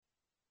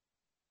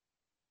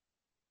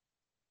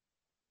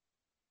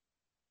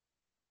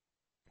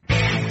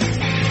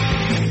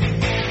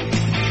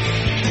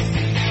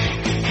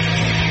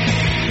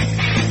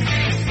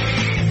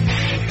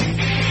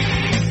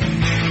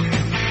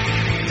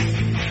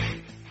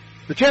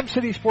The Gem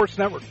City Sports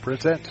Network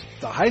presents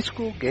the High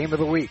School Game of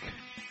the Week.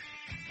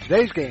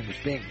 Today's game is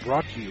being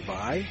brought to you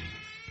by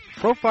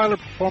Profiler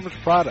Performance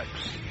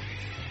Products,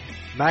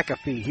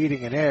 McAfee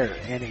Heating and Air,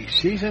 any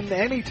season,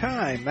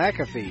 anytime,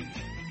 McAfee,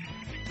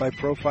 by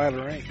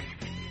Profiler Inc.,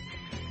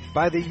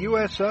 by the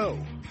USO,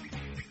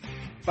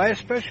 by a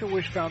Special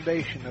Wish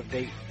Foundation of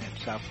Dayton and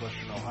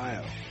Southwestern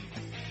Ohio,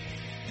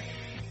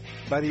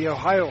 by the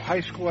Ohio High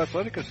School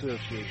Athletic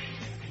Association,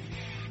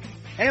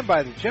 and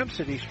by the Gem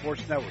City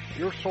Sports Network,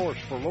 your source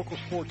for local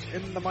sports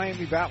in the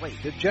Miami Valley,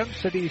 the Gem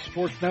City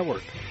Sports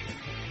Network.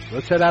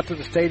 Let's head out to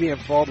the stadium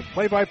for all the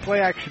play-by-play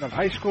action of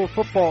high school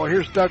football.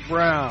 Here's Doug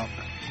Brown.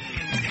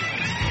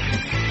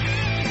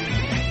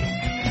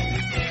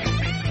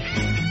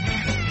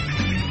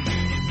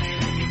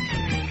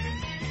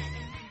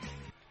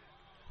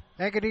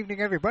 And good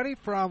evening, everybody,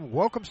 from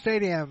Welcome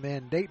Stadium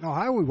in Dayton,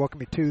 Ohio. We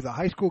welcome you to the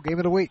High School Game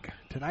of the Week.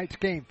 Tonight's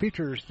game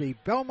features the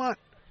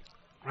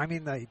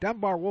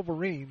Dunbar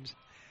Wolverines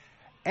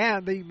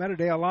and the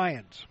Meadowdale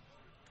Lions.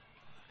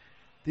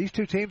 These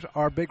two teams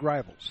are big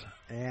rivals,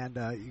 and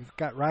you've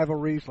got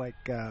rivalries like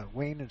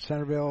Wayne and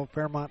Centerville,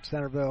 Fairmont,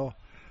 Centerville,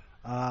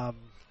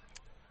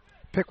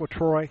 Piqua,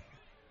 Troy.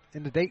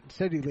 In the Dayton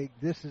City League,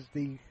 this is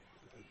the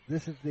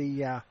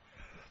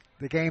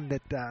game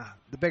that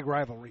the big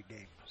rivalry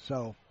game.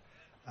 So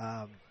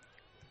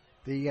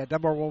the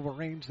Dunbar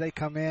Wolverines, they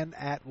come in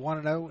at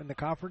 1-0 in the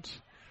conference.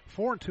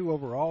 4-2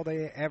 overall.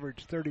 They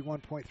average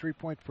 31.3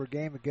 points per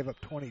game and give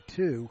up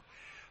 22.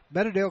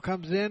 Meadowdale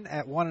comes in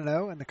at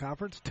 1-0 in the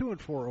conference,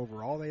 2-4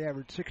 overall. They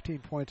average 16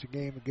 points a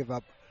game and give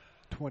up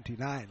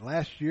 29.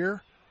 Last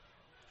year,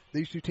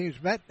 these two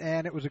teams met,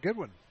 and it was a good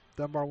one.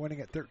 Dunbar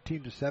winning at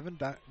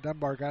 13-7.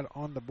 Dunbar got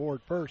on the board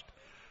first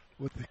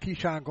with the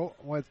Keyshawn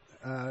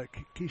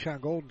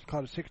Golden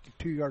caught a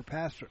 62-yard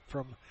pass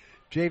from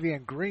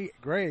Javian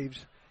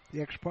Graves.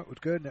 The extra point was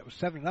good, and it was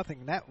 7-0,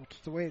 and that was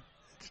the way it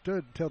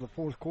stood until the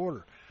fourth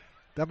quarter.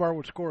 Dunbar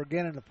would score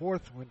again in the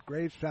fourth when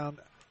Graves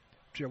found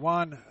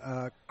Jawan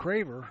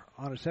Craver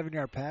on a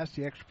 7-yard pass.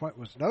 The extra point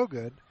was no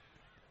good,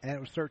 and it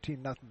was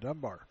 13-0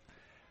 Dunbar.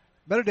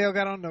 Meadowdale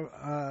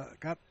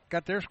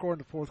got their score in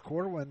the fourth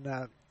quarter when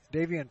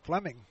Davian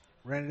Fleming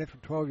ran it in from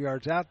 12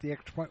 yards out. The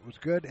extra point was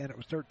good, and it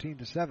was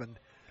 13-7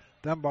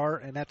 Dunbar,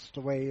 and that's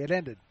the way it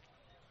ended.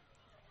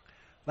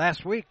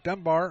 Last week,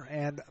 Dunbar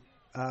and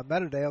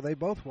Meadowdale, they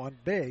both won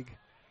big.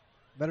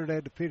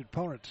 Meadowdale defeated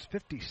opponents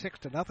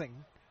 56-0,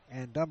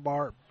 and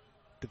Dunbar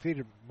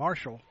defeated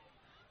Thurgood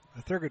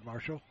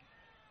Marshall,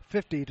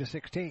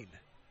 50-16.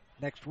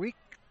 Next week,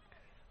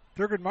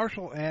 Thurgood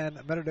Marshall and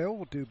Meadowdale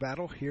will do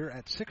battle here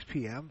at 6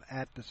 p.m.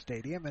 at the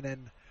stadium, and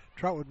then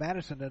Trotwood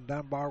Madison and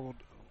Dunbar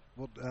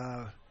will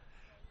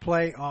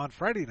play on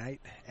Friday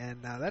night,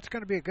 and that's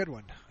going to be a good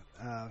one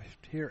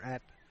here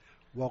at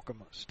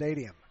Welcome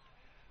Stadium.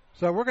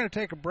 So we're going to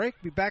take a break,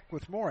 be back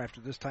with more after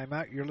this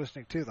timeout. You're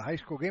listening to the High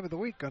School Game of the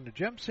Week on the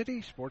Gem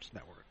City Sports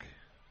Network.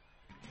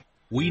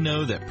 We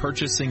know that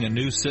purchasing a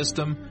new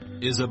system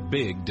is a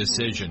big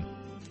decision.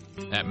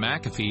 At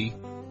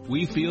McAfee,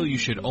 we feel you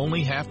should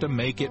only have to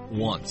make it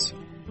once.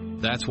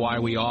 That's why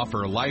we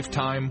offer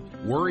lifetime,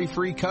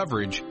 worry-free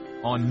coverage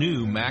on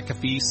new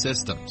McAfee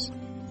systems.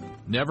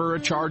 Never a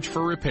charge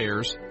for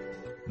repairs,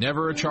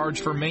 never a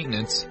charge for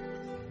maintenance,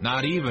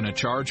 not even a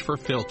charge for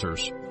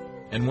filters.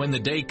 And when the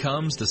day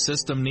comes the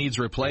system needs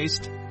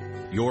replaced,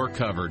 you're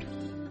covered.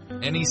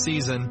 Any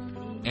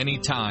season, any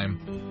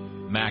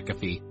time,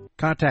 McAfee.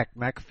 Contact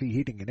McAfee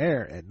Heating and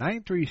Air at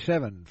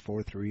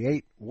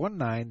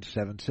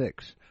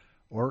 937-438-1976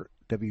 or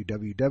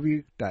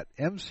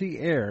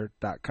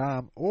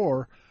www.mcair.com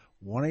or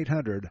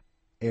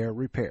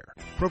 1-800-AIR-REPAIR.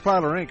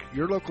 Profiler Inc.,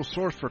 your local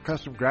source for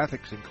custom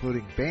graphics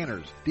including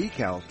banners,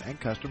 decals, and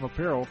custom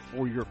apparel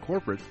for your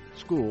corporate,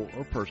 school,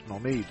 or personal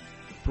needs.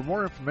 For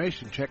more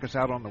information, check us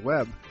out on the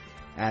web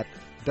at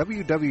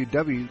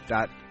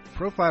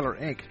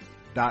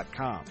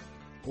www.profilerinc.com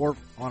or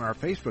on our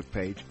Facebook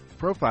page,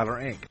 Profiler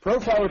Inc.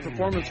 Profiler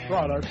Performance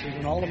Products is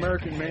an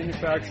all-American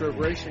manufacturer of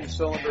racing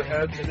cylinder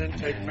heads and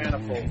intake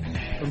manifolds.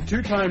 From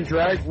two-time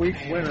Drag Week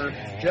winner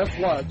Jeff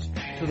Lutz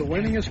to the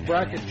winningest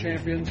bracket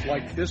champions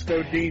like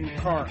Disco Dean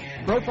Karn,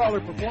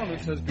 Profiler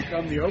Performance has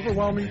become the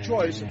overwhelming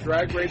choice of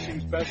drag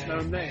racing's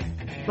best-known name.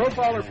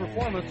 Profiler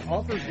Performance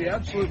offers the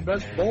absolute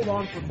best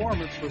bolt-on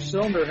performance for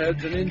cylinder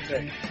heads and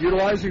intake,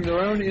 utilizing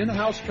their own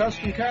in-house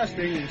custom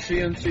casting and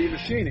CNC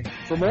machining.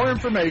 For more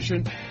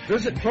information,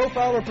 visit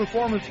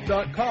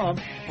profilerperformance.com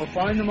or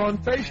find them on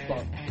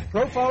Facebook.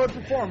 Profiler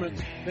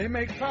Performance, they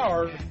make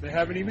power they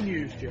haven't even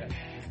used yet.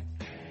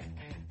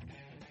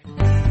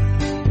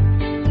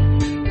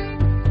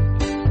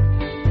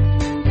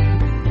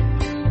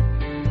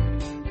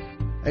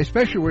 A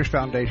Special Wish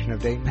Foundation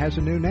of Dayton has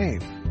a new name.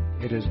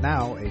 It is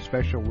now a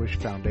Special Wish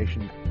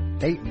Foundation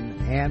Dayton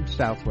and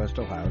Southwest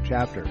Ohio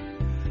chapter.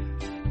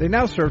 They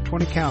now serve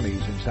 20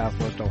 counties in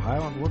Southwest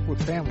Ohio and work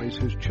with families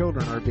whose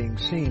children are being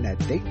seen at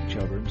Dayton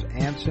Children's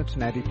and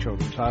Cincinnati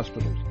Children's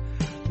Hospitals.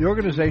 The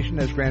organization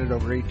has granted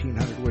over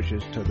 1,800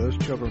 wishes to those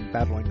children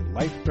battling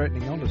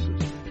life-threatening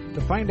illnesses.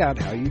 To find out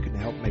how you can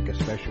help make a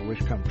special wish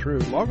come true,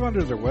 log on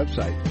to their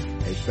website,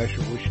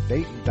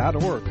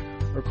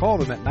 aspecialwishdayton.org, or call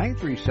them at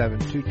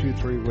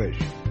 937-223-WISH.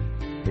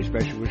 A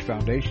Special Wish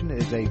Foundation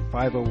is a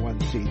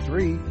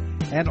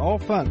 501c3, and all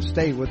funds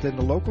stay within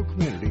the local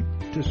community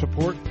to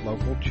support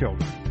local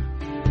children.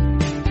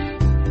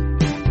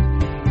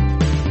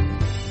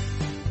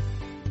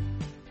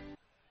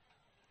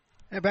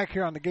 And back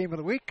here on the Game of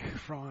the Week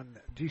from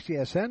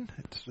GCSN,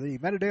 it's the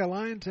Meadowdale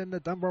Lions and the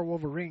Dunbar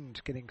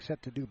Wolverines getting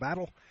set to do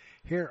battle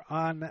here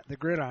on the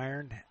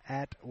gridiron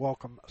at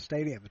Welcome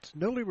Stadium. It's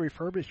newly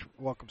refurbished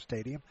Welcome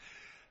Stadium.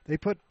 They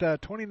put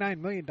 $29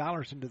 million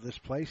into this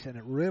place, and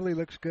it really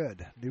looks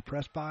good. New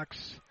press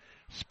box,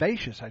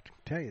 spacious, I can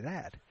tell you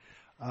that.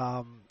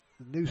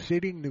 New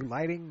seating, new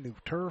lighting, new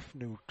turf,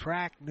 new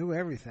track, new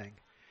everything,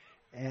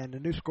 and a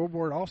new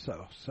scoreboard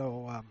also.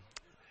 So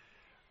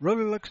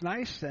really looks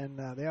nice, and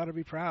they ought to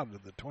be proud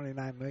of the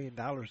 $29 million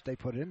they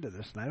put into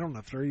this. And I don't know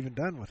if they're even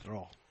done with it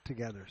all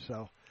together.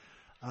 So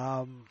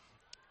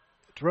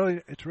it's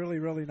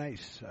really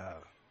nice.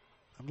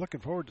 I'm looking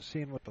forward to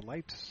seeing what the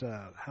lights,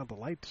 how the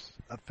lights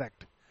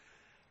affect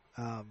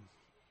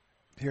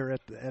here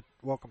at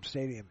Welcome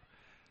Stadium.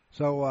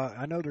 So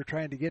I know they're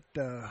trying to get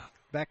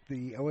back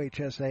the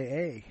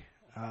OHSAA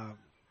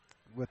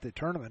with the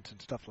tournaments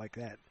and stuff like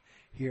that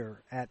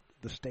here at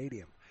the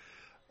stadium.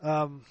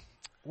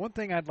 One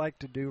thing I'd like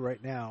to do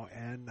right now,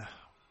 and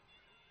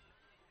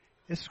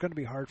this is going to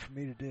be hard for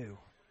me to do,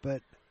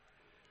 but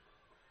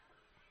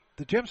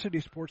the Gem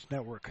City Sports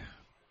Network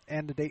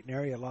and the Dayton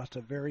area lost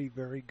a very,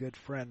 very good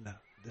friend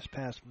this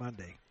past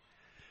Monday.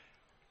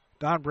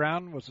 Don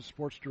Brown was the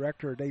sports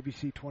director at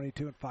ABC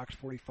 22 and Fox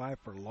 45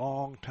 for a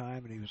long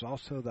time, and he was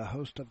also the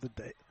host of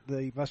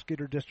the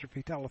Muscular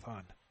Dystrophy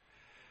Telethon.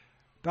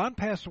 Don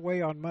passed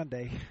away on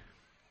Monday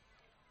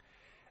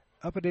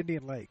up at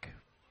Indian Lake.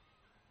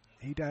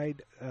 He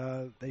died,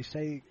 they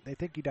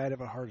think he died of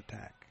a heart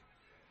attack.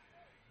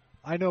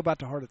 I know about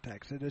the heart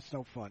attacks, and it's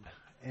no fun.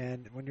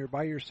 And when you're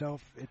by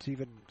yourself, it's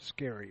even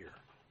scarier.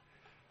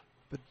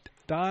 But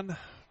Don,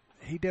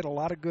 he did a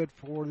lot of good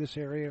for this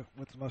area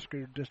with the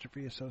Muscular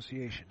Dystrophy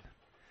Association.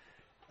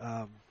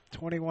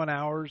 21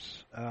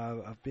 hours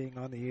of being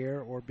on the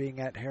air or being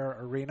at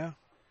Hara Arena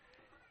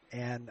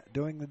and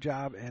doing the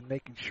job and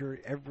making sure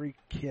every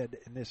kid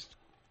in this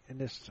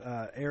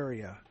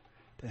area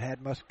that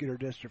had muscular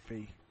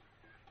dystrophy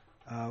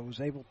was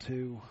able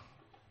to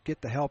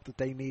get the help that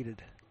they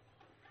needed.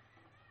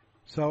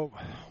 So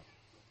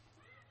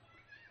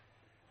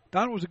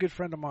Don was a good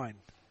friend of mine,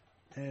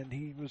 and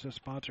he was a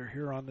sponsor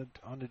here on the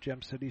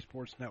Gem City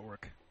Sports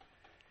Network.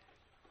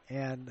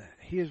 And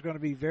he's going to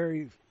be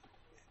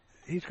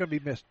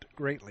missed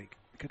greatly,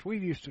 because we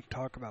used to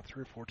talk about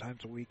 3 or 4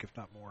 times a week, if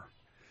not more.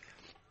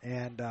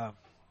 And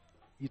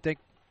you think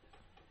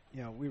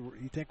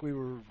we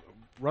were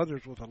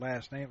brothers with a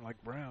last name like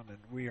Brown, and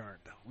we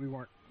aren't. We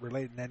weren't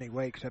related in any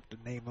way except the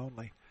name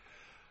only.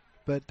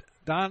 But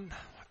Donnie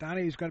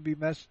is going to be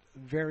missed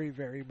very,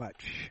 very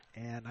much,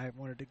 and I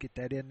wanted to get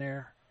that in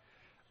there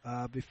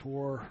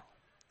before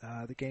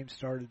the game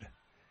started.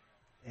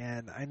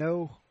 And I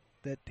know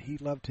that he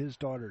loved his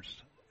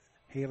daughters,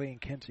 Haley and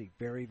Kinsey,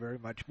 very, very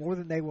much, more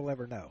than they will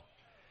ever know.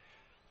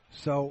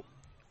 So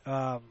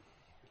I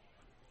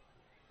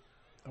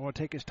want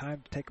to take his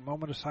time to take a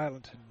moment of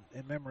silence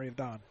in memory of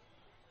Don.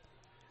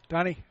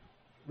 Donnie,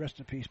 rest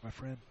in peace, my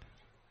friend.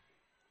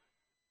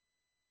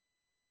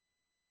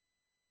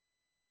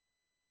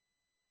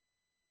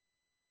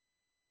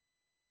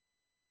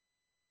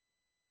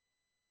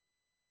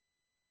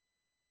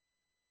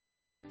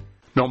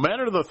 No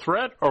matter the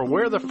threat or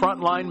where the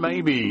front line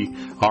may be,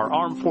 our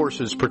armed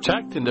forces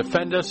protect and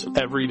defend us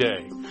every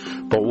day.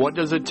 But what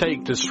does it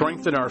take to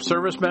strengthen our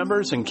service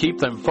members and keep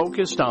them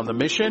focused on the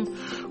mission?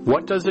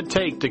 What does it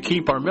take to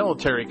keep our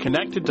military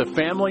connected to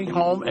family,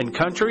 home, and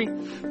country?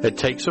 It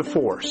takes a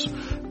force.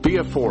 Be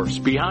a force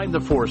behind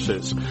the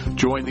forces.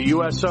 Join the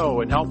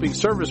USO in helping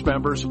service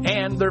members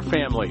and their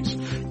families.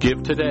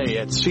 Give today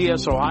at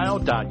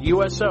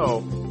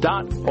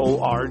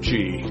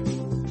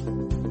csohio.uso.org.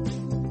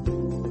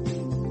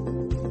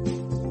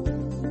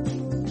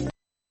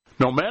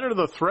 No matter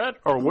the threat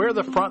or where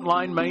the front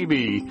line may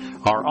be,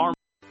 our armed...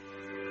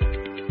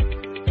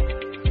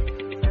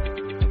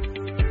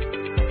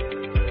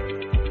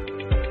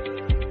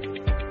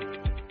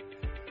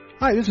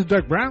 Hi, this is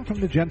Doug Brown from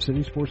the Gem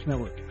City Sports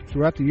Network.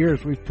 Throughout the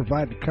years, we've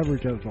provided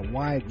coverage of a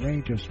wide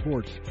range of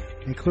sports,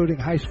 including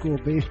high school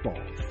baseball,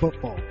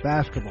 football,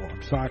 basketball,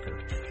 and soccer,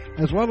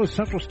 as well as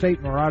Central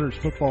State Marauders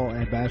football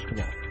and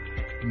basketball.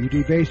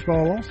 UD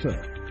baseball also.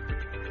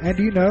 And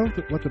do you know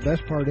what the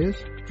best part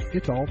is?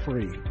 It's all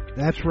free.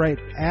 That's right,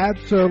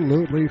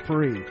 absolutely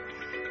free.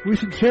 We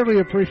sincerely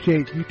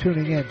appreciate you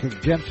tuning in to the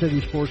Gem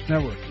City Sports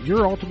Network,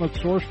 your ultimate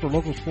source for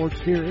local sports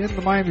here in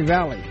the Miami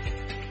Valley.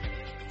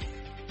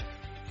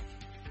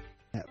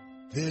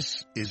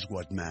 This is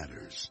what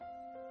matters.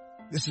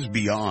 This is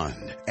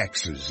beyond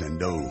X's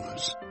and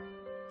O's.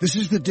 This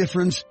is the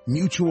difference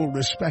mutual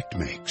respect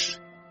makes.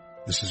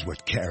 This is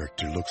what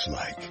character looks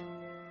like.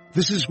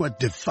 This is what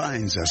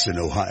defines us in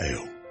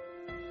Ohio.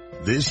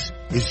 This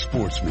is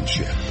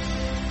sportsmanship.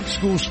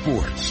 School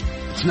sports.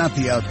 It's not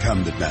the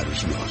outcome that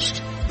matters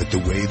most, but the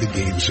way the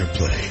games are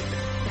played.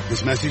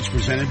 This message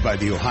presented by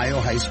the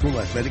Ohio High School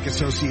Athletic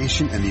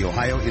Association and the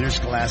Ohio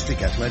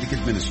Interscholastic Athletic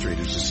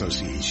Administrators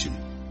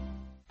Association.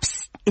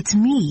 It's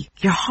me,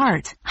 your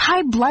heart.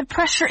 High blood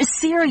pressure is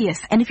serious,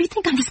 and if you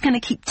think I'm just going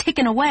to keep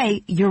ticking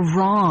away, you're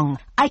wrong.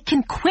 I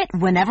can quit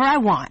whenever I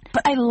want,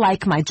 but I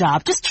like my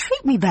job. Just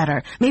treat me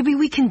better. Maybe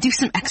we can do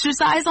some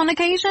exercise on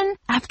occasion?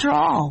 After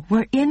all,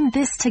 we're in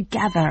this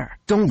together.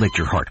 Don't let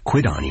your heart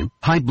quit on you.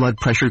 High blood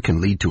pressure can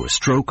lead to a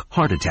stroke,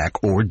 heart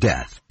attack, or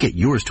death. Get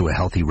yours to a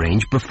healthy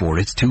range before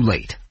it's too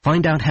late.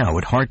 Find out how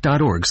at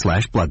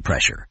heart.org/blood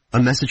pressure.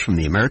 A message from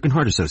the American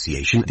Heart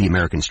Association, the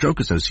American Stroke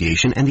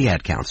Association, and the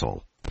Ad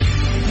Council.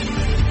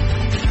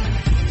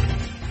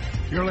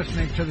 You're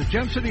listening to the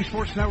Gem City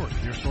Sports Network,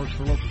 your source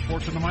for local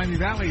sports in the Miami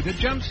Valley, the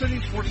Gem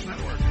City Sports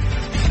Network.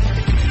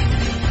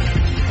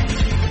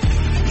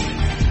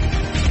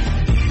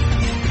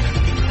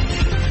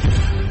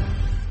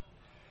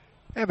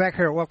 And back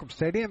here at Welcome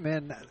Stadium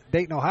in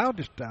Dayton, Ohio,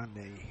 just on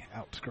the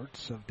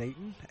outskirts of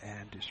Dayton,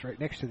 and just right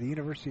next to the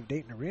University of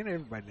Dayton Arena.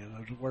 Everybody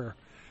knows where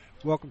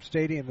Welcome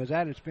Stadium is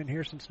at. It's been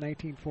here since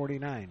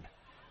 1949,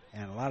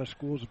 and a lot of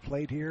schools have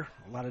played here,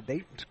 a lot of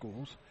Dayton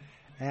schools.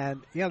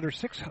 And, you know, there's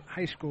 6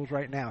 high schools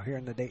right now here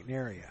in the Dayton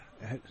area,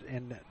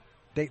 in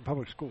Dayton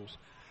Public Schools.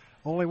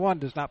 Only one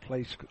does not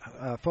play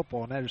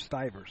football, and that is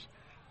Stivers.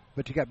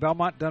 But you got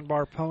Belmont,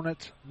 Dunbar,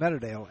 Ponitz,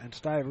 Meadowdale, and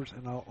Stivers,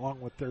 and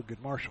along with Thurgood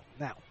Marshall.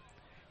 Now,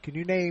 can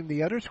you name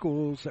the other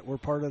schools that were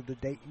part of the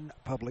Dayton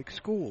Public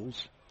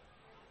Schools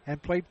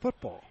and played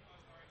football?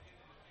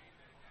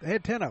 They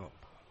had 10 of them,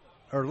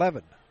 or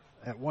 11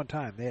 at one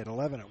time. They had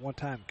 11 at one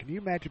time. Can you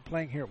imagine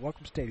playing here at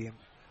Welcome Stadium,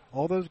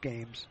 all those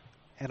games,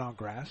 and on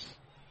grass?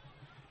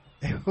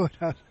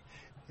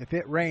 If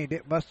it rained,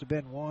 it must have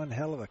been one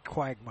hell of a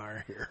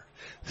quagmire here.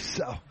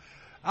 So,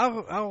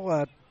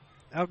 I'll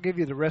give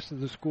you the rest of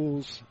the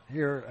schools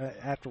here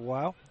after a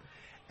while.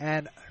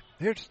 And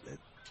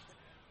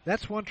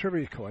that's one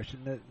trivia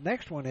question. The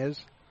next one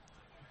is,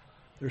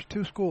 there's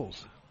 2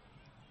 schools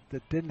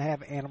that didn't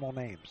have animal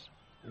names.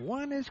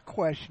 One is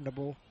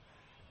questionable,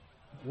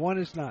 one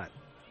is not.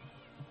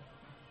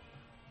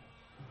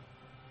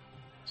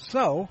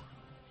 So,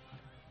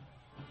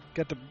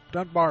 got the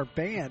Dunbar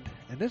band,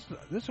 and this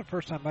is the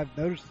first time I've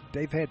noticed that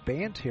they've had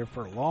bands here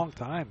for a long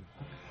time.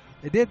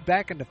 They did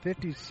back in the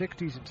 50s,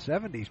 60s, and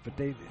 70s, but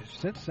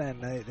since then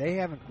they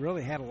haven't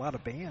really had a lot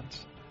of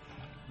bands,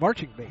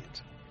 marching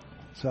bands.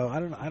 So I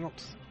don't.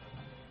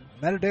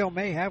 Meadowdale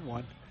may have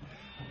one,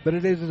 but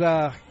it is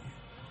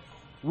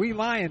We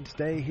Lions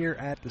Day here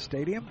at the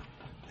stadium.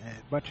 A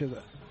bunch of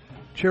the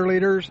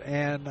cheerleaders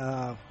and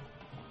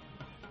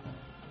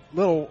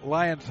little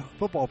Lions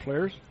football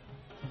players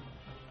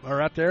are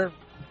out there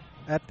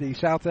at the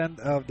south end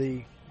of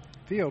the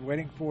field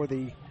waiting for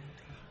the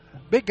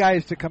big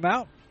guys to come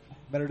out.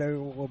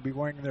 Meadowdale will be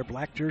wearing their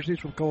black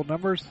jerseys with gold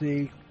numbers.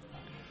 The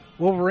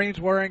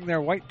Wolverines wearing their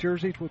white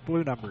jerseys with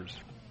blue numbers.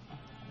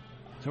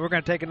 So we're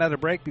going to take another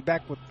break. Be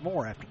back with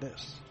more after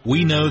this.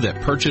 We know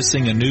that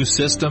purchasing a new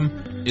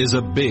system is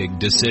a big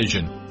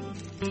decision.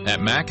 At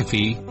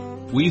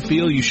McAfee, we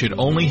feel you should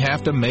only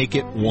have to make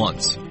it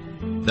once.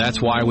 That's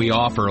why we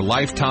offer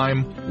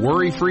lifetime,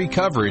 worry-free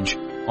coverage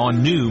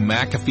on new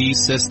McAfee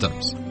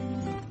systems.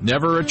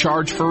 Never a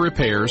charge for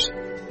repairs,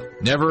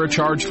 never a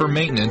charge for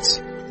maintenance,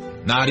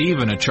 not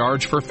even a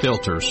charge for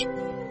filters.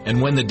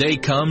 And when the day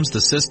comes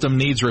the system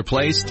needs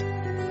replaced,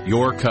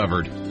 you're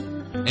covered.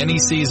 Any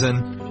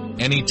season,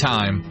 any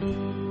time,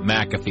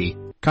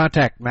 McAfee.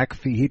 Contact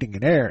McAfee Heating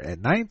and Air at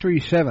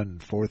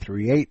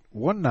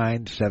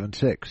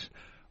 937-438-1976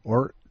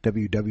 or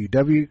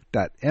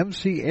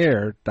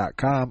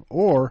www.mcair.com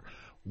or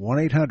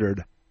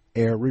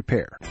 1-800-AIR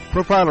Repair.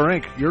 Profiler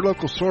Inc., your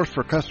local source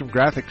for custom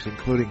graphics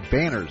including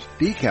banners,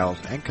 decals,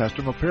 and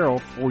custom apparel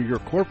for your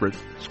corporate,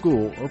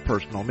 school, or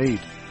personal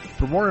needs.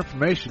 For more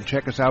information,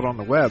 check us out on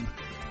the web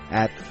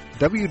at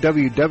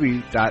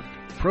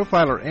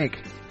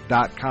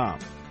www.profilerinc.com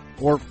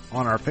or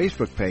on our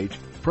Facebook page,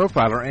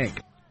 Profiler Inc.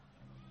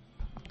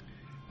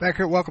 Back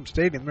here at Welcome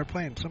Stadium, they're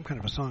playing some kind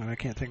of a song, and I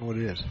can't think of what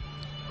it is.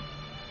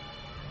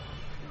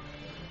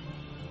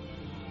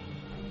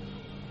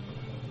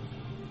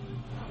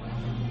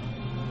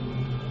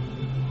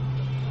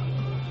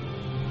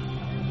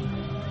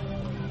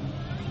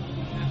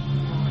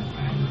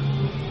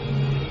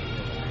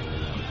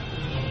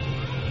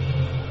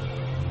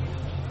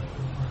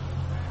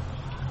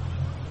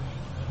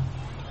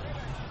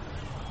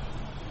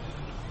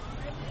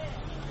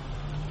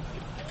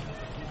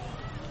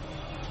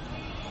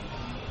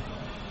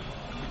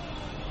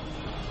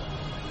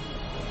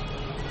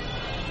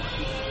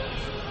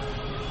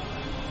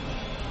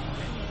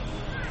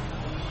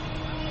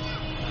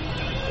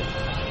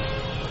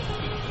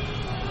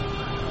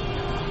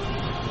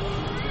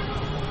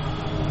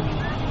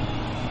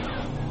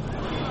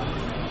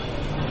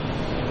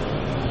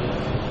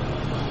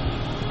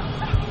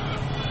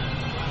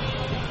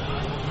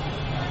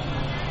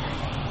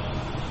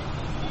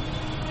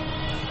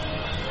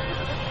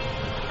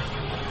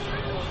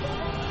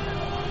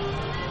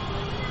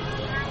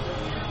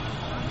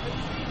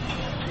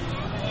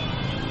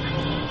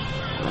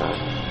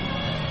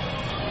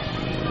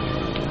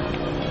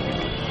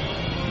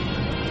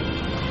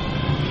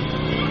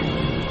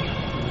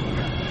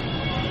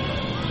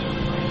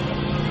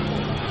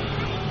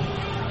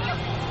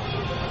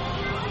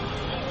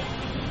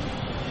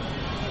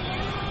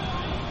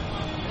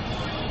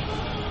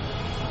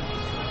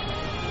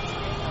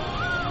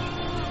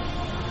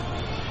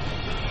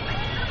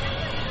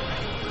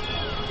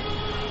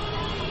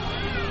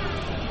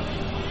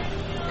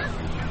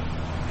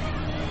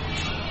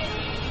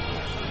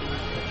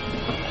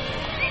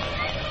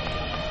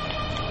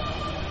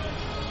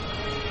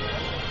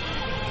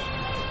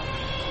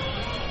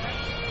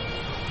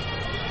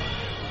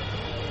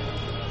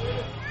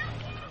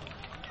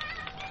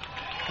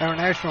 our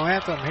national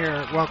anthem here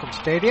at Welcome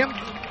Stadium.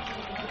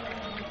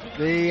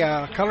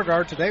 The color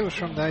guard today was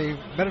from the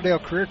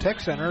Meadowdale Career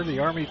Tech Center, the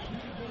Army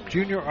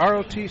Junior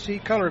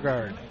ROTC color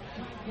guard.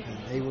 And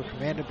they were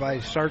commanded by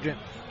Sergeant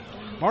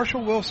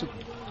Marshall Wilson.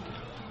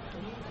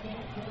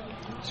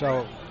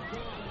 So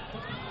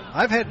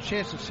I've had a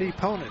chance to see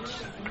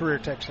Ponit's Career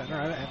Tech Center.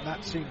 I have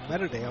not seen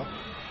Meadowdale.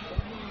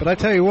 But I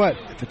tell you what,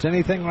 if it's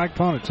anything like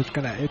Ponit's,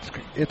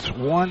 it's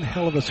one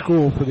hell of a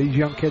school for these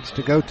young kids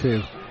to go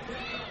to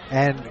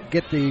and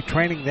get the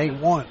training they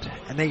want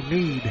and they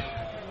need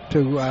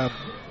to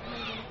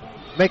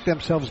make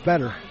themselves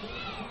better.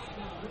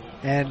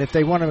 And if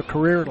they want a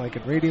career like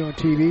in radio and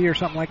TV or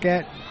something like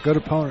that, go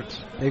to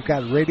Ponit's. They've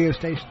got a radio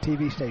station,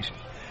 TV station.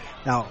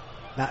 Now,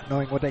 not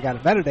knowing what they got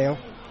at Meadowdale,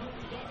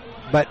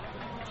 but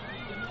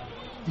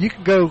you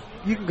can go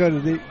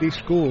to these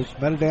schools,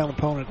 Meadowdale and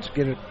Ponit's,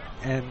 get it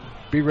and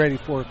be ready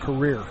for a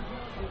career,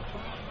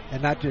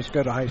 and not just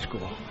go to high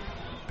school.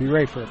 Be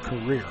ready for a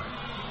career.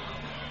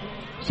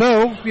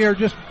 So we are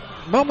just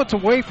moments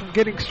away from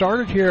getting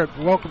started here at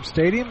Welcome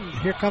Stadium.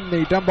 Here come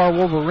the Dunbar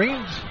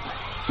Wolverines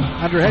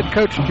under head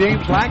coach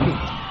James Lackey.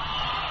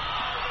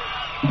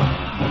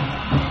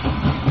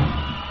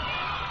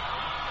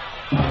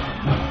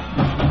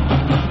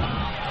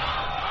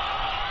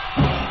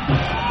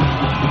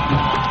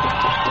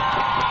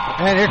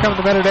 And here come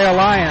the Meadowdale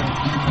Lions.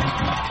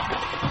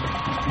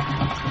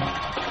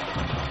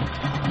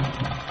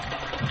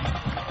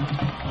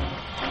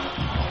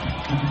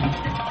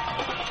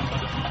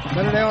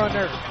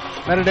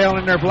 Meadowdale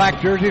in their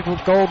black jerseys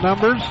with gold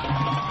numbers.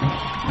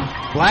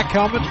 Black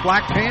helmets,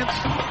 black pants.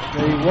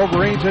 The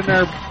Wolverines in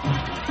their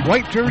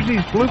white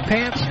jerseys, blue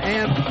pants,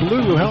 and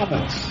blue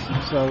helmets.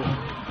 So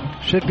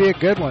should be a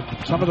good one.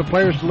 Some of the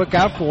players to look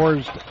out for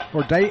is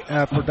for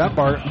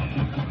Dunbar.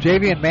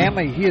 Javian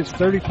Manley, he is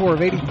 34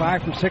 of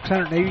 85 for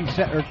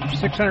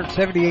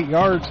 678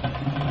 yards,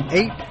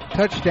 8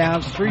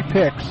 touchdowns, 3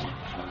 picks.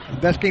 The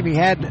best game he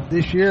had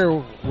this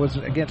year was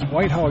against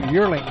Whitehall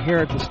Yearling here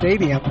at the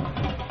stadium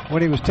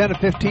when he was 10 of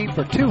 15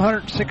 for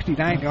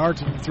 269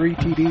 yards and 3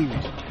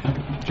 TDs.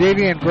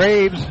 Javian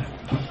Graves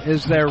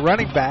is their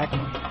running back.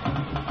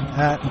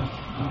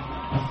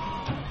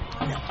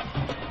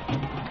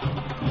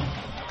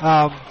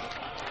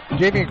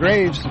 Javian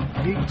Graves,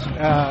 he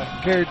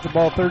carried the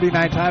ball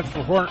 39 times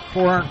for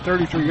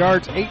 433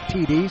 yards, 8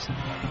 TDs.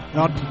 And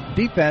on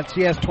defense,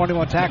 he has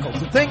 21 tackles.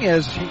 The thing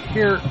is,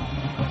 here,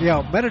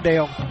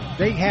 Meadowdale,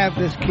 they have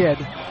this kid,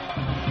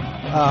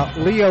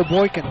 Leo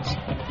Boykins.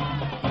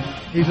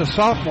 He's a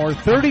sophomore,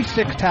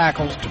 36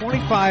 tackles,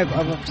 25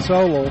 of them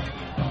solo,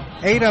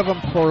 8 of them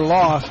for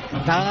loss,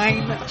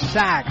 9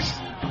 sacks.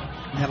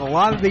 And a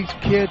lot of these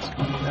kids,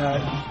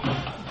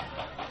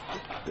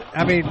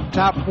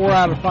 top 4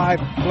 out of 5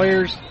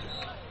 players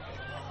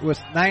with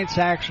 9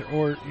 sacks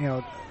or,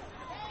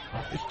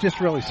 it's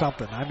just really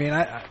something.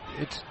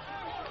 It's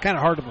kind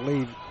of hard to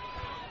believe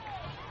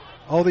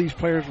all these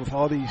players with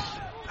all these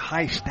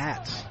high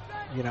stats,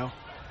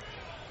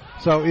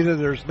 So either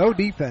there's no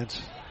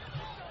defense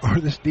or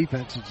this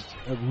defense is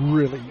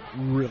really,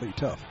 really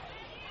tough.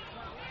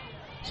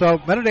 So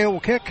Meadowdale will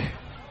kick,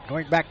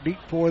 going back deep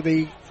for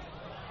the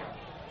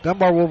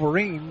Dunbar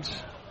Wolverines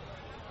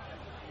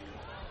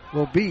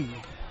will be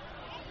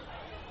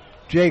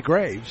Jay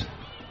Graves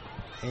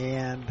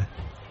and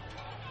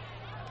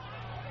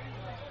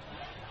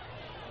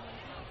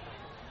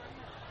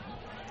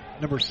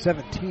number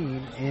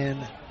 17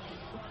 in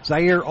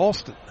Zaire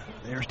Alston.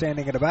 They're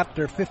standing at about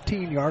their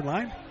 15-yard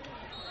line.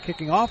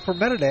 Kicking off for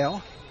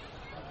Meadowdale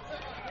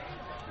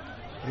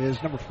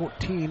is number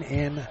 14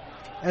 in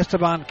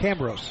Esteban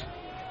Cambros.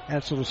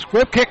 And so the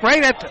squib kick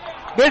right at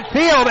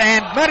midfield,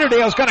 and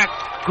Meadowdale's going to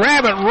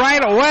grab it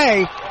right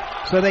away.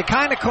 So they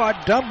kind of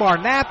caught Dunbar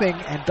napping,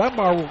 and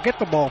Dunbar will get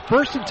the ball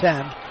 1st and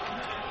 10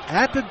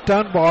 at the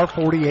Dunbar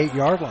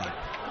 48-yard line.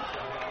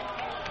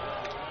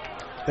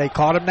 They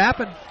caught him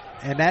napping,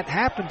 and that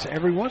happens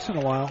every once in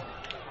a while.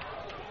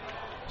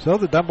 So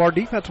the Dunbar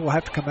defense will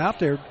have to come out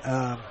there.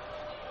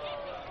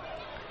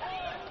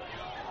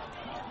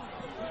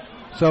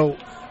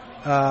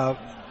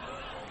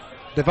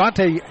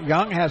 Devontae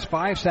Young has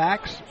 5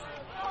 sacks.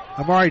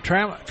 Amari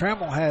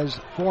Trammell has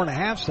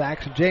 4.5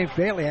 sacks, and James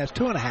Bailey has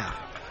 2.5.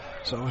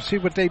 So we'll see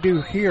what they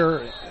do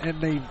here in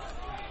the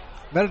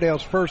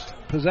Meadowdale's first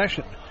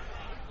possession.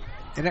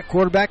 And that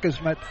quarterback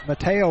is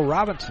Mateo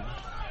Robinson.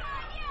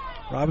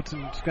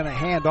 Robinson's going to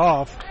hand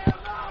off.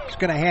 He's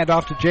going to hand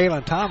off to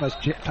Jalen Thomas.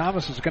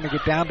 Thomas is going to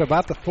get down to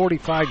about the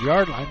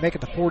 45-yard line, make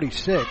it the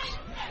 46.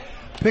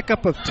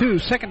 Pickup of 2,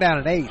 2nd down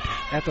and 8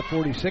 at the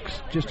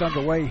 46, just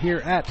underway here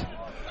at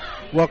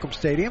Welcome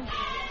Stadium.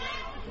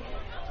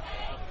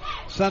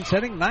 Sun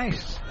setting,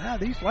 nice.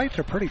 These lights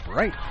are pretty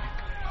bright.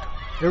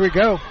 Here we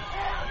go.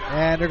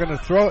 And they're going to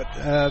throw it.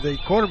 The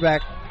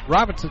quarterback,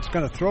 Robinson's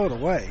going to throw it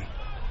away.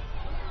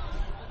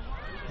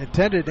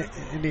 Intended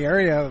in the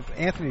area of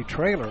Anthony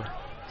Traylor.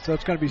 So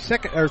it's going to be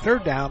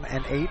 3rd down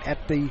and 8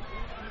 at the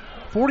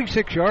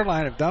 46-yard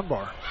line of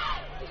Dunbar.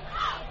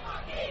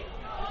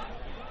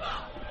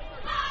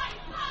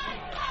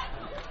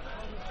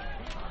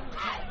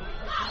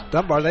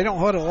 Dunbar, they don't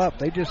huddle up.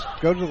 They just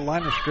go to the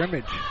line of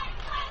scrimmage.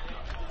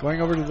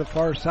 Going over to the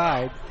far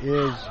side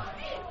is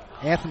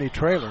Anthony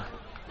Traylor.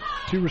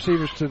 2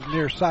 receivers to the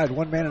near side,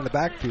 1 man in the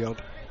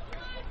backfield.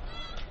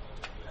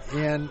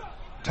 And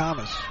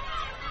Thomas.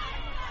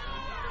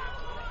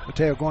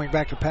 Mateo going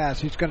back to pass.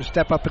 He's going to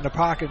step up in the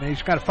pocket, and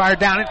he's going to fire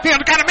down in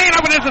field. Got a man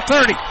open at the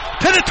 30,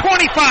 to the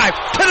 25,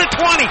 to the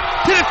 20,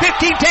 to the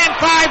 15, 10,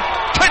 5.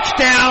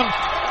 Touchdown,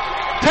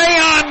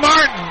 Tayon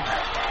Martin.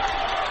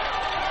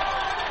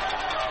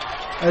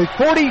 A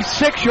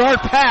 46-yard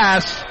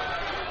pass.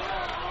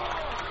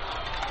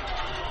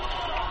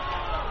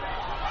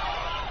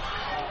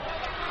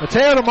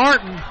 Mateo to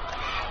Martin.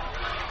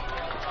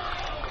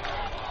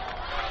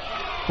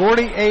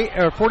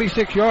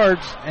 46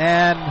 yards,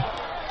 and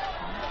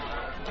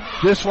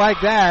just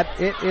like that,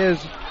 it is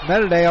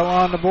Meadowdale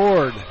on the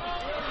board.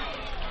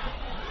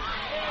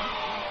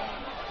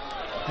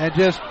 And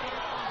there's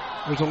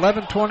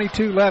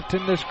 11:22 left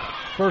in this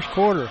first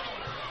quarter.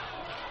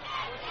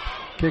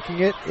 Kicking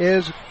it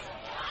is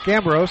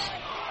Camberos,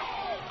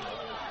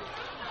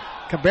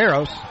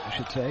 I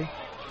should say.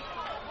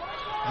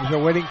 As they're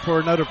waiting for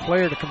another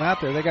player to come out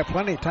there. They got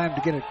plenty of time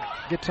to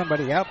get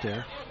somebody out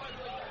there.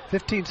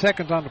 15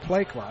 seconds on the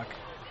play clock.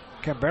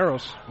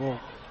 Camberos will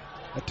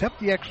attempt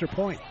the extra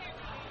point.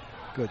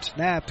 Good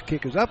snap. The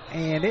kick is up,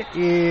 and it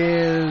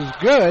is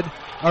good,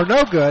 or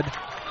no good.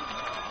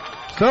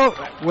 So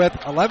with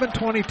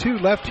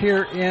 11:22 left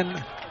here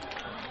in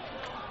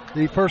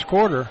the first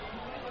quarter,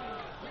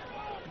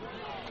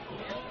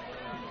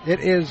 it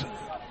is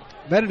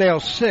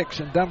Meadowdale 6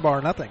 and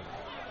Dunbar nothing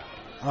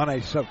on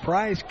a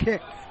surprise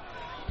kick.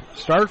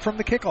 Started from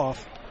the kickoff.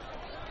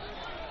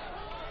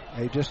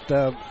 They just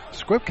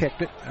squib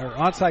kicked it, or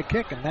onside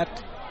kick, and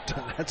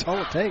that's all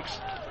it takes.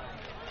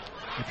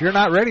 If you're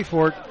not ready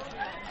for it,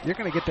 you're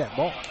going to get that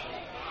ball.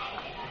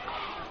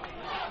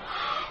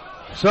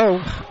 So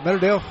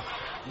Meadowdale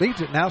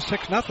leads it now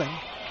 6-0.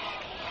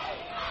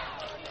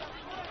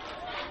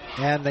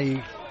 And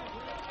the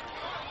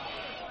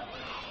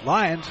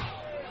Lions,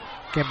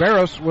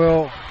 Camberos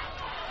will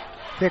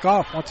kick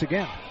off once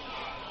again.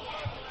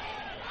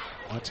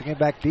 Once again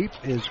back deep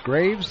is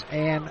Graves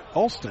and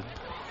Alston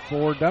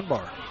for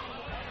Dunbar.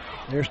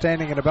 They're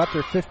standing at about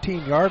their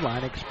 15-yard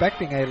line,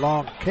 expecting a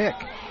long kick,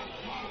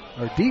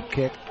 or deep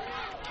kick.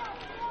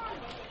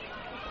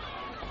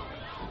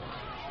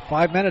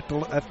 5 minutes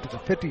left at the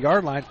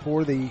 50-yard line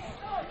for the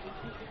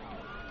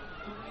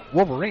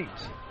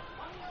Wolverines.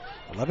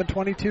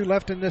 11:22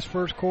 left in this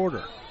first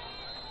quarter.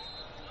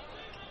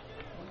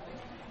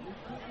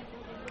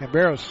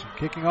 Camberos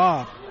kicking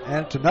off,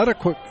 and it's another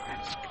quick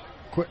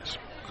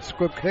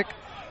squib kick,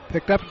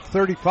 picked up at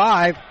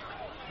 35,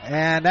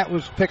 and that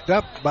was picked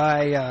up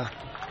by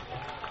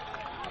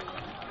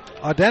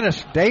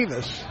Dennis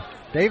Davis,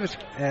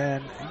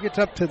 and he gets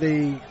up to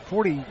the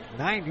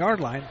 49-yard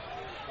line,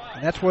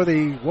 and that's where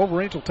the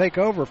Wolverines will take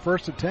over,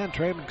 1st and 10,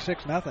 trailing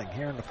 6-0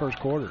 here in the first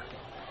quarter.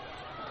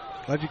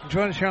 Glad you can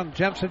join us here on the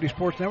Gem City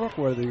Sports Network,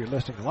 whether you're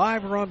listening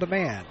live or on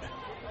demand.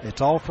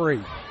 It's all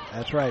free.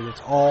 That's right,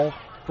 it's all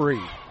free.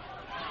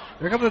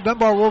 Here come the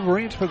Dunbar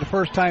Wolverines for the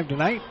first time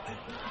tonight.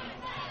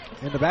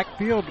 In the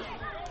backfield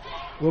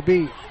will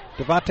be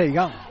Devontae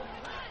Young.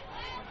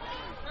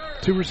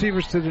 2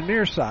 receivers to the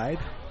near side.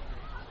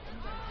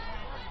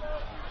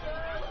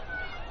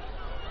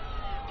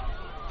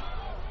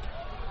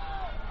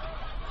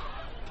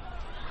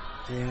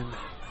 And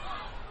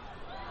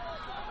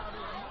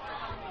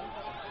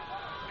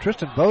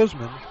Tristan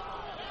Bozeman.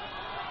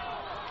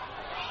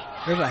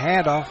 There's a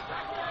handoff.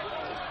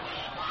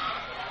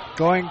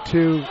 Going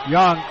to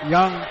Young.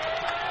 Young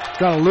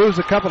going to lose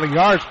a couple of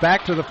yards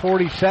back to the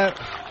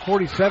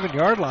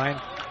 47-yard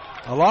line.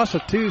 A loss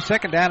of 2,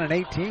 second down and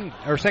 18,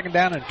 or second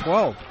down and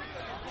 12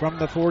 from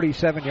the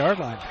 47-yard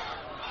line.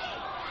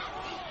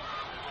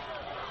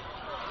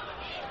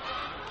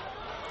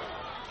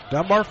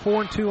 Dunbar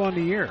 4-2 on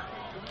the year.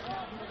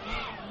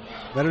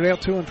 Meadowdale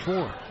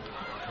 2-4.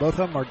 Both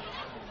of them are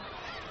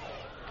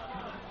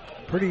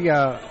pretty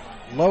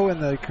low in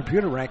the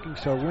computer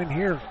rankings, so win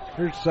here.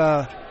 Here's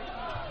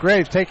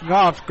Graves taking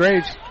off.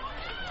 Graves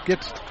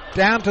gets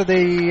down to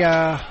the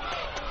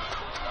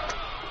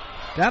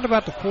down to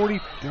about the 40.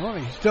 Well,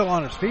 he's still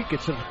on his feet.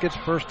 Gets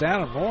first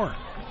down and more.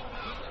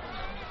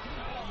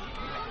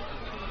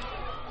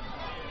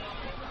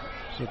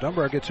 So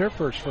Dunbar gets their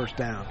first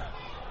down.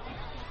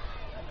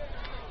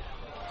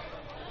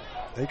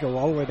 They go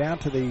all the way down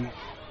to the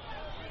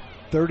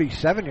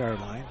 37-yard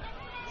line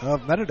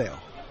of Meadowdale.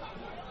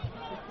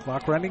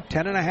 Clock running,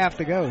 10.5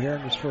 to go here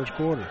in this first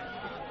quarter.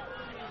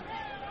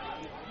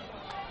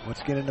 Once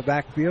again in the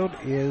backfield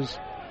is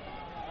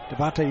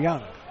Devontae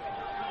Young.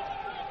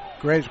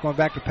 Graves going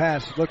back to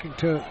pass,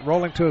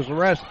 rolling to his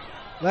left.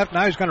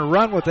 Now he's going to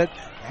run with it,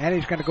 and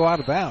he's going to go out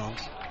of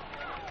bounds.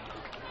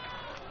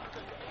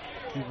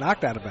 He's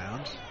knocked out of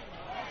bounds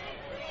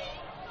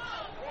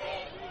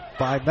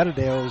by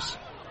Meadowdale's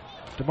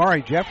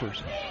Damari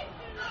Jeffers.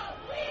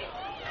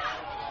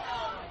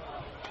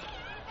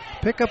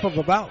 Pickup of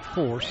about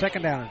 4,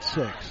 second down and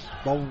 6.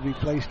 Ball will be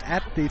placed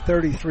at the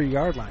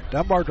 33-yard line.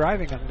 Dunbar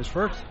driving on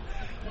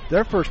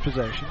their first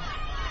possession.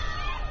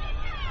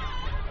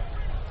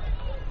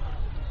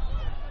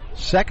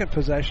 Second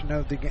possession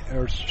of the game,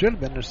 or should have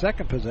been their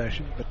second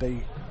possession, but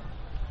they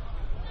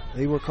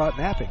were caught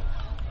napping.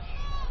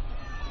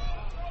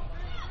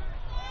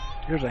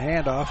 Here's a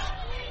handoff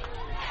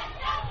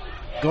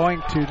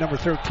going to number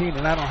 13,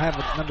 and I don't have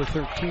number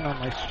 13 on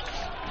my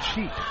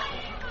sheet.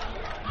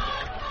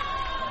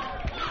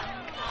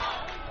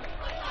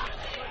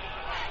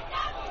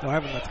 Don't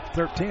have a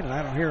 13, and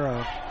I don't hear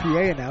a PA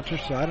announcer,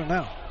 so I don't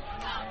know.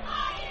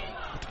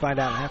 Let's find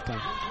out at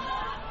halftime.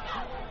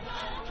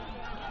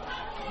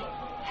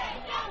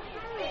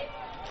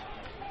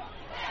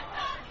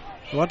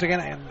 So once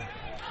again, and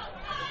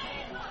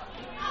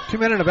 2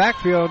 men in the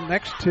backfield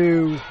next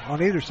to,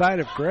 on either side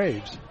of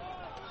Graves.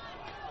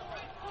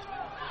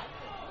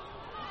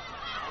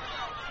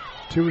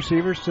 Two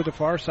receivers to the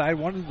far side,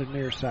 one to the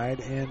near side,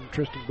 and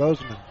Tristan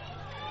Bozeman.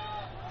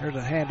 There's a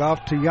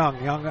handoff to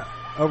Young. Young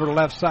over the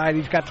left side.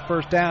 He's got the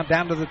first down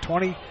to the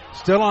 20.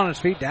 Still on his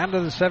feet, down to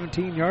the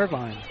 17-yard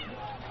line.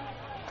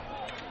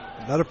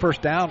 Another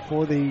first down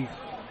for the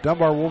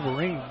Dunbar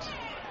Wolverines.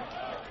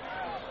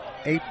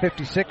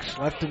 8:56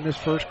 left in this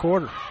first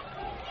quarter.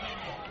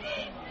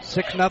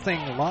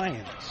 6-0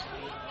 Lions.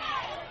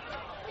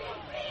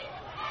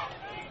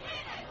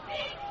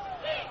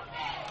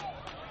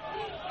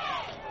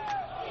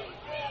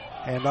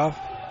 Hand off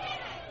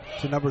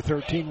to number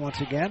 13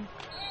 once again.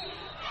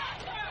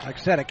 Like I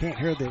said, I can't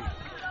hear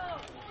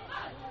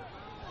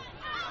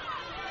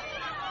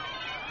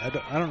I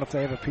don't know if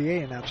they have a PA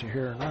announcer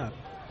here or not.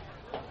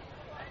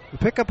 We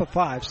pick up a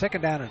 5,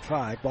 second down and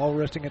 5. Ball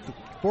resting at the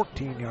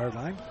 14-yard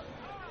line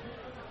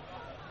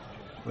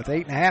with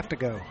 8.5 to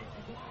go.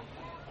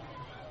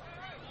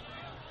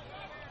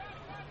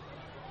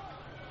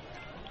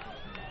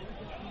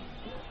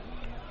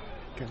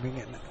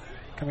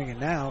 Coming in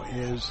now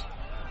is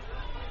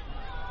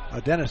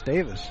Dennis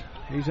Davis.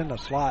 He's in the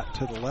slot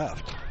to the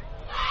left.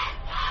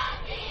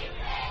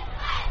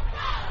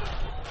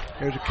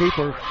 Here's a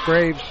keeper.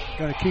 Graves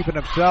going to keep it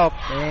himself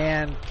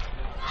and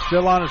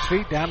still on his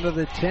feet down to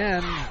the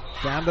 10,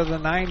 down to the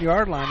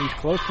 9-yard line. He's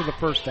close to the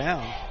first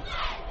down.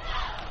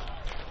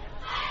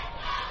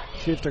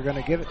 See if they're going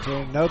to give it to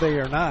him. No, they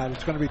are not.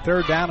 It's going to be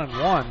 3rd down and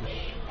 1.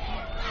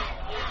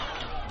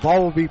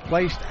 Ball will be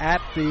placed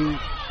at the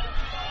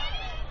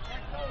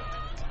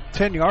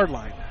 10-yard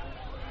line.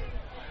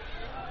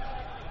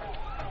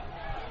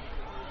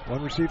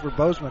 One receiver,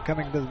 Bozeman,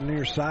 coming to the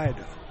near side.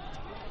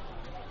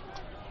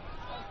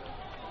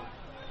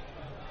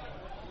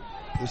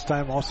 This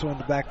time also in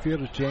the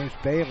backfield is James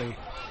Bailey.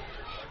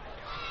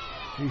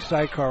 He's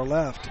sidecar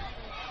left.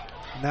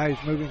 Now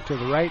he's moving to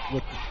the right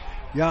with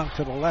Young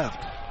to the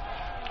left.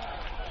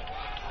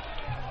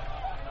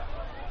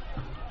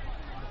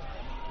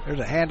 There's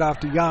a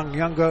handoff to Young.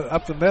 Young goes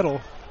up the middle.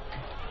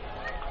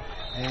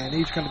 And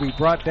he's going to be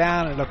brought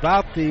down at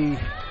about the...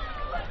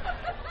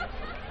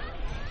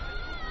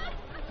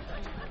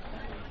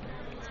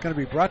 It's going to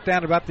be brought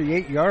down about the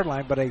 8-yard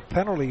line, but a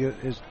penalty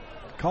is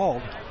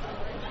called.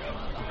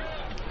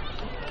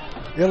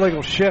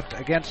 Illegal shift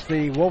against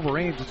the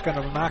Wolverines. It's going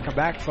to knock them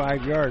back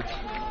 5 yards.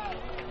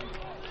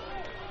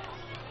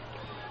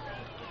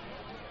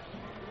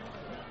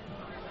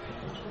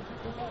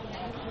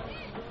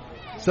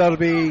 So it'll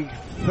be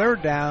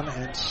 3rd down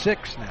and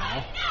 6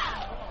 now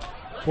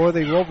for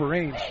the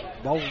Wolverines.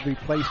 Ball will be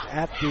placed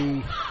at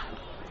the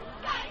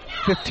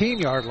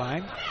 15-yard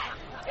line.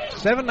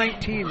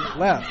 7:19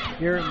 left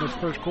here in this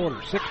first quarter.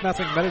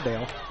 6-0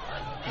 Meadowdale.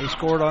 They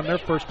scored on their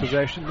first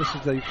possession. This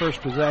is the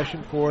first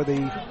possession for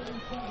the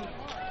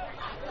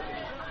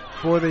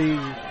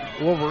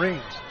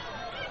Wolverines.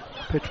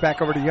 Pitch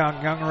back over to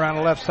Young. Young around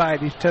the left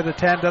side. He's to the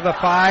 10, to the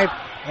 5,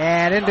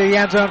 and into the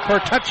end zone for a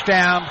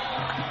touchdown.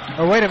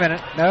 Oh, wait a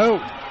minute. No.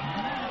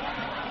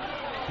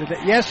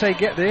 Yes,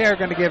 they are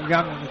going to give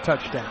Young the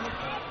touchdown.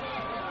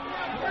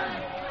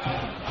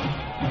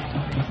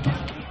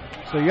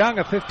 So Young,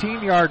 a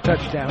 15-yard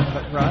touchdown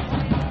run.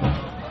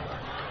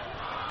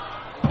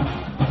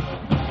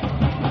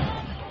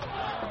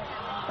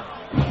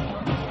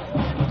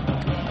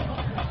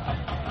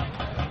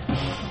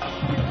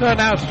 So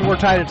now we're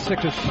tied at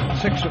 6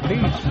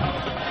 apiece.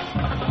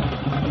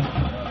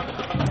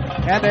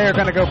 And they are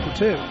going to go for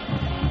 2.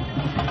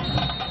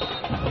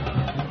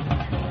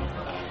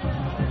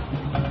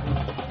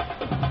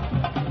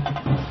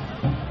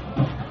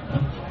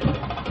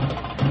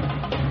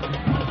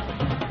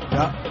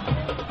 Yeah.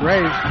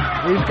 Graves,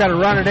 he's got to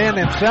run it in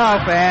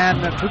himself,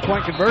 and the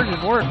 2-point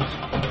conversion works.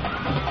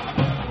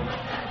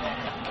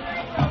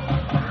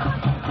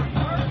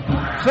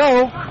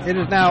 So it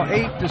is now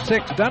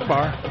 8-6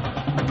 Dunbar.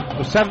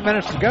 With 7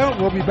 minutes to go,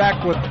 we'll be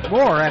back with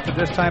more after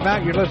this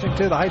timeout. You're listening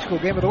to the High School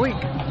Game of the Week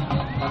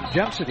on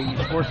Gem City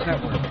Sports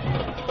Network.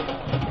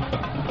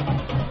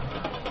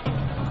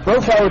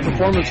 Profiler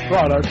Performance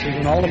Products is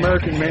an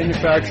all-American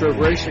manufacturer of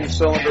racing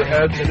cylinder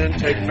heads and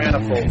intake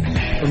manifolds.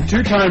 From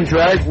 2-time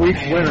Drag Week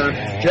winner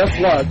Jeff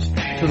Lutz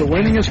to the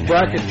winningest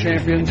bracket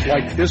champions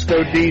like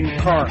Disco Dean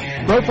Karn.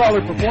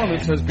 Profiler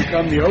Performance has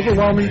become the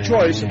overwhelming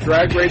choice of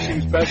drag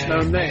racing's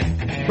best-known name.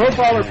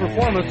 Profiler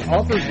Performance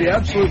offers the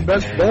absolute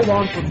best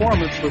bolt-on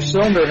performance for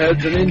cylinder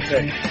heads and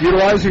intake,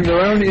 utilizing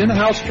their own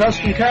in-house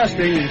custom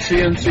casting and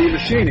CNC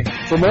machining.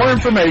 For more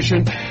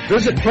information,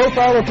 visit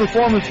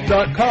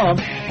profilerperformance.com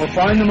or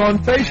find them on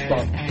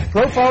Facebook.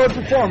 Profiler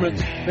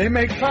Performance, they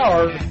make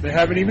power they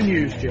haven't even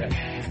used yet.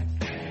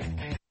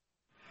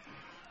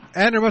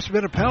 And there must have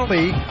been a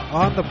penalty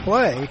on the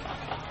play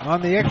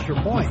on the extra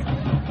point.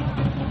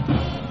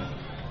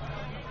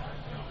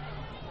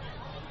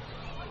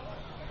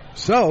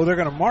 So they're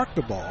going to mark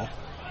the ball.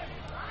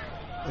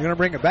 They're going to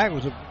bring it back. It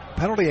was a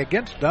penalty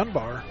against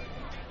Dunbar.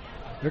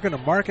 They're going to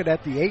mark it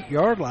at the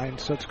 8-yard line,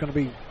 so it's going to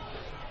be,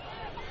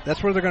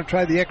 that's where they're going to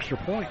try the extra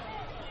point.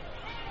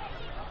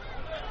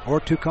 Or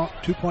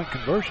two-point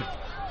conversion.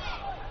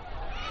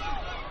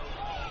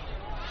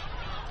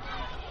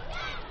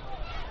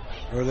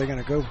 Or are they going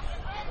to go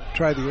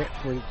try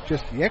for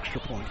just the extra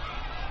point?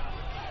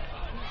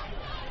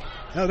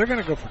 No, they're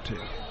going to go for 2.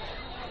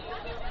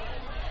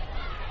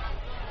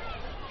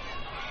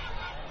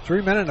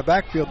 3 men in the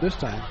backfield this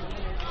time.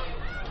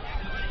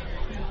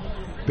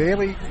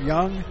 Bailey,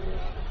 Young,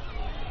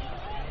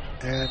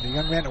 and the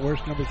young man that wears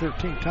number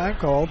 13. Time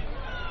called.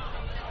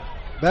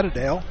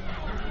 Meadowdale.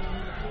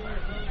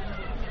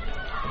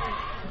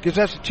 Gives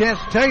us a chance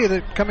to tell you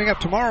that coming up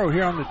tomorrow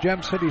here on the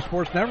Gem City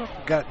Sports Network,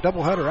 we've got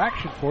doubleheader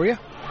action for you.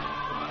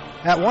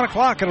 At 1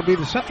 o'clock, it'll be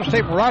the Central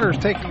State Marauders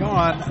taking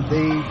on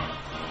the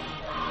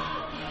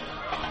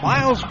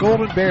Miles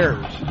Golden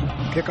Bears.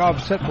 Kickoff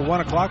set for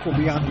 1 o'clock. Will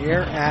be on the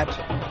air at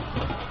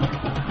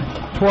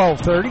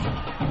 12:30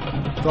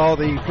 with all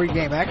the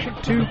pregame action.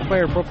 2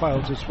 player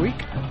profiles this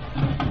week,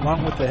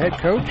 along with the head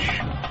coach,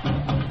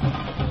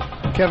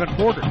 Kevin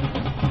Porter.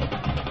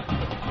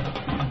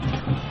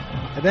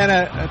 And then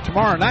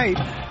tomorrow night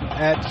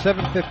at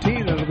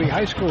 7:15, it'll be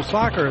high school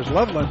soccer as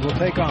Loveland will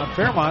take on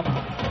Fairmont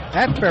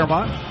at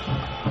Fairmont.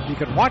 You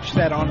can watch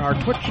that on our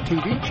Twitch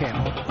TV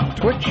channel,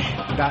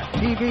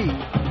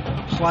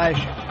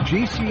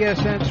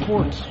 twitch.tv/GCSN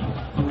Sports.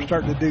 We're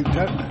starting to do,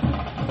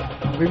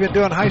 we've been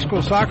doing high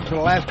school soccer for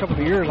the last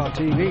couple of years on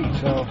TV,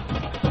 so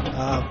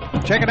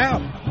check it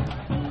out.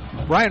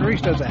 Brian Reese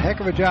does a heck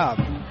of a job.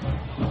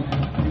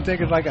 You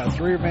think it's like a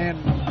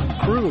 3-man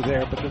crew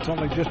there, but it's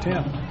only just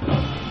him.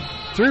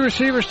 3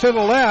 receivers to the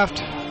left,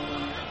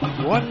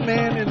 1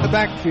 man in the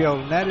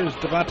backfield, and that is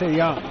Devontae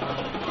Young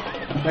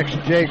next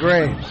to Jay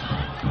Graves.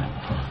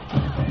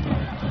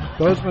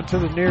 Bozeman to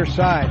the near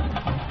side.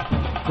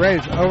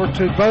 Graves over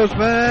to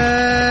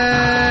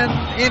Bozeman.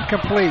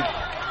 Incomplete.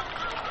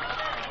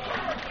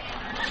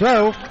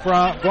 So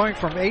from going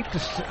from 8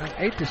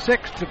 to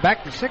 6 to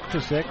back to 6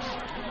 to 6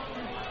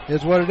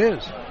 is what it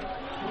is.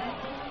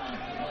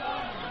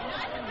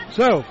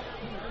 So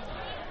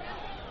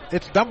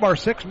it's Dunbar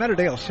 6,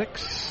 Meadowdale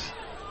 6,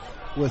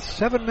 with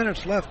 7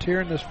 minutes left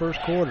here in this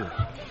first quarter.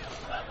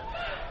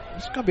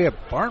 This is going to be a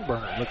barn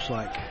burner, it looks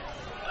like.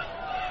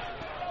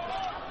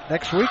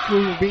 Next week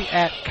we will be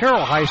at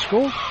Carroll High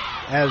School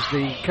as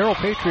the Carroll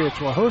Patriots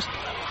will host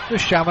the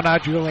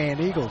Chaminade Julienne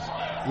Eagles.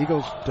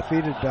 Eagles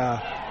defeated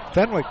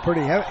Fenwick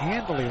pretty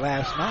handily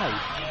last night.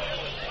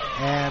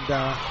 And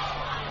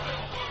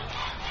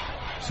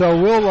so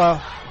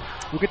we'll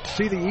get to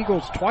see the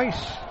Eagles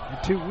twice in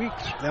 2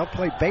 weeks. They'll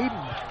play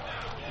Baden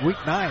week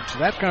 9, so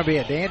that's going to be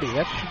a dandy.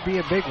 That should be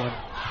a big one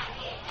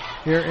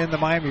here in the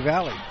Miami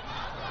Valley.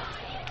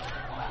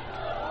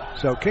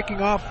 So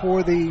kicking off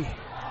for the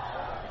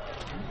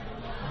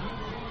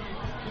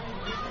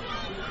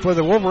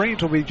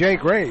Wolverines will be Jay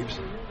Graves.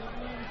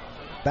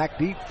 Back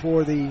deep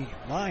for the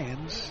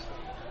Lions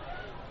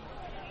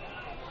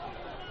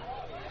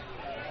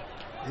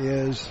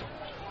is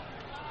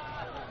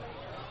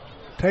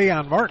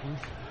Tayon Martin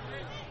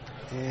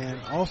and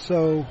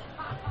also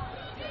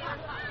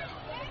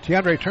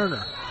DeAndre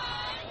Turner.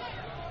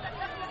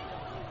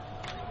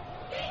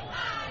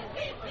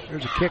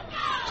 There's a kick.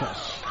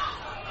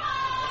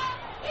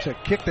 It's a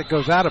kick that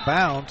goes out of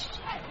bounds.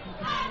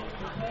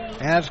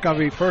 And it's going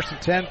to be 1st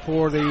and 10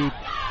 for the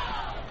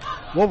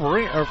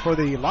Wolverine, or for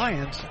the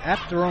Lions at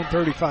their own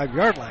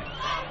 35-yard line.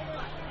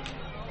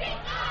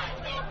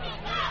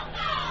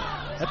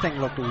 That thing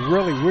looked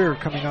really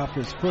weird coming off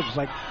his foot. It was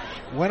like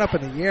went up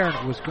in the air and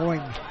it was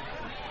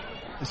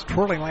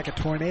twirling like a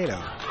tornado.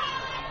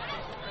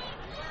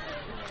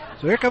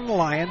 So here come the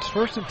Lions,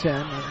 1st and 10.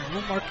 And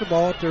we'll mark the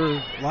ball at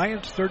their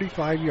Lions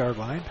 35-yard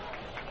line.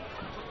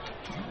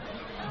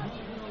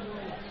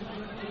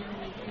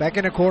 Back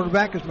in the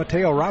quarterback is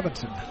Mateo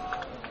Robinson.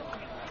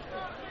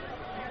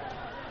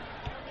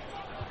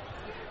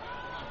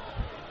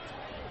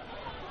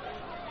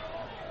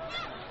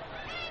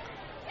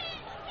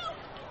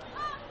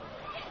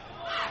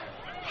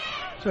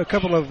 So a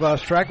couple of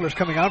stragglers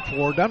coming out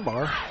for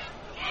Dunbar.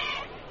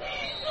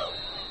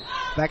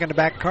 Back in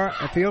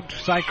the field,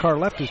 sidecar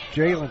left is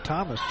Jalen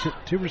Thomas.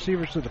 2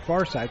 receivers to the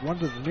far side, 1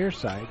 to the near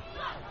side.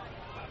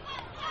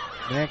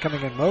 Man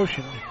coming in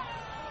motion.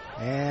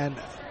 And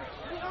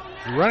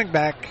The running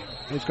back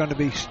is going to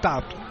be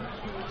stopped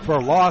for a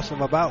loss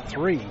of about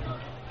 3.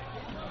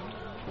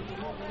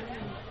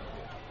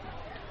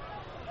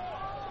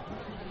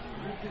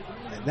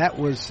 And that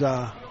was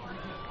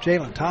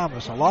Jalen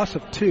Thomas. A loss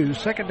of 2,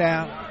 second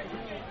down,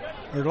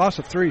 or loss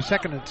of 3,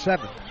 second and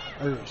 7,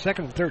 or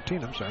second and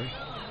 13, I'm sorry.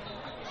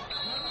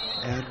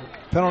 And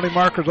penalty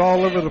markers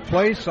all over the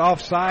place.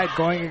 Offside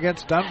going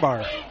against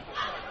Dunbar.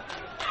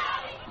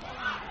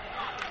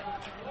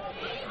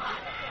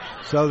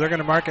 So they're going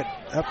to mark it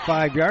up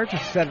 5 yards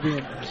instead of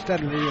being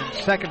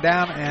second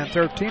down and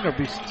 13. It'll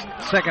be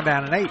second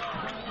down and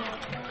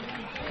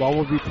 8. Ball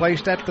will be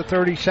placed at the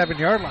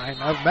 37-yard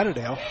line of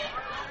Meadowdale.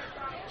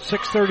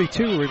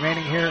 6:32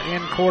 remaining here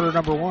in quarter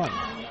number 1.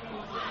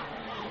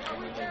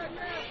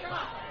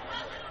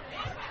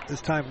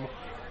 This time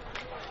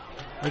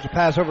there's a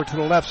pass over to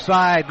the left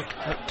side,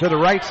 to the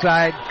right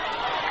side.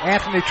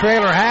 Anthony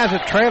Traylor has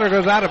it. Traylor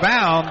goes out of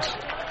bounds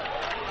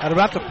at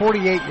about the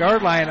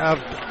 48-yard line of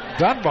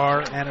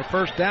Dunbar, and a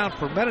first down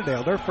for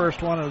Meadowdale, their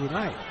first one of the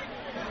night.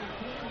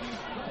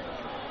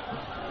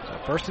 So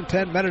first and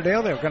 10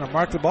 Meadowdale. They're going to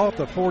mark the ball at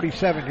the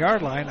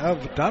 47-yard line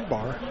of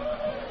Dunbar.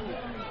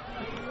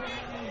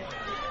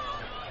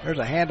 There's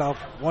a handoff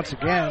once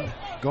again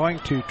going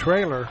to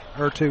Traylor,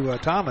 or to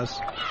Thomas.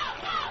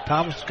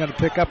 Thomas is going to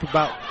pick up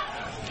about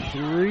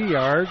 3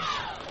 yards,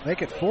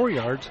 make it 4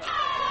 yards.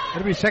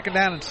 It'll be second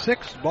down and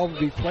 6. The ball will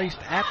be placed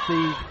at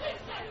the,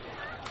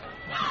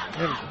 they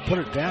haven't put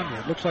it down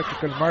yet. Looks like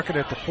they're going to mark it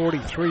at the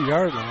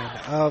 43-yard line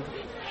of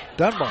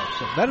Dunbar.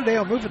 So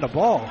Meadowdale moving the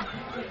ball.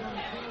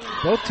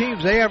 Both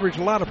teams, they average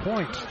a lot of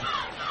points.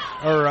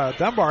 Or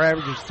Dunbar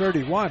averages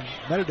 31,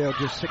 Meadowdale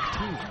just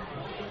 16.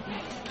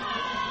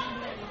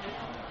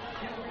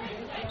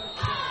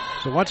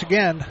 So once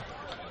again,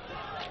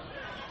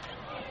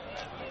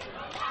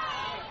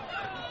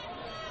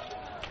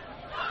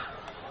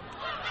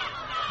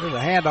 there's a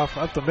handoff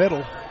up the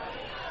middle.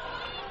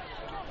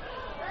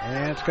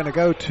 And it's going to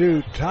go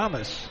to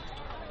Thomas.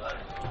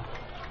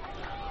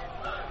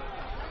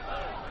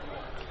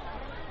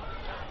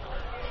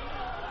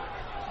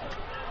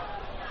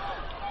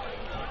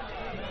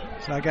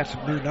 So I got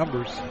some new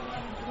numbers.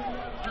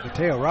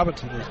 Mateo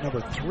Robinson is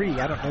number 3.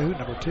 I don't know who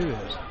number 2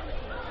 is.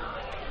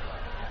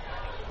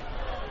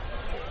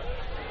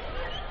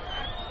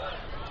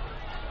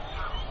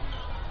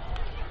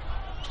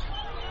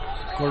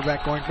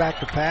 Quarterback going back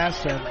to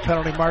pass, and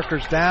penalty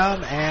markers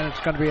down, and it's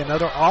going to be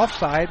another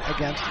offside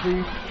against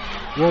the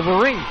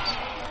Wolverines.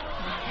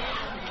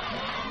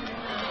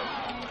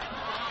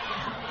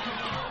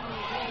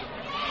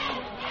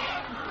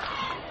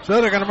 So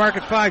they're going to mark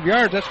it 5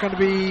 yards. That's going to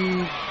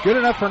be good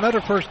enough for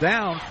another first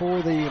down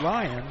for the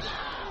Lions.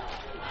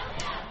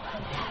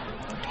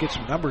 Let's get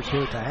some numbers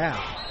here at the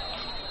half.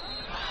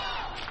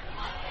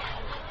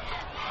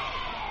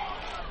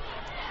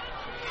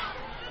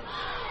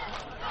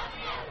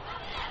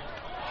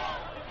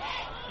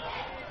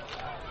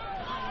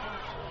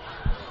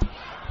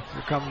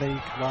 Come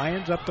the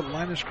Lions up the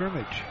line of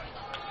scrimmage.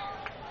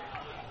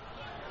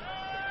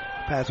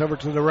 Pass over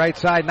to the right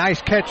side.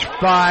 Nice catch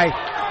by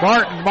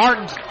Martin.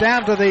 Martin's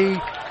down to the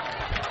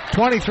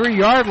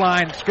 23-yard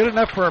line. It's good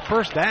enough for a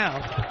first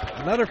down.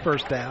 Another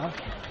first down.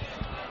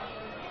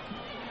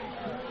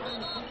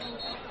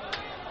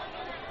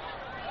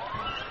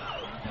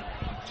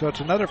 So it's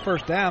another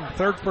first down.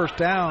 Third first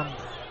down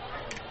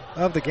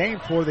of the game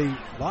for the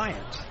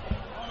Lions.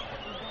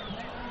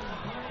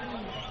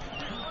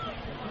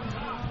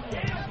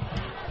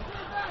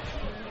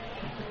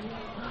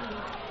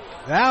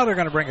 Now they're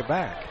going to bring it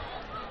back.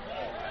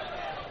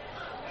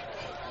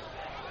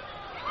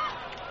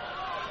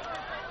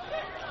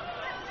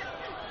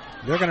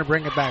 They're going to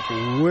bring it back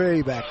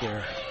way back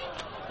there.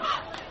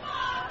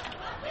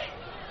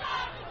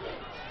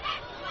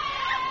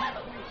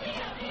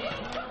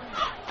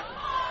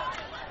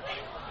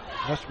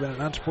 Must have been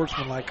an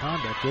unsportsmanlike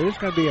conduct. It is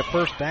going to be a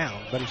first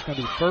down, but it's going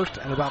to be first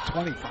and about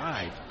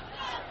 25.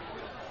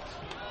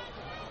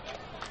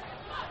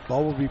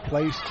 Ball will be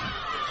placed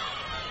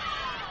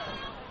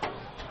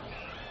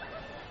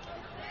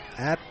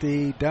at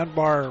the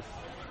Dunbar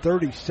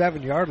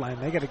 37-yard line.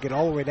 They got to get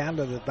all the way down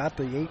to about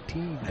the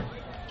 18.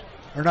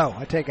 Or no,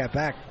 I take that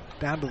back.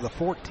 Down to the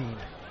 14.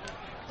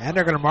 And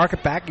they're going to mark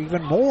it back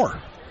even more.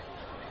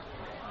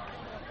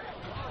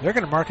 They're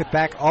going to mark it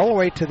back all the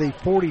way to the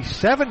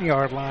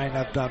 47-yard line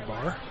of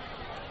Dunbar.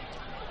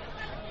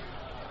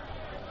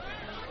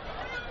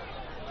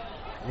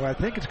 Well, I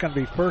think it's going to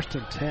be first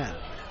and 10.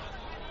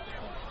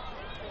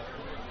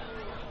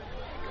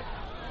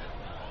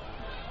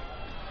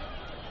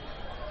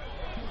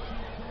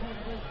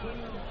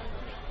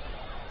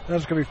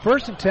 That's going to be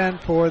first and 10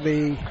 for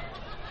the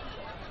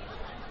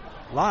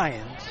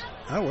Lions.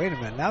 Oh, wait a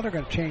minute. Now they're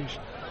going to change.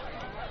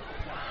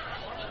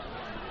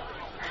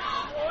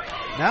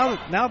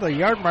 Now the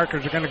yard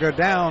markers are going to go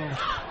down.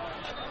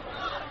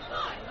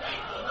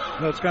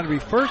 So it's going to be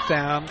first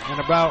down and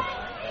about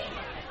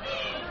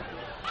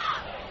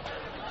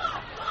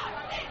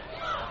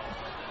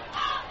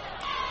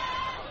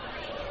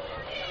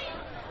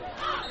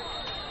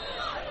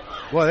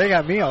Boy, they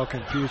got me all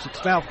confused.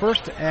 It's now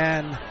first,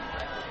 and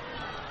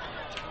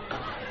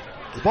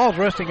the ball's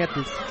resting at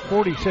the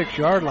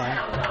 46-yard line.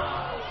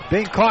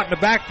 Being caught in the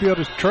backfield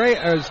is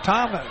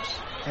Thomas,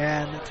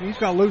 and he's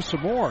going to lose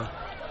some more.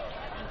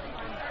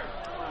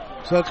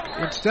 So it's,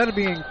 instead of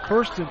being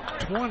first and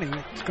 20,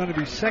 it's going to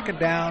be second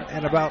down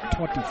and about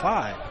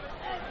 25.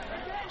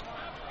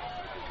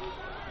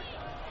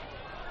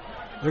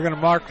 They're going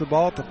to mark the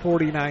ball at the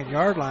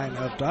 49-yard line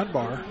of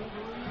Dunbar.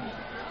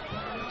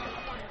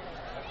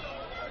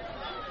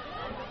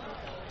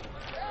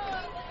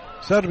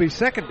 So it'll be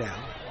second down.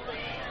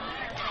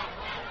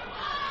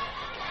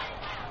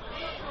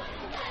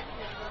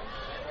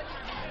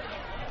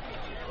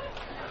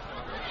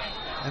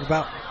 And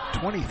about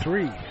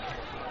 23.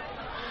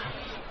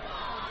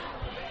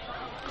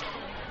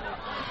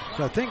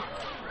 So I think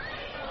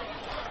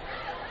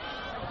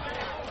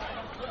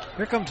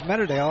here comes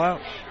Meadowdale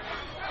out.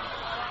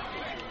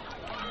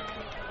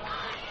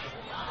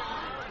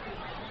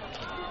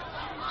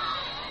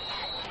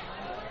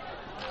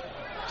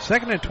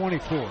 Second and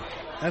 24.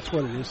 That's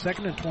what it is.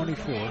 Second and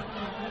 24.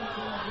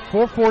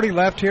 4:40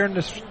 left here in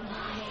this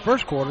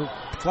first quarter.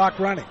 Clock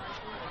running.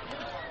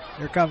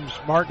 Here comes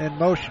Martin in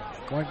motion.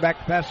 Going back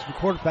to pass to the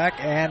quarterback,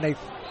 and they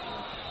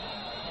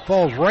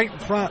falls right in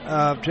front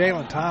of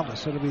Jalen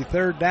Thomas. It'll be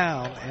third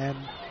down and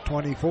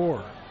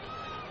 24.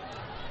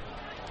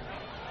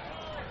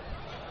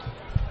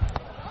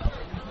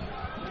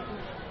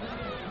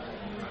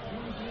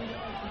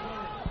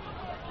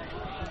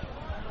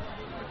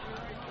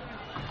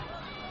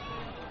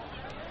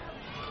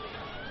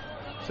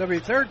 So it'll be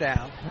third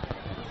down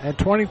and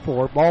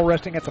 24. Ball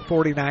resting at the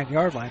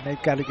 49-yard line.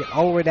 They've got to get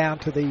all the way down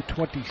to the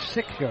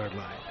 26-yard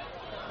line.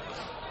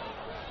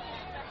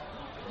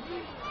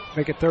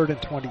 Make it third and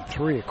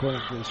 23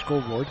 according to the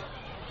scoreboard.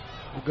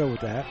 We'll go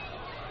with that.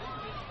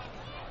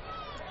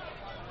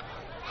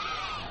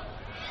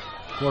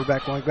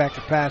 Quarterback going back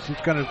to pass.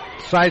 He's going to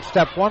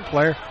sidestep one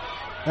player.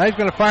 Now he's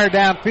going to fire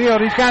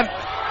downfield.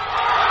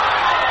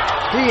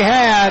 He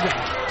had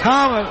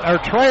Thomas or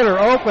Traylor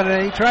open,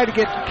 and he tried to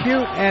get cute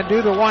and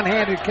do the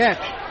one-handed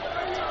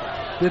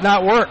catch. Did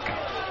not work.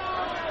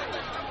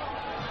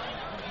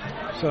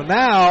 So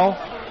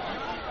now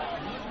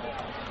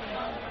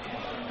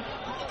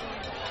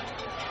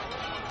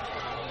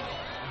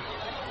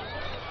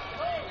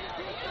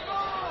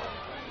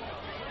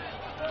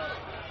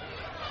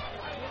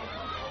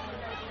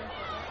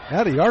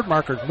the yard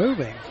marker's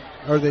moving,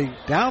 or the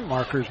down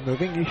marker's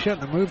moving. He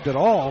shouldn't have moved at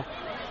all.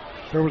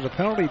 There was a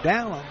penalty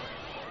down.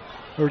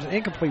 There was an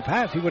incomplete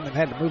pass. He wouldn't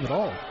have had to move at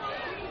all.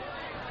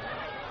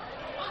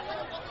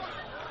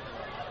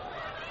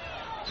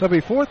 So it'll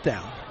be fourth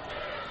down.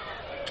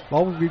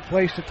 Ball will be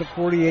placed at the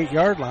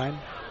 48-yard line.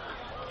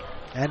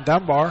 And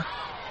Dunbar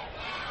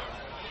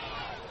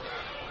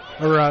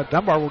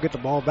will get the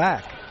ball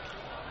back.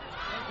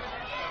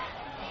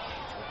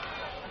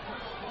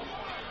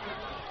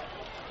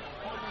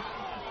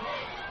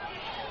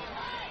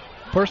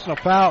 Personal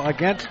foul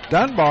against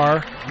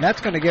Dunbar, and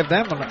that's going to give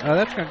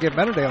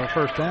Meadowdale a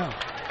first down.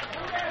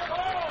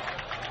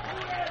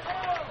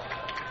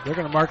 They're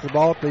going to mark the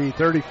ball at the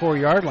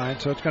 34-yard line,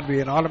 so it's going to be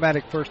an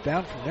automatic first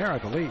down from there, I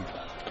believe,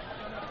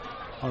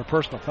 on a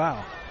personal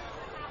foul.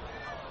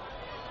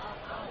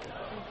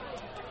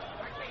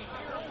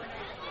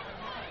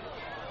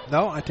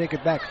 No, I take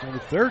it back. It's going to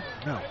be third.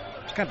 No,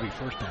 it's got to be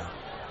first down.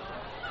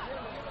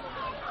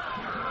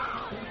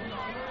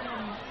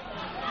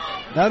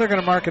 Now they're going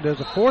to mark it as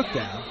a fourth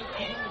down.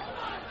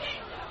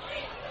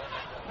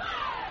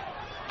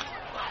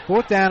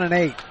 Fourth down and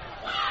 8.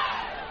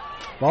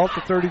 Ball at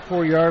the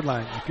 34-yard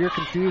line. If you're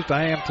confused,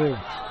 I am too.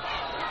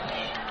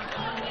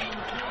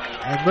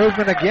 And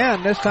movement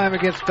again, this time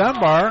against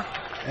Dunbar,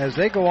 as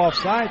they go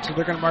offside, so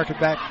they're going to mark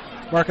it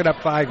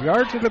up 5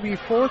 yards. It'll be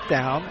fourth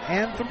down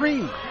and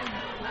 3.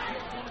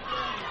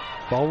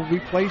 Ball will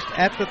be placed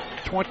at the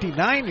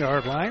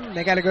 29-yard line.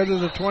 They got to go to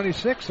the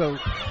 26, so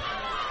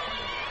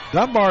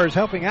Dunbar is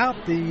helping out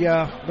the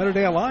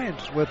Meadowdale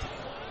Lions with,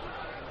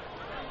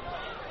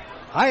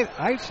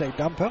 I'd say,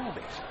 dumb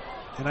penalties.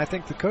 And I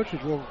think the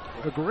coaches will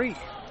agree.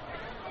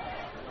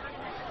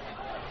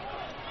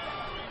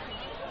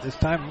 This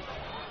time,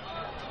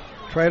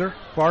 Trader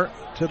far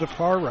to the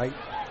far right.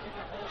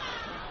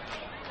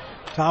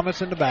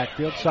 Thomas in the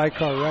backfield,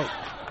 sidecar right.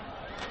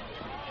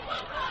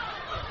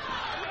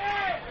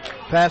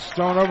 Pass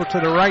thrown over to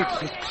the right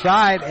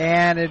side,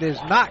 and it is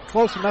not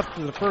close enough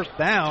to the first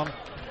down.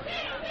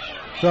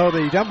 So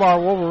the Dunbar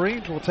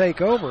Wolverines will take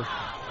over.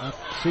 Let's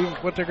see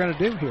what they're going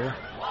to do here.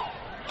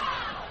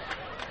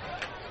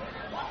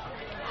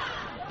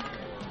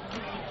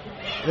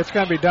 It's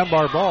going to be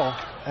Dunbar ball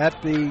at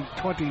the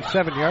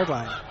 27-yard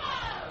line.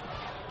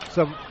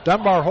 So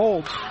Dunbar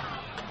holds.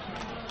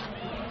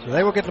 So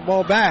they will get the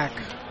ball back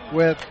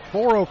with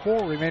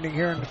 4:04 remaining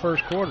here in the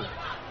first quarter.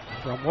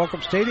 From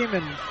Welcome Stadium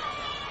in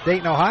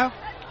Dayton, Ohio.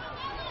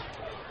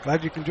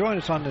 Glad you can join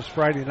us on this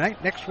Friday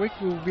night. Next week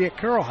we will be at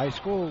Carroll High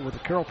School with the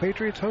Carroll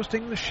Patriots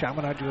hosting the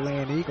Chaminade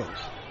Land Eagles.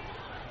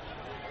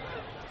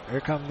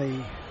 Here come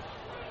the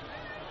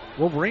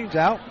Wolverines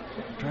out,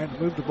 trying to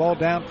move the ball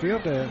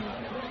downfield.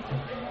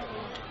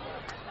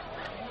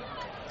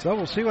 So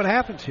we'll see what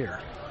happens here.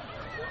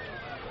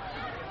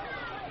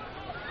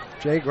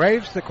 Jay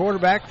Graves, the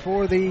quarterback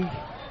for the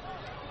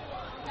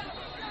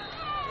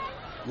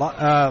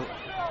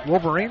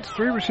Wolverines.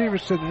 3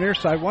 receivers to the near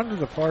side, 1 to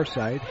the far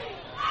side.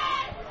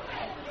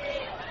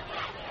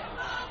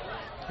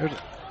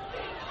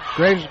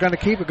 Graves is going to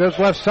keep it, goes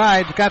left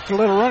side, got the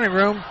little running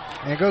room,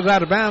 and goes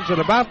out of bounds at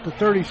about the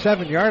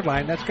 37-yard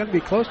line. That's going to be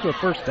close to a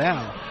first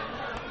down.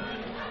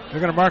 They're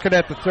going to mark it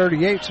at the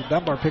 38, so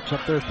Dunbar picks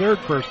up their 3rd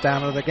first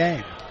down of the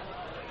game.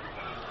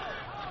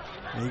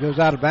 And he goes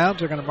out of bounds.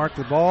 They're going to mark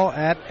the ball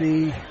at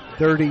the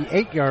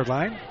 38-yard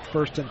line,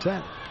 1st and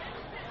 10.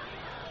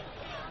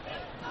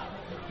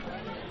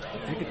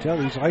 You can tell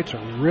these lights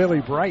are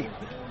really bright.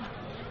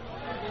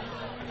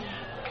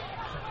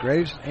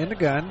 Graves in the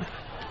gun.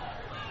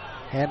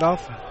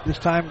 Handoff, this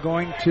time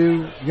going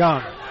to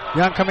Young.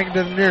 Young coming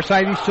to the near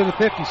side, east to the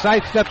 50,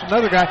 sidesteps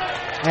another guy,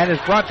 and is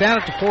brought down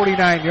at the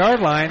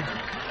 49-yard line.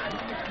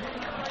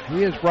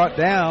 He is brought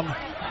down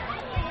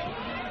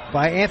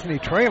by Anthony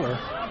Traylor.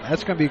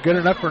 That's going to be good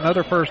enough for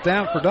another first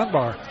down for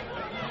Dunbar.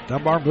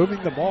 Dunbar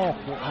moving the ball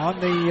on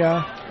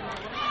the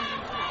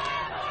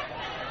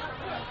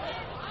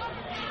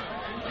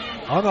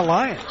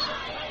Lions.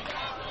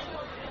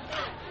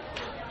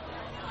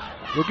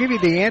 We'll give you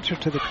the answer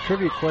to the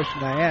trivia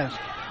question I asked.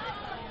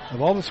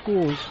 Of all the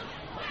schools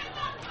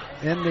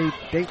in the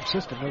Dayton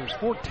system, there was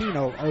 14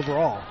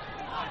 overall.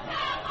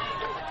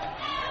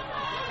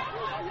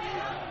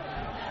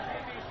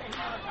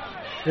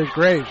 Here's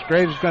Graves.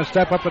 Graves is going to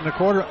step up in the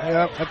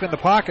up in the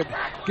pocket,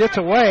 gets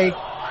away,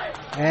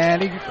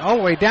 and he's all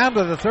the way down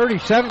to the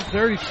 37,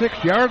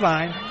 36-yard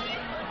line.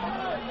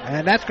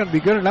 And that's going to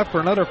be good enough for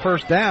another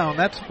first down.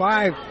 That's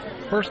 5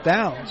 first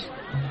downs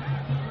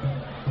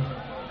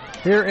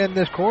here in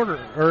this quarter,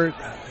 or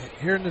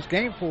here in this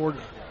game for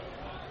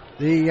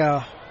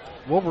the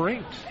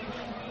Wolverines.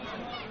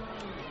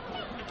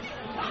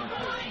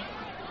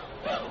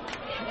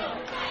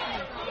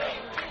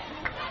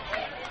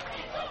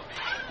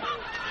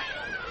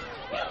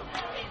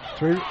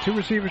 Two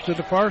receivers to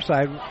the far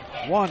side.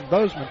 1,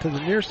 Bozeman to the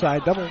near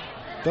side. Double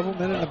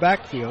men in the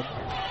backfield.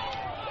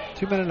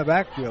 2 men in the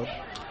backfield.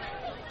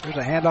 There's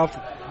a handoff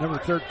to number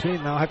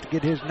 13. Now I'll have to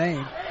get his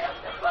name.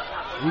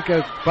 He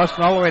goes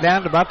busting all the way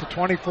down to about the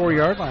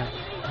 24-yard line.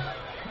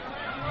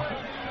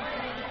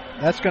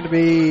 That's going to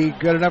be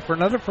good enough for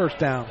another first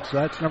down. So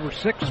that's number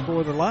 6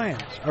 for the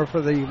Lions, or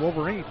for the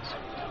Wolverines.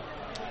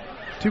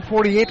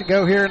 2:48 to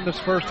go here in this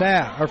first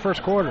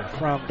quarter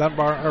from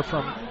Dunbar, or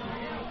from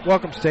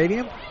Welcome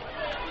Stadium.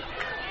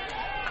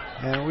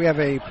 And we have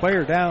a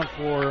player down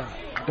for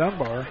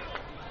Dunbar.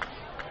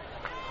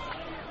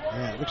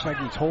 Yeah, it looks like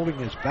he's holding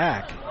his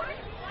back.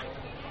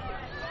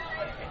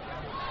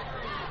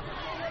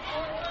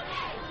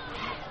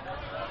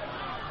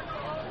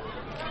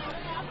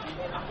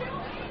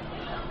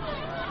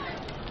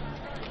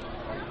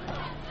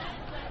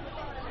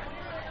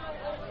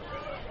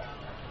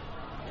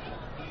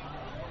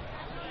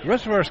 The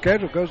rest of our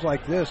schedule goes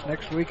like this.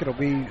 Next week it'll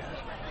be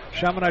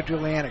Chaminade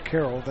Julienne at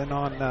Carroll. Then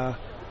on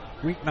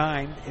week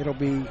 9 it'll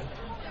be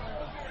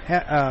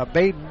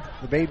Baden,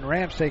 the Baden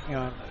Rams taking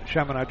on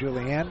Chaminade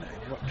Julienne.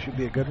 Should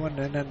be a good one.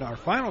 And then our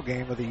final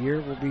game of the year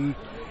will be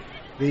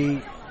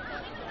the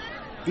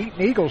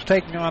Eaton Eagles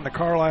taking on the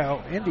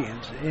Carlisle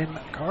Indians in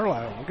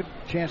Carlisle. We'll get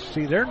a chance to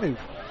see their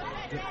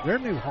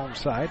new home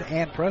side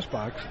and press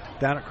box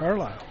down at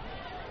Carlisle.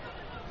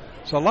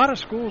 So a lot of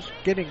schools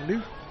getting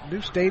new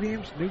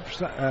stadiums, new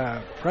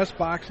press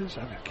boxes.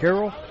 I mean,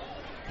 Carroll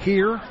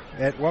here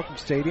at Welcome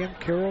Stadium,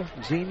 Carroll,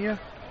 Xenia,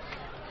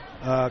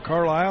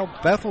 Carlisle.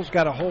 Bethel's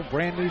got a whole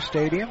brand new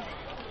stadium.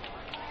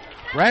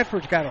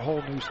 Bradford's got a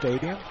whole new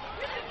stadium.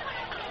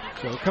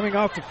 So coming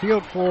off the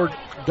field for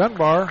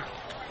Dunbar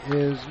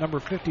is number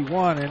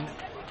 51 and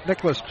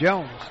Nicholas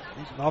Jones.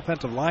 He's an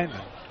offensive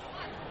lineman.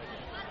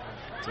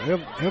 So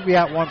he'll be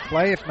out one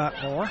play, if not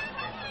more.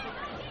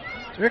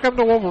 So here come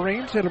the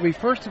Wolverines. It'll be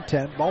 1st and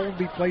 10. Ball will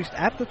be placed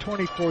at the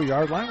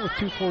 24-yard line with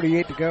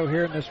 2:48 to go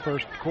here in this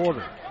first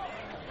quarter.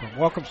 From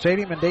Welcome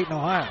Stadium in Dayton,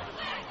 Ohio.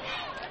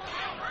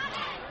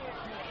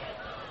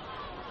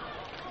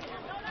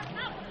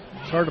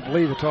 It's hard to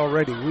believe it's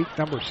already week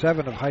number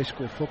 7 of high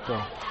school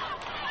football.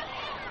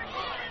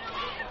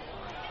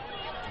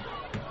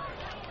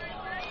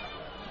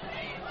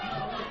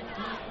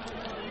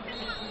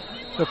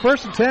 So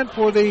 1st and 10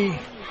 for the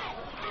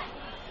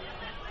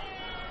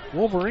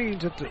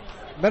Wolverines at the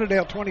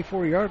Meadowdale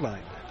 24-yard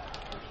line.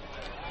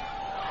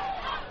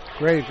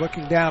 Graves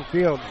looking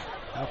downfield.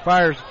 Now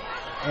fires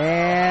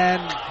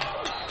and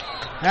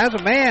has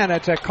a man.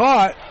 That's a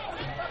caught.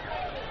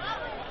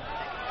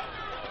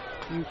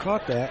 You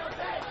caught that.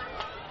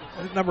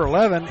 That's number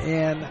 11,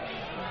 and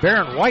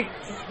Baron White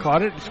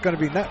caught it. It's going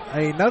to be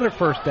another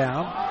first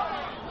down.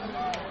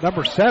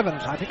 Number 7,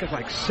 I think it's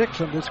like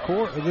 6 on this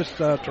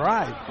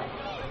drive.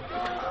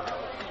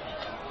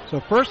 So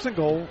 1st and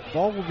goal,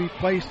 ball will be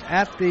placed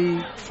at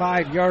the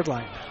 5-yard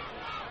line.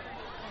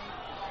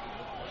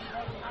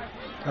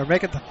 or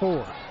make it the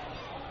 4.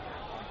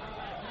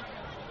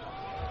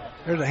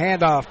 There's a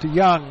handoff to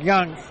Young.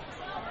 Young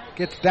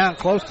gets down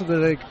close to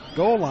the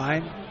goal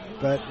line,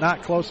 but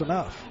not close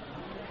enough.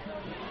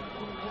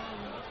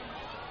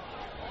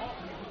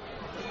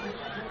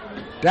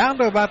 Down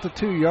to about the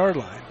 2-yard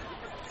line.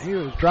 He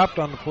was dropped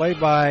on the play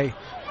by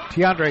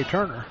Tiandre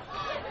Turner.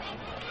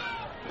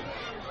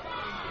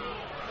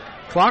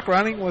 Clock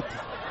running with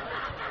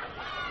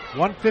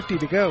 1:50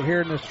 to go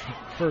here in this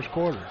first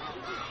quarter.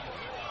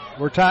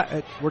 We're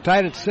tied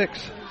at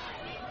 6.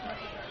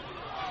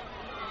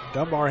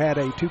 Dunbar had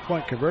a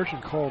 2-point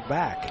conversion called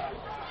back.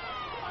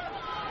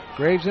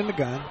 Graves in the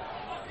gun.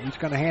 He's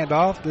going to hand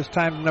off. This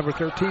time to number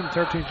 13.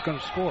 13 is going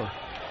to score.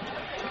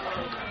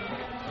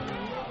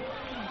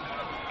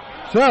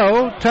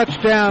 So,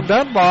 touchdown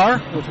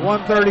Dunbar with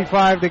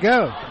 1:35 to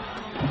go.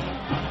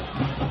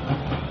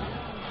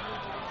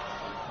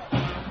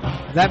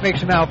 That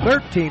makes it now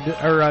 12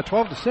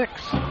 to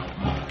 6.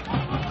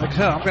 Like I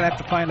said, I'm going to have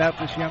to find out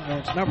this young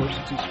man's number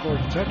since he scored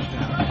a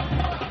touchdown.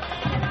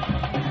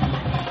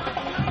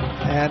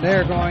 And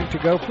they're going to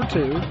go for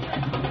 2.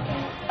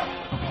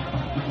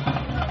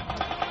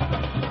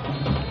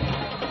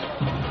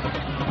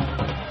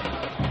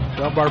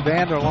 Dunbar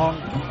band along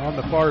on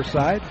the far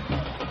side.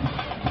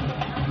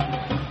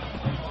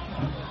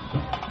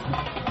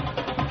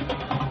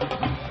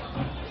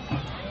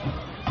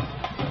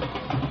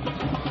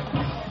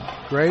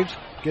 Graves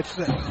gets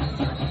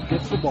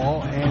the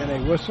ball and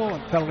a whistle,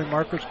 and penalty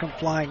markers come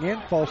flying in.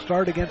 False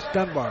start against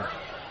Dunbar.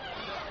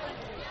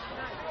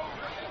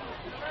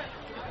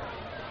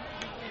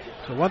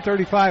 So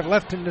 1:35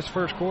 left in this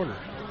first quarter.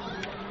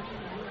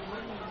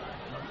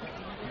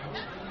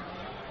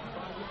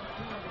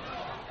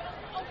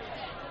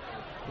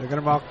 They're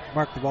going to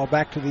mark the ball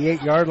back to the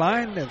 8-yard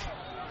line, and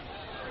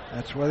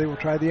that's where they will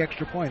try the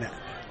extra point at.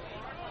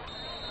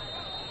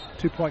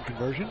 2-point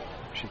conversion,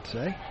 I should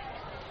say.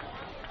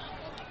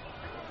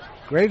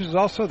 Graves is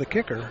also the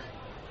kicker.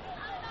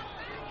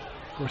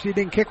 Of course, he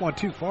didn't kick one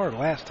too far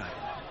last time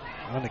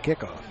on the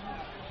kickoff.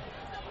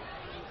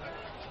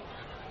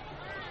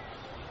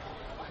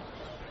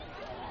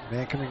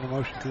 Man coming in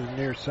motion to the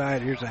near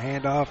side. Here's a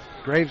handoff.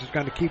 Graves is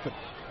going to keep it.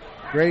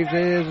 Graves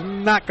is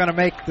not going to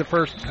make the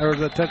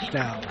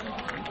touchdown.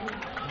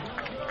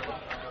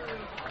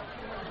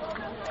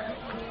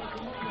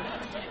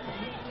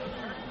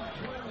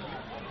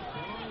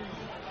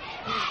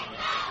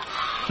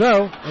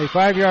 So, a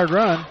 5-yard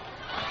run.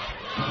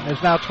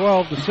 It's now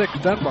 12 to 6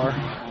 Dunbar.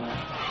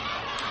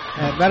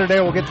 And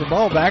Meadowdale will get the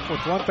ball back with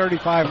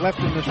 1:35 left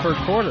in this first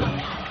quarter.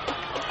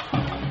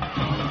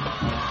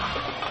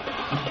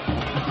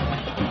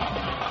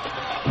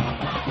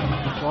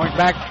 Going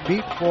back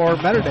deep for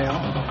Meadowdale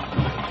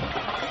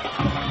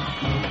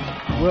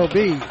will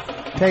be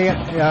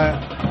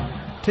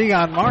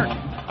Tion Martin.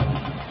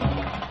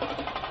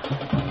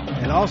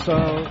 And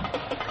also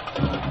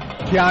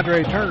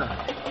Tiandre Turner.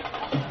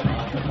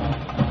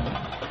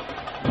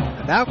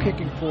 And now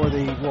kicking for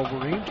the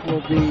Wolverines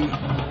will be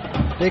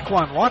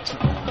Daquan Watson.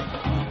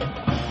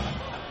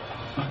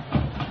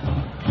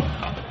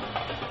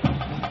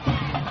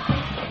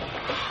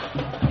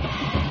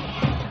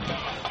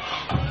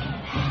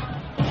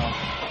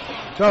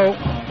 So,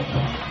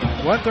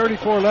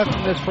 1:34 left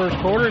in this first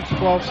quarter. It's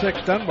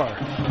 12-6 Dunbar.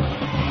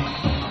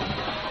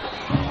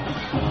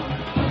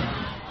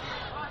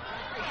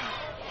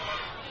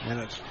 And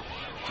it's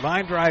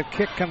line drive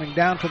kick coming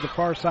down to the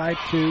far side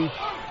to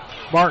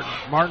Martin.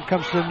 Martin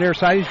comes to the near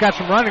side. He's got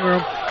some running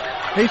room.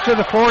 He's to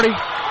the 40,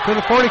 to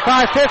the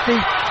 45, 50,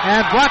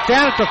 and brought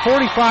down at the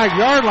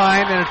 45-yard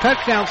line, and a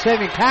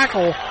touchdown-saving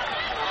tackle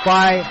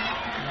by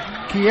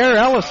Kier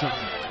Ellison.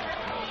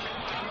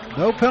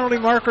 No penalty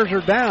markers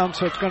are down,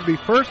 so it's going to be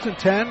 1st and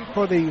 10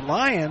 for the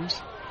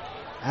Lions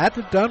at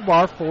the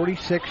Dunbar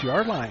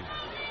 46-yard line.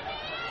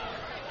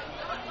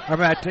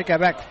 I take that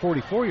back to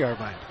 44-yard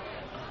line.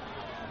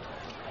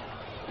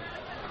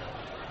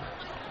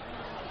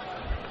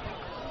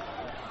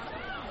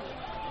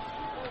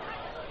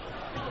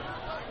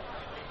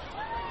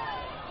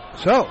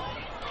 So,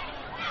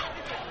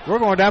 we're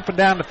going up and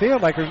down the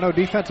field like there's no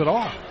defense at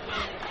all.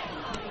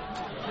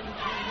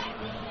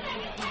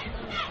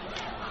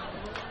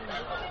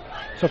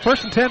 So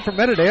 1st and 10 for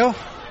Meadowdale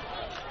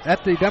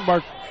at the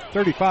Dunbar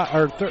 35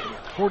 or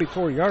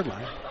 44-yard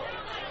line.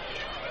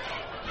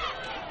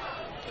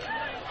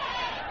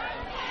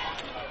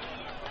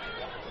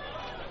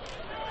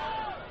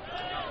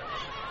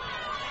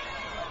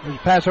 There's a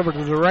pass over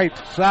to the right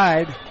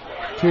side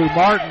to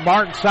Martin.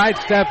 Martin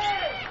sidesteps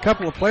a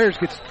couple of players,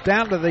 gets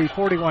down to the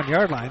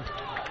 41-yard line.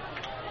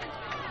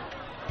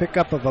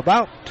 Pickup of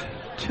about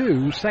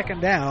 2, 2nd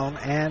down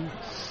and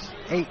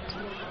 8.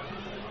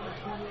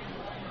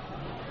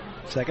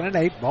 2nd and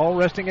 8, ball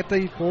resting at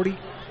the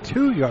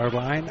 42-yard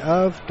line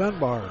of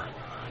Dunbar.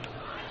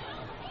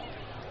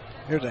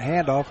 Here's a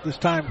handoff, this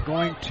time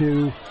going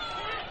to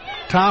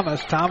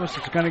Thomas. Thomas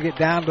is going to get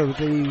down to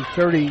the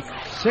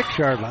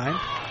 36-yard line.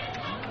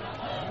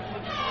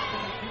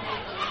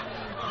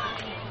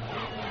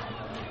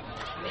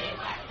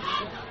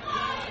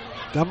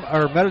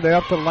 Meadowdale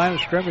up to the line of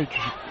scrimmage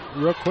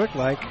real quick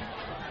like.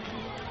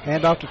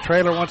 Hand off to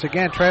Trailer once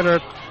again. Trailer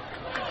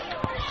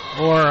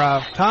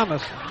or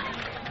Thomas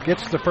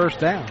gets the first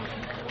down.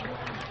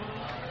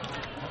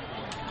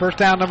 First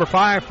down number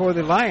 5 for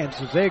the Lions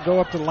as they go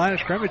up to the line of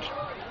scrimmage.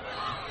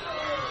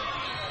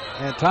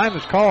 And time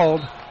is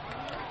called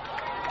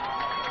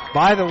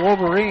by the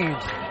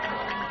Wolverines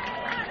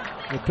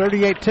with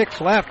 38 ticks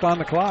left on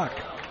the clock.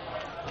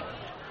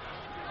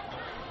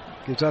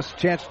 Gives us a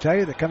chance to tell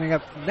you that coming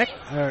up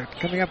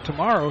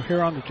tomorrow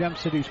here on the Gem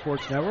City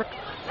Sports Network,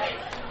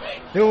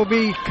 it will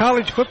be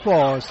college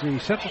football as the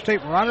Central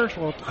State Marauders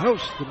will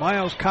host the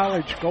Miles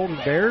College Golden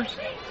Bears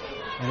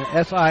in an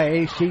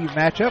SIAC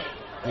matchup.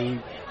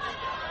 The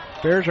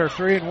Bears are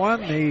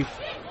 3-1. The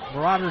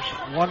Marauders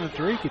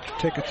 1-3. Get your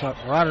tickets at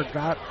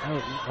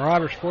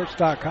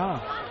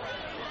Maraudersports.com.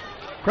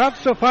 Crowd's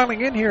still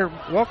filing in here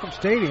at Welcome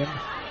Stadium.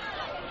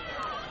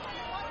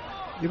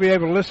 You'll be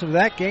able to listen to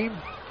that game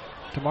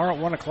tomorrow at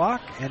 1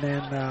 o'clock. And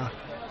then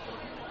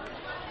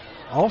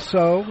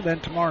also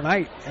tomorrow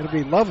night, it'll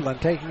be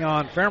Loveland taking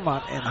on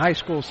Fairmont in high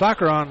school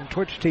soccer on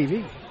Twitch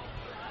TV.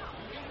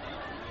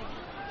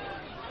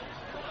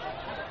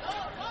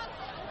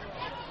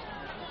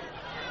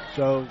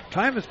 So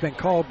time has been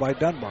called by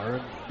Dunbar,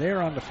 and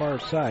they're on the far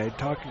side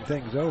talking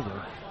things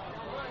over.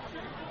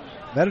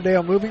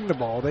 Meadowdale moving the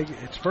ball.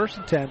 It's 1st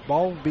and 10.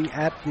 Ball will be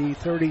at the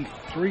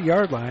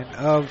 33-yard line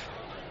of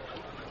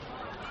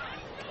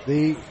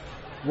the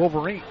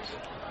Wolverines.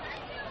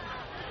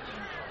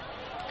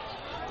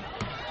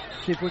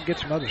 See if we can get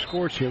some other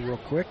scores here real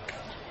quick.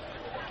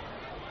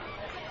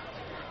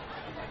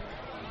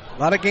 A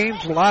lot of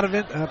games, a lot of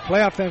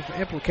playoff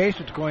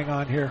implications going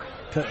on here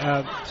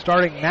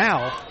starting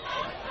now.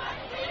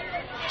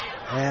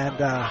 And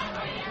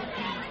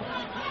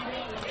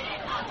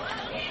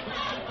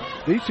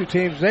these two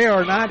teams, they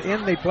are not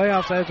in the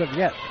playoffs as of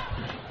yet.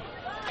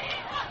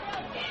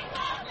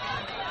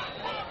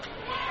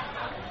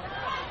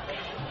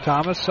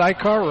 Thomas,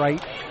 sidecar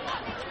right.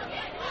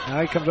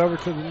 Now he comes over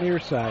to the near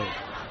side.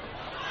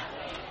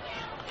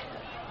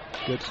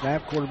 Good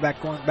snap.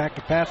 Quarterback going back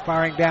to pass,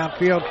 firing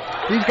downfield.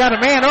 He's got a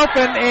man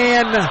open,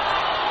 and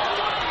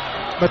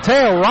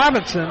Mateo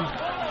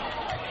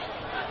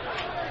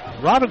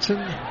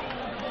Robinson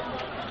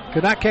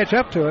could not catch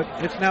up to it.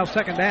 It's now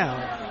 2nd down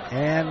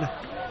and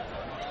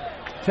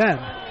 10.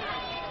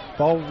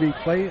 Ball will be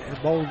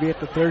at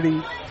the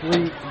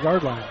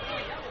 33-yard line.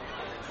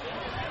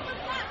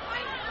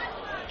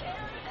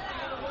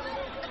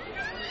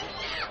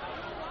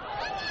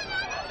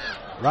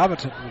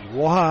 Robinson was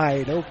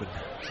wide open.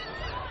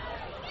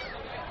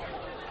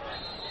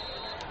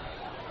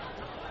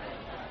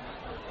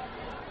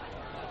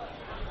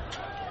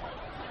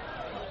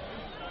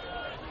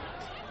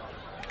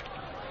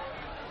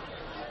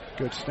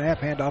 Good snap,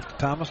 hand off to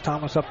Thomas.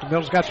 Thomas up the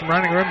middle, got some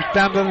running room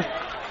down to the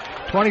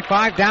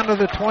 25, down to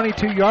the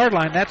 22-yard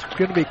line. That's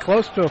going to be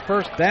close to a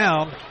 1st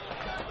down,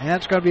 and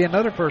it's going to be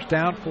another 1st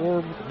down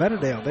for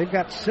Meadowdale. They've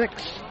got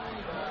 6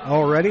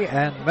 already,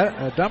 and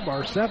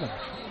Dunbar 7.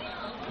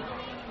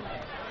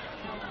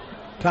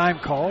 Time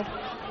called,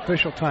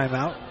 official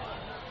timeout.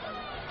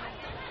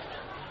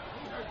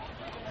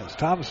 As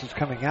Thomas is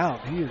coming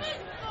out, he is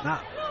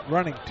not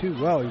running too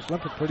well. He's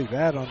limping pretty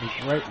bad on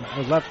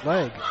his left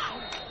leg.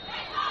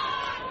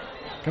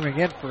 Coming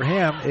in for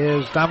him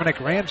is Dominic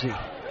Ramsey.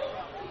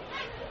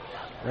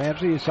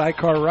 Ramsey is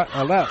sidecar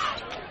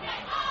left.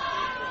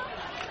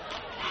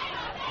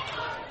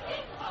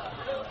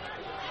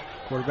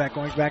 Quarterback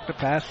going back to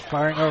pass,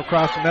 firing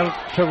across the middle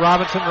to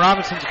Robinson.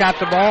 Robinson's got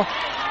the ball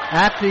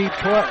at the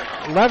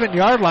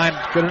 11-yard line.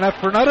 Good enough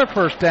for another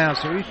 1st down.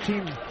 So each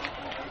team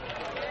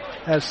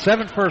has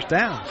 7 1st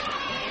downs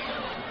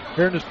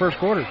here in this 1st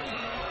quarter.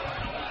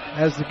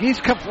 As the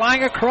Geese come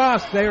flying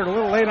across, they are a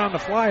little late on the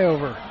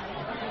flyover.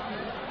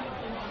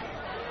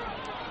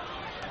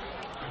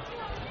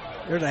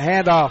 There's a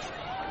handoff.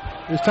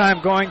 This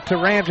time going to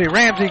Ramsey.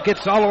 Ramsey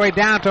gets all the way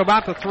down to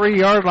about the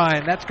 3-yard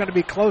line. That's going to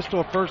be close to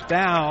a 1st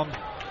down.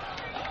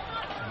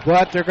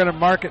 But they're going to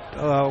mark it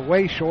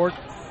way short.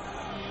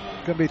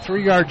 It's going to be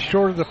 3 yards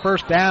short of the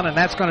 1st down, and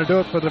that's going to do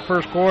it for the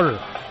 1st quarter.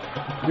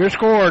 Your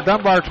score,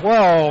 Dunbar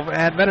 12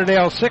 and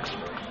Meadowdale 6.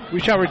 We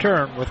shall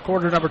return with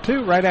quarter number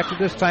 2 right after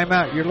this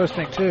timeout. You're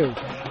listening to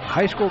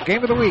High School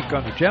Game of the Week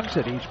on the Gem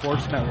City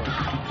Sports Network.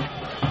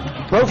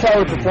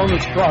 Profiler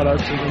Performance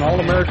Products is an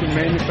all-American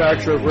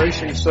manufacturer of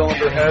racing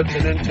cylinder heads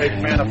and intake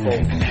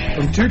manifolds.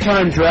 From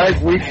 2-time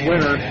Drag Week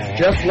winner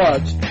Jeff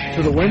Lutz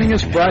to the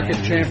winningest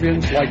bracket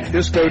champions like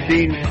Disco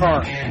Dean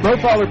Karn,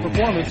 Profiler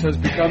Performance has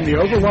become the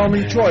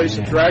overwhelming choice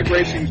of drag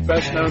racing's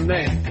best-known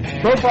name.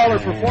 Profiler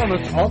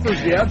Performance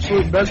offers the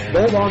absolute best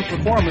bolt-on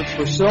performance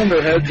for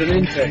cylinder heads and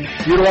intake,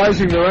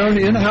 utilizing their own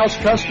in-house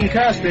custom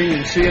casting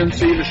and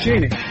CNC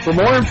machining. For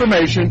more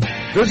information,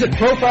 visit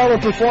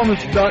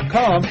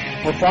ProfilerPerformance.com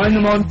or find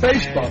them on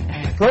Facebook.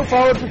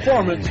 Profiler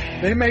Performance,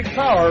 they make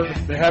power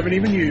they haven't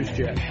even used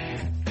yet.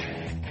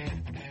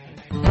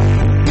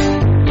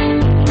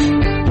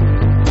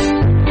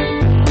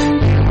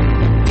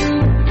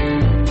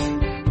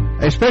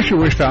 A Special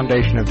Wish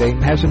Foundation of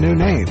Dayton has a new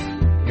name.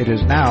 It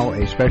is now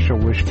a Special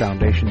Wish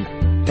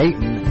Foundation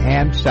Dayton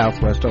and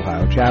Southwest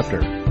Ohio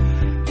chapter.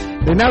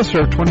 They now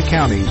serve 20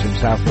 counties in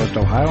Southwest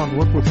Ohio and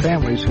work with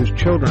families whose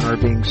children are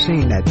being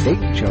seen at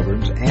Dayton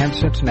Children's and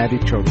Cincinnati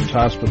Children's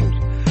Hospitals.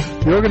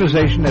 The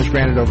organization has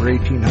granted over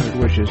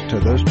 1,800 wishes to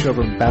those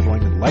children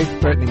battling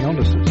life-threatening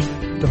illnesses.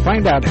 To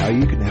find out how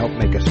you can help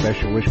make a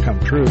special wish come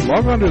true,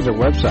 log on to their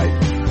website,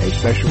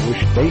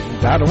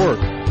 aspecialwishdayton.org,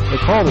 or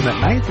call them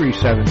at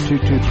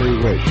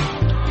 937-223-WISH.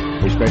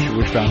 A Special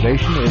Wish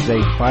Foundation is a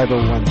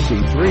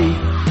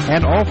 501c3,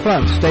 and all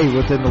funds stay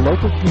within the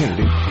local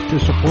community to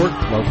support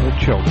local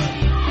children.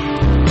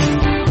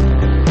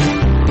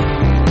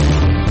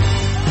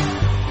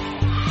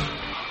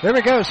 There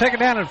we go, 2nd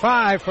down and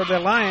 5 for the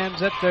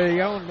Lions at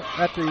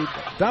the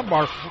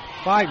Dunbar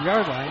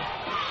 5-yard line.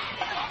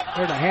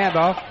 Here's a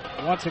handoff,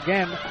 once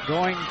again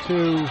going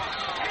to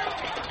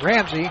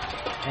Ramsey,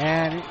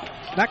 and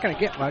he's not going to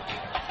get much.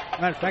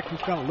 Matter of fact,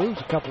 he's going to lose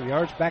a couple of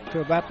yards back to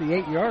about the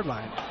 8-yard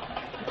line.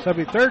 So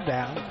it'll be 3rd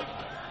down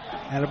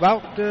and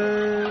about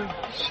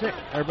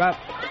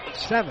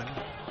 7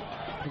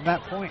 from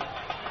that point.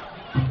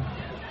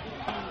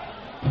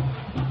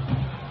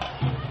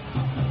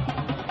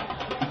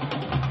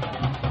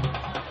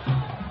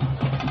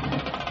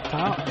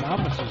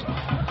 Thomas is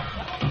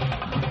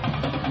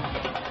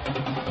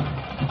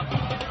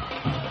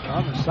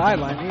on the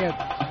sideline. He had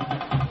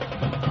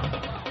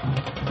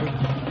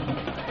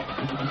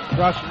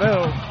across the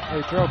middle.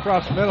 They throw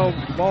across the middle.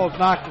 The ball is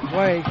knocked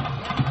away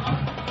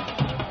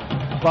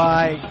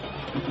by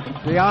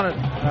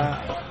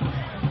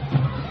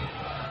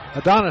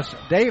Adonis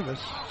Davis.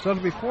 So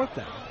it'll be 4th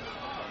down.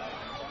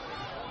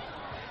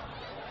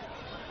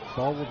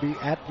 Ball will be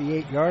at the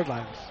 8-yard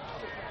line.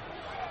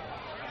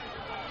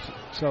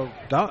 So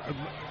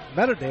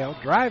Meadowdale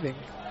driving.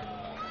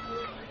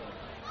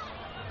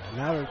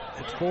 Now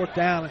it's 4th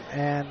down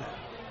and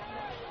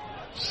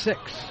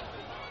 6.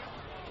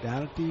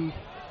 Down at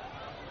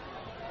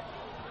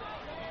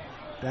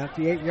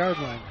the 8-yard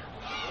line.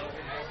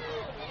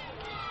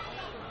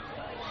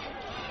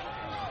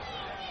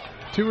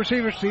 2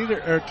 receivers to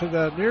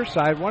the near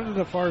side, 1 to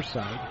the far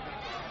side.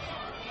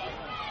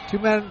 2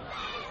 men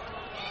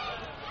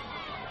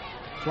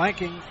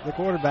flanking the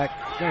quarterback.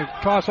 Going to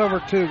toss over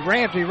to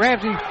Ramsey.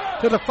 Ramsey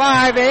to the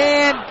 5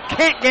 and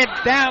can't get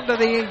down to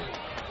the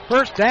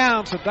 1st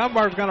down, so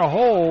Dunbar's going to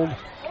hold.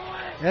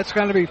 It's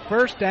going to be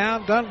 1st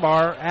down,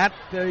 Dunbar at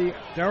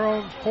their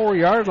own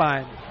 4-yard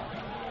line.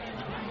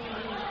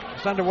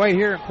 It's underway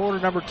here in quarter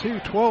number 2.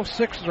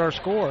 12-6 is our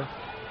score.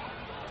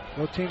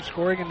 Both teams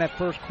scoring in that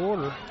first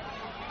quarter.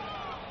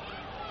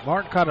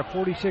 Martin caught a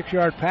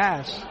 46-yard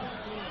pass.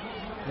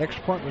 The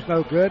extra point was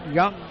no good.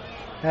 Young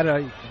had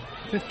a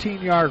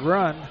 15-yard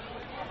run.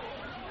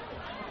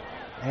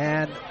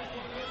 And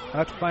I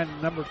have to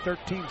find number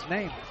 13's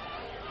name.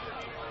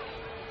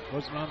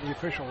 Wasn't on the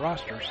official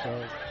roster,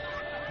 so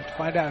let's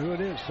find out who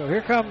it is. So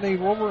here come the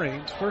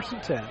Wolverines, 1st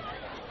and 10.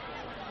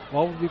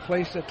 Ball will be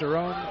placed at their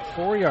own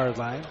 4-yard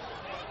line.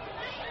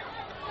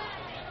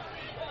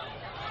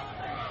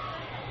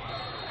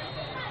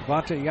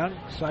 Devontae Young,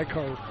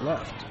 sidecar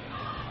left.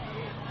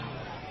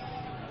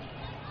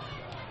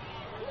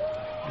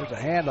 There's a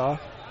handoff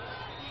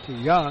to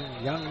Young.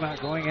 Young not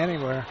going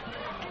anywhere.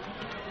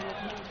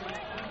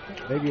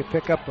 Maybe a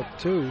pickup of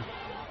 2.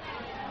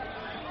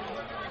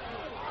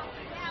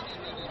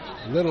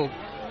 Little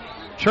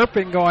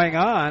chirping going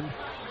on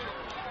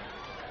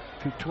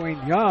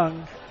between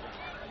Young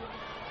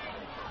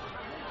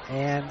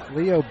and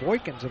Leo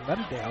Boykins of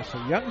Meadowdale. So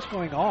Young's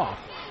going off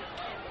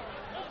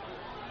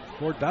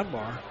for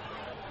Dunbar.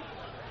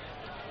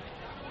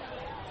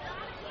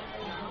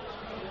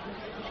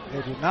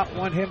 They did not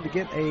want him to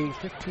get a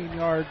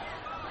 15-yard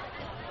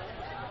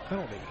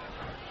penalty.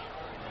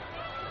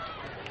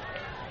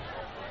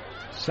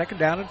 2nd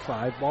down and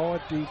 5. Ball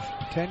at the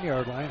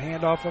 10-yard line.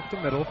 Handoff up the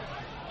middle.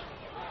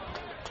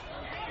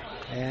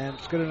 And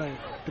it's going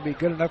to be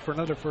good enough for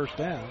another 1st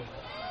down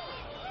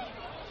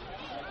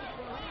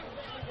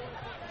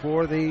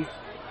for the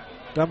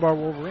Dunbar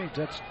Wolverines.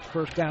 That's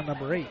 1st down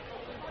number 8.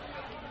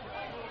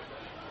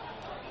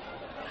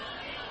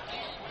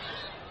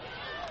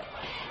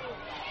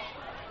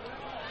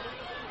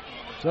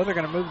 So they're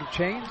going to move the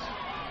chains.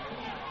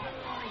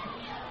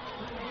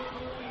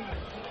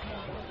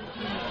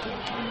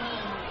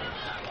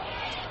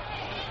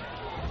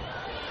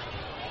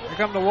 Here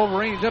come the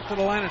Wolverines up to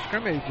the line of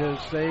scrimmage as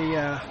they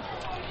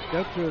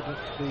go through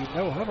the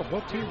no-huddle.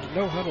 Both teams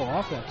no-huddle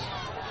offense.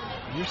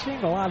 You're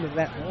seeing a lot of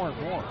that more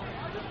and more.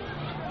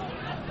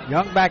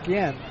 Young back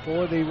in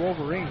for the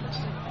Wolverines.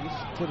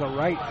 He's to the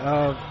right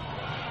of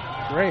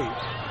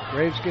Graves.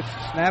 Graves gets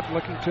the snap,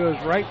 looking to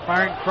his right,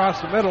 firing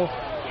across the middle,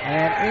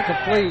 and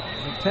incomplete,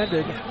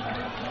 intended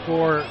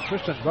for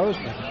Tristan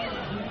Bozeman.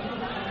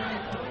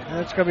 And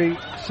it's going to be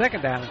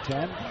 2nd down and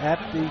 10 at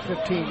the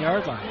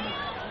 15-yard line.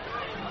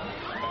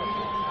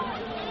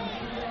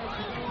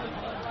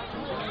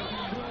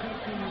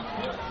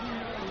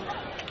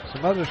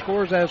 Some other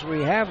scores as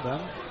we have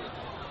them.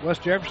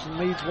 West Jefferson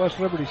leads West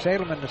Liberty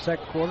Salem in the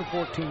second quarter,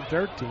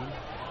 14-13.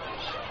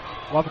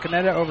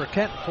 Wapakoneta over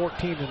Kent,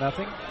 14-0 in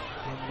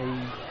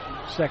the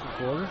second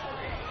quarter.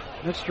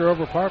 Minster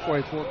over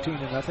Parkway,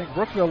 14-0.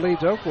 Brookville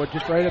leads Oakwood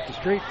just right up the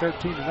street,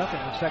 13-0 in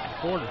the second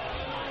quarter.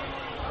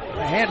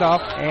 The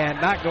handoff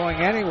and not going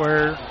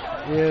anywhere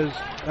is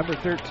number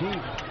 13.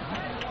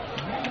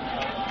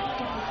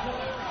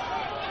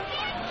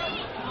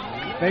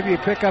 Maybe a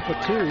pickup of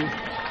 2.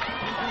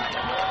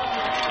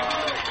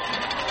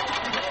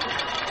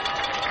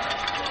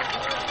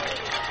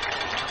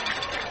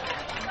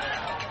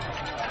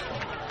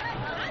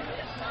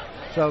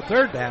 So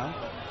third down.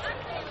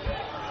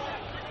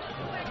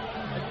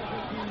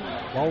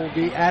 Ball will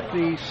be at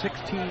the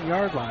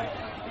 16-yard line.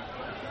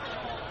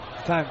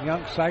 This time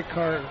Young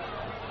sidecar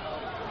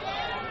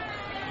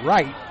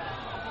right.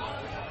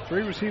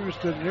 3 receivers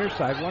to the near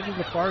side, 1 to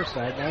the far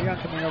side. Now Young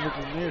coming over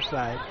to the near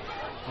side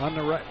on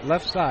the right,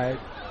 left side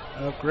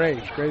of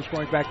Graves. Graves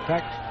going back to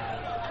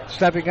pack.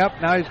 Stepping up.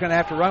 Now he's going to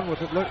have to run with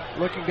it.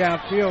 Looking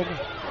downfield.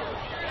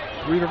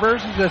 He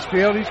reverses this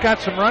field. He's got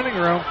some running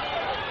room.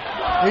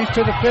 He's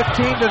to the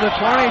 15, to the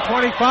 20,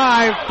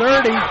 25,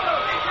 30.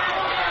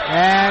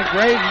 And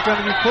Graves is going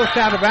to be pushed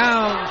out of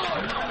bounds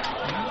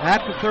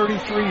at the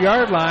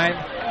 33-yard line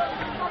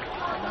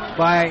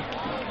by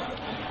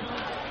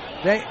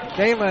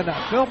Dalen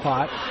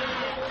Philpott.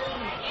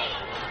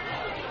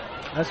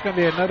 That's going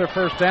to be another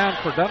first down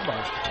for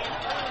Dunbar.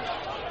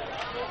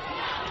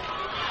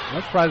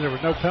 I'm surprised there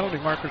were no penalty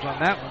markers on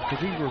that one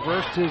because he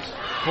reversed his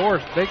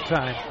course big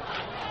time.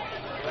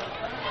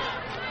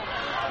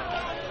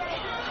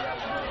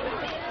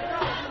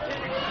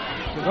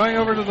 So going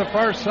over to the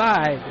far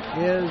side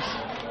is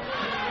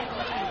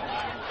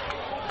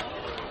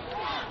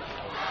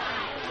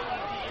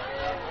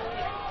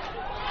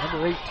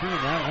number 18.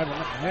 I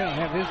don't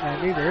have his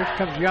name either. Here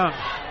comes Young.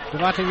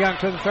 Devontae Young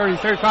to the 30,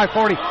 35,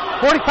 40,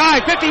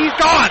 45, 50. He's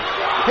gone.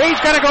 He's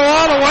going to go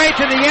all the way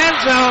to the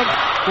end zone.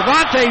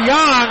 Devontae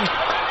Young,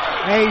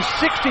 a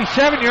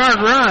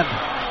 67-yard run.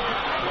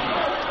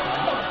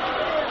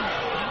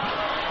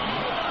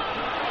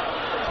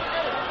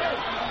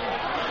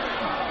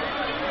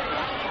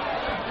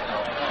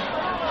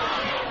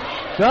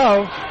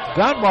 So,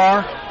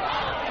 Dunbar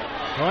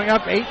going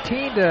up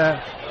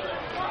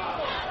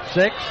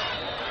 18-6.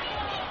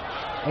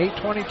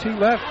 8:22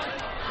 left.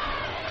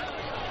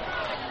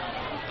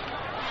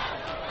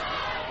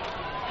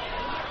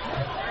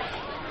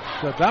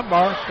 So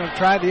Dunbar is going to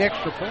try the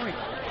extra point.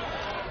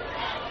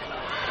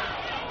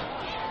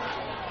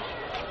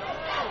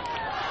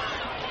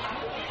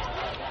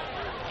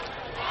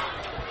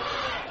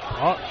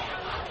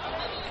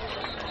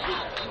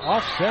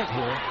 Offset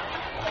here.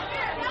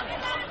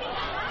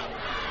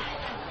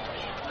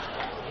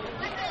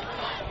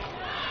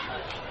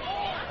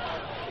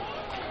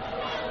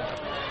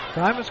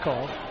 Time is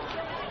called.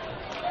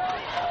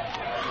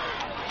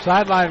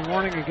 Sideline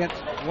warning against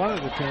one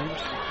of the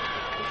teams.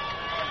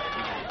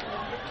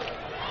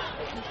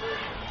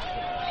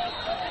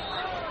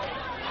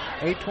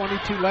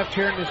 $8:22 left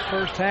here in this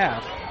first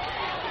half.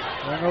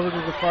 Going over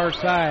to the far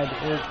side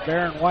is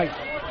Barron White.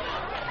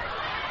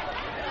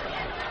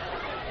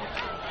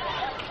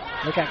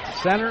 Look at the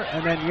center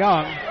and then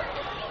Young.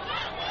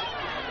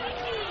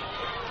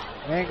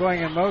 And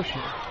going in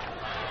motion.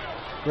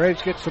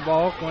 Graves gets the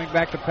ball, going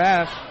back to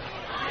pass.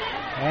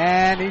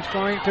 And he's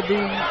going to be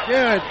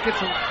good.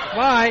 Gets a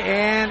fly,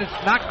 and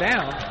it's knocked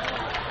down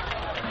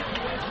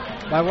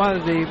by one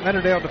of the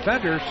Meadowdale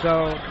defenders,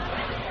 so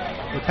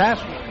the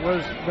pass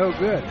was no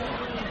good.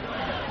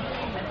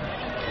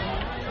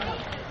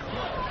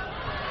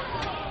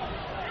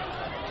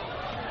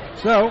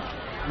 So,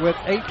 with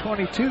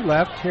 8:22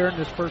 left here in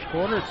this first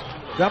quarter, it's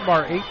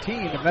Dunbar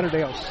 18 and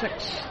Meadowdale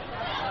 6.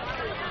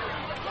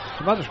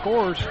 Some other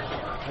scores,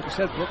 like I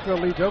said, Brookville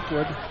leads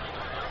Oakwood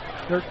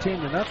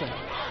 13-0.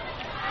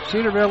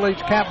 Cedarville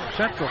leads Capital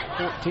Central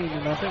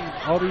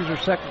 14-0. All these are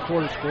second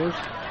quarter scores.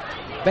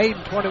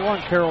 Baden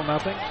 21, Carroll 0.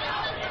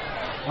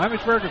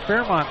 Miamisburg and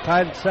Fairmont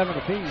tied at 7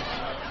 apiece.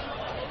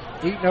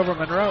 Eaton over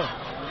Monroe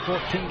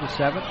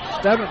 14-7.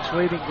 Stebbins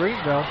leading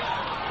Greenville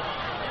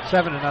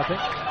 7-0.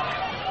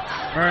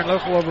 Marion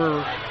Local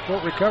over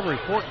Fort Recovery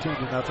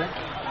 14-0.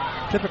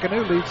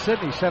 Tippecanoe leads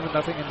Sydney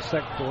 7-0 in the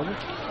second quarter.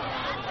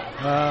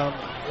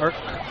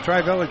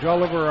 Tri-Village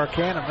all over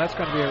Arcanum. That's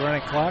going to be a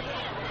running clock.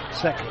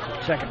 Second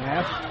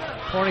half.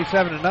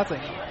 27-0.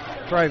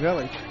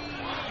 Tri-Village.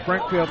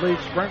 Springfield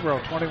leads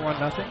Springboro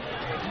 21-0.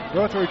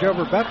 Northridge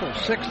over Bethel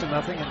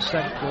 6-0 in the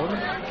second quarter.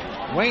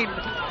 Wayne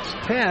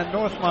 10,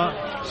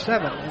 Northmont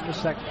 7 in the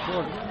second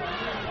quarter.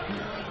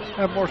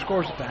 Have more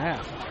scores at the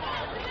half.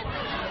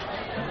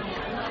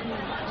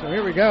 So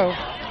here we go.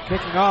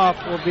 Kicking off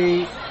will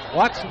be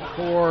Watson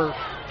for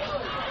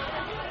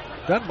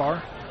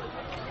Dunbar.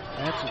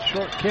 That's a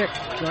short kick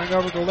going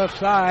over to the left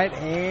side,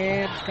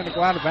 and it's going to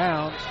go out of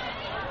bounds.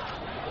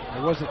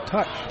 Or was it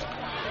touched?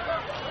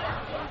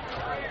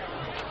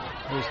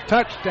 It was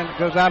touched, and it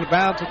goes out of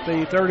bounds at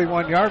the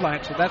 31-yard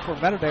line, so that's where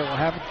Meadowdale will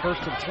have it,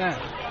 1st and 10.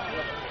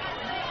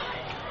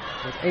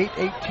 with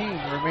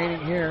 8:18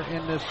 remaining here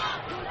in this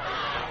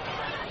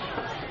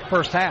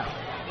first half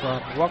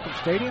from Welcome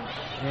Stadium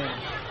in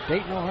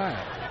Dayton,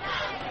 Ohio.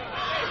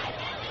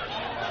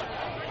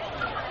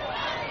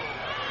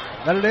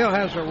 Meadowdale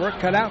has their work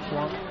cut out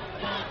for them.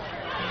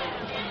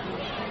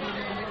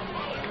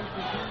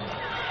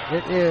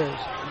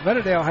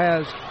 Meadowdale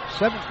has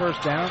 7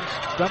 first downs,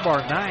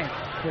 Dunbar 9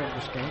 here in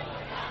this game.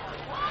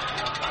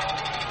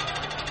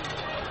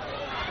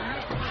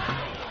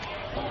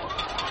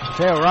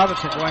 Mateo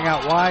Robinson going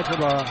out wide to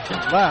the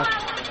left.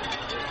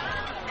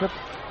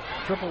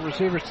 Triple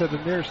receivers to the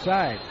near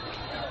side.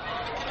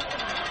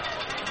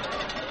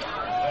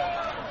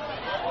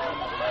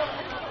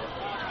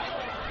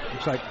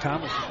 Looks like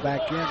Thomas is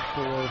back in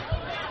for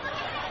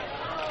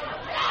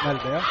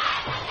Meadowdale.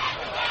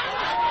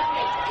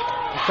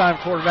 This time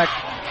quarterback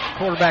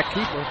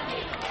keeper.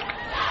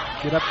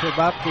 Get up to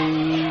about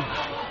the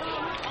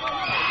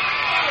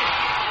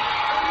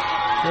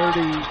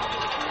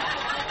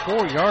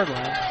 34-yard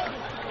line.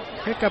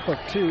 Pick up a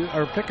 3,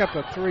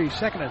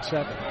 2nd and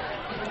 7.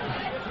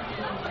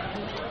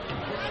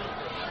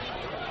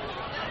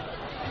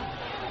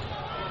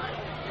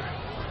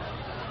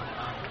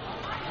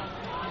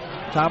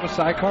 Thomas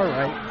sidecar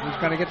right. He's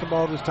going to get the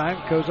ball this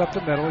time. Goes up the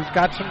middle. He's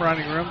got some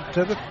running room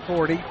to the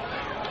 40,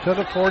 to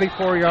the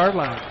 44-yard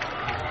line.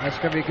 That's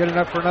going to be good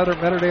enough for another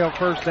Meadowdale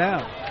first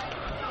down.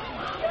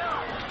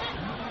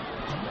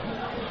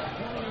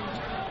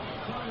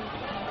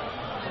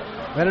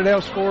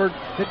 Meadowdale scored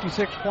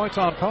 56 points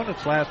on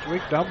opponents last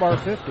week. Dunbar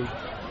 50. This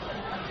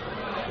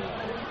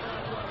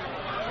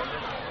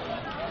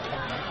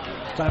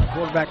time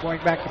quarterback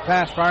going back to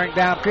pass, firing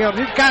downfield.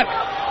 He's got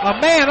a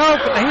man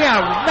open.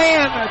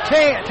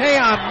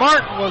 Tayon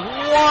Martin was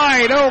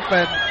wide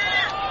open.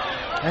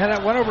 And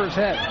it went over his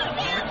head.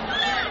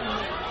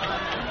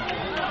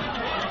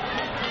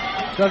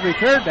 So it'll be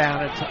 3rd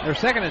down, or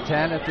 2nd and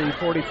 10 at the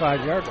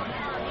 45-yard line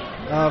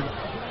of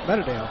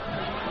Meadowdale.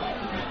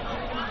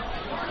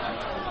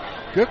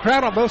 Good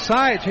crowd on both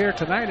sides here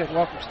tonight at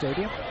Welcome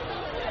Stadium.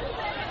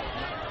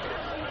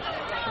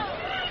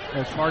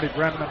 As Marty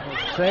Brennan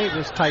would say,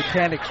 this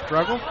titanic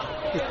struggle.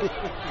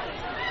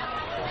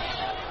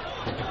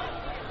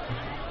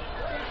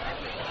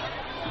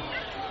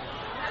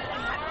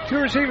 Two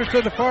receivers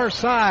to the far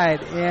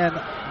side in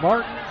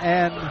Martin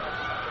and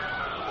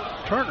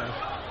Turner.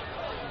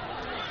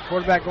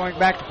 Quarterback going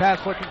back to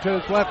pass, looking to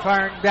his left,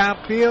 firing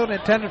downfield,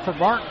 intended for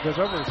Martin, goes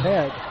over his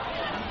head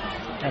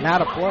and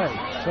out of play.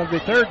 So it'll be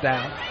 3rd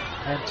down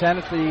and 10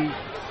 at the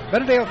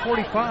Meadowdale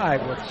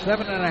 45 with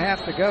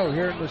 7.5 to go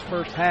here in this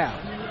first half.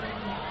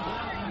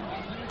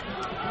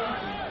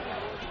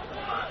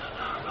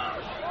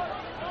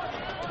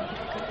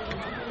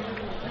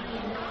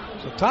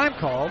 So time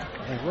called,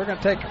 and we're going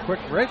to take a quick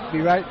break.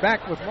 Be right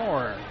back with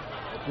more.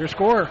 Your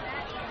score,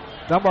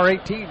 Dunbar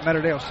 18,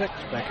 Meadowdale 6,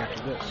 back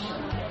after this.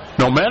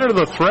 No matter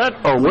the threat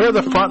or where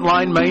the front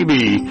line may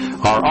be,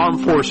 our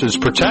armed forces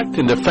protect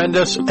and defend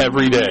us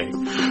every day.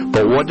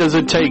 But what does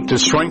it take to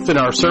strengthen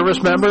our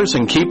service members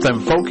and keep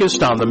them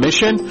focused on the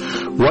mission?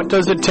 What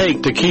does it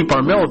take to keep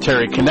our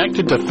military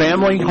connected to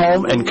family,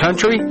 home, and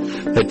country?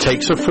 It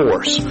takes a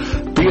force.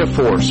 Be a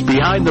force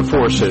behind the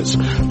forces.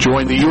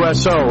 Join the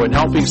USO in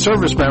helping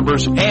service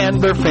members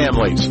and their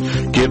families.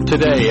 Give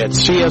today at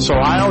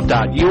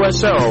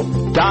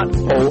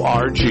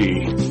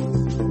csohio.uso.org.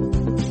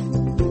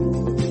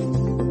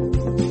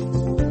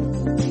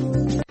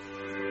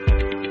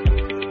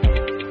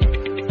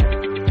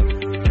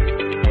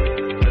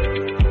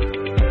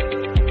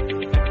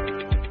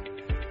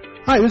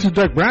 Hi, this is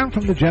Doug Brown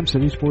from the Gem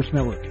City Sports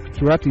Network.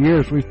 Throughout the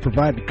years, we've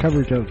provided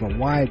coverage of a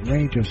wide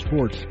range of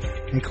sports,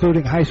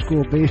 including high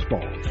school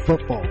baseball,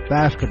 football,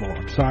 basketball,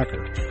 and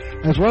soccer,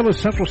 as well as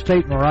Central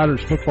State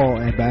Marauders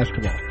football and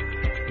basketball.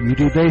 You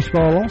do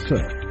baseball also.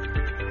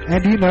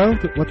 And you know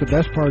what the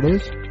best part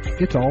is?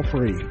 It's all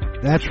free.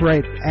 That's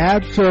right,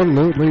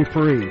 absolutely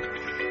free.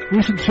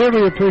 We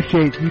sincerely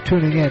appreciate you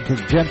tuning in to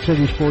the Gem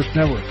City Sports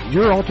Network,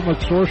 your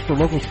ultimate source for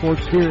local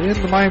sports here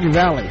in the Miami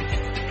Valley.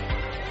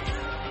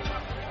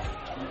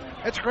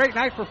 It's a great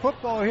night for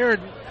football here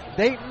in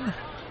Dayton.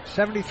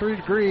 73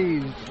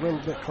 degrees, a little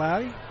bit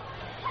cloudy.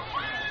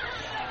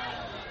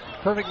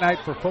 Perfect night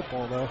for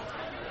football, though.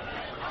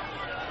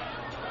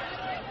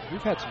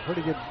 We've had some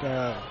pretty good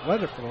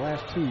weather for the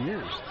last 2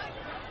 years.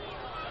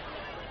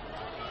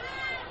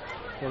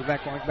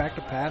 Quarterback going back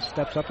to pass,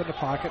 steps up in the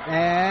pocket,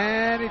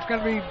 and he's going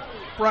to be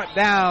brought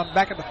down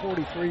back at the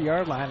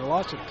 43-yard line. A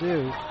loss of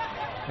 2.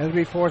 It'll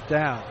be 4th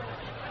down.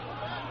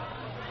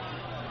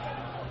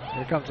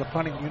 Here comes the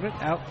punting unit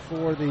out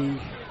for the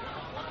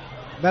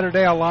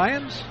Meadowdale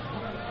Lions.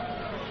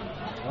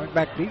 Going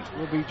back deep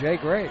will be Jay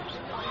Graves.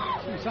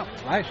 I see something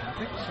flashing. I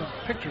think some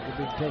pictures are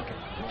being taken.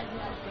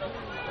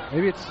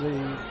 Maybe it's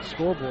the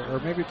scoreboard, or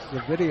maybe it's the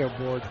video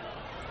board.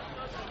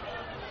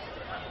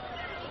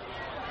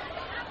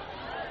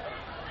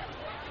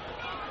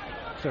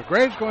 So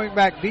Graves going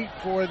back deep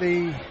for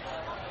the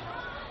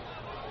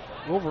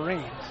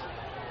Wolverines.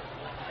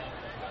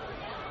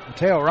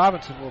 Mateo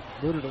Robinson will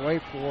boot it away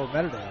for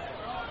Meadowdale.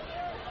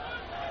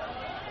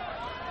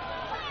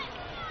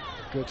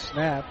 Good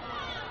snap.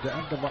 There's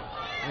a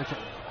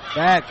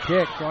bad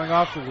kick going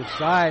off to the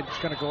side. It's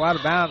going to go out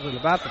of bounds at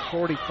about the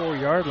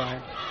 44-yard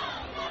line.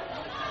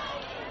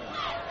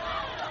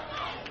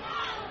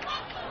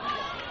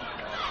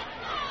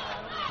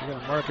 We're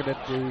going to mark it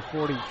at the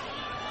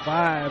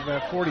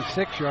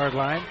 46-yard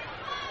line.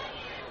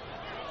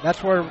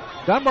 That's where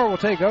Dunbar will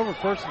take over,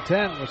 1st and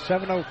 10 with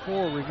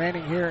 7:04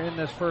 remaining here in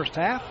this first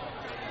half.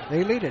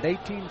 They lead at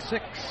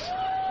 18-6.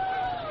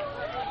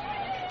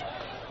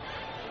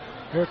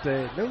 Here at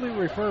the newly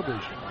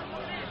refurbished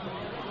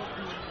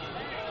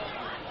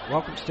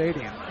Welcome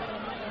Stadium.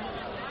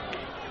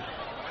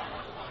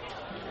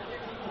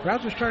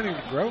 Crowds are starting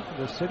to grow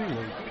for the City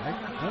League. I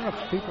don't know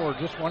if people are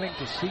just wanting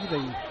to see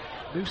the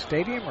new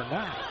stadium or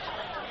not.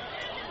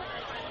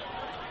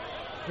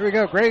 Here we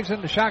go. Graves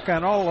in the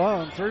shotgun all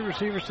alone. 3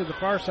 receivers to the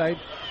far side.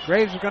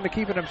 Graves is going to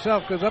keep it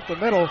himself. Goes up the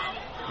middle.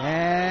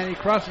 And he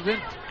crosses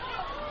into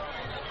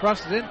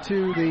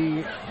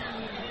the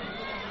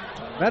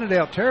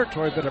Meadowdale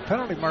territory, but a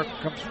penalty mark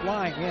comes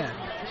flying in.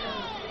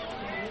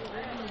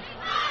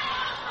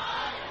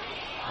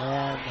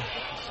 And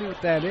let's see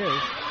what that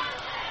is.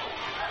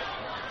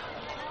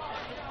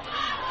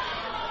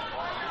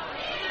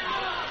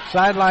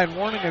 Sideline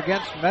warning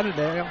against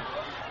Meadowdale.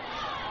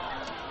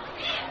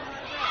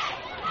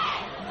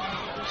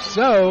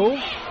 So,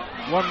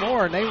 one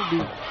more, and they will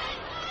be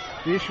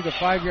issued a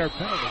 5-yard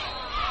penalty.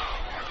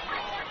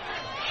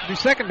 It'll be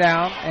 2nd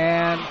down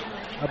and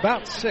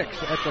about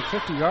 6 at the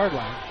 50-yard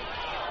line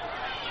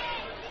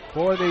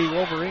for the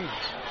Wolverines.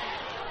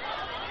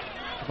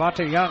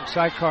 Devontae Young,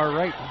 sidecar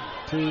right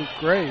to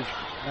Graves.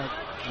 Now,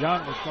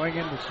 Young is going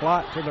in the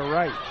slot to the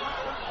right.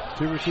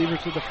 2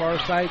 receivers to the far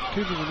side,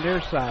 2 to the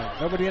near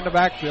side. Nobody in the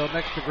backfield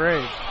next to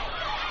Graves.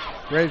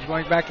 Graves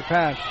going back to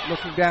pass,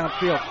 looking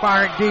downfield,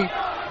 firing deep.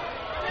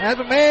 Has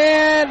a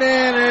man,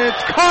 and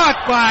it's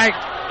caught by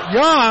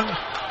Young.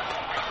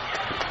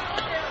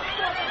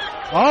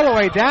 All the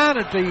way down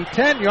at the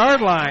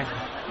 10-yard line.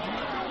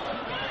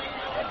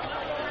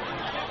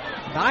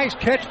 Nice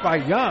catch by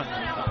Young.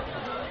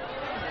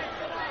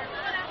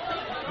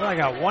 Well, I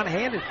got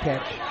one-handed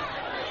catch.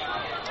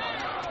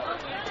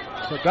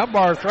 So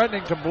Dunbar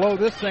threatening to blow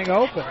this thing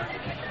open.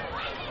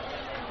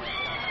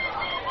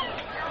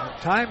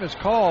 And time is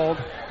called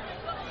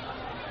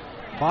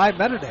by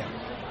Meadowdale.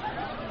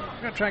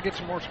 I'm going to try and get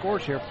some more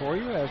scores here for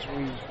you as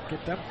we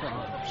get them from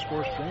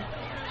Score Stream.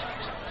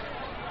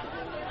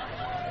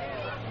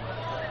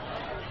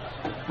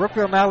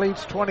 Brookville now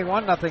leads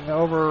 21-0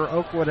 over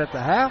Oakwood at the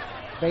half.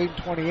 Baden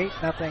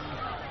 28-0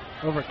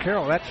 over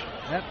Carroll. That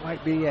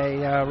might be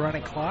a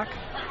running clock.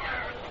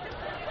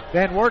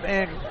 Van Wert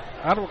and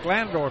Ottawa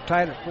Glandorf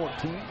tied at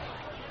 14.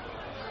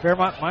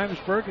 Fairmont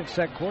Miamisburg in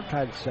second quarter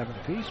tied at 7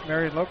 apiece.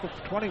 Marion Local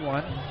for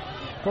 21.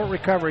 Fort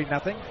Recovery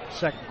 0,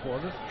 second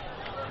quarter.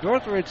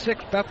 Northridge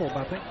 6, Bethel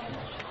 0.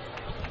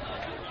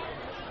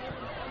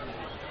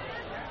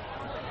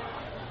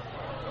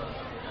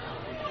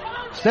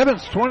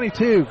 Stebbins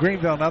 22,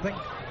 Greenville 0.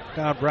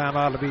 Don Brown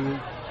ought to be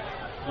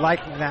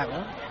liking that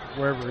one,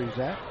 wherever he's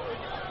at.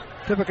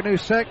 Tippecanoe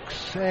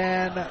 6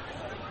 and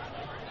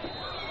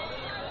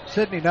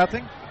Sydney 0.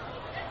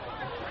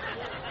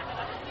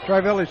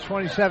 Tri-Village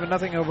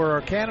 27-0 over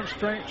Arcanum.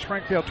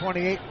 Springfield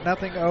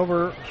 28-0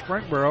 over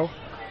Springboro.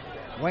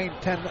 Wayne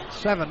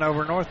 10-7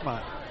 over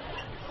Northmont.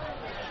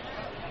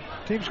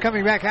 Teams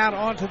coming back out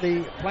onto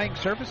the playing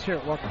surface here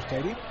at Welcome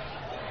Stadium.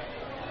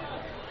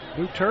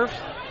 New turf,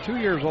 2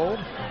 years old.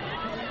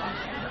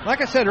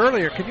 Like I said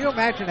earlier, can you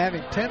imagine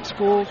having 10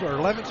 schools or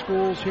 11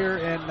 schools here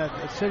in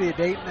the city of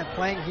Dayton and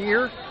playing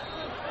here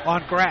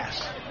on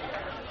grass?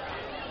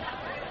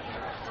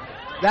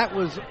 That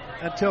was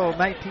until the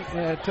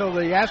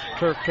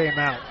AstroTurf came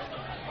out.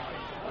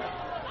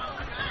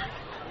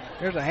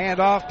 Here's a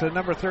handoff to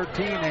number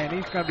 13, and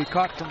he's going to be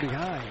caught from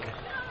behind.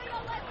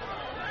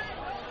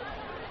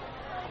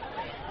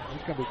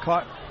 He's going to be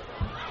caught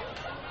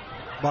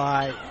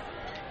by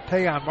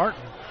Tayon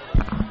Martin.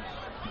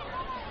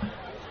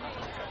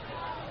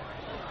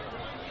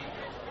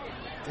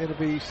 It'll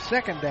be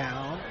 2nd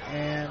down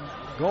and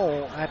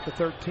goal at the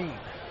 13.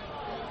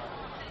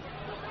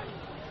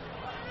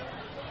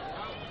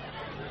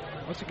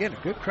 Once again,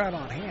 a good crowd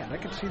on hand. I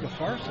can see the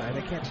far side.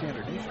 I can't see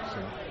underneath it.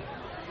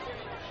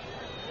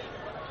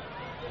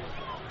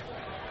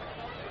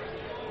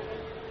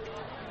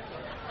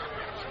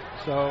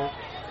 So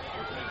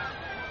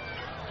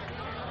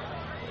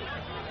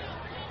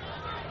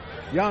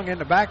Young in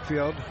the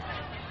backfield.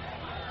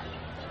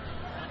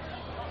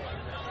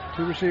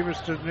 2 receivers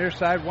to the near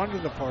side, 1 to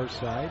the far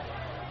side.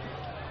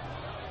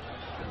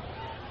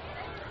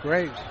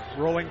 Graves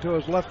rolling to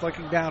his left,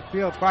 looking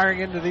downfield, firing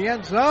into the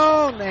end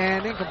zone,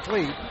 and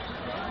incomplete.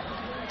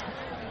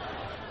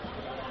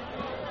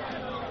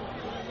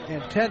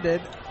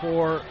 Intended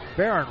for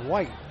Barron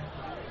White.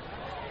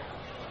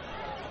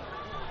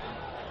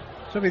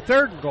 So it'll be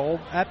 3rd and goal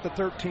at the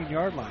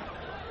 13-yard line.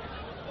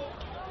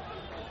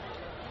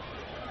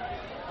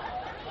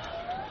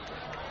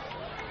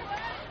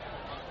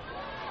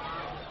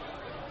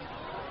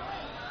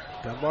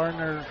 Dunbar in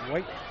their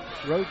white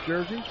road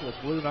jerseys with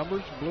blue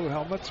numbers, blue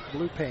helmets,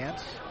 blue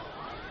pants.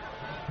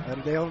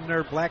 Meadowdale in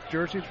their black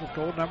jerseys with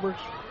gold numbers,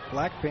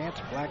 black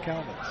pants, black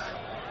helmets.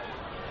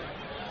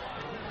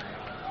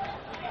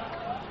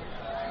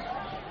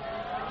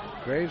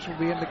 Graves will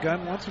be in the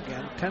gun once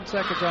again. 10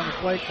 seconds on the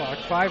play clock.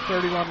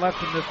 5:31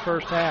 left in this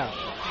first half.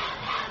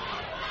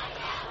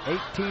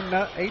 18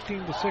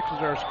 to 6 is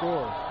our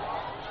score.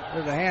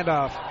 There's a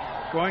handoff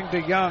going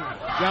to Young.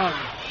 Young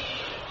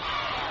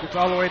gets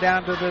all the way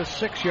down to the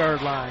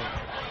 6-yard line.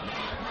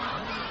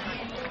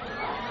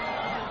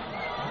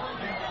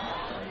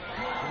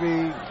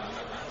 The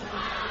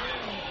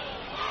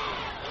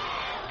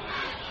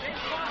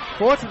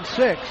 4th and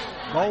 6.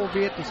 Ball will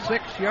be at the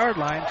 6-yard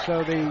line,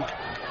 so the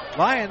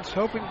Lions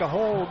hoping to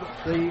hold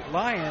the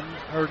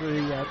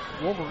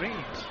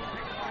Wolverines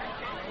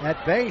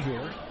at bay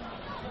here.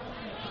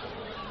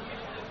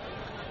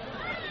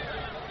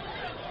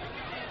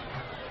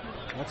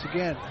 Once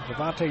again,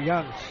 Devontae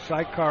Young,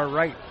 sidecar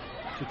right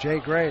to Jay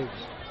Graves.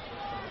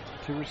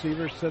 2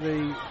 receivers to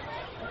the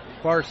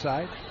far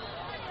side.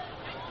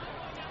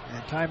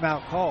 And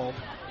timeout called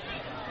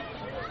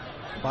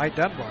by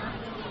Dunbar.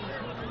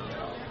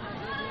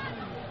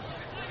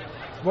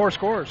 More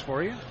scores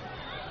for you.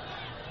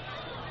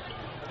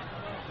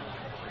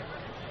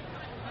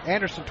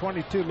 Anderson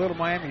 22, Little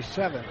Miami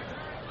 7.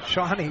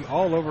 Shawnee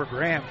all over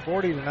Graham,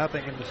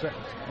 40-0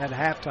 at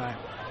halftime.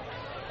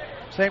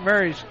 St.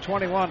 Mary's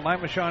 21,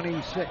 Lima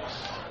Shawnee 6.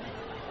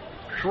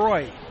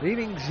 Troy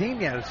leading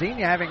Xenia.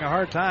 Xenia having a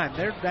hard time.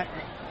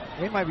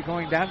 They might be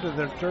going down to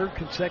their 3rd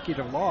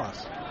consecutive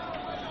loss.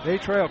 They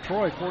trail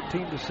Troy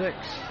 14-6.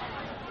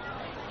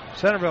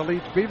 Centerville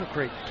leads Beaver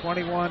Creek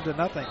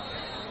 21-0.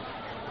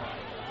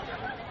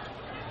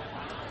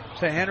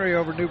 St. Henry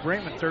over New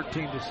Bremen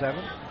 13-7.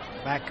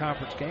 Back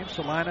conference game.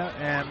 Salina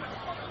and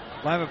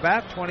Lima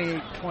Bath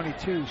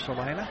 28-22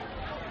 Salina.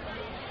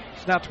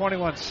 It's now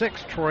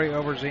 21-6 Troy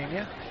over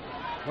Xenia.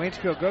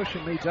 Waynesville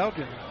Goshen leads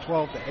Elgin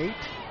 12-8.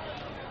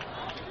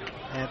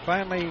 And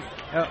finally,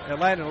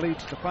 Elida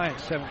leads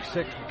Defiance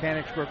 7-6.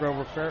 Mechanicsburg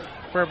over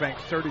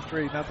Fairbanks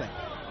 33-0.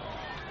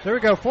 There we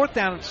go. 4th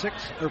down and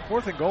 6, or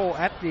 4th and goal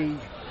at the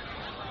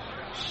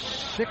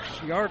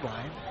 6-yard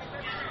line.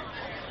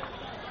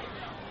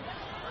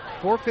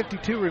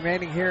 4:52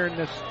 remaining here in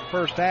this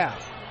first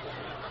half.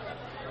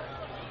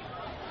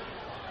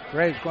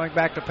 Graves going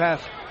back to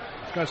pass.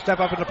 He's going to step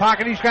up in the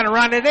pocket. He's going to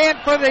run it in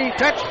for the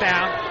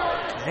touchdown.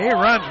 He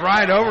runs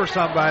right over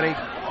somebody.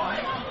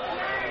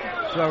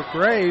 So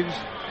Graves,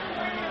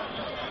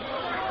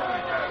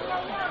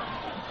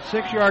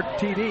 6-yard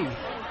TD.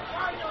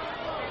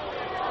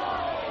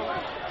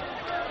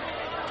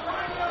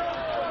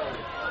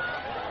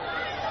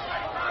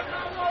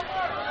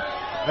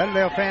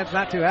 Meadowdale fans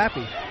not too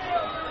happy.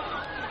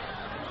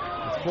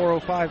 With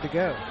 4:05 to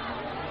go.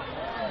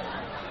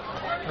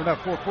 Or no,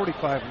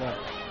 4:45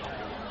 left.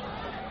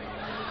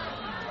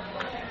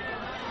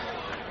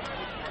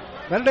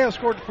 Meadowdale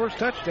scored the first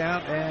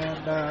touchdown,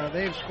 and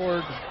they've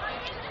scored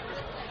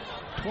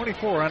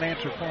 24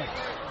 unanswered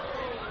points.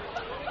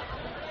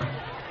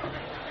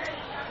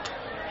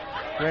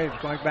 Graves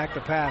going back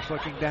to pass,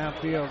 looking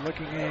downfield,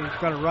 looking in. He's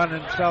going to run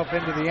himself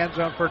into the end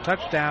zone for a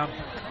touchdown.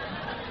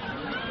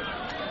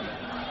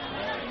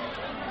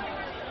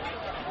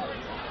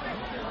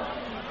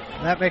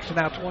 That makes it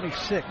now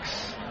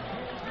 26-6.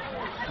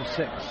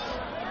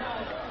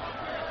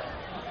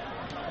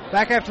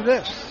 Back after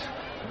this,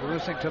 we're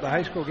listening to the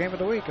high school game of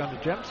the week on the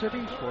Gem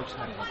City Sports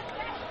Network.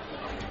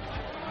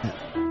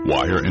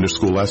 Why are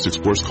interscholastic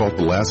sports called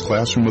the last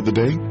classroom of the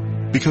day?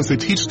 Because they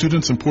teach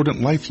students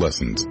important life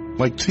lessons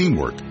like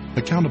teamwork,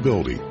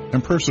 accountability,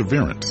 and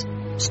perseverance.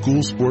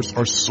 School sports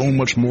are so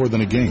much more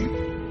than a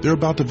game. They're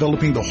about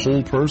developing the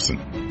whole person.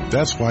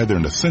 That's why they're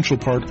an essential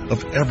part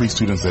of every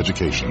student's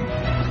education.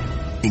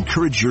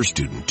 Encourage your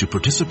student to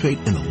participate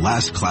in the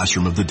last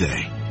classroom of the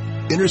day.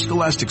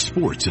 Interscholastic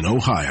sports in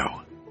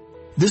Ohio.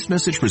 This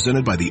message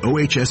presented by the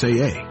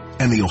OHSAA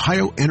and the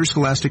Ohio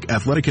Interscholastic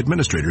Athletic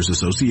Administrators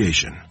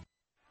Association.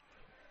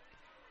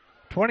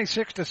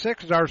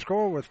 26-6 is our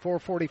score with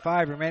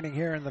 4:45 remaining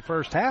here in the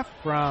first half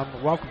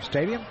from Welcome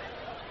Stadium.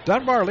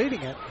 Dunbar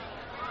leading it.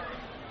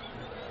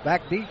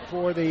 Back deep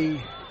for the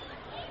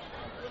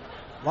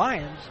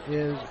Lions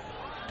is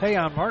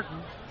Tayon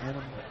Martin and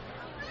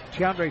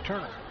Keandre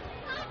Turner.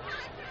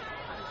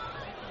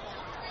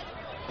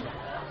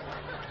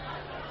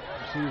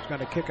 See who's going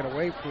to kick it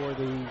away for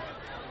the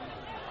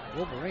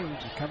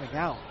Wolverines. Is coming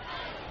out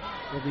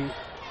will be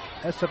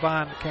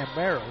Esteban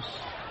Camberos.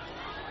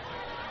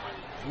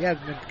 He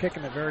hasn't been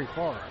kicking it very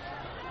far.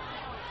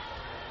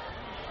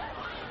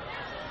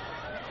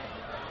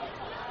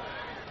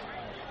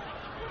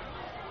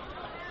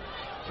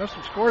 Just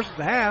some scores at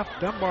the half.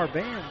 Dunbar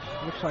band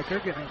looks like they're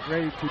getting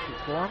ready to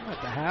perform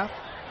at the half.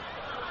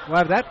 We'll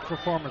have that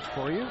performance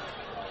for you,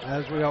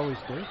 as we always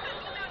do.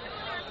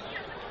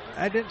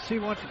 I didn't see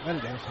one at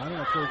Meadowdale, so I don't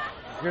know if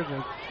here's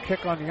a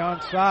kick on the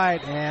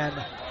onside, and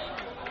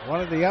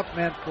one of the up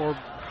men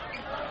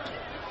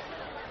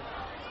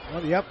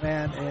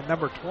in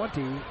number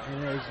 20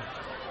 is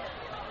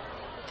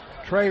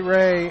Trey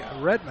Ray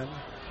Redmond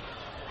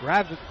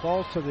grabs it,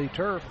 falls to the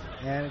turf,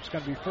 and it's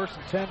going to be 1st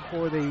and 10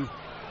 for the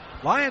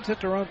Lions at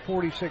their own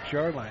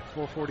 46-yard line.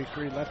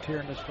 4:43 left here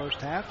in this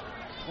first half.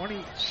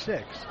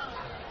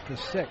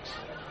 26-6.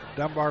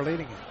 Dunbar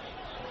leading it.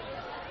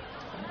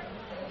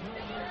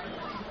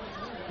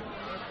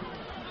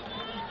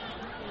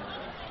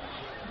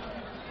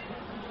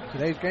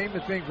 Today's game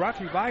is being brought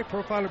to you by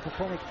Profiler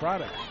Performance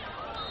Products,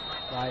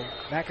 by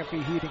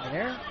McAfee Heating and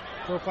Air,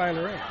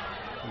 Profiler Inc.,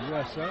 the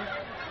USO,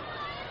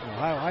 the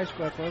Ohio High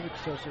School Athletic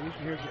Association.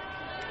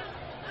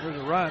 Here's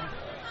a run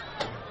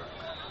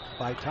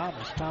by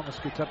Thomas. Thomas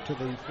gets up to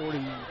the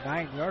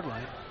 49-yard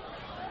line.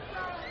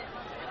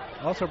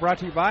 Also brought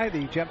to you by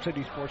the Gem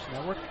City Sports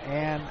Network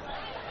and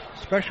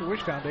Special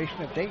Wish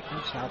Foundation of Dayton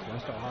in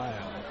Southwest Ohio.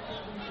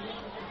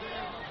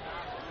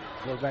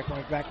 Quarterback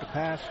going back to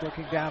pass,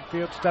 looking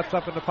downfield, steps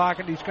up in the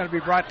pocket. He's going to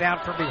be brought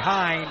down from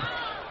behind.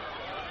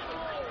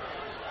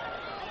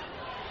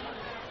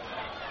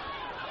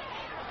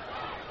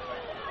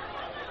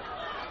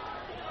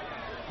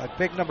 A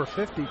big number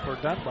 50 for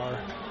Dunbar.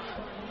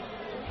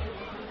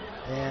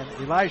 And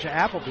Elijah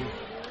Appleby.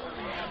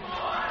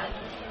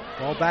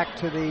 Ball back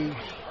to the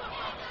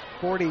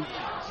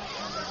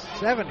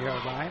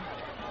 47-yard line.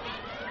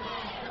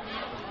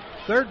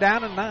 3rd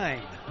down and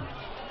 9.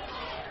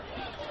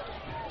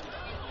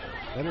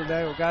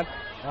 Meadowdale got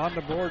on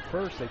the board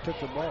first. They took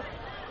the ball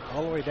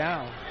all the way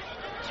down,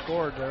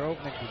 scored their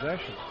opening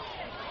possession.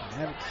 I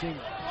haven't seen.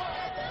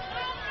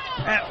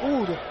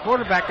 And, the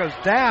quarterback goes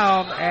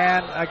down,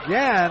 and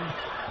again,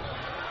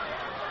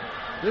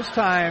 this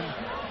time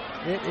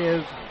it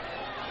is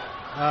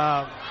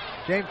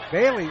James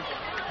Bailey,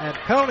 and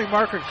penalty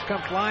markers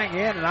come flying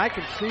in, and I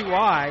can see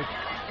why,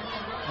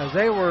 as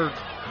they were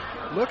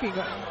looking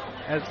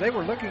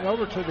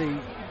over to the.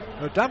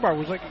 Dunbar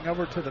was looking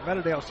over to the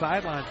Meadowdale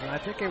sidelines, and I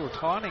think they were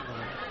taunting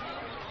them.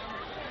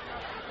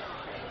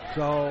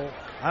 So,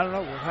 I don't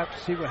know. We'll have to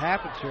see what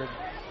happens here.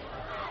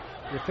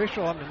 The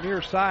official on the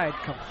near side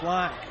come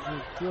flying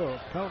through a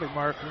penalty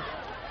marker.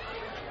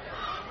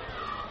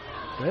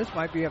 So this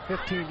might be a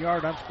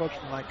 15-yard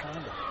unsportsmanlike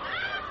conduct.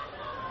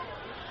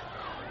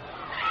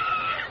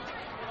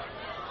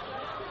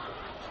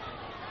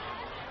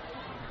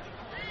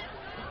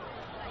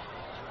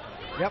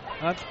 Yep,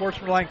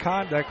 unsportsmanlike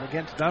conduct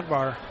against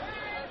Dunbar.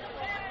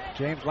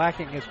 James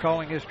Lacking is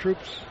calling his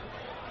troops.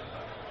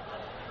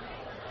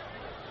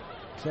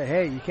 Say,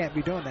 hey, you can't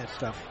be doing that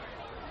stuff.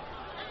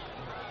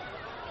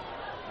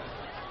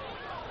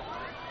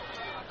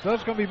 So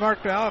it's going to be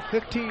marked out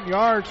 15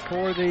 yards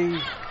for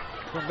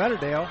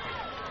Meadowdale.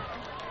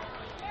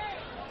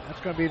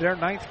 That's going to be their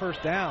 9th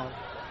first down.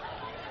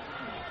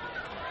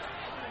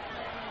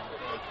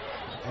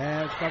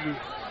 And it's going to be,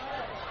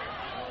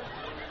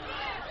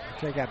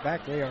 take that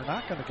back, they are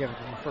not going to give it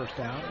a first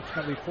down. It's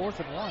going to be 4th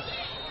and 1.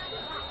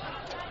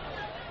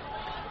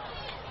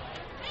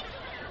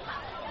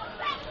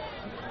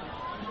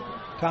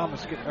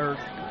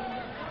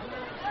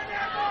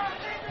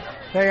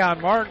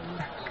 Tayon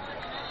Martin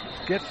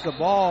gets the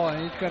ball,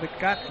 and he's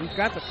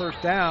got the first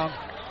down.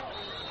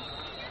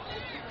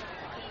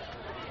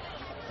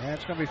 And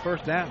it's going to be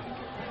 1st down.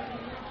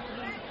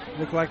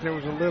 Looked like there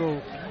was a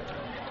little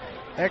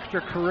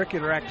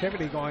extracurricular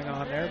activity going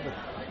on there, but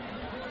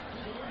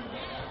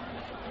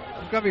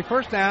it's going to be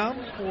 1st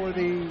down for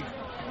the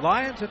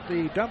Lions at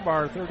the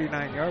Dunbar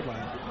 39-yard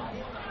line.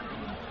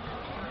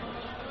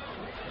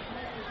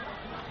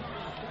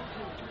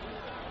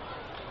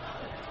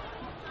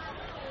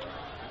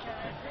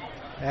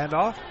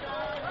 Handoff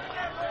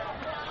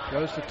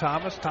goes to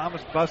Thomas.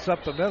 Thomas busts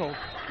up the middle,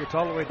 gets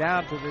all the way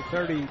down to the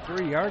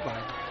 33-yard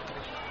line.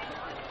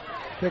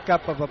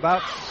 Pickup of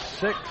about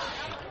 6.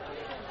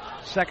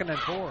 2nd and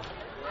 4.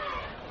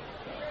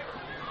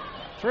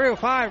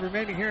 3:05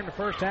 remaining here in the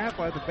first half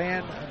while the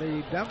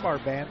Dunbar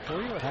band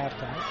for you at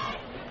halftime.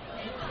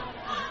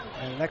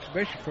 And an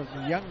exhibition from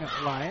the young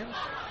Lions.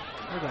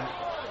 Look at that.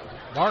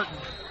 Martin.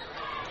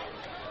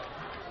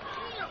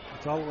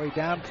 It's all the way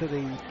down to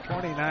the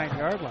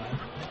 29-yard line.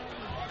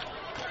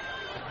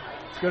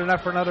 It's good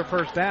enough for another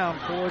first down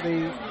for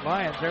the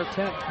Lions. They're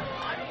 10.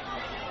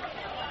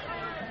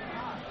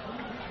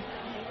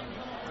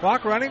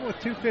 Clock running with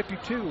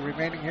 2:52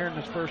 remaining here in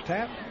this first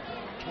half.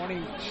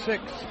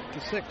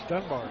 26-6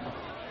 Dunbar.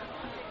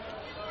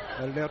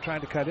 Meadowdale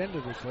trying to cut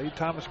into this lead.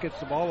 Thomas gets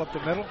the ball up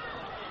the middle,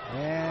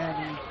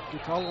 and he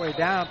gets all the way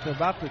down to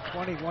about the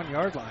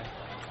 21-yard line.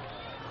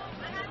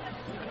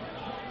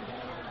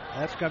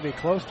 That's going to be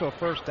close to a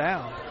first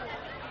down.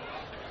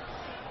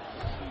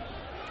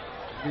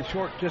 Be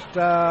short just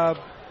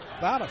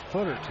about a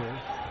foot or two.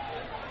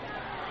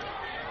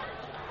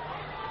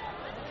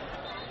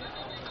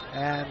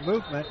 And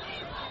movement.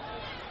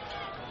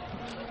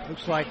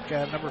 Looks like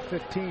number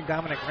 15,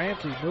 Dominic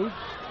Ramsey, moved.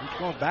 He's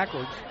going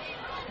backwards.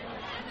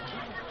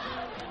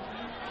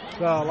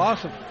 So a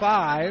loss of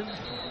 5,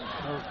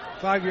 or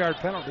 5-yard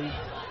penalty.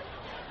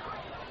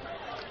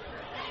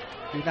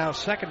 Be now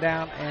 2nd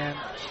down and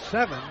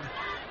 7.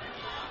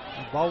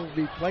 The ball will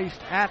be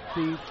placed at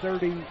the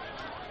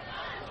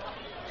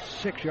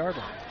 36-yard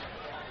line.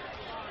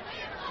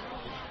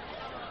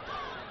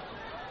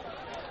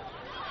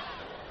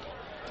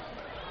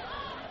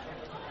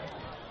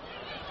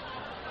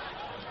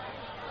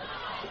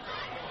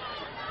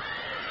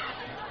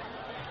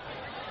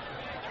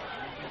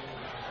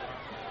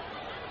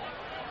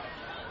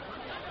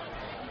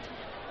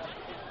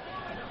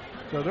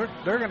 So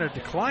they're going to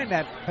decline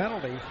that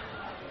penalty.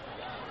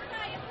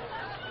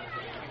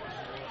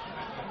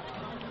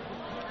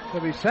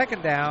 It'll be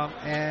second down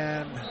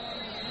and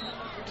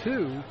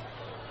 2.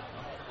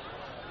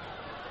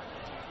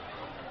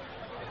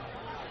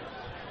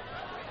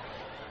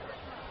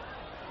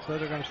 So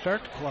they're going to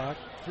start the clock.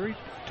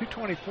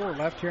 2:24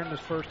 left here in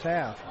this first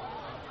half.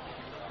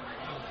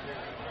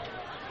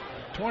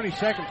 20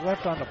 seconds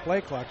left on the play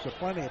clock, so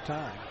plenty of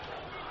time.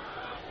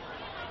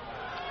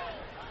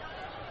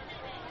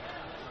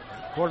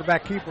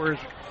 Quarterback keeper is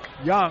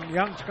Young.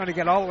 Young's going to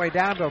get all the way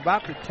down to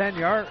about the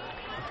 10-yard,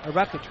 or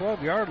about the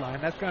 12-yard line.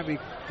 That's going to be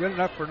good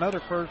enough for another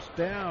first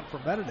down for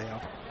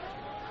Meadowdale.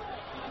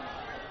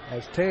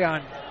 As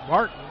Tayon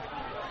Martin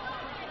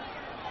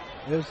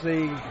is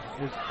in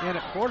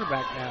at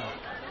quarterback now.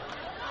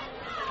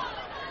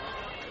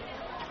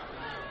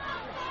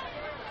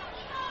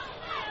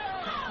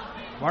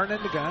 Martin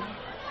in the gun.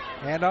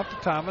 Hand off to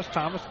Thomas.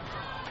 Thomas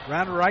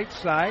around the right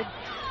side.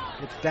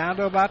 It's down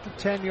to about the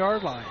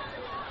 10-yard line.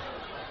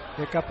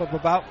 Pickup of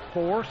about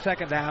 4,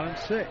 second down and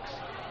 6.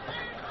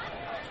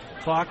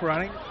 Clock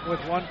running with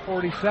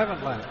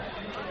 1:47 left.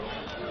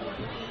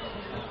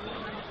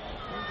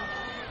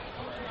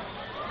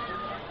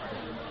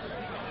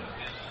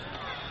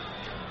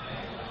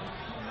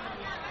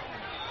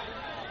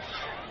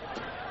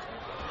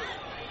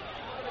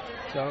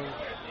 So,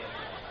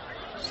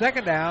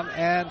 second down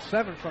and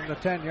 7 from the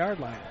 10-yard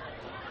line.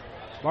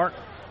 Martin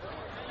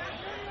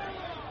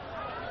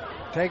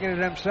taking it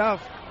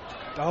himself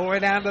all the way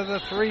down to the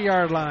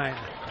 3-yard line.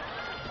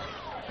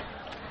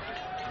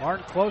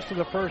 Martin close to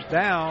the first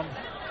down.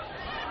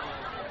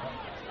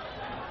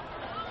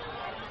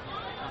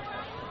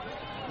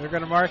 They're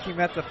going to mark him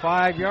at the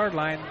 5-yard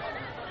line.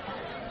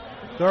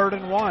 3rd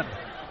and 1.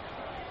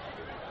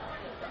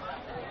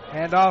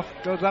 Handoff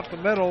goes up the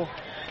middle.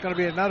 It's going to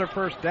be another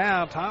first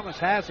down. Thomas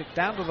has it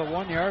down to the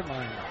 1-yard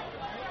line.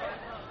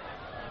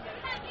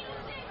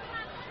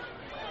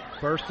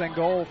 First and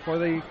goal for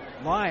the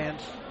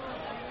Lions.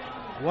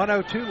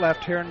 1:02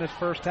 left here in this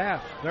first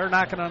half. They're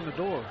knocking on the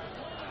door.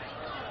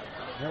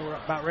 They're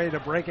about ready to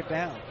break it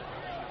down.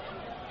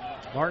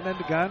 Martin in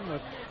the gun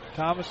with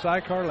Thomas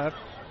sidecar left.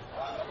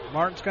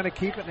 Martin's going to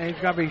keep it, and he's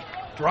going to be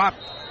dropped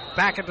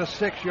back at the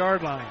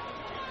 6-yard line.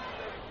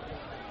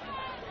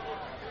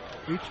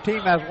 Each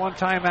team has one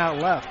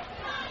timeout left.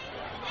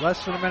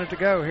 Less than a minute to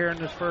go here in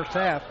this first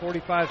half.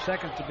 45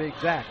 seconds to be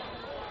exact.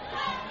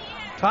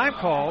 Time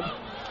called.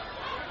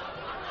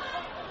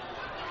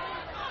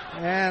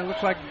 And it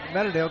looks like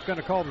Meadowdale's going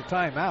to call the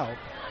timeout.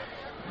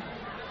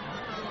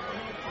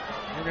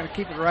 We're going to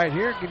keep it right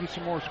here, give you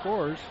some more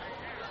scores.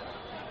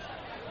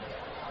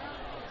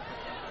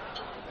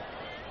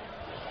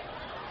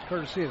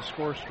 Courtesy of the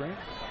score stream.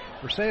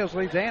 Versailles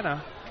leads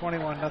Anna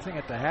 21-0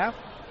 at the half.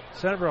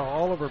 Centerville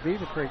all over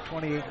Beaver Creek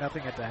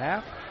 28-0 at the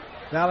half.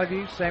 Valley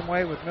View same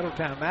way with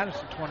Middletown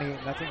Madison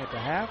 28-0 at the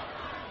half.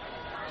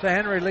 St.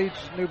 Henry leads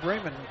New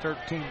Bremen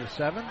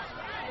 13-7.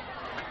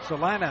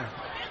 Salina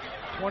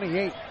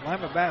 28,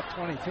 Lima Bath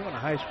 22, and a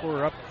high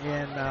scorer up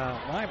in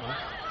Lima.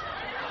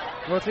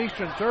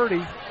 Northeastern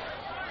 30,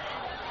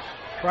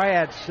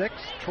 Triad 6.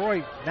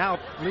 Troy now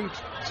leads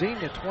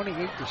Xenia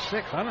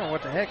 28-6. I don't know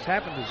what the heck's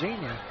happened to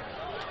Xenia.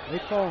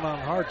 They've fallen on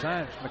hard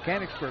times.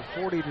 Mechanicsburg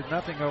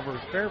 40-0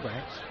 over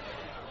Fairbanks.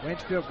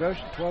 Waynesfield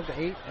Goshen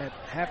 12-8 at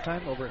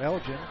halftime over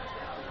Elgin.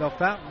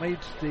 Bellefontaine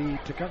leads the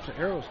Tecumseh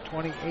Arrows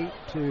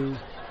 28-0.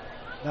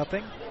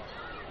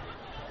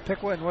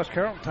 Piqua and West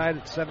Carrollton tied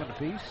at 7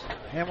 apiece.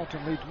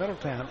 Hamilton leads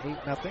Middletown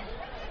 8-0.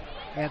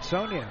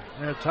 Ansonia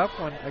in a tough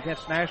one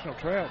against National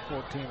Trail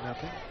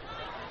 14-0.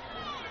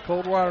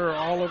 Coldwater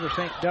all over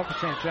Delta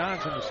St.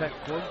 John's in the second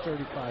quarter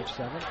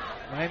 35-7.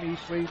 Miami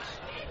East leads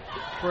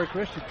Troy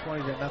Christian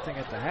 20-0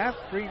 at the half.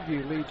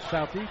 Greenview leads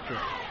Southeastern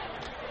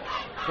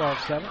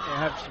 12-7. We'll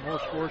have some more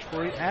scores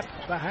for you at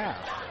the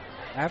half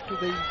after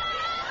the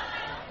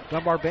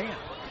Dunbar Band.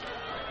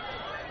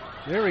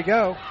 There we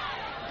go.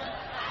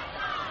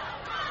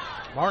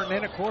 Martin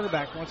in at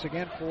quarterback once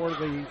again for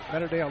the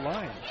Meadowdale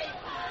Lions.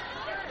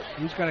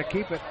 He's going to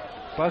keep it.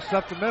 Busts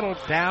up the middle,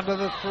 down to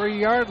the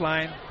 3-yard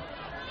line.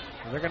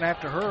 They're going to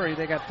have to hurry.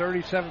 They got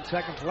 37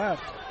 seconds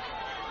left.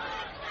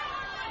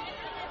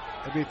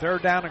 It'll be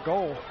 3rd down and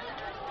goal.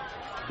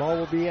 Ball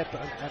will be at the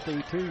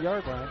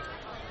 2-yard line.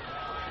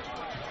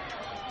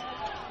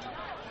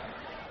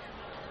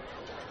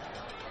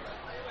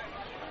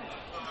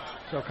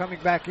 So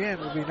coming back in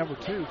will be number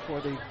 2 for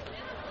the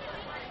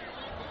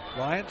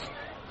Lions.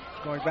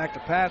 Going back to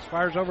pass,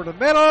 fires over the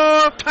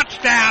middle.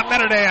 Touchdown,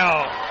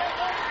 Meadowdale.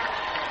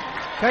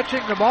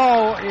 Catching the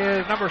ball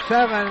is number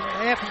 7,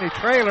 Anthony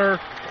Traylor.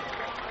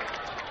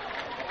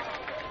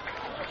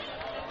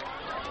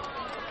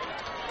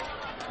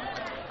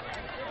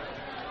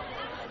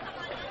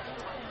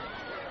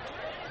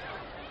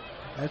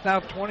 It's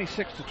now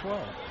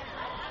 26-12.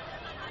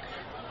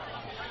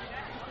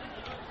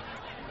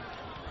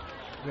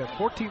 We have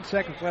 14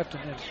 seconds left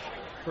in this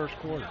first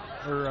quarter,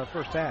 or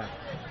first half.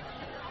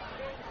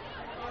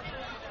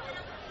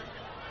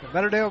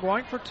 Meadowdale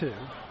going for 2.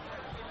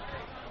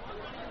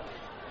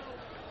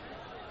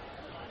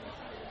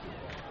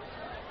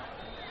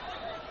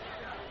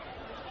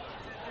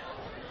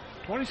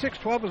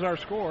 26-12 is our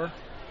score.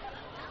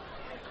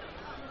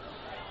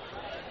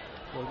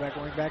 Quarterback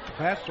going back to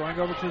pass, throwing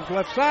over to his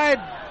left side.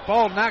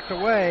 Ball knocked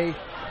away,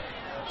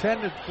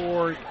 intended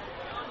for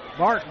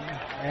Martin,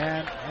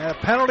 and a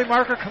penalty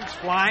marker comes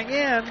flying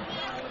in,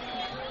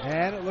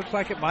 and it looks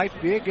like it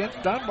might be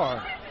against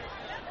Dunbar.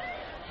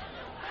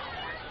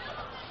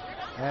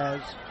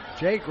 As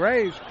Jay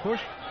Graves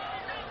pushed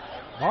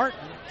Martin.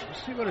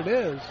 Let's see what it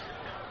is.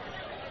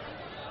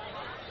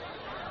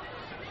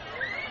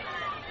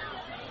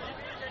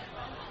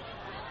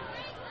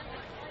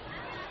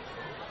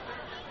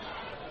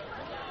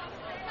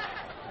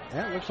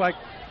 And it looks like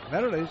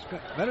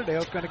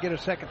Meadowdale's going to get a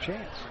second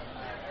chance.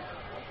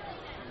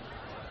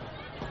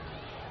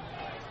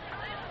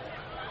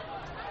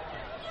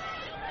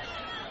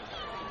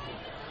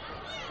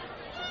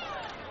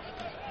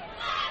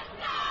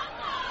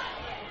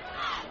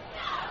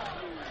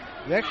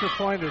 The extra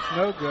point is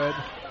no good.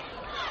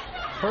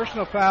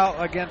 Personal foul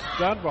against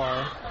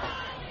Dunbar.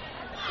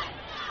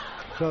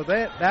 So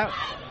that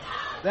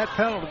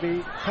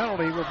penalty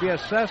will be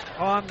assessed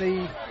on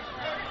the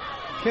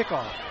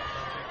kickoff.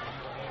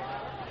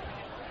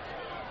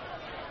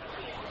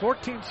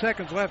 14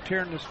 seconds left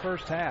here in this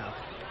first half.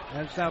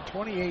 And it's now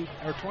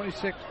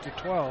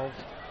 26-12.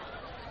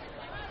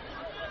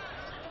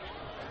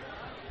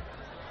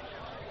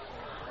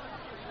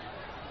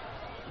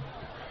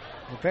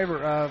 In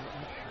favor of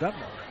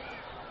Dunbar.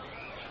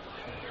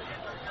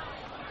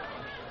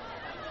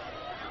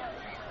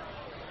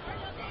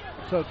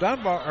 So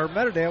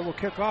Meadowdale will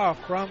kick off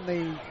from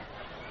the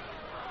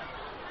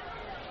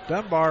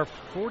Dunbar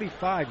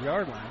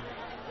 45-yard line.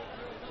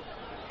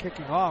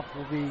 Kicking off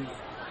will be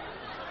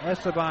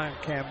Esteban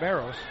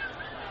Camberos.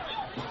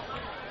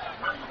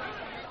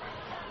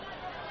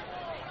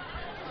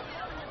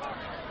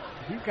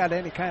 If he's got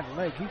any kind of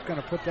leg, he's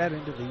going to put that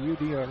into the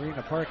UD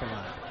Arena parking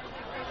lot.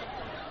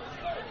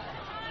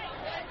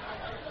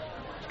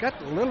 He's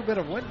got a little bit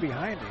of wind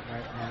behind him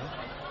right now,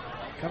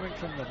 coming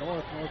from the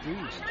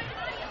northeast.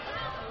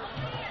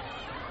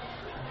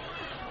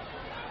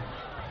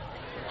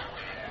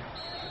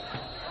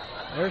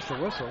 There's the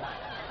whistle.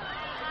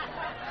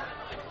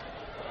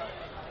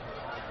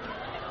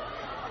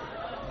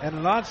 And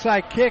an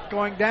onside kick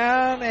going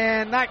down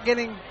and not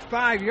getting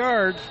 5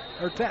 yards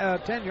or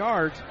 10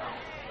 yards.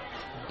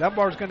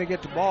 Dunbar's going to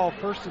get the ball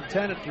first and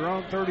 10 at their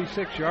own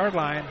 36-yard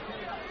line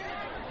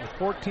with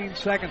 14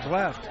 seconds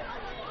left.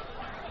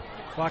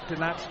 Clock did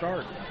not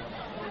start.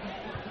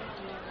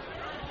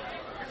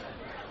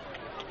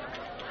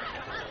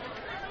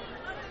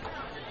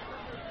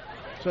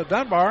 So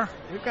Dunbar,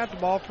 we've got the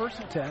ball first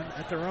and 10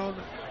 at their own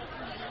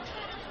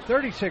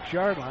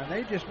 36-yard line.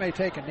 They just may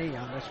take a knee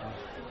on this one.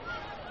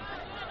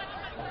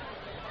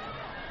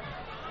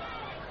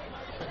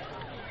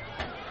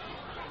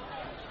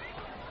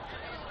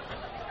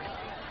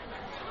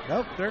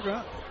 Nope, they're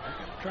going to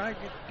try to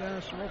get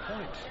some more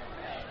points.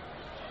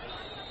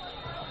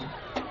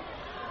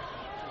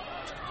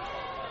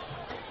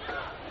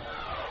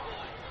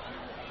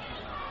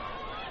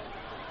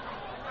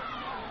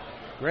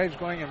 Graves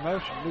going in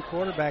motion, new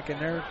quarterback in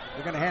there.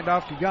 They're going to hand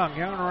off to Young.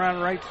 Young around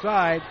the right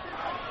side,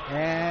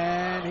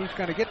 and he's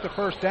going to get the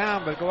first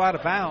down, but go out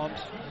of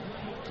bounds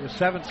with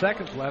 7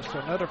 seconds left, so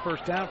another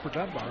first down for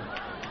Dunbar.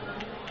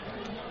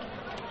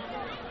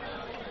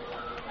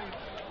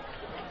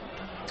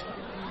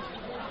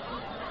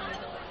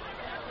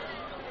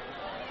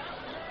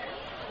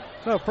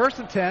 So first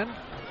and 10,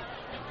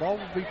 ball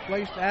will be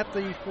placed at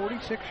the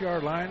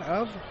 46-yard line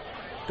of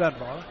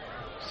Dunbar.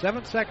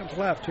 7 seconds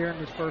left here in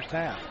this first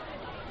half.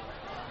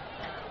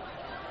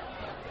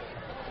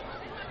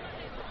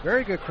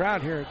 Very good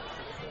crowd here at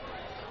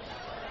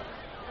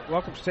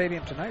Welcome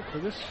Stadium tonight for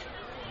this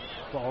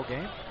ball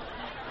game.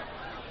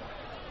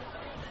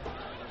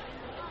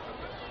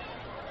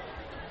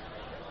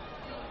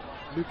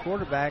 New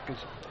quarterback is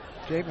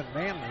Javen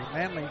Manley.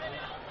 Manley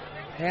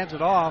hands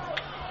it off.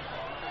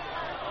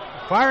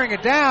 Firing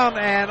it down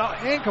and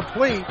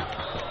incomplete.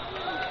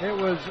 It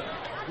was,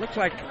 looks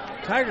like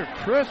Tiger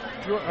Crisp,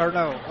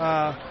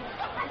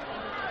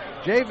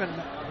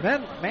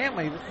 Javen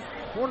Manley,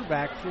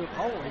 quarterback, threw it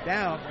all the way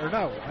down. Or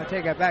no, I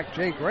take that back.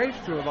 Jay Graves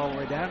threw it all the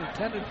way down,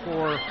 intended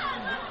for,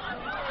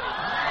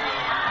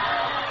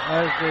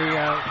 as they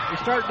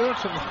start doing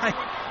some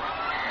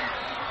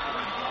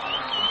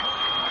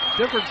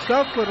different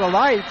stuff with the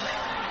lights.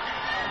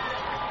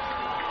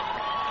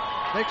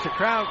 Makes the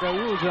crowd go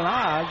oohs and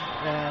ahs,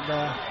 and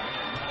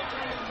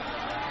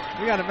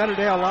we got a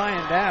Meadowdale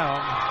Lion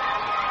down.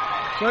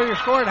 So your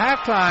score at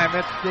halftime,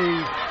 it's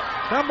the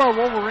Dunbar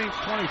Wolverines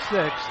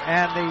 26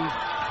 and the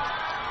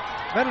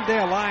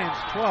Meadowdale Lions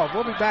 12.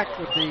 We'll be back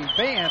with the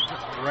band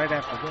right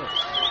after this.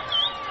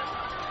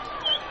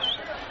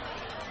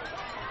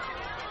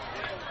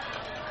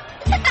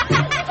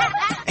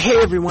 Hey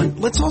everyone,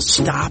 let's all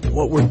stop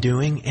what we're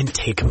doing and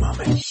take a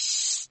moment.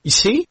 You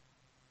see?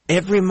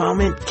 Every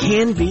moment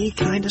can be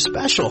kind of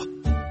special.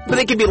 But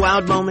it can be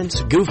loud moments,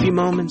 goofy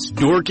moments,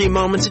 dorky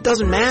moments. It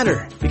doesn't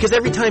matter. Because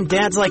every time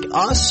dads like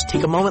us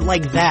take a moment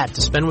like that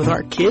to spend with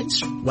our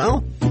kids,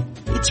 well,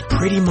 it's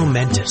pretty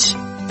momentous.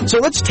 So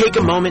let's take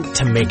a moment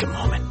to make a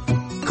moment.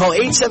 Call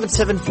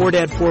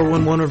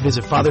 877-4DAD-411 or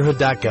visit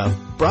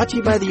fatherhood.gov. Brought to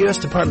you by the U.S.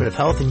 Department of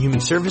Health and Human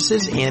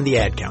Services and the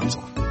Ad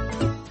Council.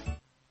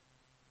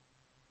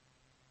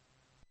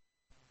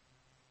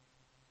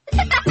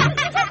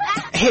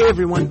 Hey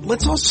everyone,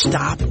 let's all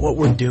stop what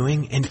we're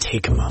doing and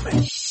take a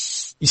moment.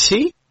 You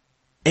see?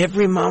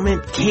 Every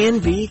moment can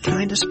be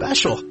kind of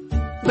special.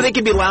 But they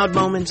can be loud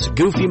moments,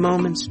 goofy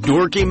moments,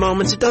 dorky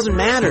moments, it doesn't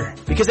matter.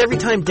 Because every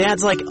time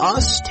dads like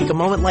us take a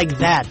moment like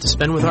that to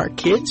spend with our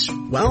kids,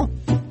 well,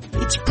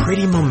 it's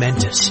pretty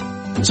momentous.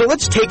 So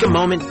let's take a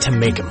moment to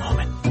make a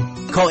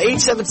moment. Call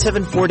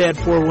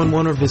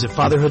 877-4DAD-411 or visit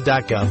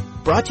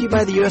fatherhood.gov. Brought to you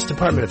by the U.S.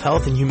 Department of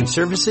Health and Human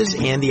Services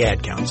and the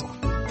Ad Council.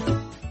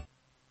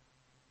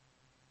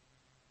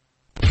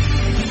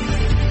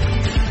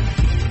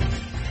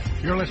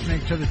 You're listening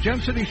to the Gem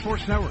City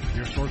Sports Network,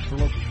 your source for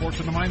local sports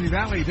in the Miami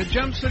Valley, the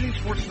Gem City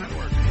Sports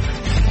Network.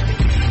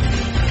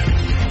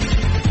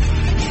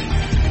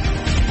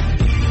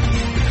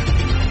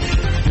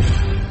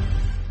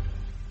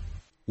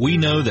 We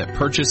know that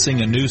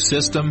purchasing a new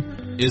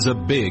system is a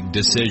big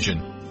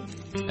decision.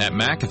 At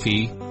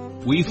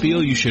McAfee, we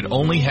feel you should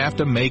only have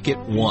to make it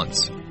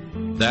once.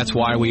 That's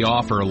why we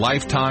offer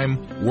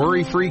lifetime,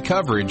 worry-free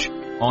coverage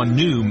on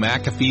new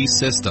McAfee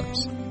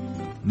systems.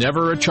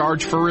 Never a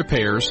charge for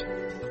repairs,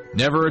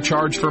 never a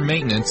charge for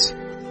maintenance,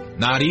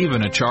 not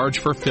even a charge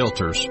for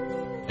filters.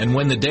 And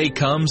when the day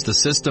comes the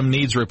system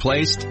needs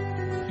replaced,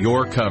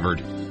 you're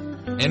covered.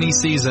 Any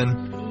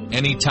season,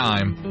 any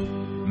time,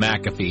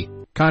 McAfee.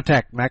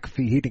 Contact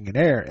McAfee Heating and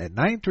Air at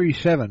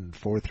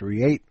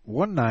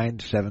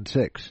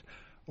 937-438-1976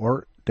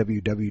 or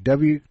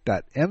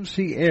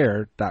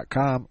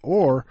www.mcair.com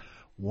or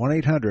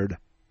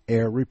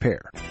 1-800-AIR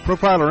Repair.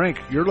 Profiler Inc.,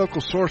 your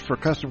local source for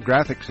custom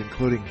graphics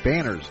including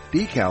banners,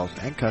 decals,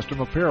 and custom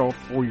apparel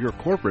for your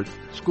corporate,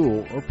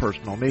 school, or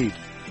personal needs.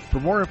 For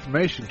more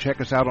information, check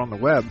us out on the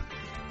web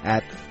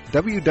at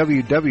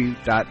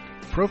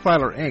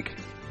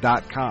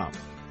www.profilerinc.com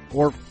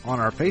or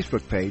on our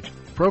Facebook page,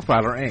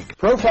 Profiler Inc.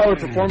 Profiler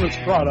Performance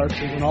Products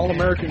is an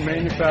all-American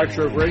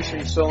manufacturer of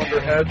racing cylinder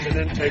heads and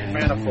intake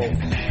manifolds.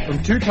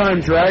 From two-time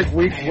Drag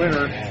Week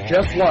winner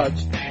Jeff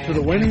Lutz to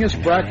the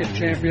winningest bracket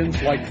champions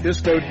like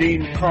Disco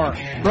Dean Carnes,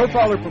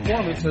 Profiler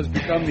Performance has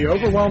become the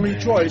overwhelming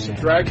choice of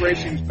drag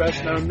racing's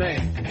best-known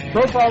name.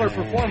 Profiler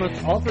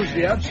Performance offers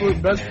the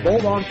absolute best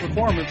bolt-on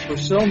performance for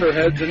cylinder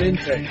heads and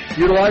intake,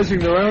 utilizing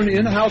their own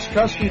in-house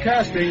custom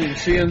casting and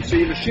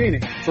CNC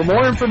machining. For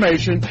more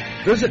information,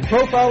 visit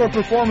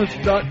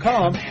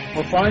profilerperformance.com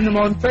or find them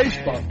on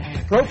Facebook.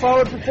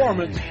 Profiler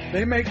Performance,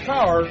 they make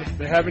power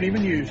they haven't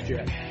even used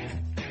yet.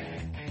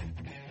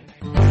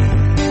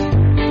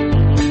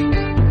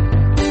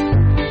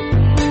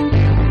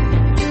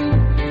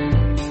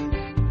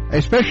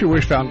 A Special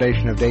Wish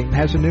Foundation of Dayton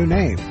has a new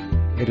name.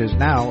 It is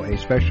now a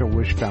Special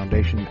Wish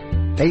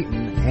Foundation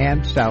Dayton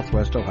and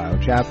Southwest Ohio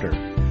chapter.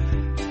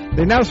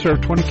 They now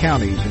serve 20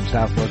 counties in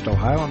Southwest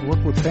Ohio and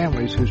work with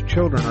families whose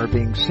children are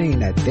being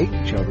seen at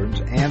Dayton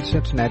Children's and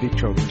Cincinnati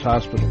Children's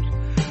Hospitals.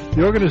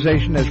 The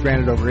organization has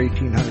granted over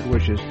 1,800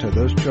 wishes to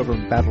those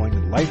children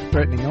battling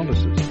life-threatening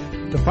illnesses.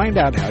 To find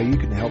out how you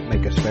can help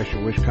make a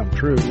special wish come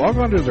true, log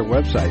on to their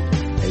website,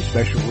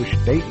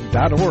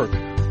 aspecialwishdayton.org,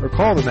 or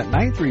call them at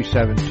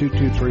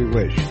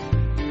 937-223-WISH.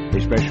 A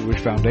Special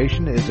Wish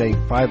Foundation is a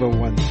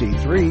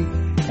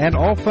 501c3, and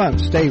all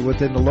funds stay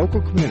within the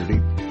local community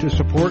to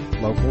support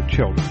local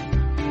children.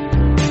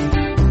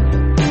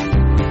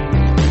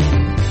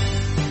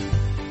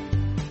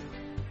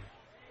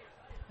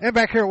 And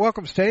back here at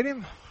Welcome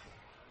Stadium,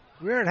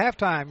 we're at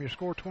halftime. Your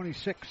score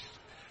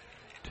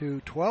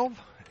 26-12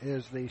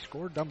 is the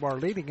score. Dunbar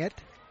leading it.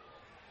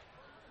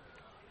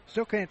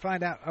 Still can't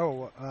find out.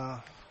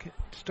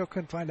 Still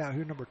couldn't find out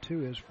who number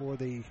 2 is for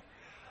the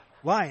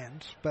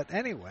Lions. But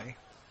anyway,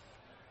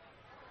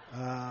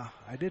 I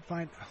did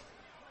find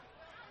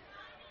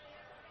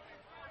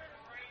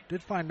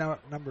out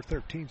number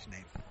 13's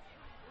name,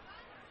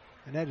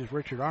 and that is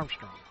Richard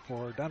Armstrong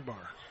for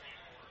Dunbar.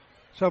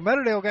 So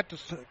Meadowdale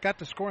got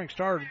the scoring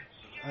started.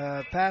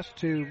 Pass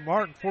to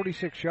Martin,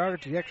 46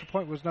 yards. The extra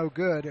point was no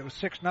good. It was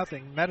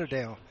 6-0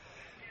 Meadowdale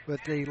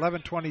with the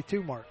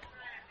 11:22 mark.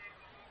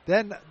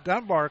 Then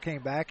Dunbar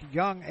came back.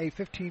 Young, a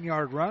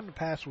 15-yard run. The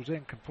pass was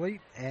incomplete,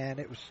 and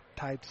it was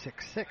tied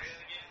 6-6.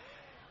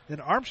 Then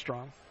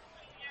Armstrong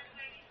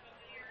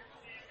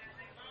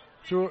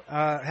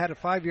had a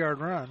 5-yard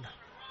run.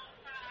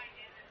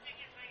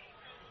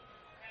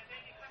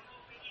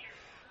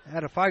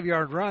 Had a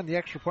 5-yard run. The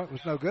extra point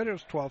was no good. It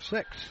was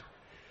 12-6.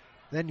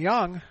 Then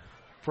Young,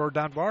 for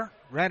Dunbar,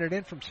 ran it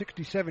in from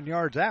 67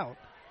 yards out.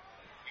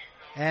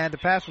 And the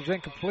pass was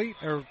incomplete,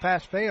 or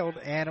pass failed,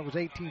 and it was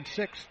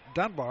 18-6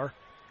 Dunbar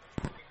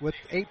with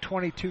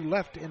 8:22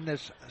 left in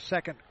this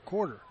second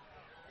quarter.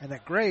 And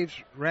that Graves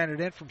ran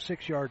it in from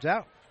 6 yards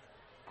out.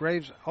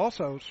 Graves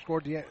also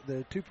scored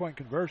the 2-point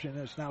conversion,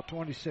 and it's now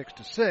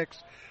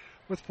 26-6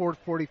 with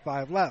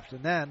 4:45 left.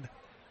 And then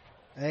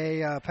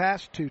a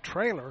pass to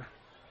Traylor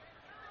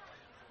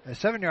A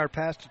 7-yard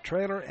pass to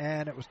Traylor,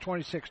 and it was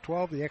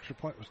 26-12. The extra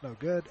point was no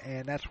good,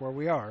 and that's where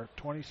we are,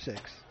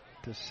 26-6,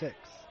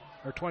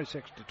 or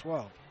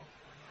 26-12.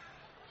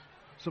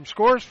 Some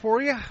scores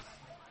for you.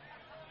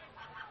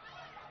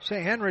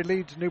 St. Henry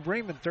leads New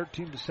Bremen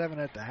 13-7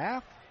 at the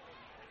half.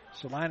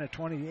 Salina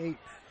 28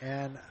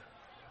 and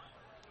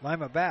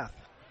Lima Bath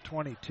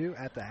 22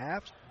 at the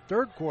half.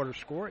 Third quarter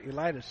score,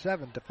 Elida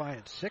 7,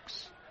 Defiance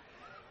 6.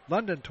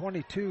 London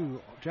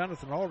 22,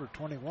 Jonathan Alder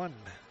 21,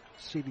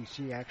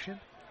 CDC action.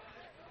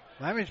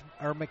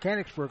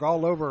 Mechanicsburg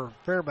all over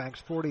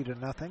Fairbanks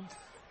 40-0.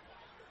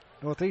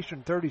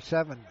 Northeastern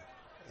 37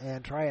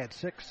 and Triad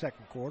 6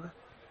 second quarter.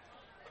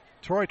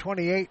 Troy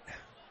 28,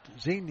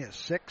 Xenia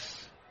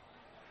 6.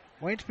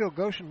 Waynesville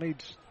Goshen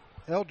leads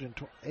Elgin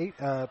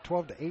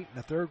 12-8 in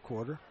the third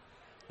quarter.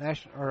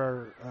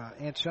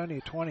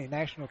 Ansonia 20,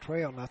 National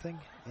Trail nothing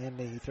in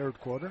the third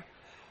quarter.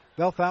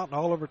 Bell Fountain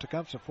all over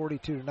Tecumseh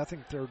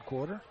 42-0 third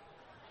quarter.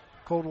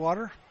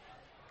 Coldwater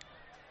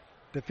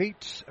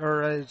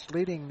is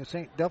leading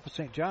Delphi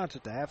St. John's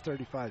at the half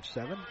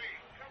 35-7.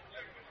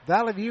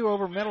 Valley View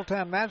over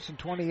Middletown Madison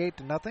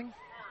 28-0.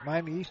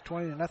 Miami East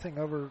 20-0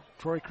 over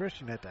Troy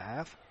Christian at the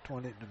half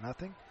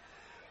 20-0.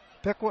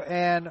 Piqua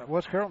and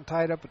West Carrollton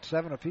tied up at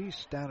 7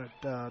 apiece down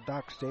at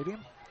Dock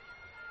Stadium.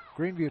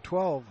 Greenview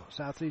 12,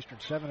 Southeastern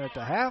 7 at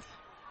the half.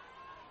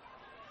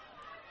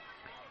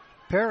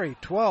 Perry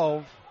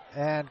 12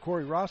 and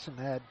Corey Rawson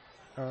had,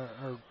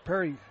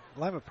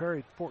 Lima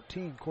Perry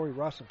 14, Corey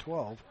Rawson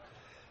 12.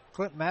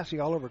 Clinton Massey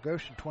all over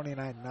Goshen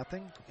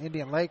 29-0.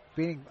 Indian Lake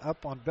beating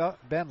up on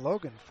Ben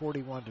Logan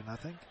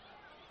 41-0.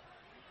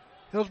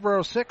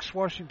 Hillsborough 6,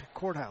 Washington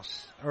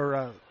Courthouse,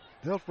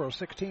 Hillsborough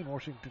 16,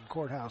 Washington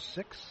Courthouse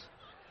 6.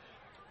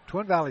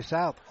 Twin Valley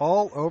South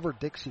all over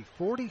Dixie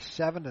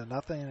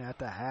 47-0 at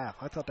the half.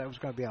 I thought that was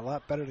going to be a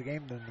lot better the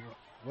game than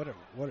what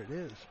it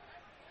is.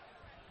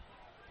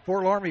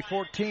 Fort Laramie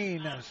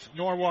 14,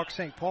 Norwalk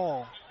St.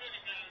 Paul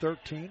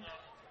 13.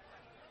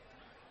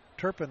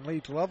 Turpin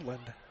leads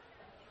Loveland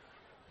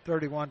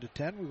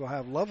 31-10. We will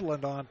have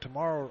Loveland on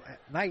tomorrow at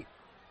night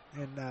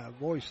in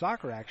boys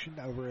soccer action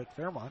over at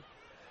Fairmont.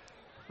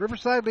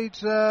 Riverside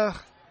leads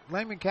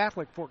Lehman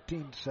Catholic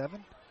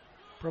 14-7.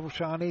 Provo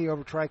Shawnee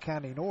over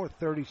Tri-County North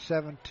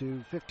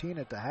 37-15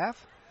 at the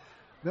half.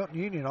 Milton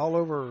Union all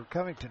over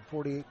Covington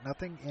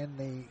 48-0 in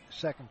the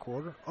second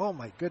quarter. Oh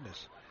my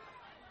goodness.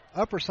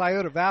 Upper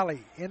Scioto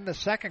Valley in the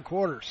second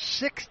quarter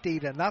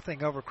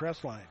 60-0 over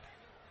Crestline.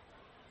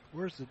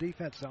 Where's the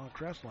defense on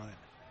Crestline?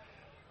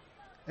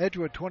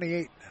 Edgewood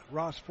 28,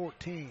 Ross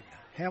 14,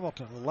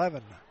 Hamilton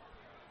 11,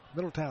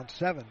 Middletown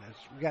 7.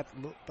 We got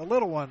the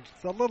little ones,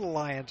 the little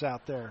Lions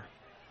out there.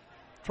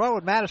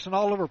 Trotwood Madison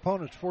all over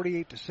opponents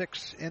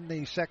 48-6 in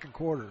the second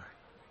quarter.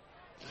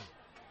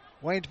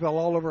 Waynesville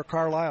all over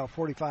Carlisle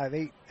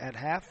 45-8 at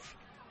half.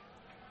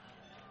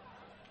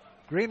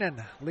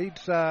 Greenon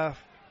leads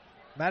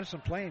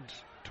Madison Plains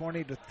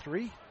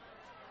 20-3.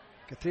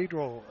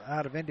 Cathedral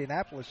out of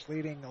Indianapolis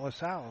leading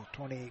LaSalle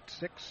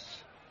 28-6.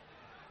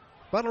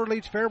 Butler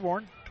leads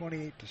Fairborn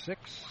 28-6.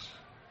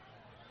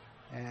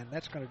 And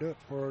that's going to do it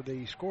for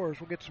the scores.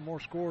 We'll get some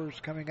more scores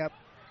coming up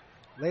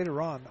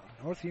later on.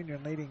 North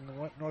Union leading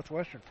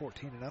Northwestern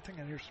 14-0.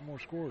 And here's some more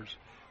scores.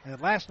 And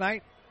last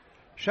night,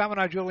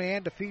 Chaminade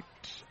Julienne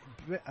defeats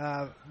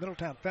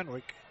Middletown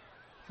Fenwick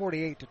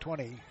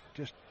 48-20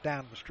 just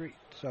down the street.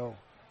 So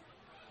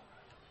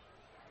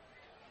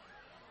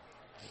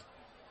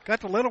got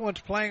the little ones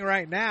playing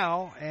right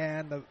now,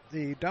 and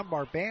the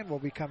Dunbar Band will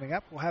be coming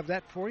up. We'll have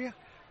that for you.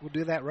 We'll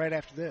do that right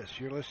after this.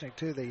 You're listening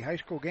to the High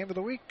School Game of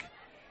the Week.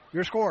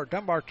 Your score,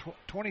 Dunbar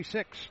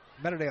 26,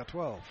 Meadowdale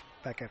 12.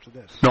 Back after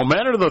this. No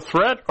matter the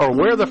threat or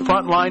where the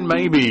front line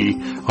may be,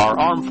 our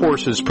armed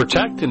forces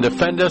protect and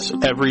defend us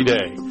every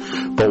day.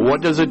 But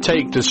what does it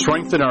take to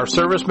strengthen our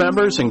service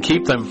members and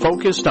keep them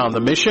focused on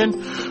the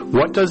mission?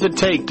 What does it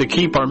take to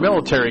keep our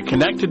military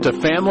connected to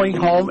family,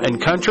 home,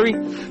 and country?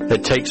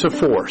 It takes a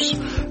force.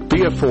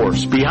 Be a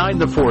force behind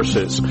the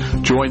forces.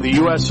 Join the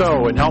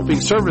USO in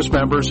helping service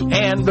members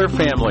and their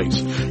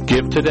families.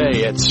 Give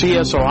today at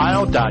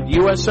csohio.uso.org.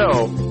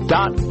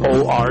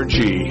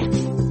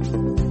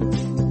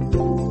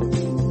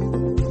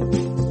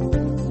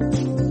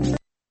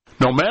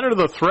 No matter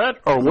the threat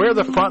or where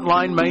the front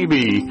line may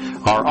be,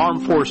 our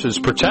armed forces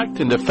protect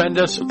and defend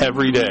us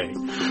every day.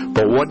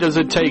 But what does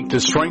it take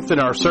to strengthen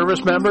our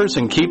service members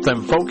and keep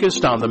them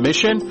focused on the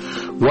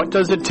mission? What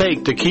does it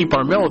take to keep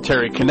our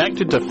military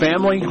connected to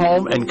family,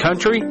 home, and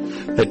country?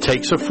 It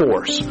takes a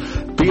force.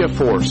 Be a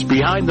force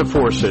behind the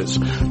forces.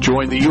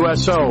 Join the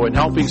USO in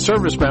helping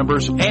service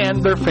members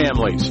and their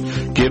families.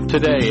 Give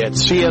today at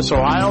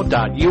csohio.uso.org.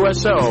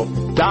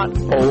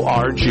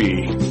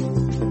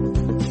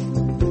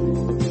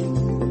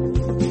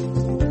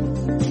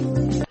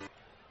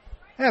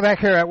 Yeah, back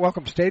here at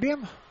Welcome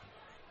Stadium,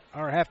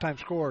 our halftime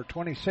score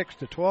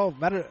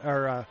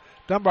 26-12.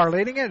 Dunbar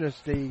leading it as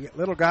the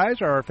little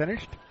guys are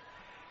finished.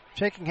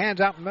 Shaking hands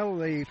out in the middle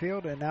of the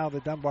field, and now the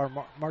Dunbar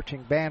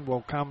marching band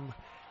will come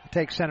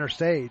take center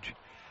stage.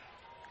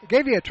 I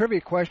gave you a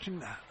trivia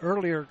question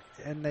earlier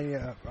in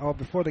the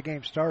before the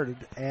game started,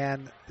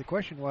 and the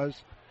question was,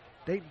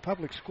 Dayton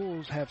Public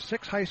Schools have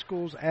 6 high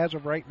schools as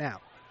of right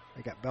now.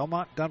 They got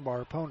Belmont,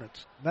 Dunbar,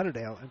 Ponance,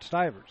 Meadowdale, and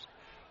Stivers.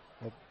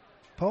 Well,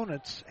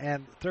 Ponance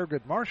and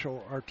Thurgood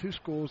Marshall are 2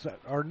 schools that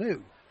are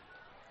new.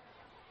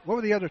 What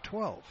were the other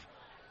 12?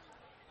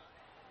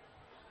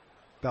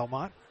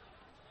 Belmont,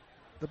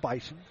 the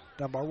Bison,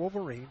 Dunbar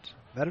Wolverines,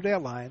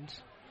 Meadowdale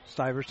Lions,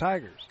 Stivers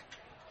Tigers.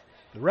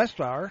 The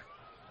rest are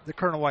the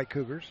Colonel White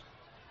Cougars,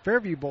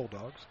 Fairview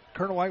Bulldogs.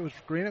 Colonel White was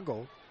green and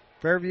gold.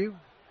 Fairview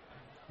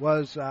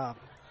was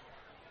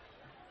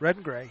red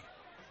and gray,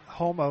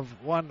 home of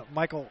one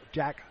Michael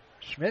Jack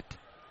Schmidt.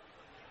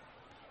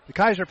 The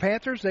Kaiser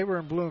Panthers, they were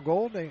in blue and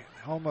gold,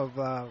 home of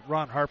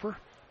Ron Harper.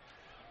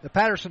 The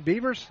Patterson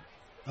Beavers,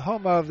 the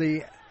home of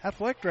the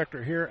athletic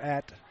director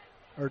here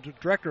the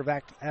director of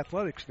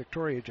athletics,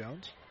 Victoria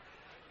Jones.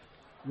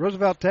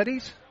 Roosevelt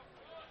Teddies,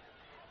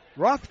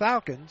 Roth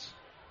Falcons,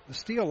 the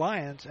Steel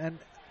Lions, and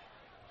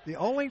the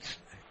only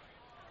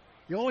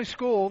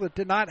school that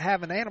did not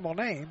have an animal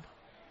name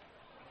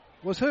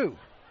was who?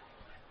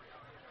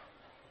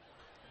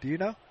 Do you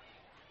know?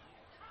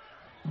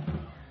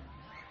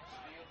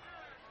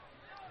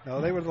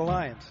 No, they were the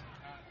Lions.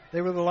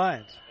 They were the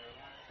Lions.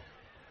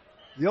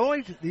 The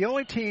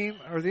only team,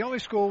 or the only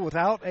school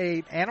without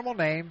an animal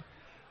name,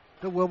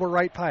 the Wilbur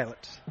Wright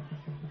Pilots.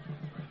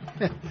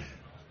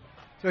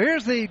 So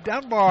here's the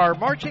Dunbar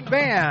Marching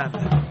Band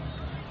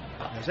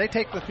as they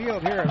take the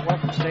field here at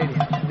Welcome Stadium.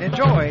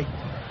 Enjoy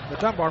the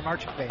Dunbar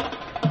Marching Band.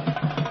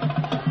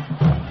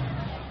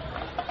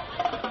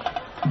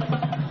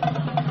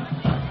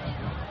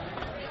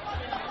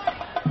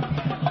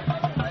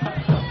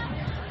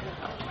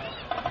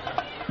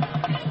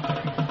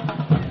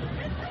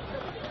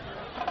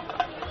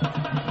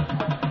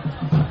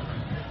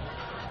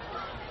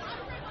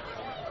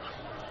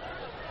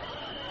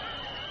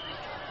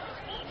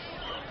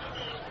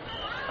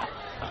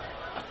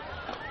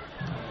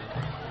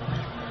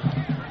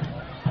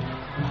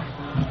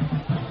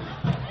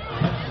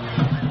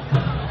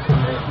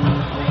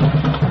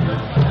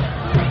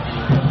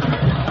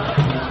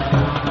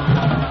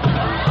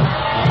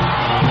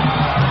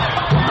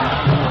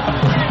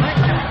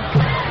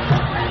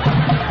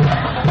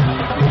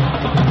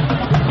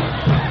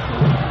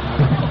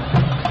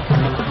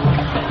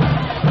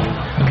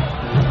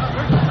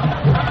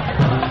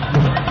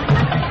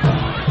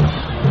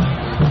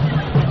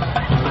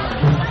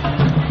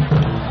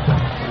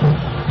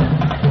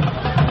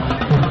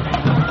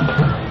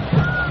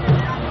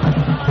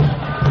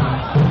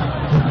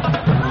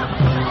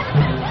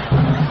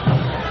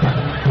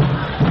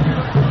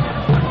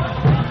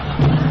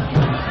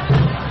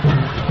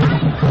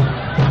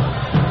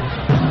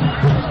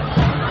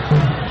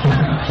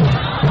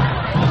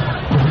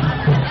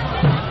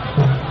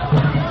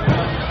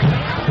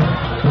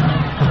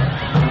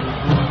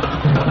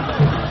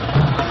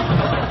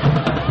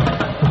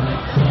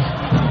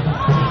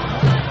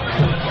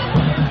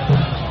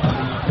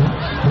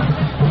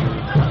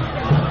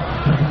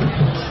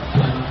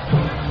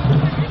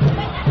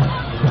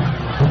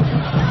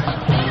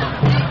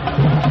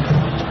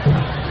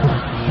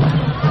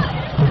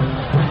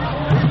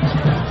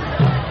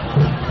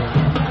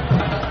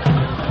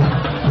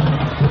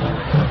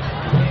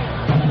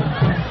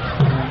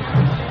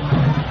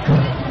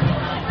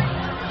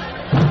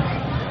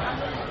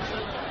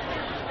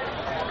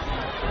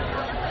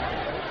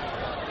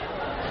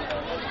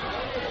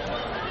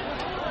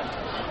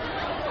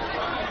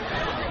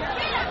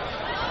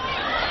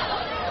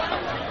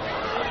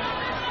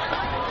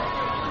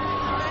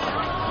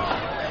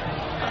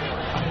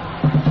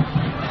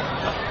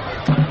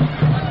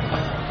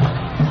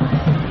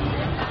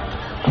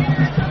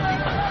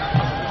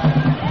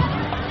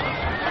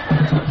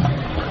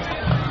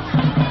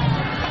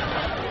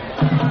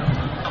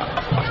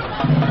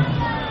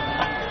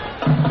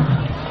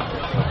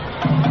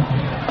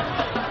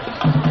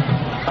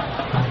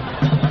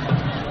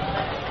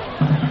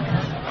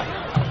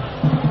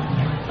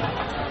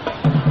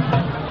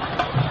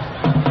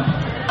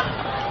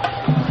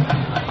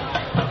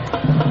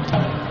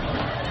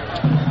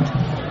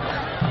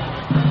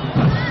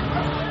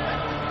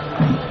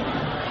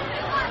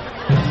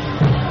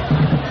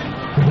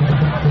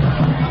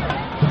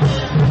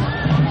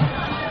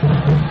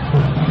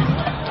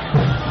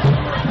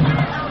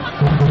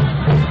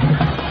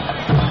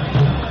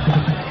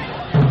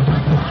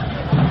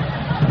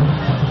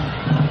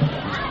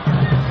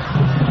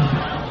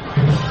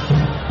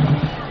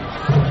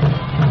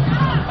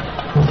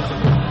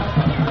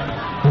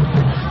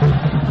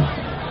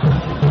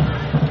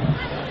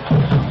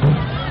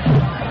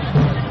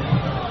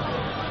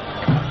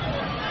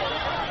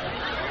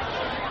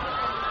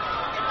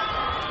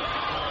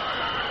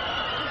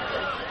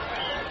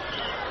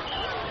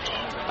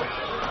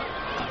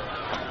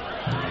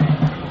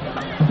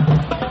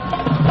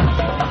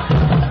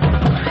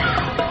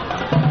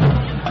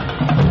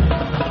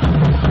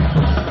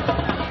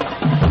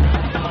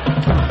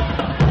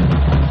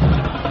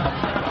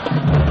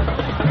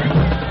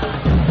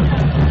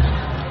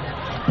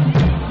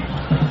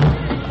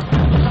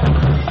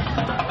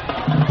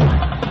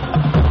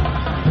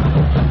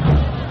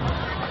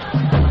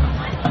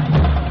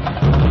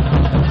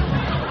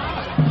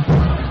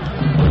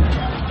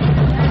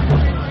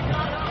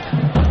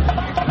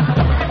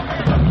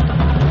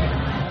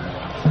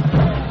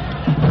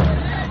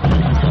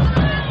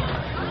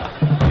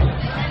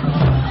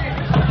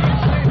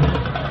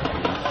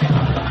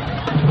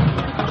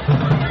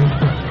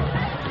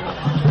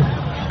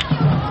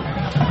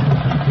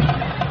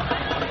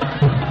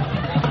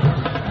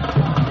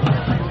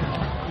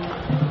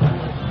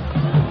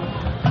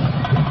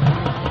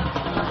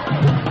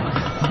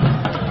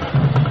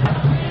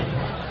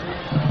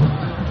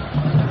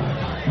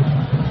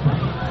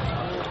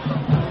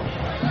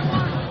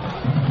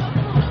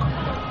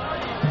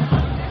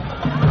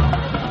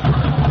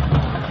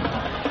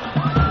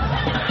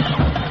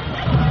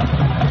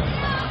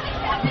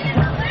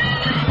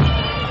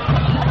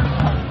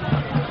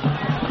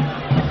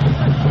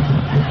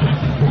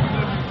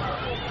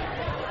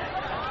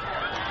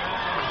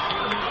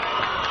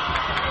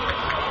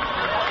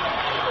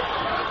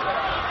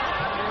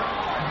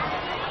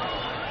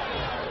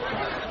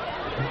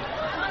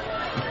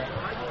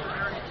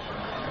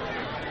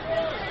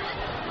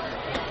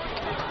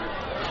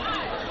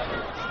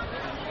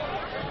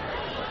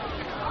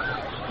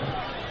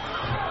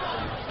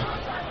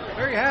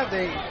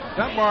 the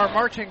Dunbar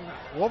Marching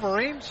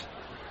Wolverines.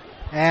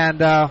 And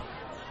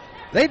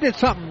they did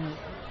something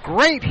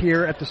great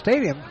here at the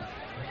stadium.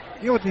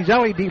 You know, with these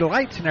LED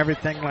lights and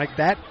everything like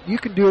that, you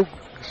can do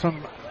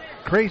some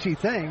crazy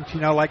things.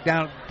 You know, like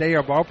down at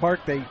Dale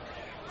Ballpark, they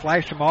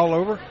flashed them all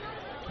over.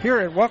 Here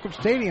at Welcome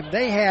Stadium,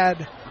 they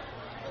had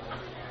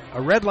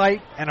a red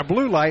light and a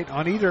blue light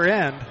on either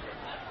end.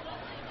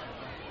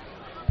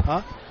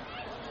 Huh?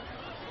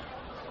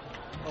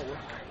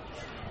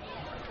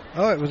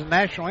 Oh, it was a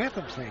national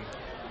anthem scene.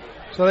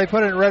 So they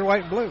put it in red,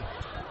 white, and blue.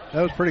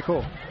 That was pretty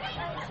cool.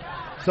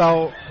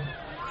 So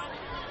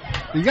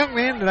the young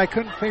man that I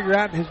couldn't figure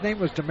out, his name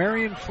was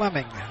Demarion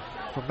Fleming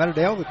from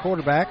Meadowdale, the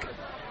quarterback.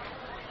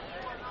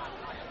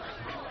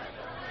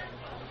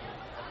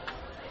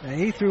 And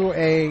he threw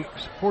a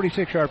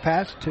 46-yard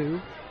pass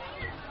to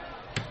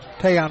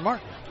Tayon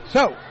Martin.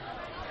 So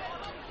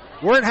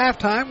we're at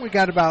halftime. We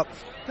got about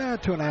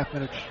 2.5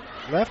 minutes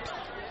left.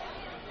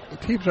 The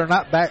teams are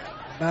not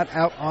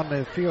out on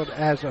the field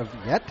as of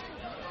yet.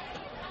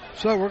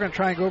 So we're going to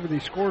try and go over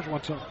these scores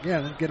once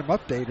again and get them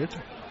updated.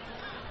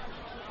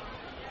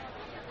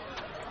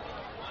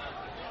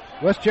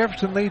 West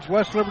Jefferson leads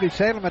West Liberty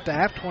Salem at the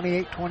half,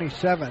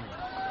 28-27.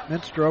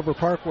 Minster over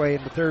Parkway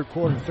in the third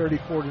quarter,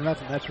 34-0.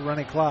 That's a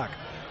running clock.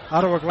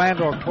 Ottawa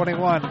Glandorf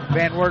 21,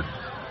 Van Wert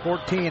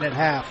 14 at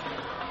half.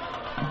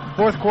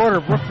 Fourth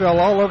quarter, Brookville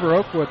all over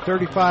Oakwood,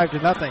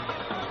 35-0.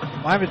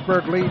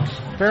 Miamisburg leads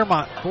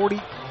Fairmont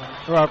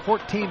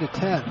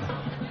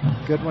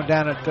 14-10. Good one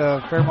down at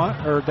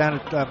Fairmont, or down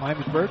at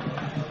Miamisburg.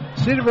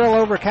 Cedarville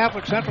over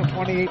Catholic Central,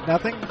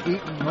 28-0.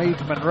 Eaton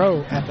leads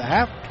Monroe at the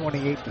half,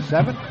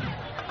 28-7.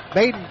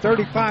 Baden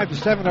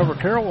 35-7 over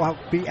Carroll. We'll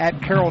be at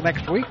Carroll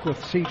next week with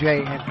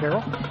CJ and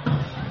Carroll.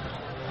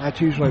 That's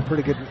usually a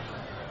pretty good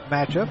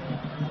matchup.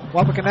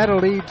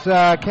 Wapakoneta leads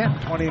Kent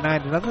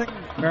 29-0.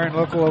 Marion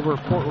Local over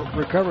Fort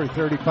Recovery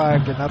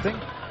 35-0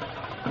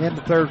 in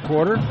the third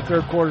quarter.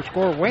 Third quarter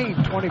score,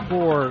 Wayne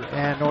 24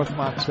 and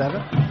Northmont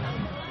 7.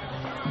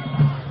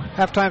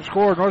 Halftime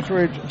score,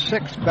 Northridge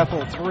 6,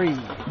 Bethel 3.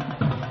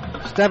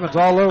 Stebbins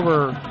all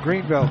over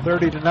Greenville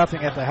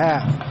 30-0 at the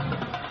half.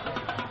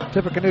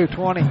 Tippecanoe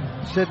 20,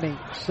 Sydney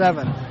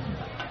 7.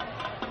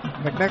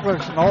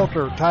 McNicholas and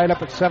Alter tied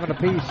up at 7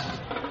 apiece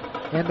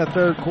in the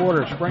third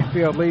quarter.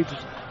 Springfield leads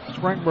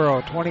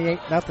Springboro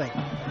 28-0.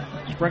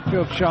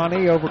 Springfield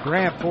Shawnee over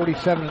Graham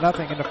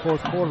 47-0 in the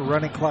fourth quarter.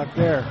 Running clock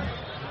there.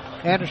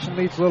 Anderson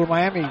leads Little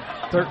Miami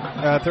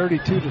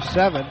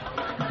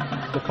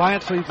 32-7.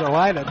 Defiance leads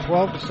Elida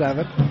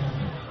 12-7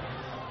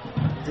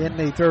 in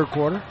the third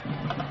quarter.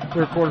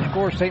 Third quarter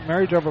score, St.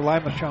 Mary's over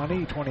Lima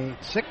Shawnee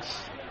 28-6.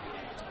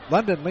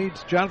 London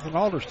leads Jonathan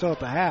Alder still at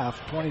the half,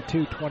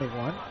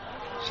 22-21.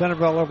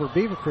 Centerville over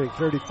Beaver Creek,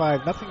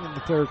 35-0 in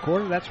the third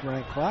quarter. That's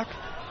running clock.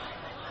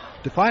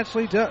 Defiance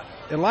leads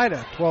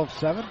Elida,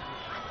 12-7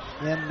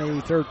 in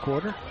the third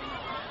quarter.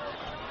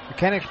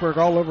 Mechanicsburg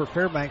all over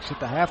Fairbanks at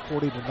the half,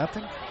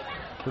 40-0.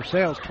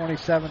 Versailles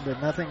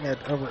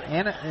 27-0 over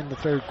Anna in the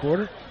third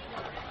quarter.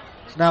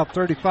 It's now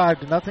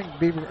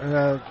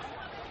 35-0.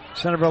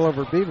 Centerville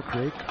over Beaver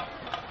Creek.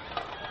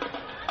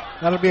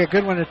 That'll be a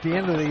good one at the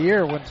end of the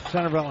year when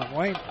Centerville and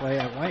Wayne play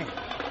at Wayne.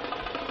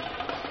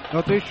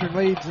 Northeastern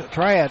leads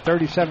Triad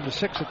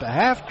 37-6 at the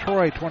half.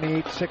 Troy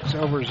 28-6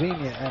 over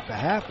Xenia at the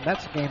half. And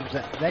that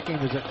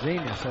game is at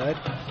Xenia. So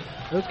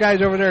those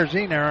guys over there at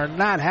Xenia are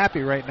not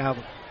happy right now.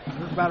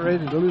 They're about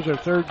ready to lose their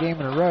third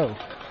game in a row.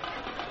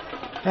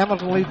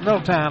 Hamilton leads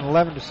Middletown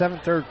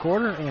 11-7 third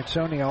quarter.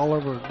 Ansonia all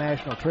over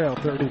National Trail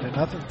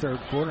 30-0 third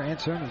quarter.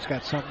 Ansonia's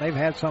got something. They've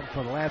had something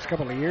for the last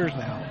couple of years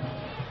now.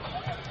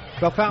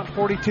 Bellefontaine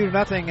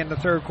 42-0 in the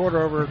third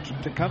quarter over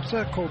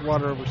Tecumseh.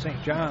 Coldwater over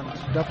St. John's.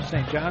 Duffy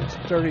St. John's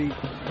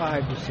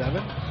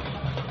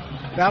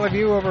 35-7. Valley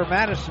View over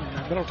Madison.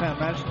 Middletown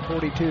Madison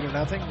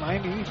 42-0.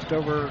 Miami East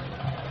over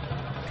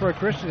Troy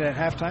Christian at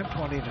halftime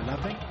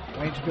 20-0.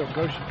 Waynesville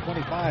Goshen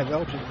 25.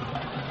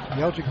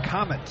 Elgin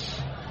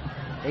Comets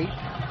 8.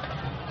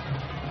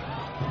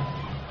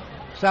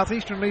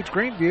 Southeastern leads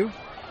Greenview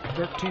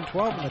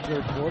 13-12 in the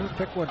third quarter.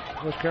 Pickwood,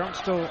 West Carrollton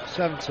still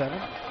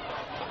 7-7.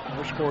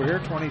 Our score here,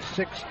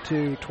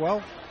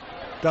 26-12,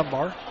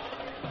 Dunbar.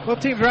 Both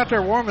teams are out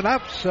there warming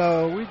up,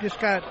 so we just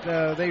got,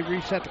 they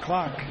reset the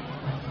clock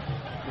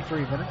for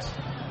 3 minutes.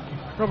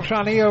 Rebel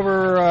Shawnee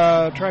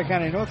over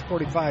Tri-County North,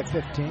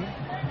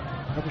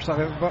 45-15.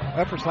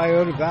 Upper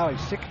Scioto Valley,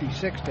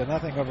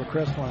 66-0 over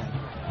Crestline.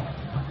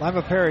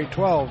 Lima Perry,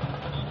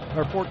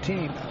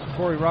 14.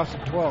 Corey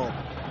Rawson, 12.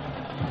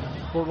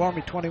 Fort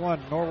Laramie,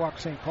 21. Norwalk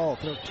St. Paul,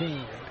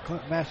 13.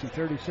 Clinton Massey,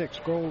 36.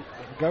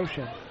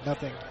 Goshen,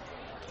 nothing.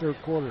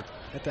 Third quarter.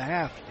 At the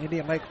half,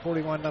 Indian Lake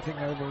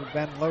 41-0 over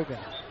Ben Logan.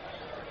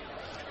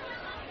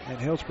 And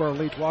Hillsborough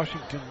leads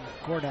Washington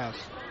Courthouse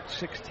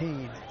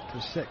 16-6.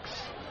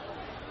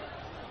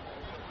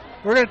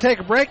 We're going to take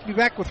a break. Be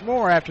back with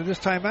more after this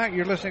timeout.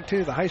 You're listening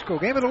to the High School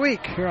Game of the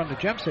Week here on the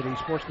Gem City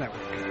Sports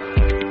Network.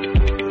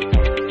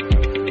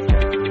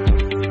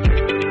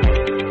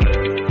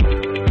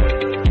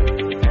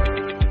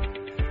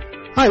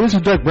 Hi, this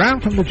is Doug Brown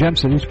from the Gem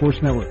City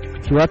Sports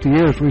Network. Throughout the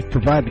years, we've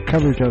provided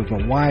coverage of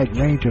a wide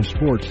range of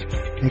sports,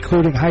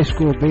 including high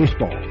school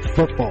baseball,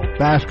 football,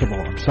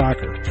 basketball, and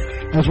soccer,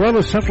 as well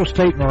as Central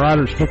State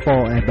Marauders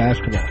football and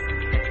basketball.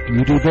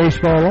 You do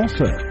baseball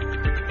also.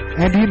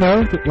 And you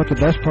know that what the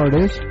best part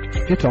is?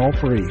 It's all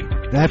free.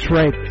 That's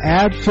right,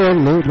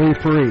 absolutely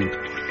free.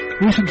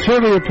 We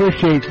sincerely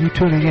appreciate you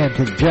tuning in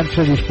to the Gem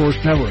City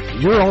Sports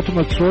Network, your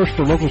ultimate source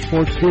for local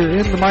sports here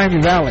in the Miami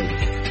Valley.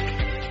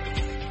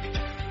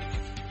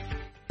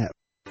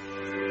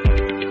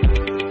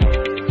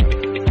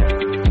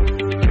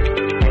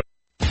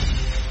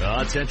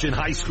 Attention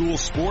high school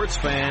sports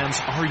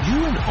fans, are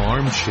you an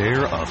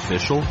armchair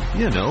official?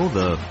 You know,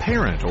 the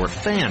parent or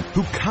fan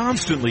who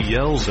constantly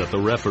yells at the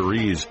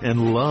referees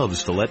and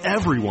loves to let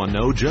everyone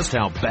know just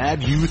how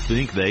bad you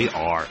think they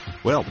are.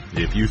 Well,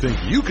 if you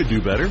think you could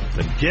do better,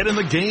 then get in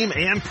the game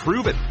and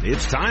prove it.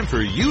 It's time for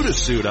you to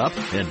suit up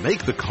and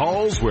make the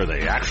calls where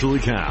they actually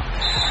count.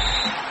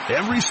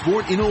 Every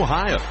sport in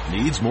Ohio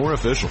needs more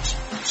officials.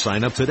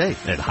 Sign up today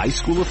at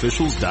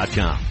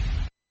highschoolofficials.com.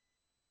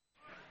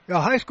 You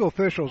know, high school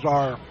officials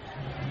are,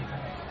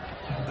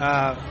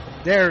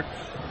 they're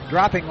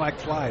dropping like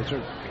flies.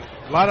 A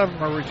lot of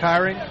them are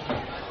retiring.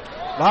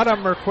 A lot of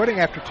them are quitting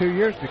after 2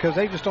 years because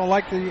they just don't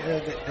like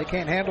they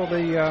can't handle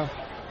the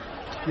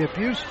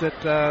abuse that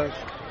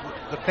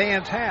the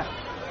fans have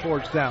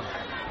towards them.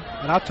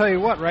 And I'll tell you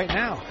what, right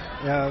now,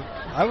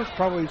 I was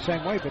probably the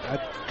same way, but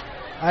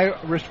I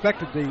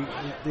respected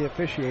the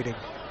officiating.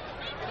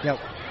 You know,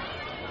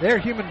 they're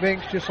human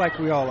beings just like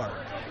we all are.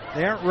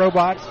 They aren't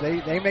robots.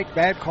 They make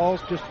bad calls.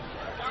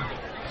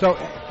 So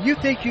if you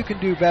think you can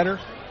do better,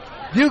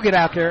 you get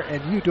out there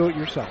and you do it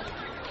yourself.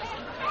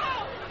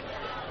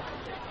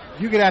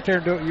 You get out there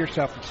and do it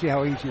yourself and see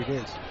how easy it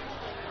is.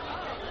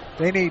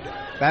 They need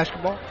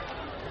basketball,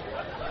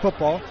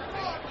 football,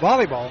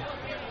 volleyball,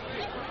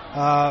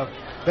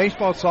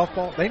 baseball,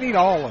 softball. They need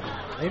all of them.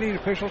 They need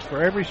officials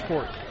for every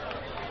sport.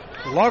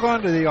 So log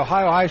on to the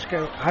Ohio High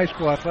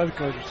School Athletic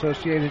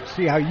Association and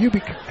see how you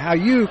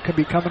can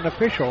become an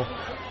official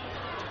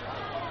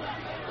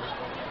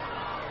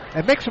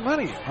and make some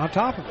money on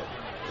top of it.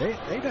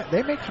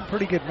 They make some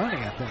pretty good money,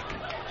 I think.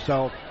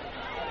 So,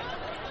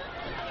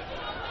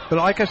 but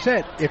like I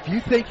said, if you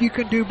think you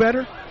can do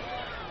better,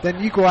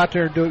 then you go out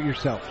there and do it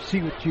yourself.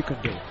 See what you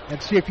can do and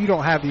see if you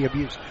don't have the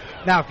abuse.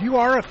 Now, if you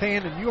are a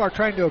fan and you are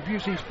trying to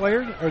abuse these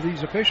players or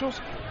these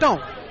officials,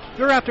 don't.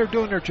 They're out there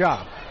doing their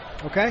job,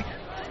 okay?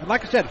 And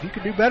like I said, if you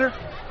can do better,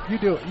 you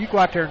do it. You go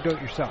out there and do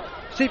it yourself.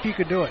 See if you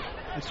can do it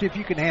and see if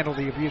you can handle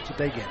the abuse that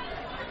they get.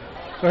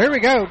 So here we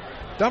go.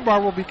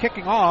 Dunbar will be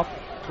kicking off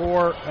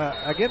for,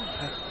 again,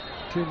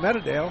 to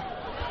Meadowdale.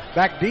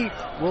 Back deep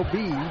will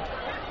be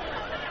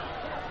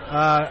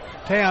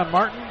Tayon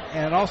Martin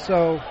and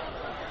also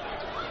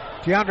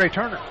DeAndre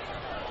Turner.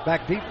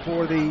 Back deep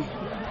for the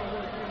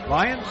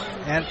Lions.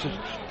 And it's a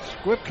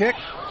squib kick,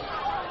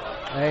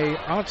 a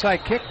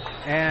onside kick,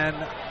 and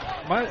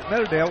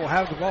Meadowdale will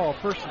have the ball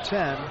first and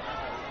 10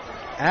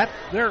 at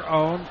their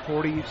own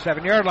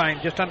 47-yard line.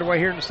 Just underway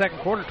here in the second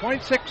quarter.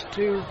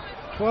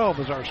 26-12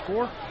 is our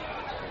score.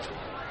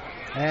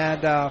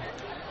 And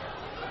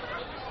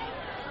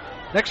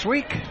next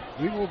week,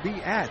 we will be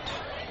at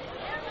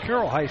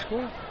Carroll High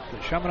School, the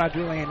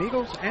Chaminade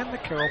Eagles, and the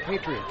Carroll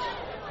Patriots.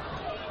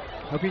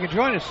 Hope you can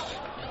join us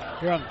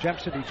here on the Gem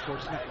City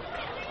Sports Network.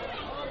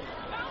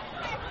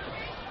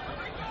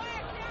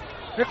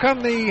 Here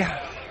come the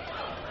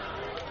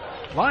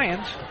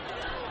Lions.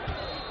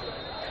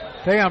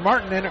 Tayon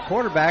Martin in at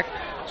quarterback.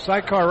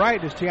 Sidecar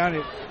right is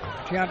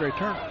DeAndre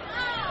Turner.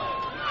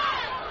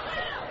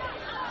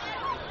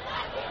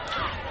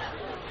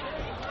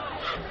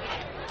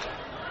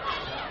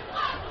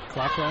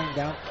 Clock running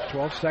down,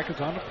 12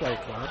 seconds on the play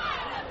clock.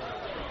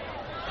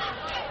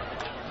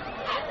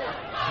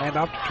 Hand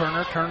off to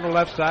Turner. Turner to the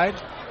left side.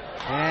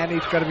 And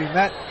he's going to be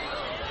met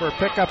for a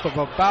pickup of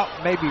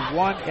about maybe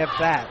one, if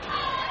that.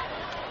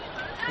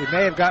 He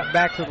may have gotten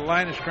back to the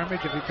line of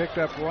scrimmage. If he picked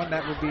up one,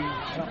 that would be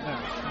something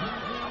else.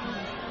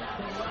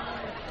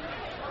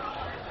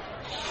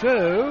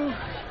 So,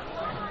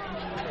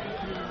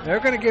 they're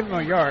going to give him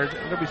a yard.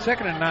 It'll be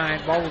 2nd and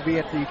 9. Ball will be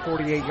at the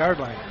 48-yard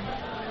line.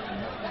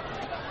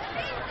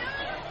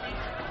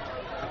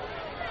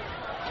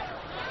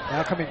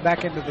 Now coming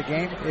back into the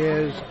game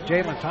is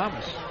Jalen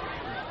Thomas.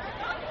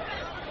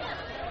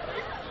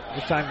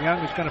 This time Young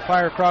is going to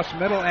fire across the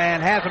middle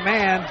and has a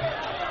man.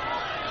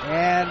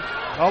 And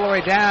all the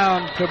way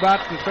down to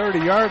about the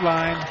 30-yard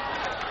line.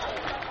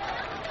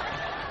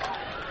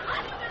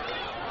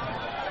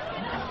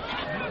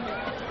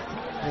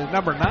 Is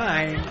number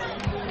 9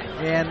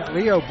 and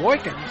Leo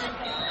Boykins,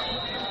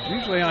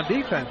 usually on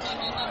defense.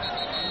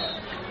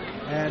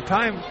 And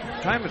time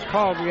is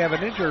called. We have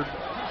an injured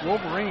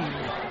Wolverine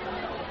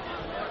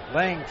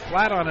laying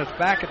flat on his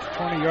back at the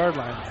 20-yard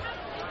line.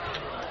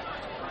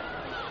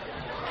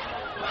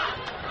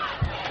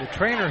 The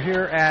trainer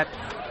here at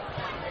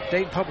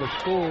Dayton Public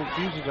School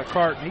uses a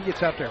cart, and he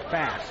gets out there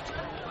fast.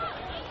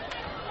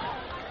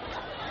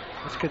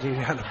 That's because he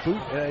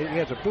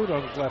has a boot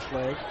on his left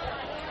leg.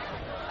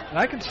 And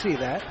I can see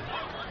that.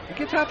 He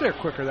gets out there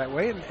quicker that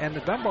way, and the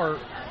Dunbar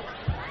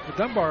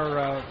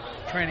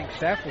training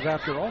staff was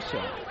out there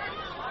also.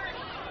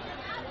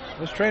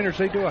 Those trainers,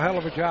 they do a hell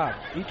of a job.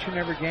 Each and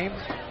every game,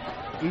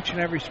 each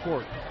and every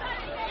sport.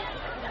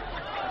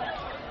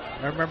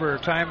 I remember a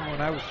time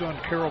when I was doing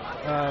Carol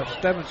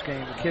Stebbins'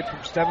 game. A kid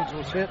from Stebbins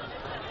was hit,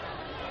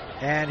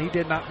 and he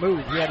did not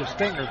move. He had a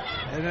stinger.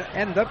 And it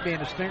ended up being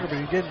a stinger, but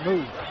he didn't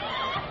move.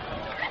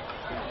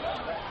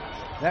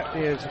 That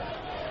is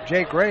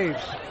Jay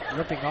Graves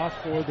ripping off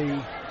for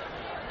the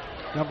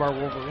Dunbar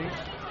Wolverines.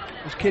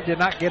 This kid did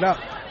not get up.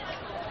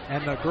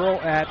 And the girl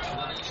at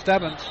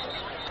Stebbins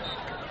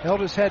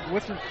held his head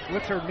with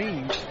her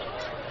knees,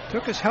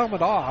 took his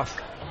helmet off,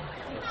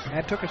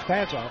 and took his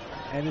pads off,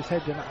 and his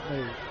head did not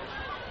move.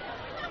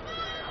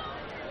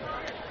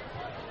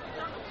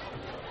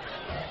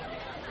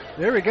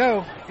 There we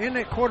go. In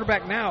at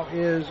quarterback now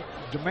is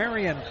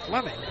Demarion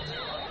Fleming.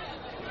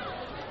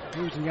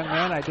 He was a young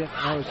man I didn't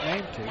know his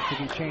name to because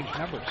he changed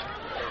numbers.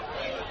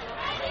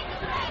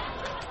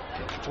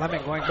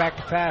 Fleming going back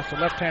to pass. The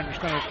left-hander's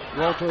going to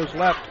roll to his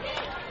left.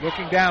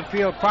 Looking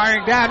downfield,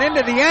 firing down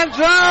into the end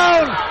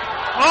zone.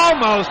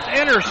 Almost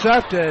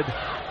intercepted.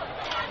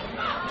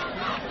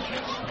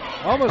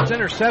 Almost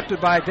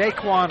intercepted by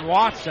Daquan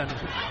Watson.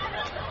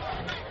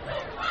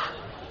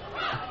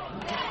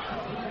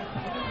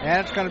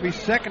 And it's going to be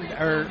second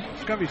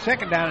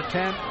down and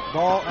 10.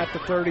 Ball at the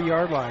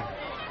 30-yard line.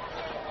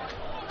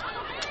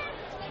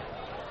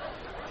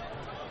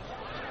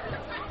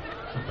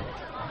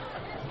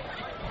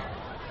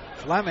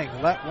 Fleming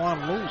let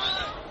one loose.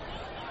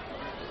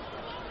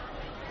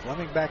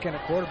 Fleming back in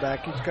at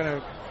quarterback. He's going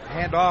to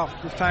hand off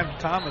this time to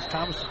Thomas.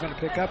 Thomas is going to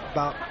pick up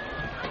about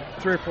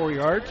 3 or 4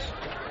 yards.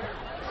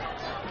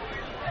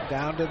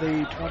 Down to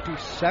the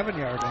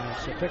 27-yard line.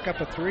 So pick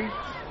up a 3.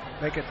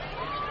 Make it.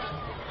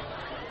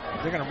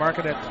 They're going to mark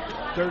it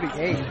at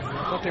 38.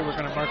 I thought they were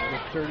going to mark it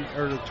at 30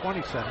 or the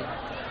 27.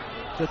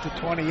 So it's a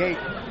 28.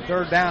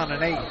 3rd down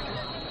and 8.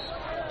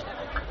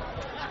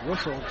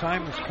 Whistle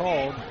time is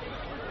called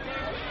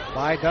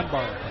by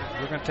Dunbar.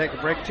 We're going to take a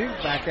break too.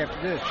 Back after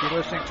this. You're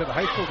listening to the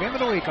High School Game of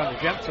the Week on the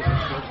Gem City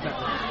Sports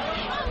Network.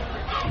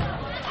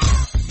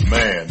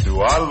 Man,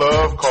 do I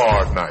love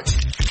card night.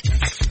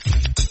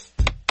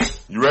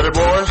 You ready,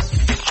 boys?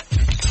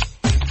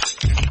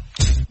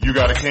 You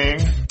got a king?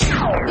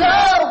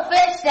 Go,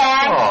 fish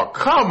dad! Oh,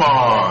 come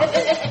on!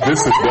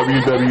 This is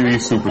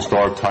WWE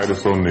superstar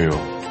Titus O'Neil.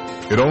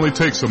 It only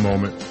takes a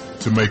moment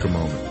to make a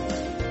moment.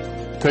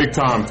 Take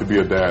time to be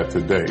a dad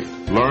today.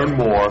 Learn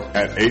more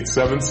at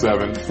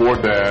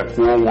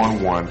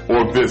 877-4DAD-411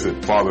 or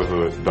visit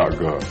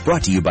fatherhood.gov.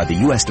 Brought to you by the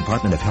U.S.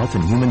 Department of Health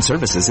and Human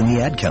Services and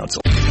the Ad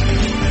Council.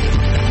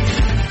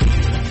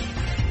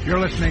 You're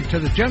listening to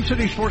the Gem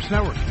City Sports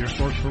Network, your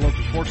source for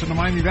local sports in the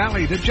Miami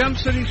Valley, the Gem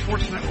City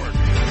Sports Network.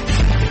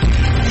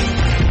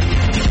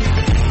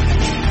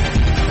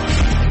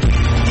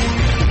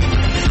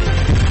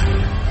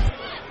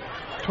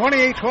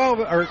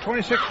 28-12 or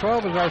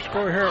 26-12 is our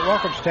score here at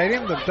Welcome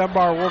Stadium. The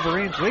Dunbar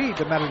Wolverines lead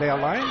the Meadowdale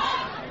Lions.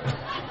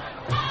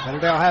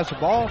 Meadowdale has the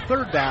ball,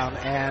 3rd down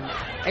and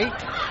 8.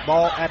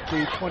 Ball at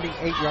the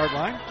 28-yard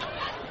line.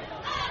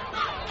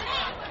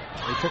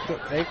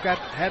 They've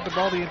had the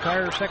ball the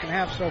entire second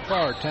half so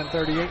far.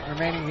 10:38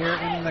 remaining here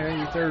in the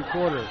 3rd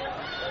quarter.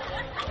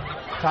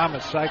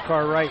 Thomas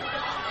sidecar right.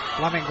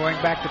 Fleming going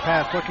back to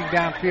pass, looking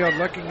downfield,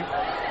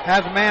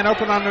 has a man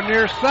open on the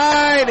near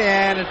side,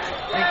 and it's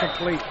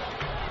incomplete.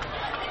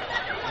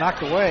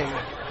 Knocked away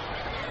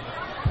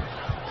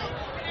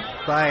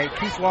by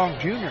Keith Long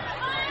Jr.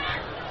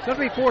 So it'll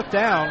be 4th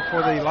down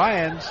for the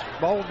Lions.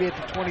 Ball will be at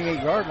the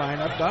 28-yard line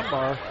up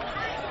Dunbar.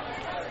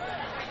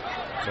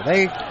 So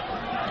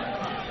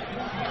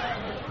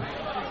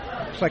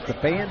looks like the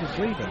band is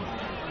leaving.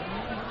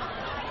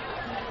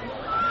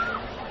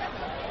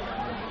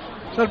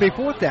 So it'll be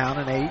 4th down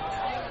and 8.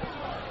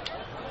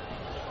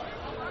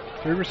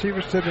 3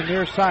 receivers to the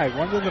near side.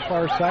 One to the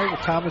far side with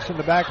Thomas in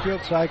the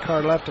backfield.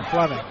 Sidecar left to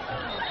Fleming.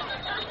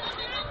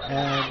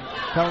 And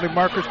penalty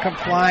markers come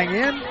flying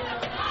in.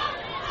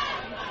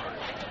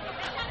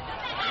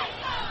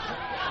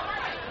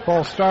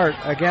 Full start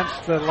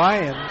against the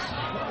Lions.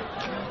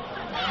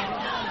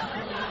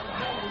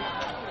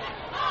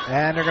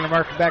 And they're going to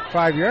mark it back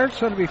 5 yards,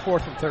 so it'll be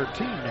 4th and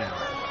 13 now.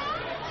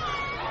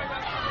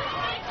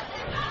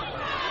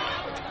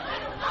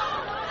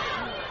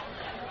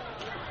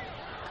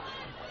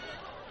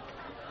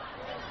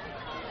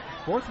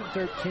 Fourth and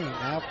 13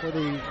 now for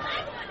the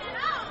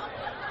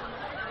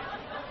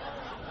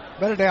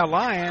Meadowdale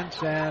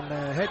Lions, and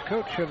the head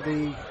coach of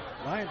the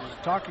Lions is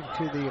talking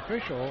to the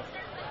official,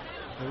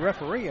 the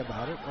referee,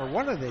 about it, or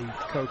one of the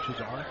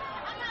coaches are.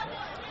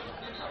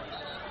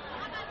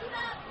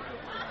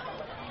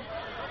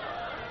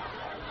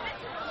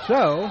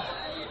 So,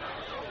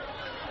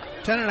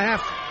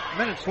 10.5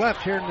 minutes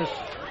left here in this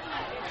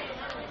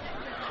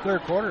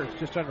 3rd quarter. It's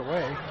just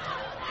underway.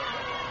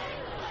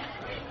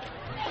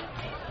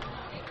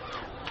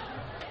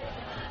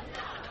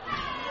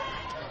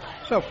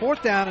 So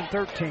 4th down and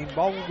 13.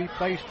 Ball will be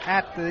placed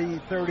at the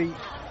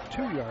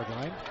 32-yard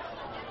line.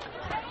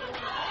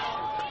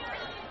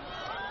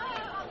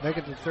 make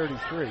it to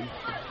 33.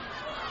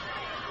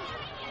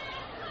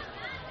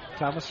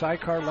 Thomas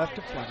sidecar left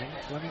to Fleming.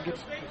 Fleming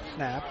gets the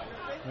snap.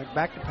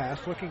 Back to pass,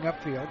 looking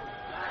upfield.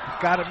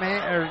 He's got a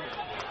man,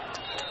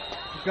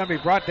 he's going to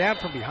be brought down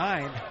from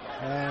behind,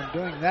 and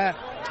doing that.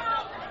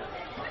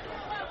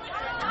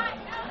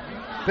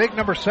 Big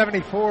number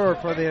 74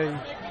 for the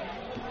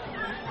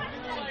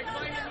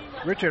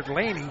Richard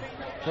Laney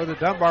for the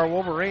Dunbar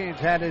Wolverines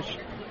had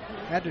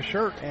the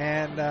shirt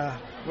and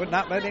would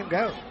not let him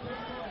go.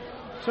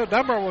 So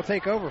Dunbar will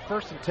take over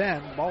 1st and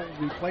 10. Ball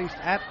will be placed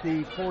at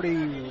the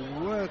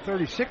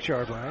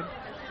 36-yard line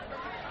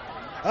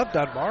of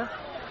Dunbar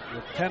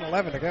with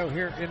 10-11 to go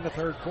here in the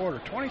third quarter.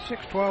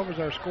 26-12 is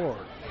our score.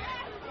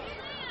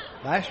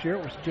 Last year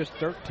it was just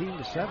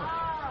 13-7.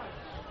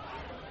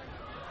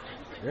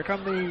 Here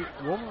come the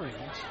Wolverines.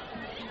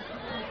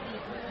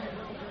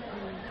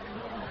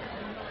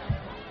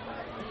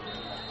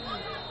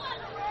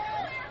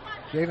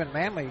 Javen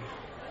Manley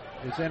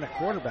is in at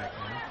quarterback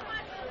now.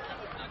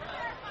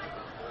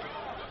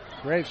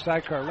 Graves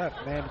sidecar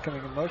left. Man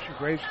coming in motion.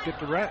 Graves get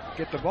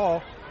the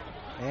ball.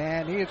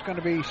 And he is going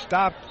to be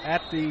stopped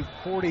at the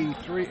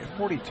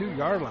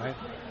 42-yard line.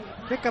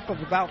 Pickup of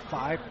about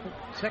 5.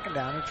 Second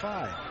down and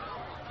 5.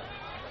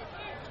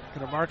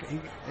 Going to mark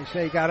it. They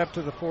say he got up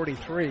to the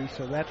 43,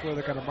 so that's where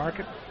they're going to mark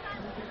it.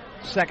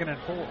 2nd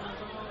and 4.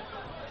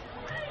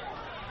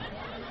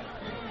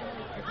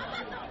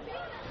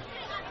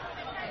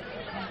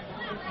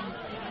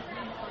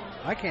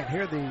 I can't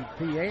hear the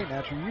PA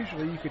announcer.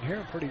 Usually you can hear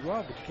him pretty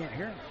well, but you can't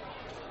hear him.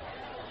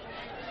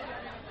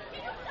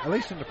 At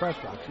least in the press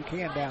box. You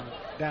can down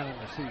in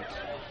the seats.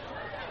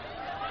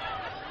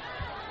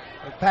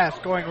 The pass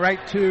going right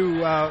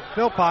to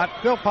Philpott.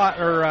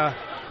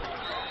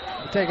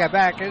 Take that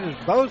back. It is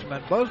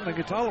Bozeman. Bozeman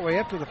gets all the way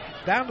up to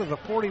down to the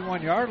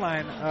 41-yard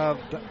line of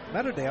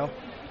Meadowdale.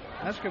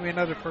 That's going to be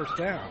another first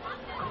down.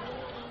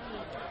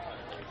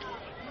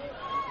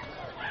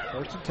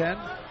 1st and 10.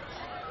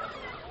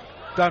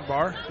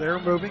 Dunbar, they're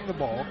moving the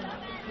ball.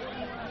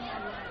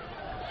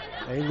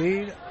 They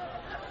lead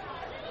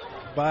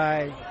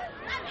by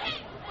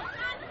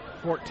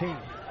 14.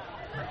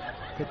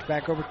 Pitch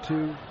back over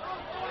to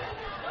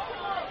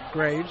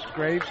Graves.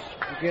 Graves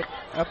will get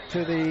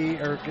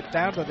get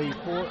down to the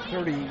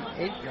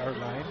 38-yard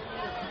line.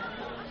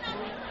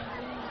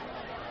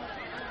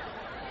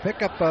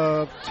 Pickup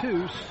of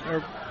 3,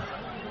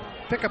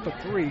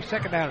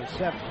 2nd down and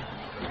 7.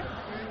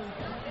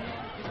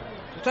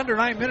 It's under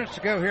 9 minutes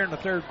to go here in the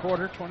third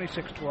quarter.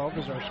 26-12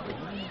 is our score.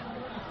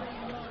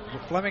 The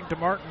Fleming to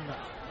Martin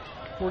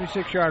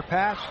 46-yard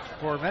pass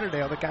for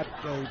Meadowdale that got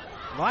the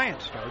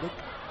Lions started.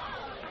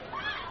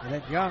 And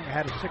then Young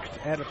had a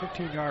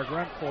 15-yard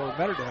run for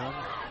Meadowdale.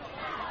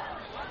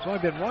 There's only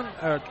been one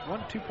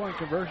 2-point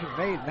conversion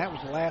made, and that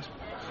was the last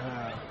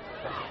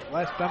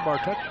Dunbar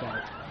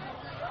touchdown.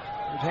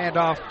 There's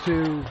handoff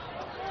to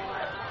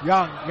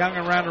Young. Young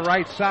around the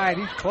right side.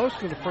 He's close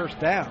to the first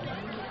down.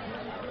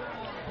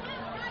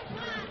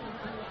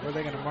 Where are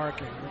they going to mark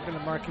him? They're going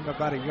to mark him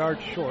about a yard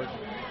short.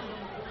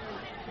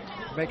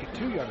 Make it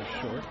 2 yards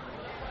short.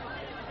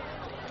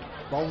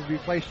 Ball will be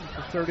placed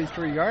at the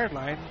 33-yard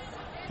line.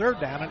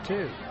 3rd down and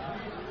 2.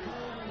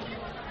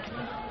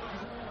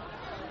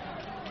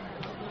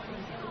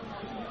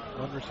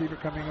 One receiver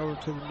coming over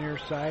to the near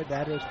side.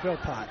 That is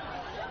Philpott.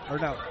 Or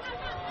no.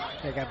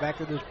 They got back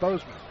to this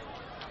Bozeman.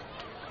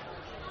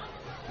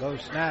 Low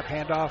snap.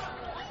 Handoff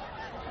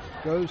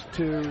goes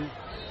to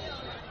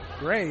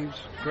Graves.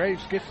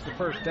 Graves gets the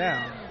first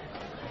down.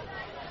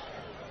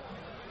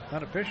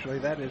 Unofficially,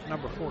 that is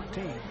number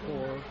 14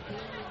 for.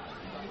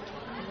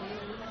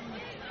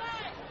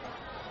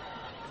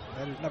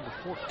 That is number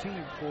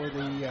 14 for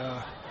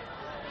the.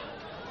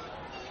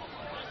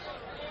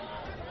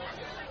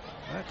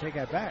 I'll take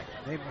that back.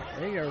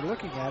 They are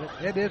looking at it.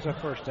 It is a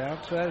first down,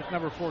 so that is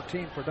number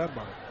 14 for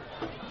Dunbar.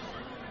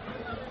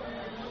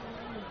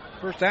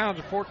 First down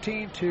is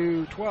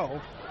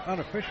 14-12.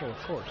 Unofficial,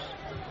 of course.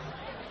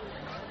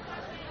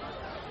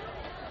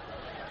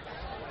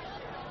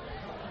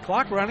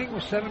 Clock running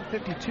with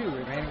 7:52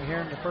 remaining here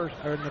in the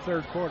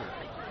third quarter.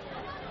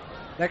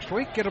 Next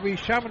week it'll be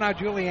Chaminade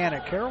Julienne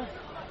at Carroll,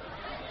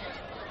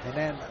 and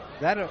then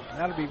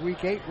that'll be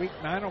week 8. Week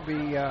 9 will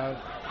be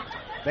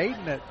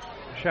Baden at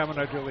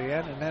Chaminade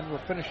Julienne, and then we'll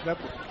finish it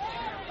up with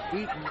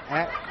Eaton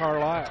at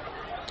Carlisle.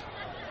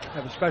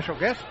 Have a special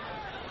guest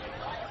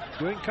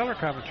doing color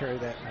commentary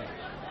that night.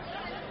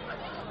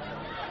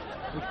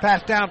 It's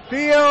passed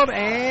downfield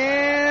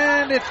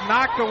and it's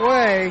knocked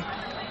away.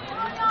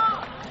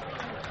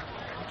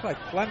 Like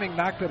Fleming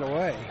knocked it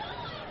away.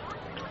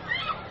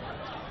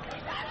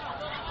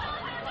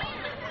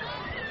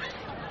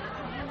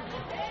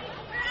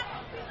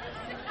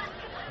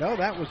 No,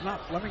 that was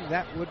not Fleming.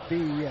 That would be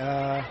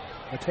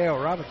Mateo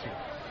Robinson.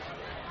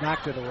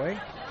 Knocked it away.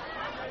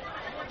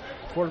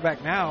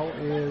 Quarterback now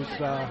is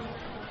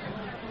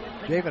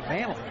Javen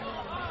Manley.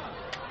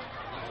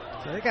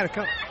 So they got a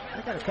couple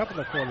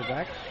of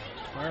quarterbacks.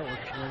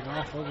 Fireworks going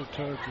off over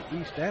towards the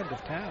east end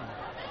of town.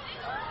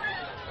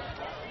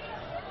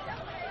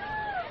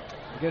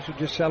 guess we're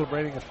just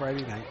celebrating a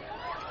Friday night.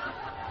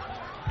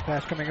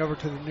 Pass coming over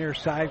to the near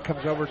side,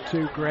 comes over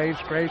to Graves.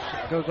 Graves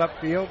goes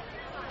upfield,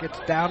 gets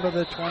down to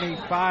the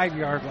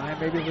 25-yard line,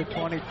 maybe the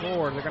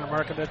 24. They're going to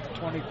mark it at the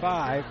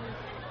 25.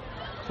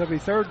 So it'll be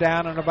third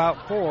down and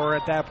about 4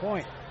 at that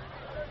point.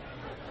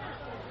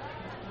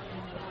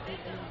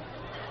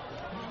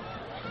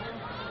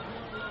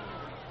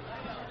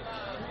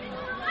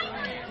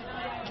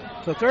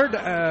 So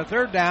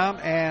third down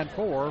and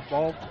 4,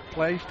 ball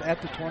placed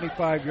at the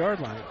 25-yard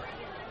line.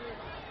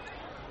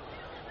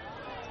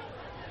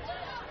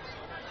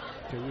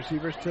 Two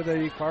receivers to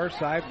the far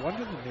side, one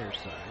to the near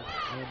side,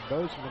 and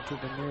Bozeman to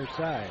the near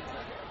side.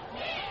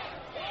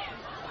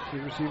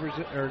 Two receivers,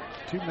 or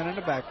 2 men in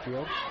the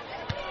backfield.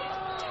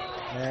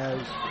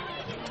 As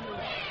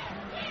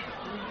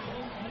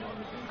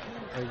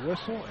a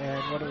whistle,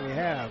 and what do we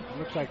have?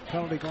 Looks like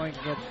penalty going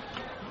against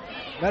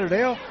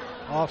Meadowdale,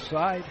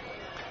 offside.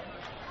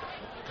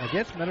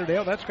 Against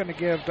Meadowdale, that's going to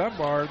give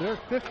Dunbar their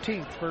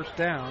 15th first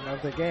down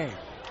of the game.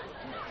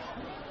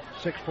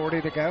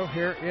 6:40 to go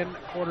here in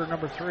quarter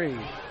number 3.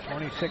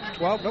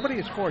 26-12. Nobody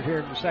has scored here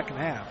in the second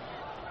half.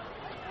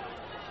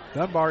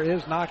 Dunbar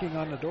is knocking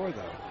on the door,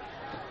 though.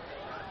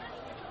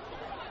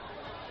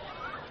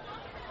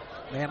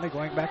 Manley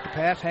going back to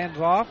pass, hands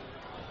off.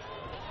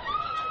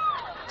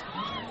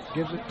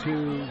 Gives it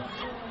to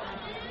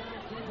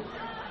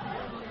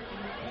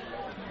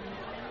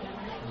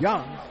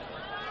Young.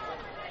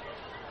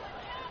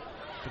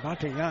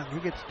 Devontae Young, he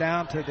gets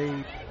down to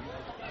the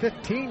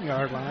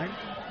 15-yard line.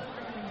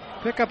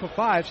 Pick up a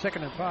 5,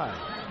 second and 5.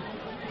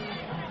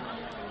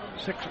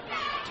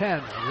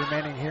 6:10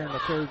 remaining here in the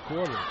third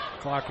quarter.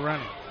 Clock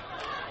running.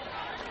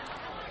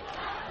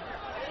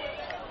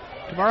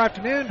 Tomorrow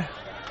afternoon,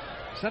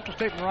 Central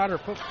State Marauder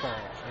football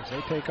as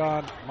they take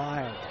on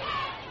Miles.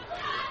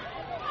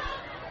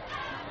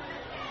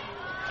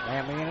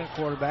 Manley in at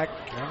quarterback,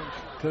 comes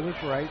to his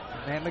right.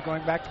 Manley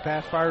going back to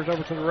pass, fires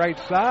over to the right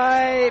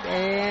side,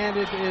 and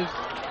it is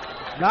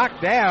knocked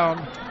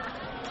down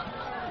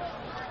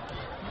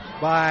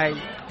by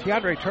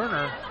Keandre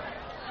Turner.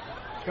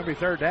 It's going to be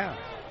third down.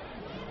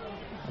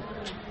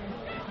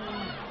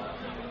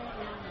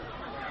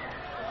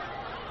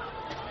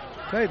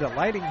 I'll tell you, the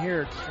lighting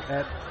here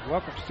at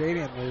Welcome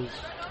Stadium is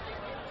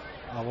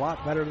a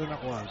lot better than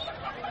it was.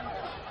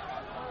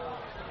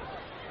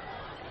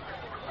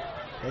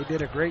 They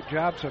did a great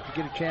job, so if you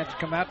get a chance to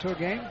come out to a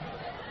game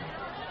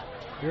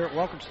here at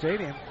Welcome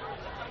Stadium,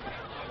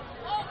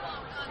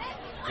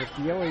 if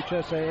the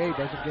OHSAA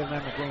doesn't give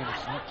them a game,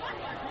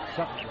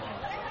 something's wrong.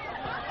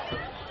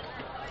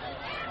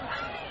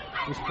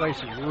 This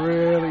place is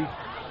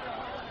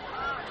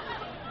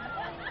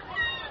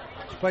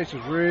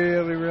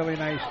really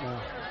nice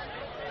now.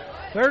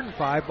 3rd and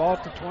 5, ball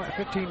at the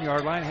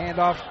 15-yard line.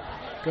 Handoff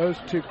goes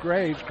to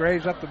Graves.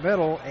 Graves up the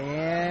middle,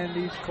 and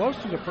he's close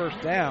to the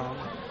first down.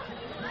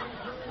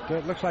 So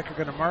it looks like they're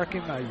going to mark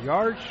him a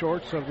yard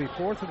short, so it'll be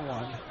 4th and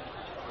 1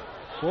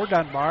 for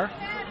Dunbar.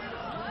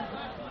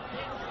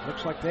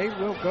 Looks like they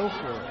will go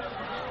for it.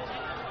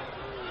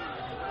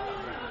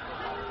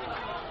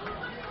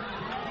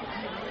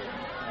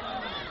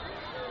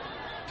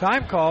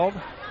 Time called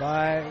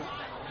by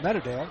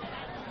Meadowdale.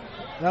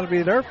 That'll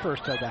be their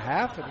first of the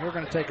half, and we're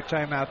going to take a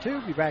timeout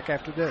too. Be back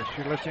after this.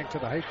 You're listening to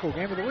the High School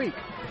Game of the Week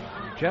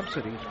on Gem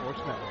City Sports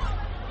Network.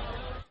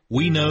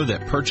 We know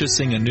that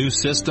purchasing a new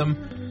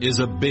system is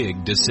a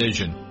big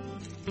decision.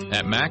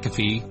 At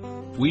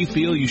McAfee, we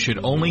feel you should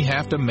only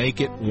have to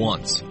make it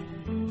once.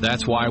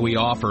 That's why we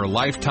offer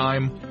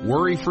lifetime,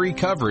 worry-free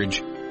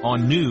coverage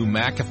on new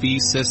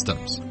McAfee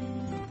systems.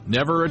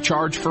 Never a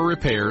charge for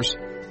repairs,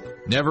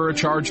 never a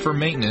charge for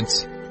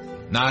maintenance,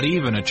 not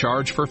even a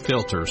charge for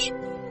filters.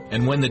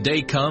 And when the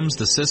day comes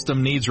the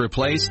system needs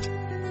replaced,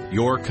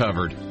 you're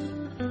covered.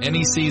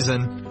 Any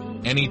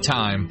season, any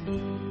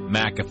time,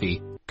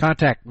 McAfee.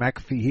 Contact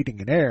McAfee Heating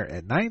and Air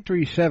at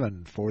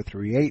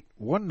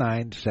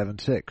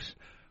 937-438-1976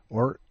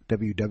 or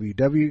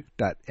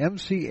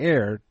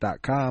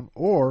www.mcair.com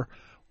or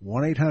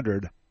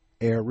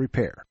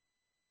 1-800-AIR-REPAIR.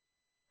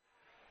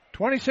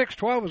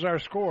 26-12 is our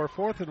score.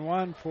 4th and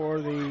 1 for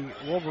the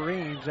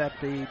Wolverines at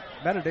the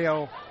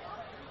Meadowdale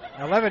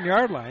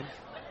 11-yard line.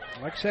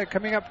 Like I said,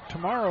 coming up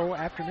tomorrow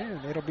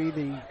afternoon, it'll be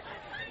the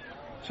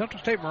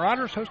Central State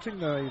Marauders hosting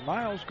the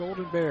Miles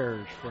Golden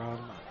Bears from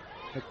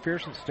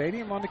McPherson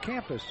Stadium on the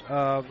campus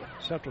of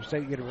Central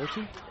State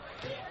University.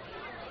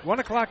 1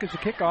 o'clock is the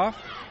kickoff.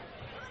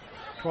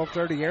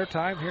 12:30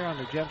 airtime here on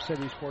the Gem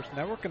City Sports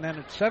Network. And then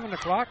at 7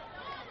 o'clock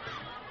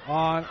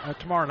on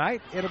tomorrow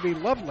night, it'll be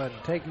Loveland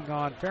taking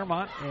on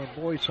Fairmont in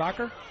boys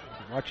soccer.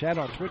 Watch that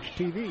on Twitch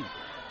TV.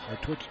 Our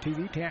Twitch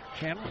TV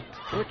channel,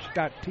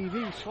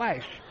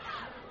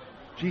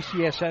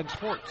 twitch.tv/GCSN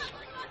Sports.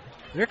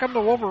 Here come the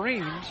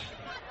Wolverines.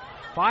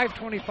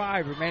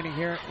 5:25 remaining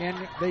here in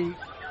the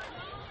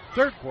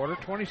third quarter.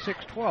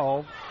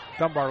 26-12.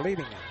 Dunbar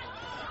leading it.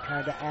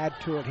 Trying to add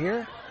to it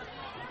here.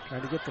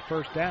 Trying to get the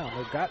first down.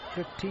 They've got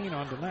 15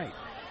 on tonight.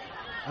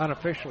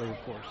 Unofficially,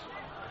 of course.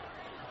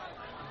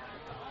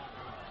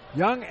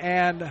 Young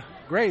and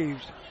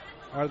Graves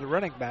are the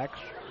running backs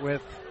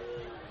with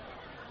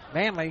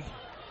Manley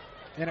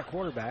in at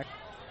quarterback.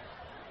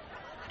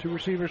 2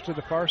 receivers to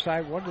the far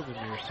side, 1 to the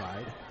near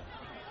side.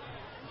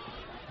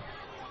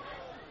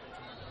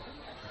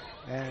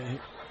 And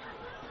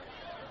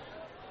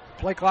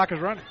play clock is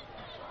running.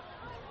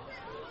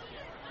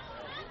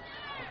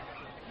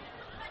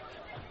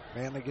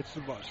 Manley gets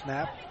the ball,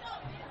 snap,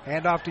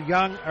 hand off to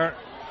Young,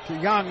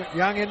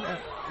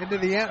 into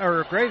the end,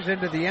 or Graves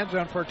into the end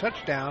zone for a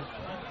touchdown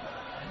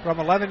from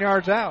 11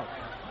 yards out.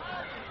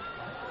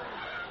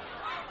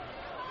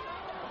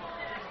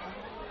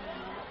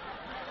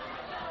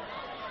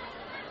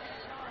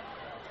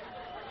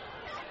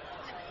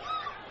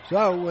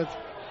 So with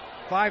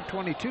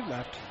 5:22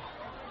 left,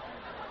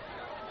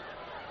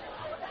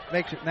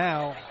 makes it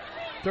now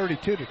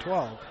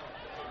 32-12.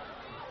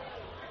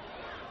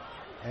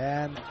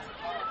 And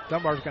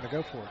Dunbar's going to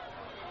go for it.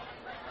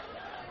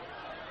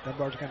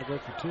 Dunbar's going to go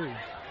for 2.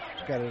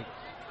 He's got a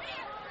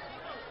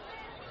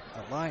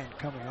Lion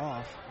coming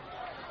off.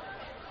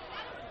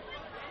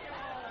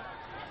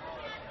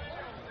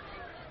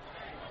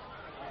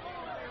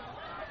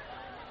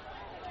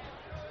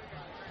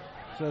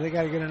 So they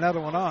got to get another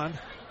one on.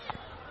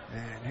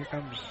 And here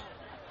comes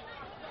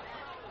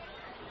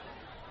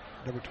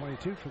number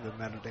 22 for the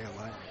Meadowdale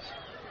Lions.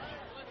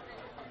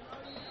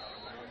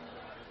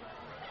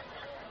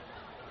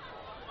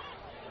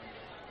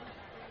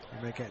 We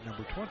make that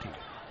number 20.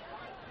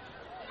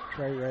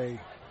 Trey Ray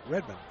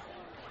Redmond.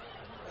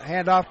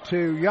 Hand off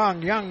to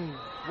Young. Young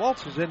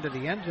waltzes into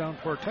the end zone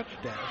for a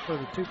touchdown, for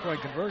the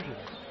 2-point conversion.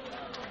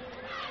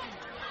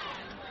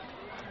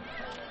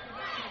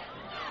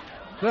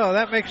 So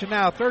that makes it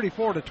now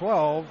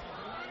 34-12.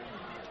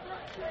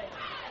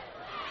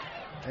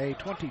 A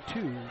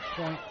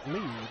 22-point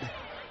lead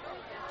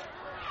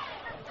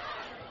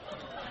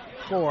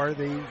for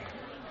the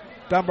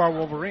Dunbar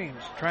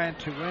Wolverines, trying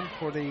to win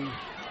for the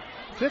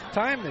 5th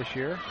time this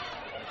year.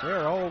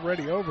 They're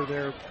already over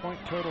their point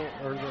total,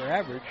 or their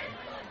average.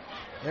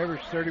 They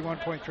average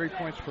 31.3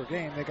 points per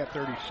game. They got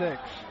 36.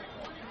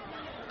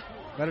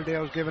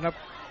 Meadowdale's given up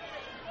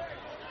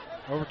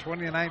over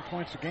 29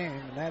 points a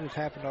game, and that has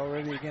happened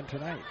already again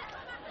tonight.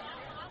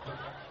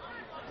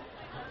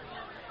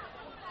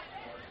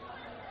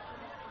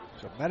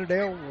 So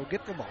Meadowdale will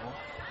get the ball.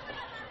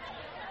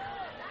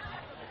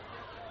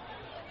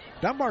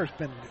 Dunbar's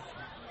been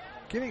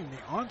getting the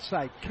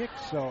onside kick,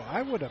 so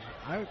I'm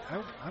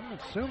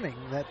assuming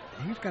that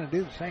he's going to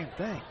do the same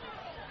thing.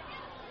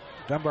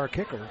 Dunbar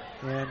kicker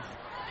and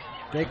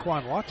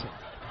Daquan Watson.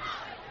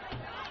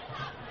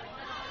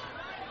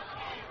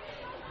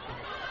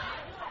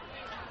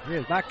 He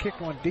has not kicked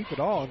one deep at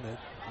all, and the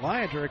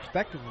Lions are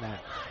expecting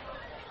that.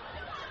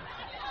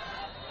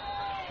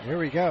 Here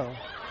we go.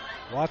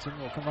 Watson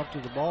will come up to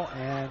the ball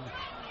and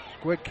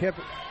Squid kick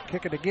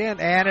it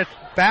again, and it's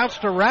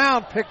bounced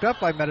around, picked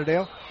up by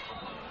Meadowdale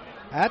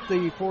at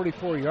the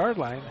 44-yard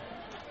line.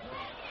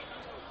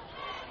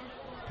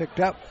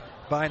 Picked up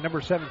by number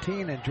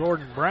 17 and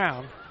Jordan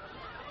Brown.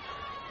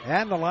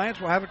 And the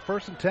Lions will have it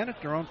 1st and 10 at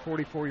their own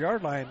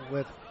 44-yard line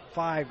with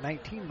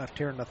 5:19 left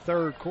here in the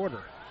 3rd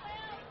quarter.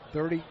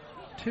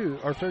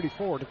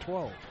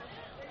 34-12.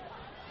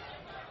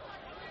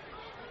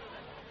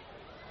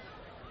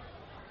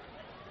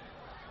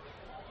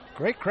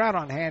 Great crowd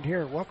on hand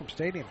here at Welcome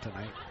Stadium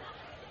tonight.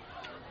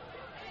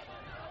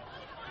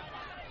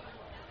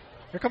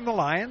 Here come the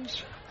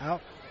Lions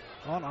out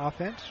on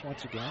offense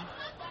once again.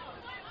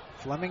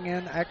 Fleming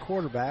in at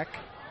quarterback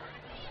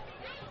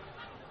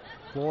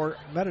for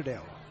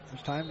Meadowdale.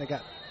 This time they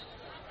got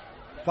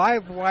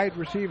 5 wide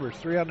receivers,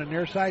 3 on the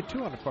near side,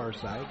 2 on the far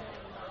side.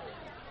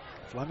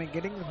 Fleming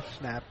getting the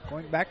snap,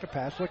 going back to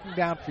pass, looking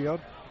downfield,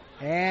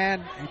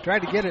 and he tried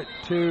to get it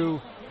to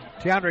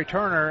DeAndre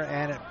Turner,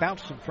 and it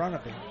bounced in front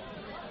of him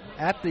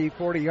at the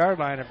 40-yard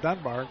line of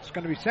Dunbar. It's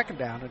going to be 2nd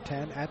down and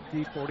 10 at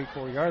the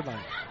 44-yard line.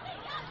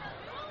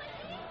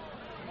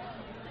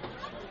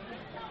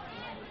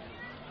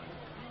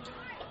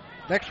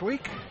 Next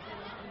week,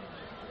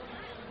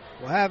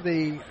 we'll have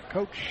the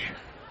Coach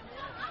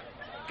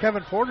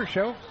Kevin Porter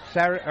Show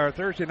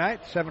Thursday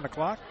night, 7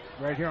 o'clock,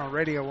 right here on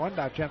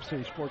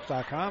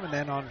radio1.gemcitysports.com. And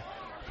then on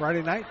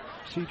Friday night,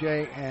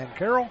 CJ and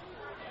Carol.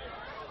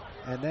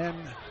 And then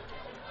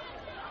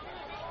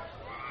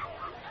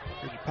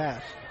here's a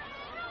pass.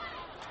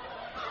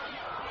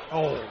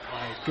 Oh,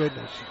 my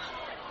goodness.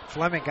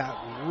 Fleming got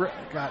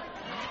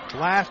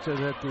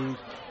blasted at the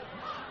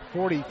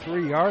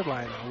 43-yard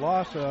line, a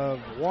loss of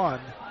 1.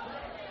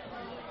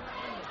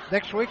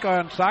 Next week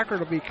on soccer,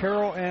 it'll be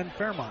Carroll and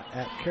Fairmont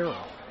at Carroll.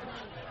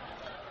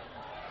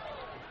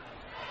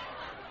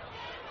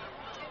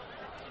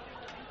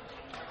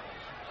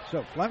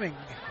 So Fleming,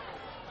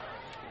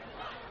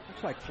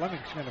 looks like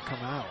Fleming's going to come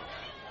out.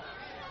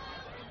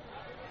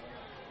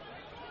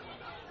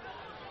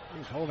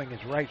 He's holding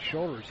his right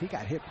shoulders. He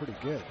got hit pretty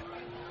good.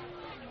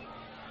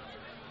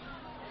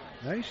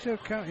 Now he's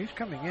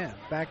coming in,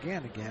 back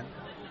in again.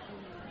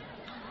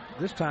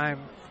 This time,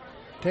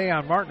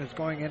 Tayon Martin is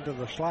going into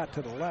the slot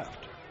to the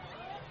left.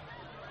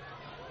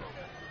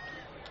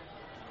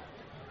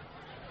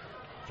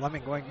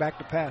 Fleming going back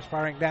to pass,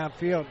 firing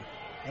downfield,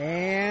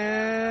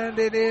 and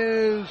it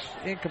is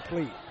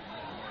incomplete.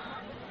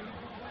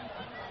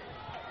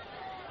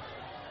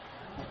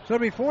 So it'll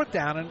be 4th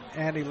down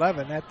and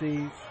 11 at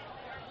the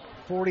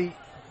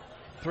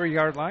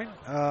 43-yard line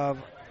of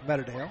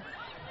Meadowdale.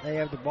 They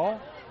have the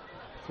ball.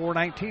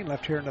 4:19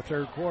 left here in the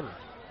third quarter.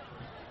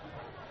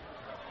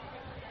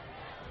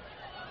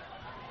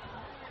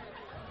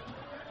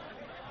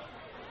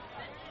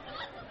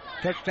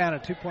 Touchdown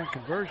and 2-point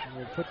conversion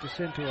will put this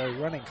into a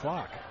running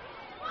clock.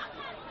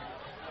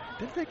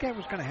 Didn't think that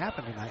was going to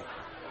happen tonight.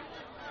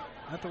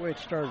 Not the way it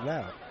started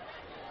out.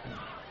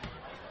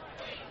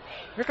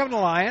 Here come the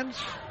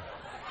Lions.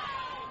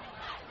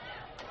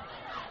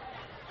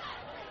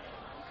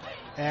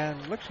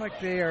 And looks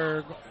like they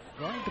are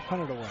going to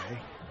punt it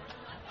away.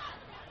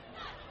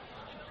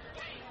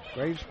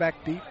 Graves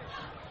back deep.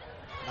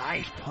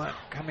 Nice punt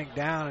coming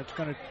down. It's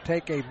going to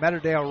take a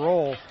Meadowdale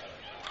roll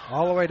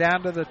all the way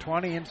down to the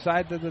 20,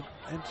 inside the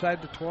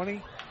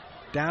 20,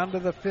 down to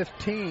the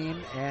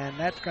 15, and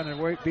that's going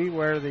to be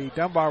where the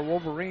Dunbar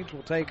Wolverines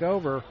will take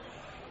over.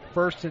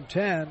 1st and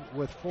 10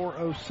 with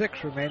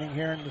 4:06 remaining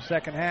here in the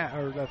second half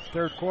or the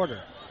third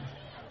quarter.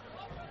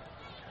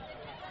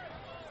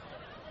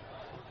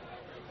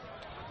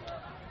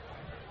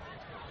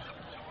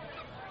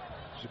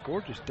 It's a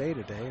gorgeous day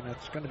today, and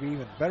it's going to be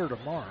even better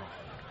tomorrow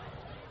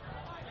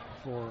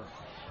for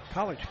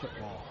college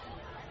football.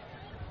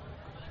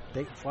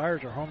 Dayton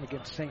Flyers are home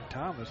against St.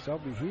 Thomas. They'll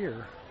be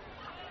here.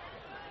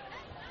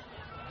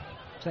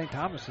 St.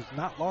 Thomas has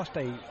not lost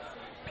a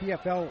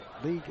PFL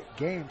League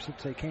game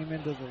since they came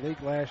into the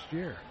league last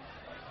year.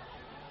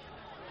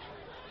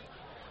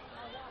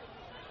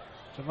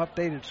 Some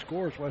updated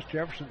scores. West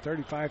Jefferson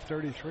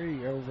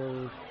 35-33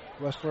 over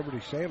West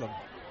Liberty Salem.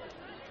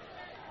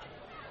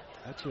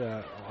 That's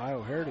a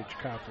Ohio Heritage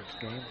Conference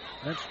game.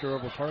 Minster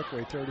over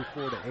Parkway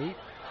 34-8.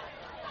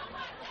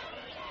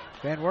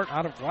 Van Wert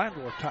out of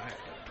Glandor tied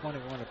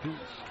 21 apiece.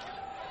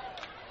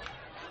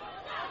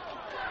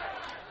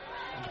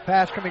 The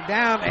pass coming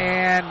down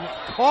and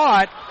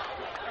caught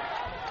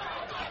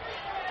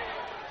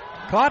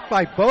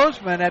by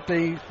Bozeman at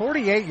the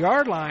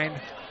 48-yard line.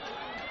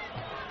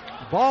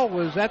 The ball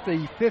was at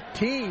the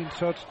 15,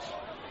 so it's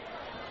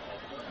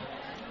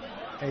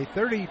a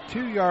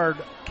 32-yard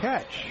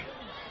catch.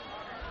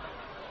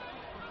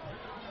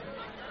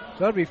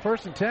 So it'll be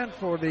 1st and 10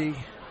 for the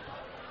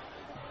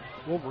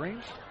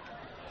Wolverines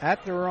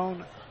at their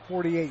own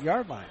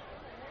 48-yard line.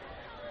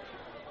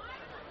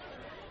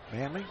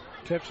 Manley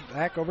tips it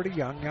back over to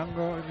Young. Young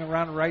going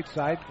around the right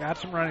side. Got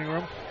some running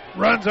room.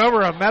 Runs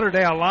over a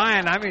Meadowdale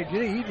Lion. I mean,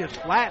 he just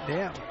flattened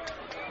him.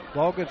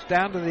 Ball gets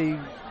down to the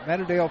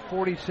Meadowdale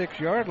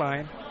 46-yard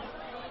line.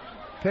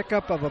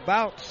 Pickup of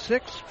about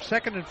 6,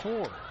 2nd and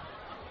 4.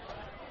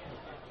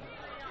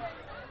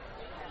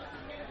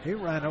 He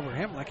ran over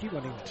him like he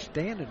wasn't even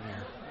standing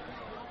there.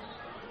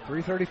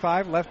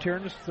 3:35 left here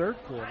in this third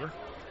quarter.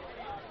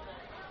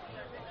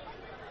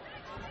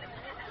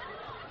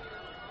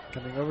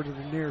 Coming over to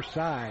the near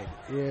side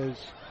is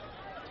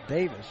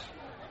Davis.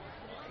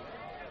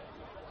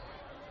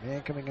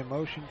 Man coming in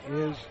motion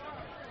is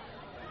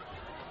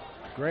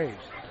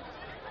Graves.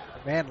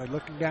 Manley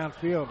looking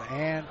downfield,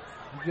 and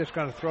he's just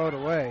going to throw it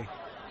away.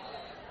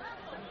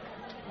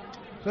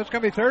 So it's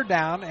going to be 3rd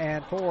down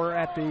and 4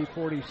 at the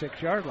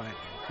 46-yard line.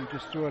 He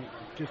just threw it,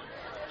 just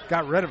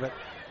got rid of it.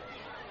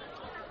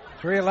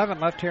 3:11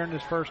 left here in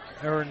this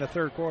in the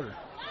third quarter.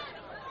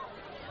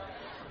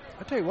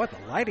 I tell you what, the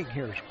lighting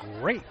here is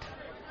great.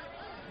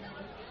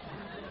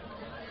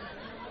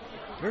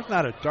 There's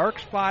not a dark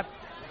spot.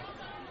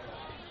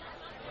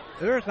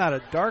 There's not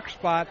a dark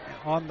spot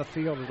on the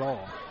field at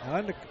all.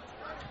 Now,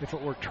 if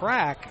it were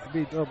track, it'd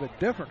be a little bit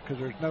different because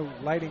there's no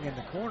lighting in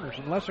the corners,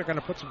 unless they're going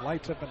to put some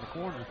lights up in the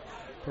corner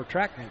for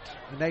track meets.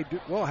 And they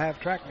will have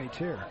track meets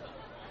here.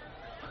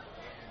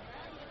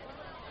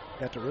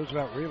 Got the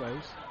Roosevelt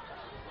relays.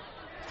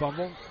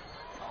 Fumble.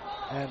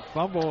 And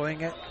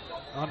fumbling it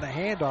on the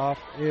handoff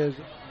is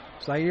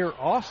Zaire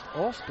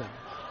Alston.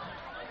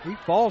 He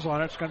falls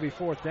on it. It's going to be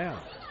 4th down.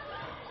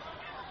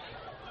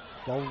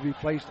 Ball will be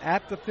placed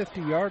at the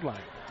 50-yard line.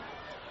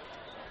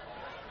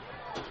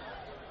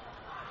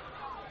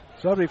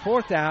 So it'll be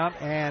 4th down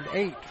and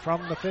 8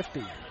 from the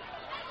 50.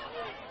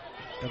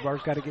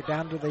 Dunbar's got to get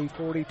down to the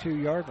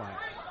 42-yard line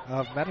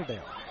of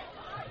Meadowdale.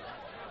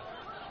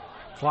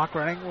 Clock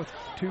running with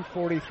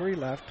 2:43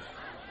 left.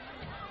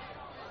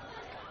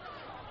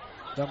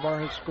 Dunbar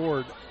has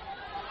scored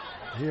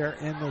here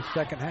in the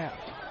second half.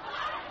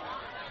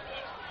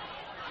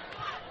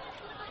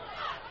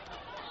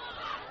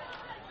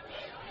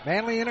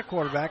 Manley in a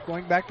quarterback,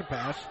 going back to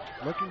pass,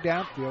 looking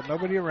downfield,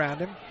 nobody around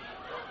him.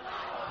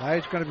 Now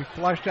he's going to be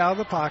flushed out of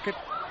the pocket.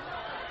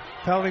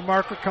 Penalty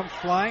marker comes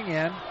flying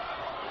in.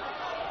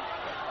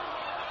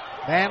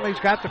 Manley's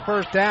got the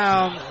 1st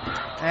down,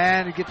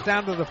 and he gets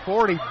down to the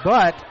 40,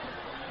 but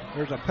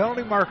there's a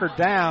penalty marker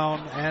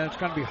down, and it's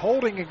going to be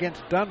holding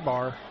against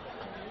Dunbar.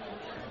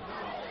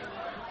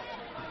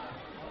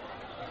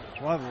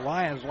 One of the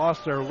Lions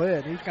lost their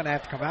lid. He's going to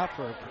have to come out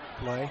for a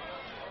play.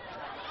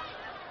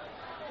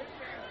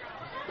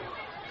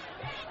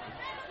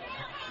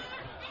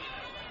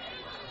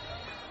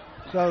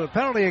 So the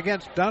penalty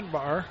against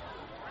Dunbar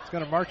is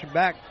going to march him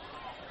back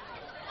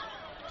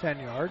 10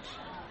 yards.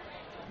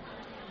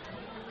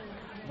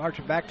 March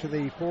him back to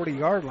the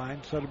 40-yard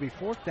line. So it'll be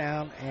 4th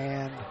down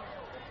and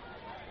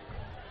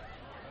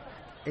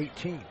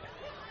 18.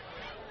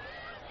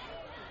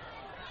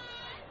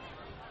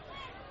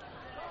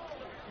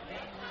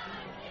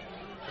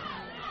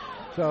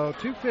 So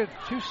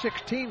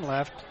 2:16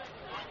 left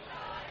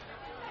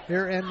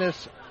here in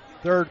this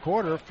third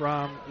quarter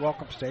from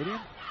Welcome Stadium.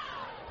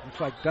 Looks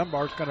like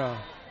Dunbar's going to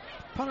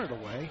punt it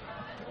away.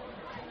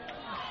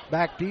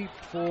 Back deep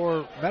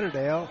for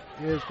Meadowdale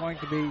is going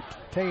to be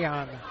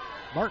Tayon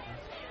Martin.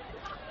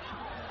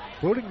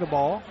 Booting the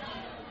ball.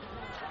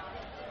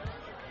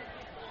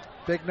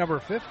 Big number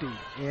 50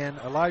 in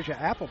Elijah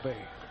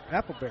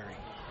Appleberry.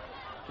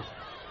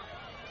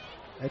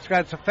 It's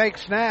got some fake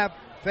snap,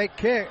 fake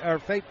kick, or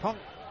fake punt.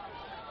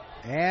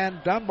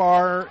 And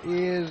Dunbar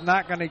is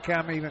not going to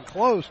come even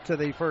close to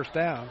the first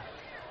down.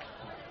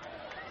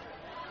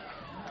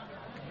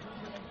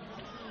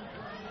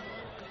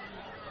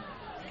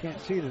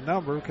 Can't see the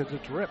number because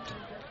it's ripped.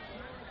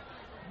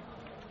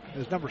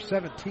 It's number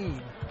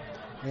 17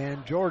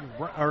 and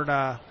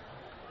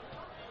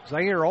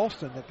Zaire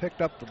Alston that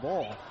picked up the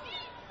ball.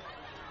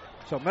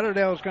 So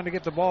Meadowdale is going to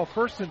get the ball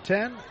 1st and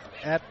 10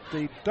 at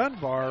the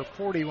Dunbar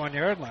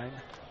 41-yard line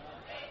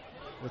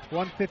with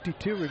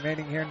 1:52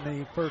 remaining here in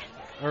the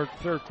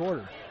third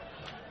quarter.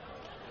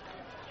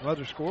 Some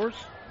other scores: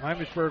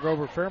 Miamisburg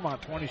over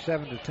Fairmont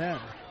 27-10.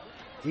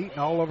 Eaton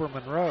all over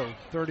Monroe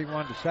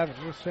 31-7.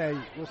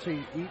 We'll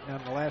see Eaton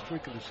on the last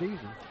week of the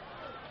season.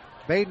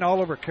 Baden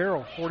all over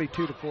Carroll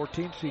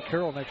 42-14. See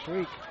Carroll next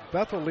week.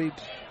 Bethel leads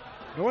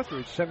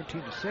Northridge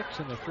 17-6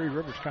 in the Three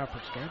Rivers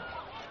Conference game.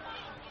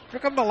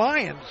 Here come the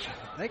Lions.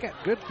 They got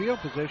good field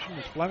position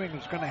as Fleming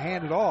is going to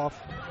hand it off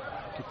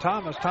to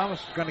Thomas. Thomas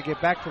is going to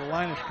get back to the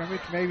line of scrimmage,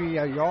 maybe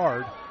a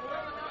yard.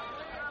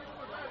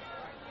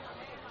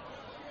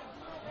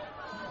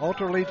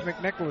 Alter leads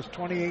McNicholas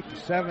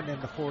 28-7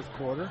 in the fourth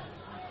quarter.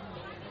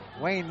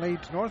 Wayne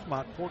leads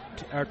Northmont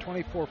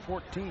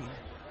 24-14.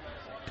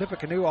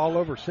 Tippecanoe all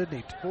over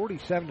Sydney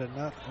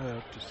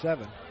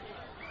 47-7.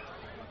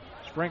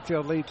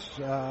 Springfield leads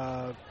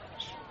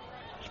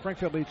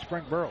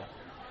Springboro.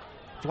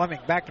 Fleming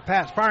back to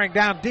pass, firing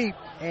down deep,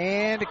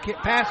 and the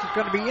pass is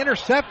going to be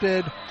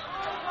intercepted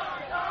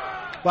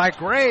by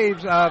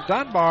Graves of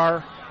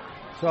Dunbar.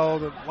 So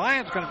the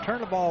Lions going to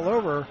turn the ball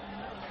over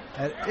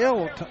at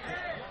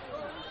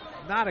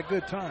not a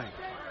good time.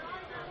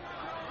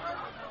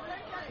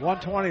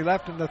 1:20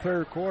 left in the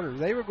third quarter.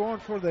 They were going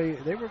for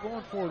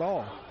it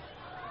all.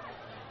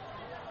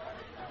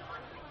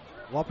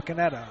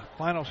 Wapakoneta,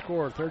 final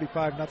score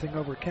 35-0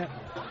 over Kenton.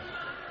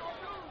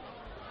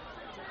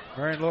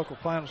 Marion Local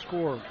final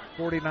score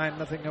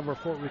 49-0 over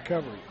Fort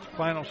Recovery.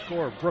 Final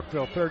score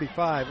Brookville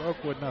 35,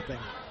 Oakwood 0.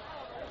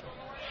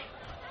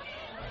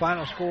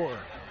 Final score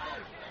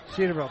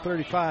Cedarville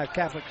 35,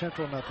 Catholic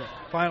Central 0.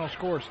 Final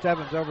score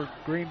Stebbins over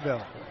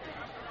Greenville.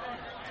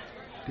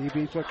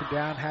 DB's looking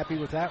down, happy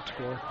with that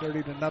score,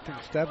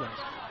 30-0 Stebbins.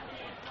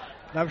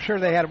 And I'm sure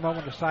they had a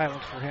moment of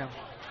silence for him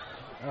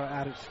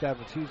out at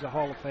Stebbins. He's a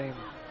Hall of Fame.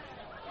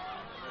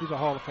 He's a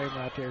Hall of Famer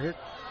out there. Here,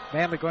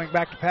 Manley going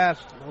back to pass,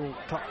 a little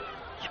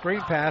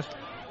screen pass,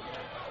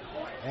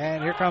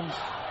 and here comes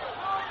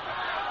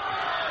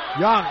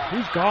Young.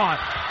 He's gone.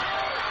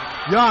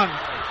 Young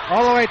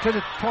all the way to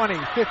the 20,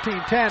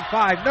 15, 10,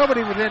 5.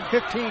 Nobody within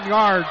 15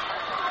 yards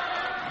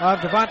of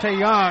Devontae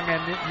Young,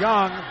 and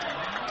Young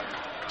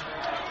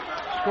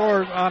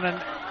scores on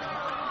an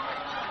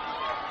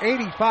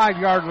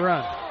 85-yard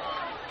run.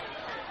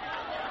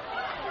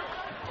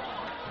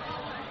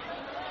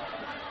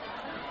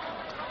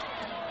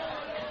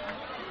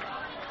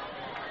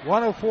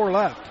 .104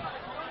 left.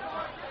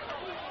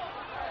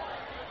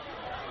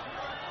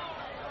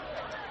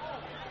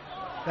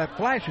 That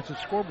flash is the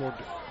scoreboard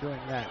doing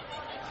that.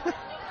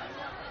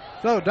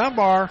 So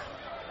Dunbar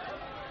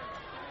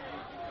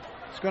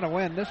is going to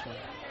win this one.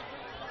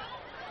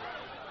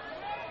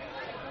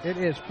 It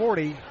is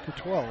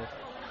 40-12.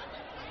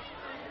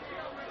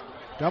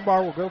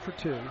 Dunbar will go for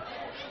 2.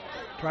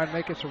 Try and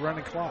make this a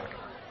running clock.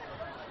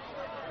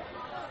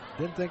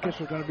 Didn't think this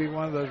was going to be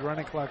one of those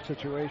running clock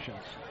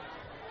situations.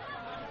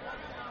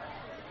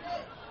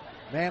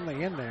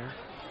 Manley in there.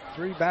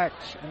 3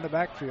 backs in the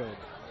backfield.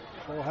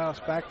 Full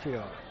house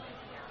backfield.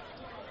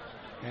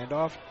 And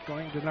off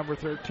going to number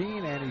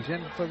 13, and he's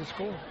in for the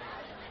score,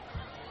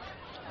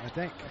 I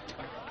think.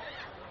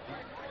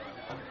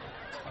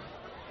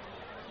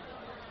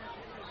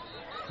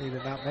 He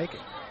did not make it.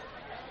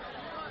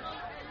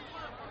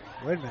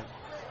 Wait a minute.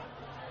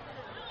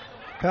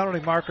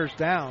 Penalty markers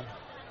down.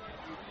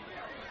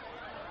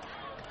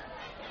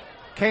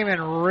 Came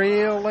in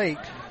real late.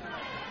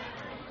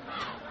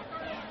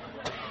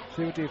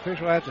 See what the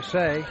official has to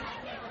say.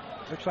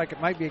 Looks like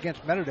it might be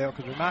against Meadowdale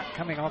because they're not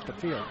coming off the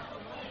field.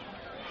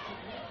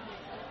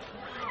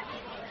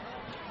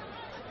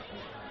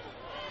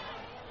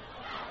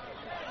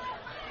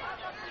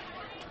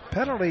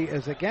 Penalty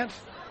is against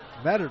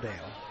Meadowdale.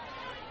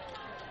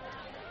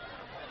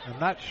 I'm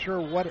not sure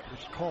what it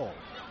was called.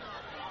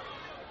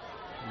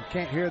 You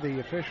can't hear the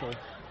official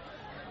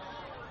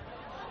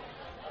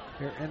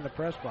here in the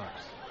press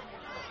box.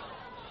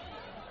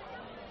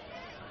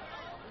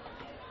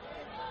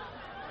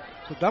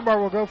 So Dunbar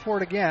will go for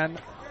it again.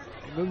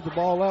 They move the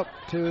ball up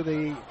to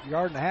the 1.5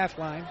 yard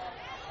line.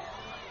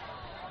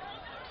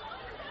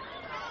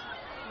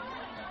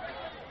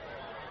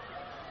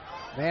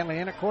 Manley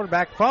in at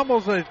quarterback,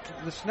 fumbles the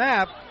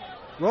snap,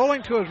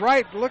 rolling to his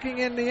right, looking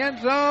in the end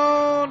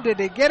zone. Did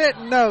they get it?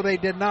 No, they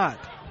did not.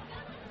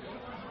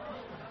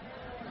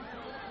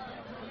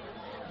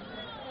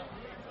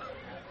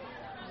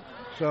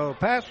 So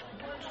pass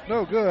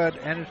no good,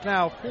 and it's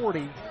now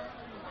 40-12.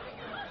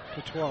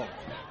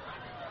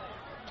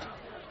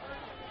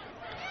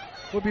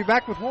 We'll be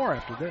back with more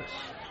after this.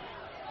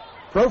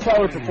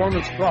 Profiler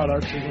Performance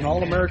Products is an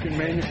all-American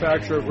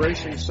manufacturer of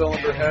racing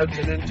cylinder heads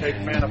and intake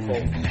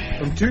manifolds.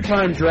 From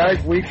two-time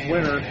Drag Week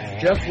winner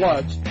Jeff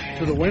Lutz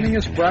to the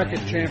winningest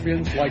bracket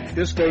champions like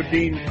Disco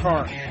Dean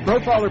Karn,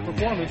 Profiler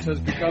Performance has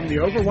become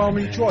the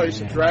overwhelming choice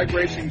of drag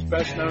racing's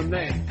best-known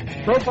name.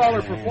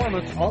 Profiler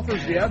Performance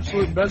offers the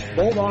absolute best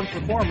bolt-on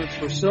performance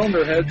for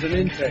cylinder heads and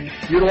intake,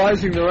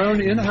 utilizing their own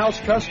in-house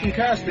custom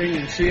casting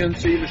and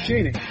CNC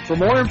machining. For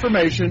more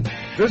information,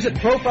 visit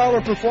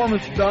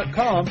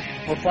ProfilerPerformance.com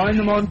or find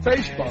them on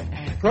Facebook.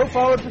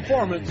 Profiler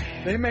Performance,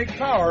 they make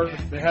power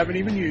they haven't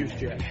even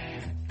used yet.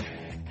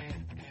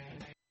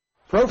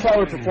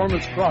 Profiler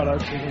Performance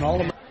Products is an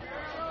all-American.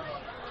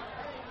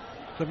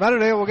 So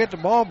Meadowdale will get the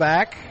ball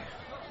back,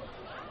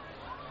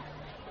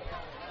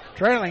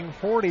 trailing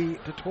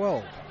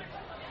 40-12.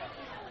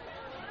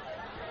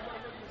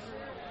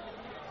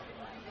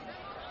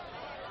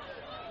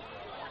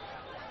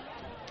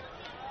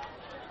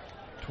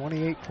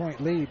 .28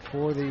 lead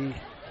for the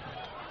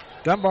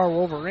Dunbar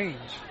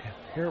Wolverines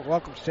here at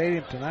Welcome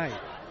Stadium tonight.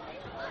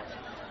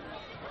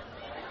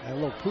 A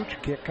little pooch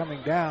kick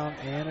coming down,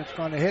 and it's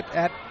going to hit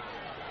at,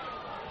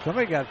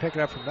 somebody got to pick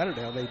it up from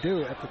Meadowdale. They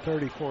do at the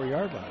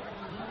 34-yard line.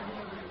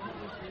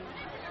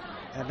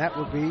 And that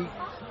would be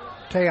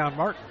Tayon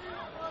Martin.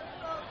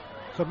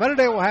 So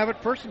Meadowdale will have it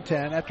 1st and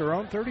 10 at their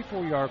own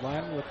 34-yard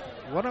line with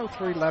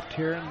 1:03 left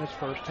here in this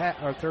first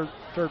half, or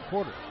third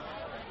quarter.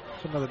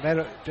 Some of the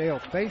Meadowdale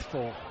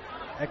faithful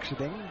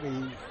exiting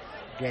the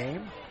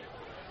game.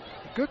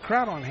 A good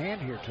crowd on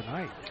hand here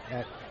tonight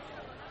at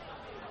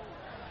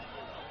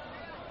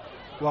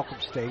Welcome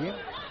Stadium.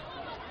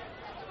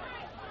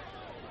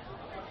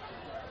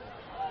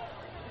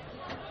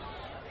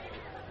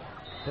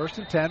 First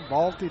and 10,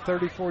 ball at the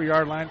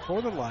 34-yard line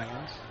for the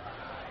Lions.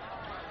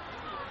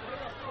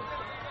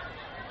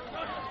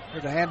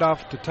 Here's a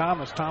handoff to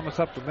Thomas. Thomas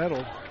up the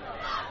middle.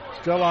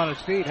 Still on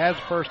his feet, has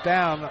first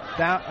down,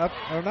 up.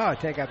 Oh no, I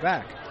take that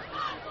back.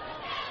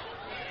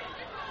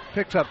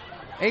 Picks up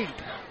 8.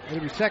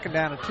 It'll be 2nd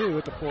down and 2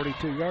 at the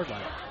 42-yard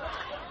line.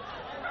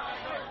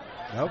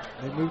 Nope,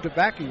 they moved it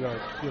back a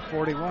yard to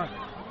 41.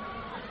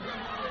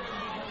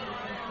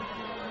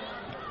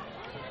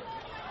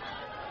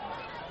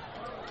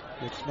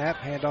 Good snap,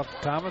 handoff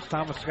to Thomas.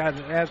 Thomas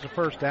has the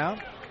first down.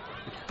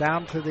 It's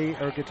down to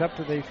gets up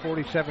to the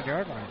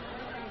 47-yard line.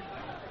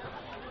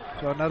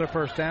 So another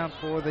first down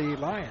for the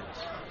Lions.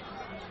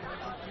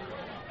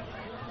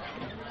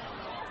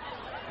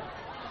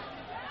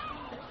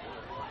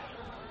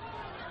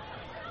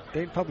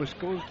 Dayton Public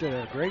Schools did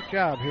a great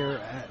job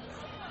here at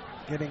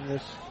getting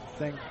this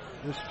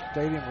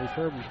stadium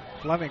refurbished.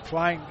 Fleming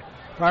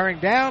firing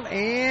down,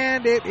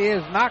 and it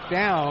is knocked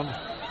down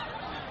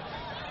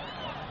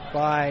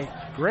by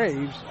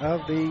Graves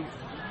of the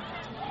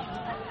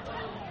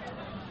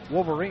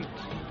Wolverines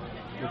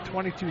with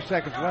 22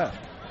 seconds left.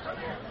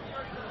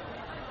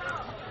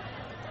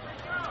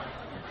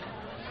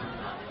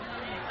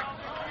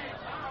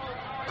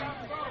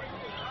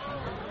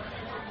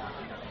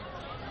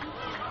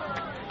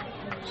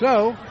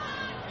 So,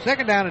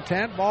 2nd down and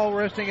 10, ball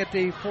resting at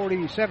the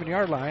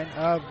 47-yard line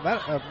of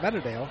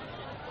Meadowdale.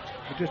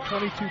 With just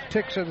 22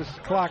 ticks of the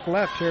clock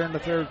left here in the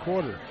third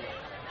quarter.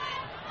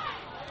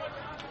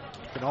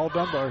 It's been all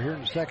Dunbar here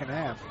in the second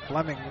half.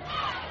 Fleming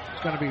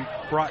is going to be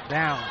brought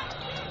down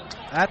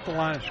at the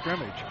line of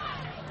scrimmage.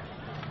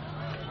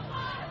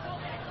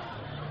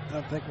 I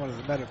don't think one of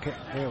the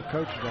Meadowdale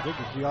coaches, I think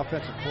it's the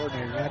offensive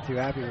coordinator, not too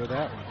happy with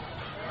that one.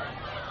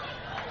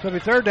 So it'll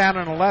be 3rd down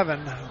and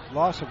 11,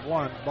 loss of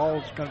 1.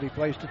 Ball's going to be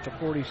placed at the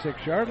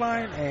 46-yard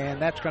line,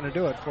 and that's going to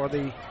do it for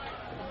the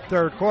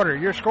third quarter.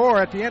 Your score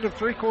at the end of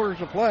 3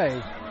 quarters of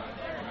play: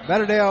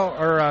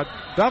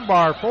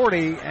 Dunbar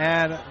 40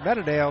 and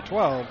Meadowdale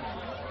 12.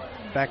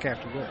 Back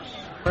after this.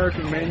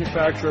 American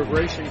manufacturer of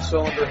racing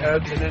cylinder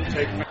heads and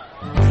intake.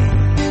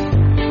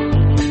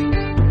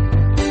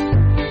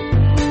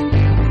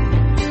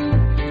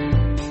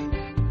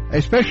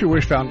 A Special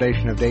Wish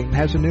Foundation of Dayton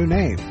has a new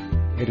name.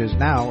 It is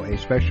now a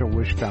Special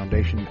Wish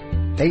Foundation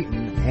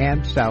Dayton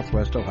and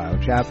Southwest Ohio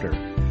chapter.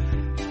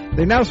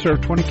 They now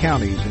serve 20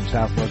 counties in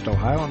Southwest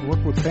Ohio and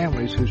work with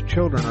families whose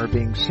children are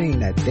being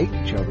seen at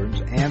Dayton Children's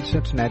and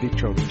Cincinnati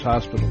Children's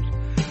Hospitals.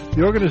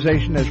 The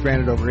organization has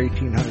granted over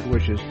 1,800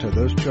 wishes to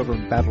those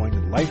children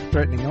battling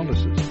life-threatening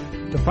illnesses.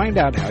 To find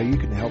out how you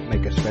can help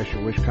make a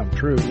special wish come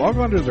true, log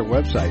on to their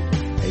website,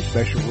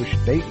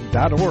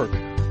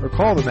 aspecialwishdayton.org, or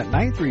call them at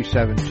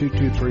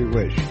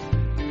 937-223-WISH.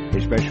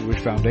 A Special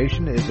Wish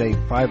Foundation is a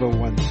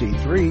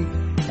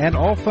 501c3, and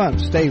all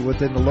funds stay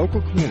within the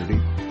local community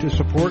to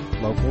support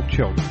local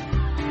children.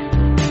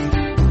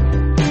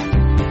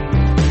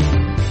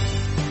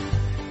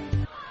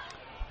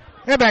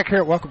 And back here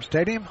at Welcome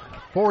Stadium,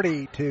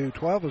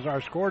 40-12 is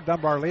our score.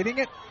 Dunbar leading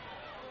it.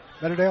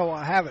 Meadowdale will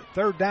have it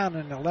 3rd down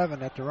and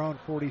 11 at their own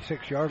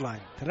 46-yard line.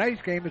 Today's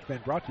game has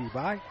been brought to you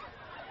by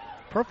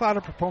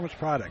Profiler Performance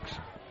Products,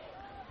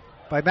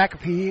 by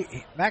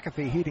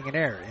McAfee Heating and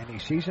Air, any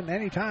season,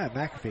 anytime,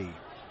 McAfee,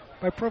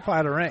 by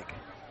Profiler Inc.,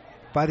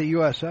 by the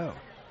USO,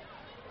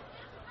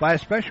 by a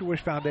Special Wish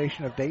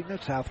Foundation of Dayton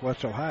and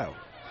Southwest Ohio,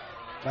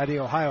 by the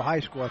Ohio High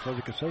School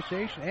Athletic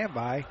Association, and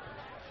by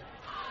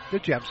the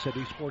Gem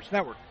City Sports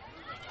Network.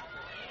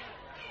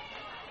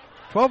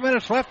 12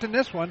 minutes left in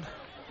this one.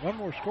 One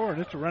more score,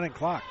 and it's a running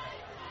clock.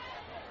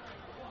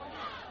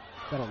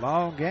 It's been a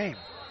long game.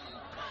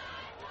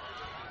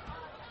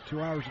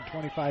 2 hours and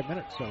 25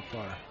 minutes so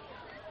far.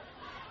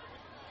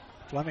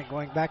 Fleming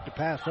going back to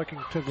pass, looking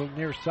to the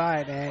near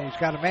side, and he's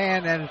got a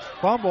man, and it's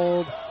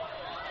fumbled.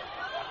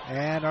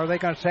 And are they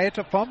going to say it's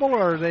a fumble,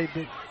 or they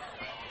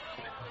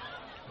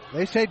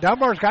say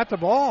Dunbar's got the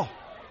ball?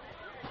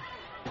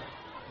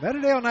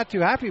 Meadowdale not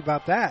too happy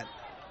about that.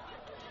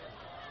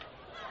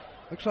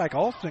 Looks like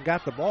Alston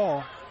got the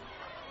ball.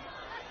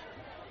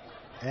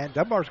 And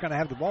Dunbar's going to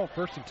have the ball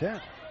 1st and 10.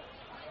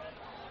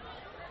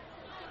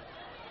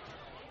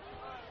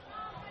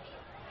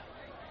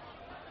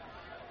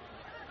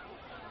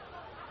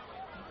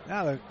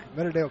 Now the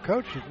Meadowdale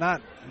coach is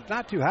not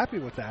too happy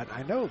with that.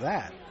 I know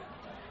that.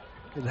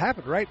 Because it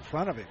happened right in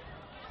front of him.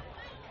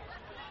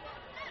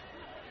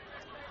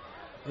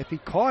 If he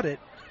caught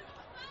it,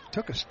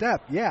 took a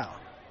step, yeah.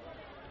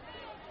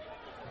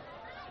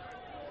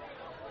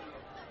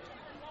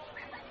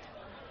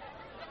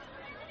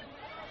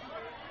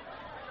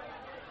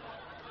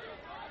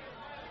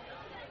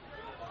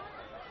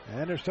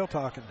 And they're still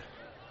talking.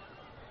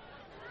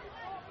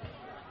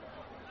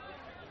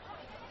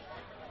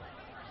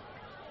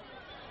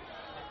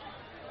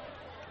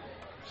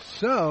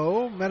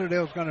 So,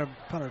 Meadowdale's going to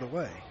punt it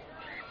away.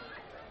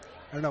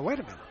 Or no, wait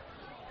a minute.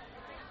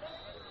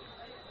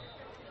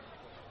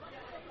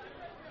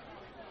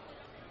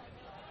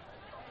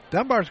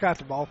 Dunbar's got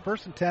the ball,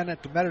 1st and 10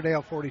 at the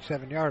Meadowdale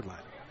 47-yard line.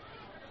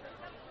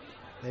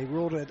 They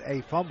ruled it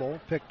a fumble,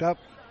 picked up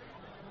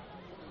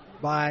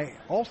by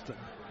Alston.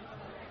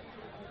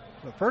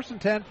 So 1st and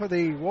 10 for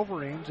the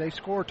Wolverines. They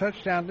score a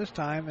touchdown this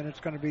time, and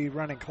it's going to be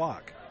running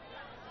clock.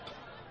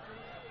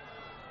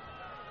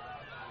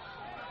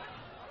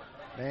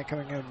 Man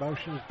coming in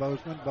motion is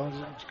Bozeman.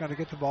 Bozeman's going to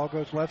get the ball,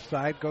 goes left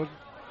side, goes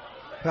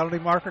penalty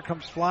marker,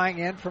 comes flying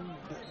in from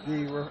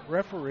the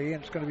referee,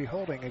 and it's going to be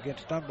holding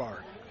against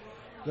Dunbar.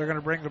 They're going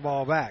to bring the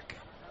ball back.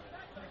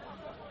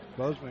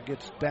 Bozeman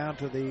gets down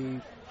to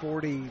the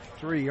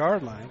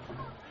 43-yard line.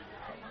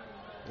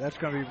 That's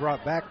going to be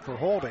brought back for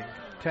holding,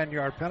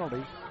 10-yard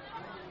penalty.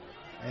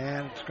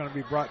 And it's going to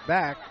be brought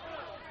back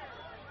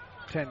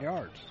 10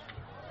 yards.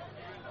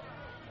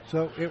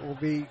 So it will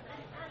be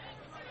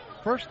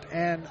 1st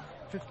and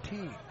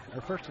 15, or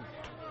 1st and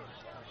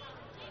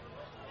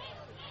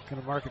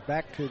going to mark it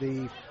back to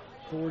the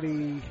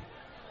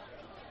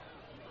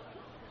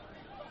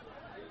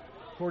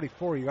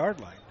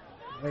 44-yard line.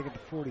 Make it the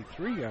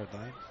 43-yard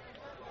line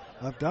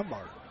of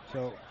Dunbar.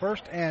 So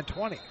 1st and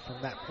 20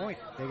 from that point.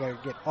 They got to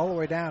get all the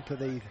way down to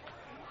the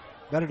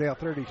Meadowdale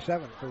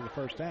 37 for the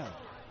 1st down.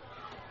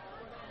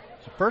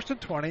 So 1st and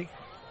 20,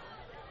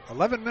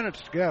 11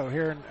 minutes to go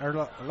here,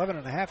 or 11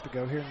 and a half to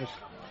go here in this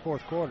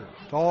 4th quarter.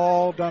 It's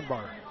all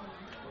Dunbar.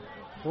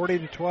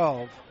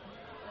 40-12.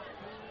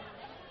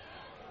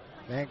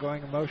 Man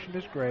going in motion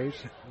is Graves.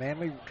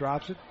 Manley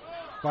drops it,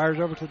 fires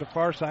over to the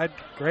far side.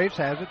 Graves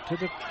has it to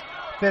the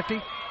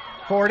 50,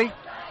 40,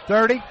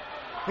 30.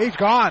 He's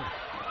gone.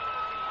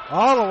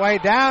 All the way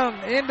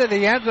down into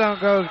the end zone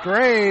goes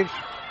Graves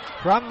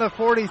from the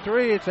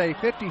 43. It's a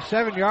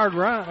 57-yard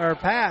run or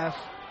pass.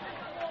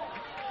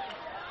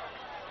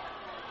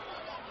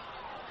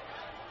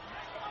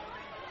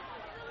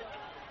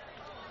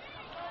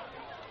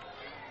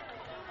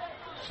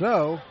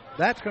 So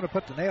that's going to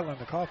put the nail in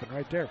the coffin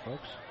right there,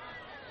 folks.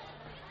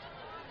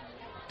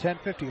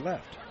 10:50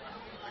 left.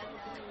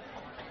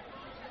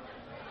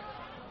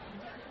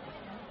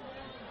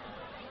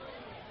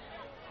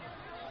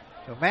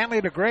 So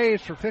Manley to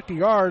Graves for 50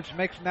 yards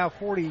makes now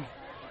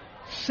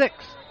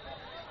 46.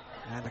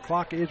 And the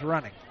clock is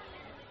running.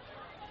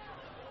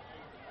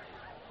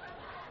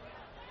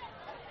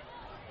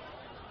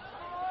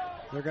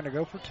 They're going to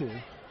go for 2.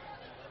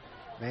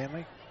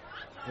 Manley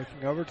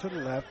looking over to the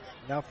left.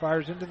 Now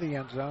fires into the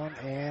end zone,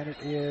 and it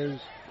is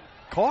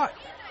caught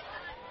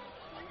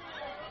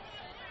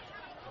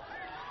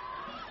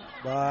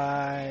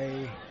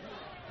by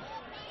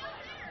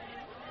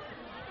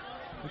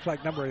Looks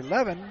like number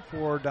 11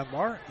 for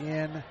Dunbar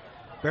in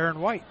Baron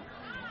White.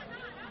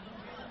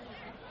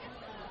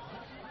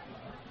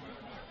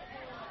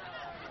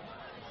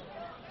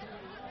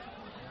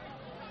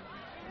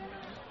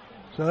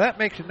 So that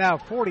makes it now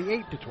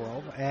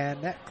 48-12,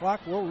 and that clock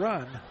will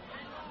run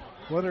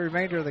for the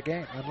remainder of the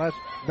game unless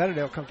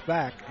Meadowdale comes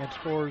back and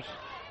scores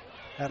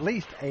at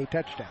least a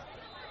touchdown.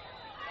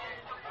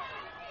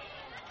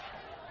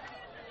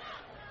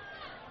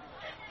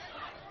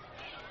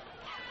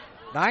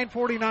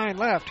 $9:49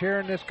 left here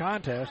in this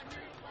contest,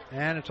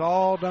 and it's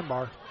all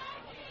Dunbar.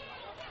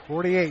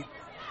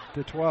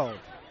 48-12.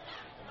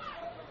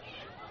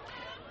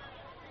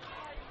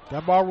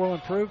 Dunbar will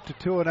improve to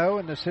 2-0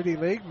 in the City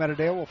League.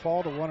 Meadowdale will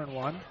fall to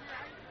 1-1.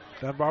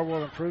 Dunbar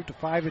will improve to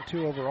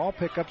 5-2 overall,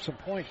 pick up some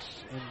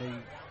points in the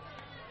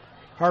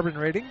Harbin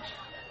ratings.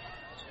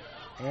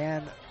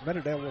 And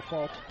Meadowdale will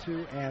fall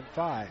to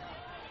 2-5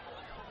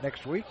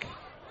 next week.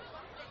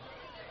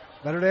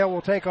 Meadowdale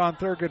will take on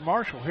Thurgood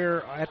Marshall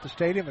here at the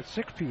stadium at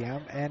 6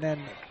 p.m. And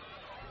then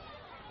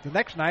the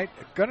next night,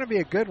 going to be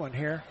a good one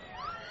here,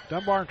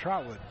 Dunbar and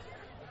Trotwood.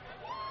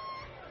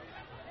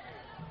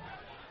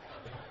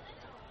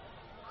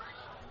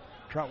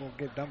 Trotwood will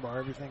give Dunbar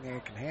everything they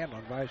can handle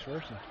and vice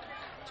versa.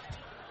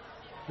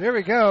 There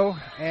we go,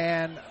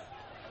 and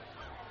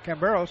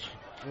Camberos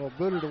will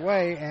boot it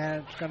away,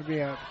 and it's going to be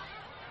a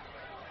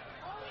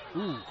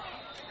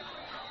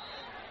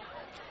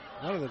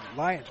one of the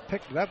Lions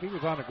picked it up. He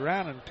was on the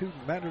ground, and two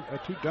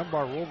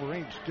Dunbar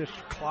Wolverines just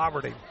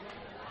clobbered him.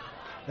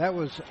 That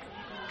was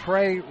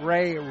Trey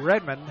Ray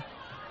Redmond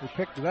who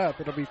picked it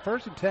up. It'll be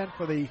 1st and 10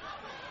 for the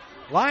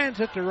Lions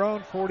at their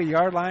own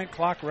 40-yard line.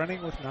 Clock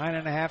running with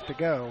 9.5 to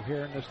go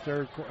here in this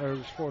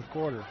fourth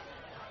quarter.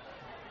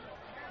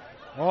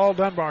 All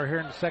Dunbar here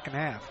in the second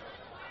half.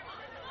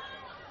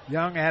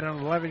 Young had an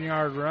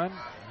 11-yard run,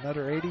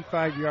 another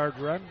 85-yard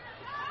run.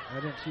 I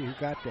didn't see who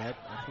got that.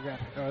 I forgot.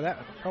 Oh, that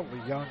was probably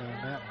Young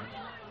on that one.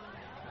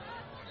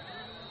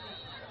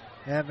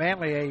 And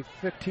Manley a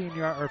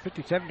 15-yard or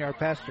 57-yard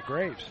pass to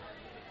Graves.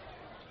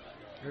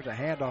 There's a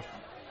handoff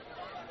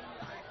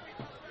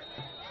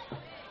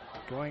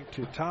going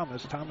to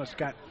Thomas. Thomas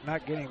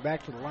not getting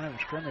back to the line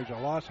of scrimmage. A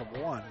loss of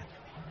 1.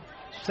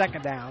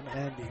 2nd down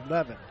and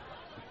 11.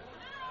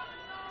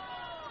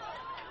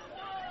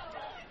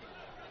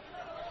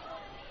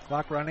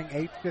 Clock running,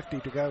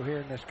 8:50 to go here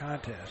in this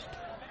contest.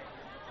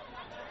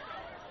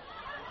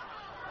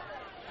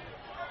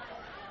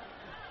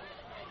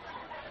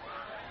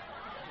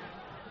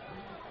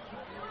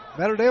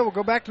 Meadowdale will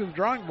go back to the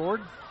drawing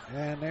board,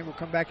 and they will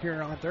come back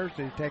here on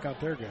Thursday to take on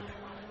Thurgood.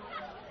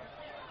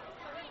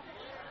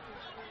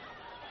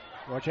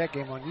 Watch that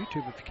game on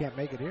YouTube if you can't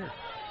make it here.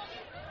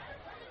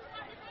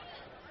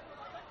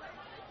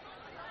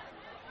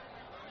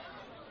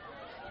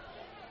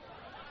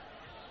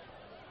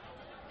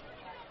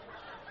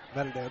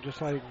 Meadowdale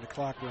just letting the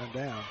clock run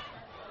down.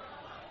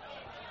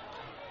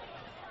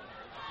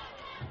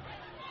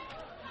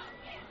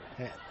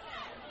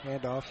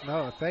 Handoff,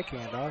 no, a fake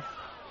handoff.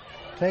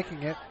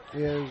 Taking it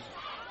is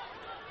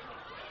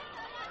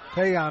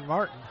Tayon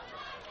Martin.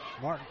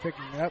 Martin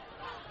picking up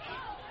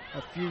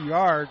a few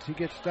yards. He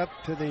gets up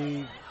to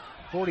the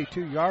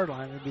 42-yard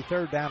line. It'll be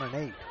 3rd down and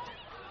 8.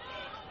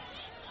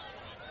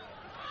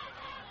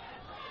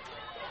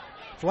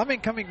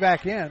 Fleming coming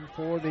back in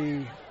for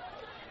the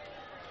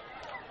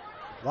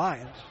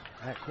Lions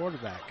at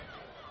quarterback.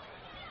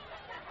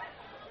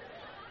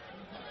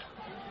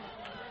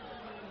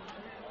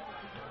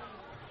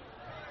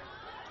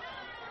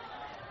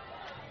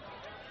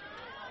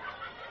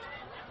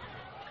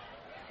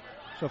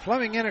 So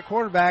Fleming in at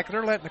quarterback.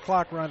 They're letting the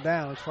clock run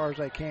down as far as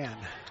they can.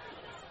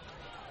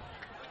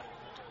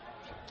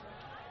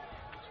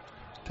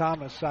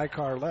 Thomas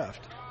sidecar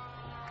left.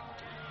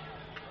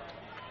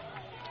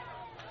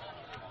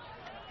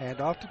 Hand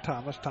off to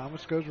Thomas.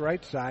 Thomas goes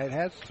right side.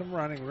 Has some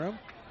running room.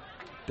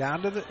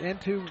 Down to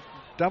into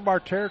Dunbar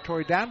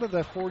territory. Down to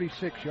the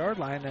 46-yard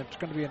line. And it's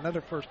going to be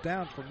another 1st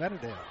down for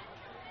Meadowdale.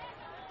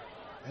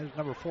 That is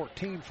number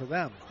 14 for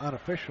them,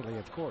 unofficially,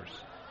 of course.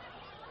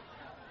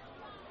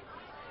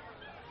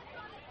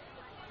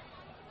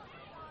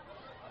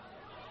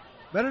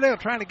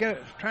 Meadowdale going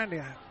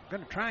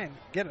to try and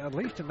get at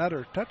least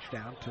another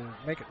touchdown to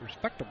make it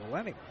respectable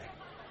anyway.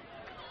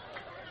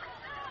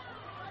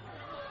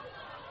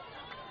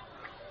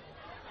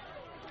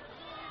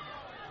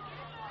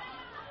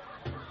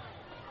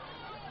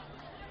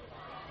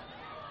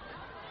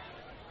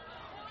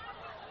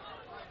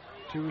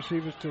 Two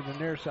receivers to the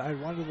near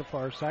side, one to the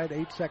far side.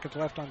 8 seconds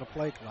left on the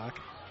play clock.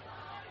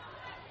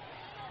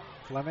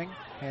 Fleming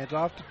hands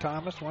off to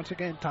Thomas. Once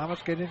again, Thomas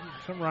getting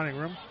some running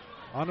room.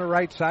 On the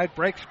right side,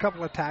 breaks a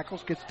couple of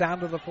tackles, gets down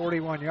to the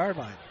 41-yard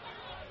line.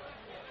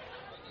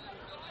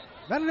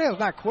 Meadowdale's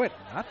not quitting.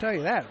 I'll tell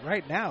you that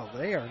right now.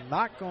 They are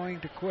not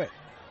going to quit.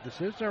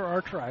 This is their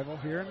arch rival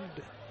here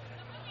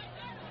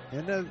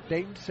in the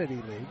Dayton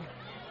City League.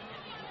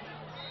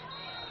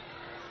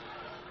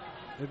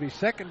 It'll be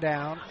 2nd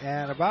down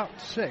and about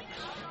 6,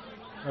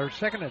 or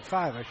 2nd and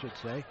 5, I should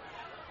say.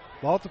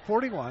 Ball at the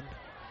 41.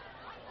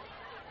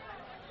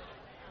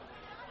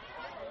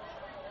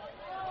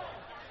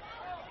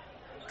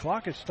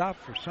 clock is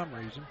stopped for some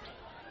reason.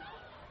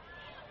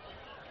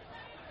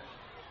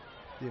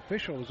 The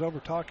official was over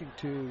talking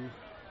to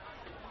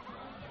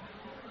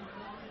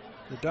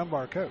the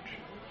Dunbar coach.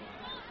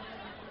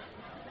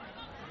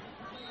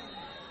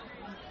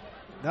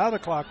 Now the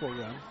clock will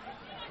run.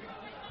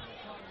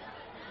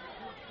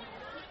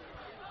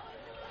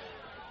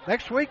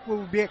 Next week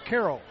we'll be at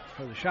Carroll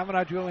for the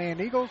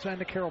Chaminade-Julienne Eagles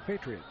and the Carroll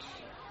Patriots.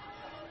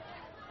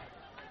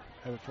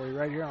 Have it for you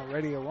right here on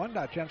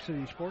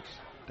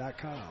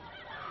radio1.gemcitysports.com.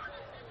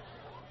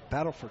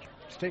 Battle for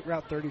State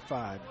Route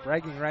 35.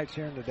 Bragging rights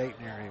here in the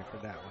Dayton area for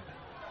that one.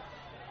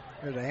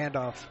 Here's a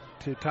handoff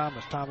to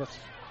Thomas. Thomas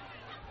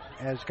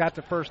has got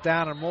the first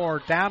down and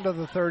more down to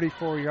the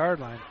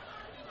 34-yard line.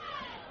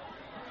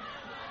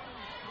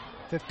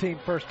 15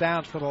 first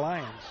downs for the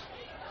Lions.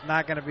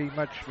 Not going to be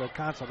much of a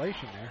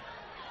consolation there.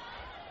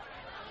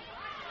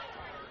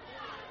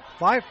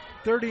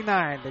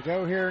 5:39 to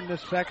go here in the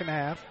second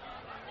half.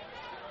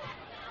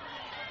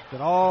 It's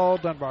been all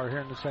Dunbar here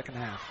in the second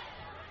half.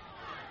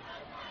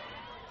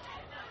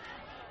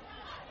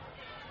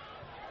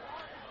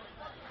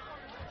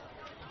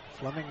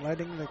 Fleming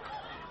letting the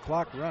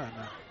clock run.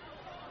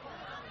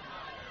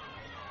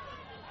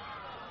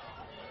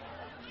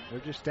 They're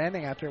just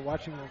standing out there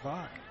watching the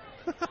clock.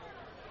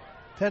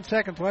 10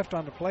 seconds left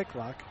on the play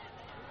clock.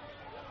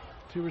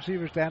 Two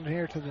receivers down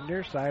here to the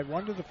near side,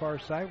 one to the far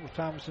side with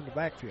Thomas in the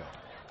backfield.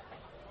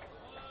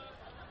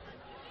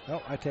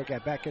 Oh, I take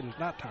that back. It is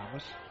not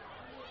Thomas.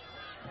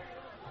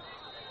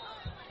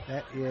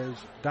 That is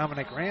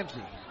Dominic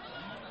Ramsey.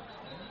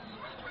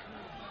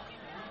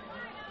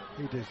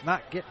 He does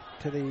not get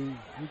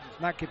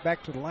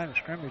back to the line of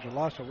scrimmage. A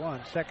loss of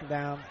 1. Second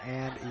down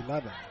and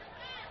 11.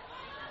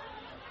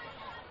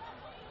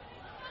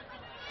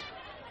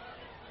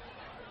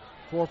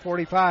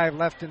 .445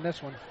 left in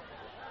this one.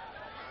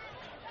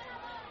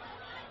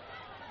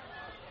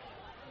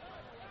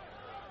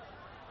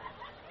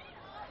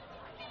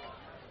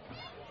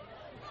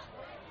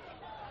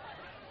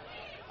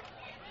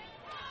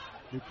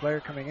 New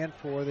player coming in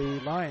for the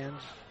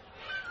Lions.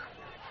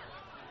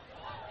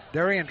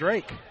 Darian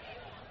Drake.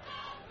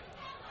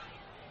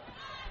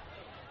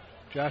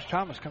 Josh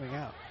Thomas coming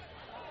out.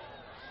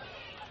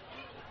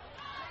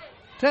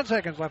 10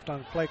 seconds left on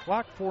the play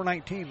clock.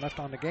 4:19 left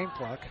on the game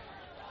clock.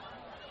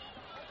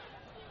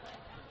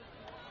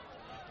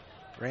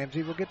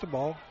 Ramsey will get the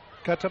ball.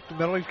 Cuts up the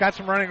middle. He's got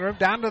some running room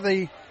down to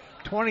the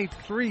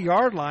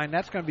 23-yard line.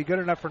 That's going to be good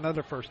enough for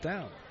another first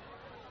down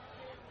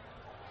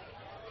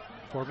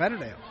for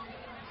Meadowdale.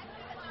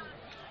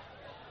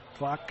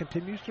 Clock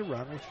continues to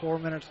run with 4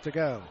 minutes to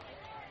go.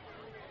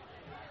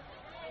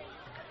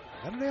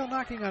 Meadowdale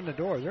knocking on the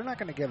door. They're not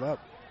going to give up.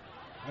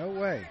 No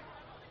way.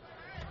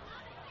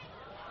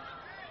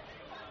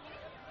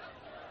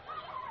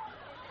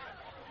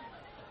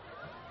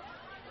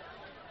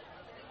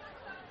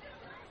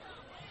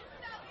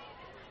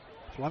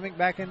 Fleming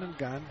back in the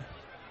gun.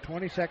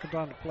 20 seconds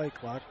on the play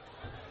clock.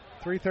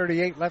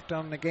 3:38 left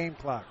on the game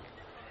clock.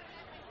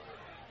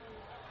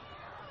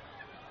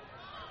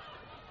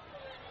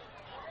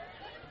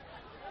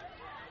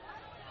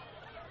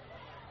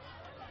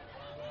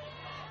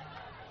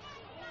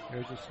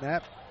 There's a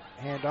snap.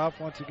 Handoff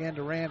once again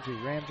to Ramsey.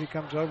 Ramsey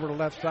comes over to the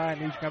left side,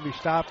 and he's going to be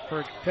stopped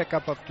for a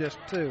pickup of just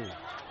 2.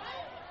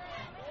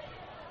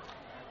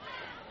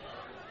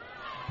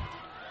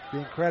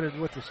 Being credited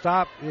with the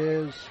stop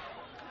is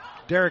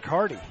Derek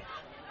Hardy.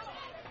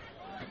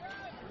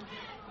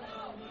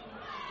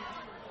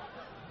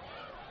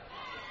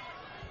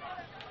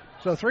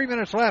 So 3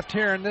 minutes left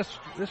here in this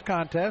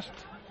contest.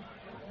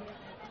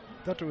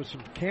 Thought there was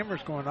some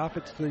cameras going off.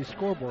 It's the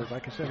scoreboard,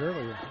 like I said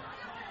earlier.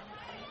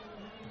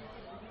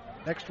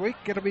 Next week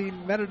it'll be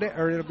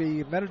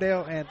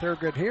Meadowdale and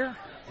Thurgood here,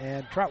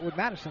 and Trotwood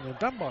Madison and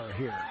Dunbar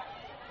here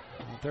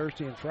on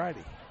Thursday and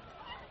Friday.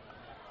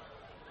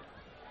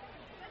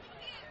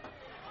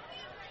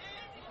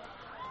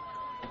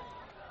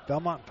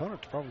 Belmont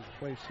opponents probably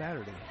play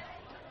Saturday.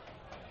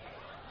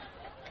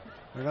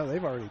 Or no,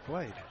 they've already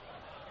played.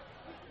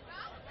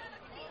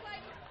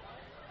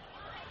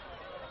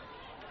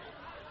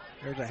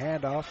 There's a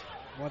handoff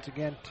once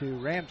again to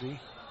Ramsey.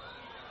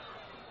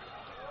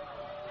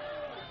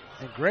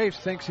 And Graves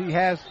thinks he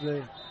has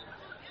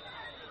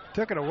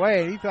took it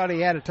away. He thought he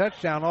had a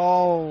touchdown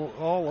all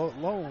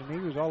alone. He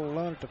was all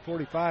alone at the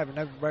 45, and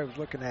everybody was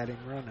looking at him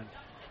running.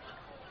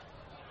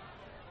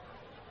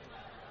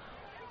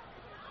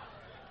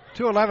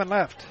 2:11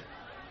 left.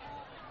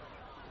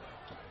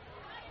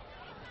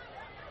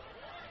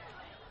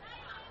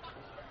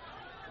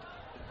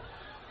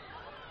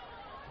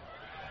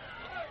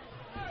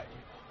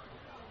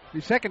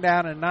 The second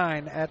down and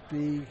 9 at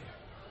the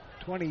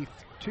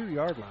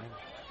 22-yard line.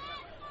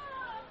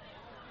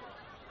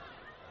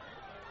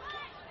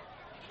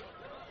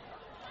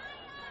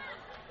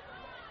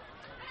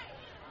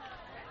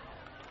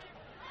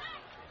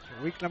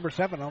 So week number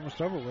 7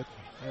 almost over with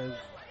as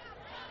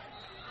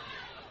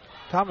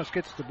Thomas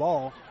gets the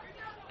ball,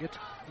 gets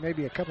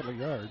maybe a couple of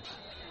yards.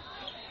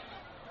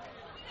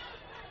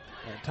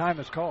 And time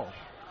is called.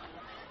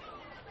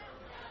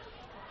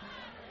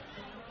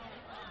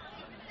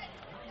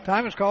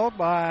 Time is called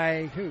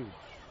by who?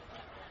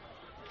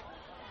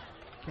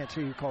 Can't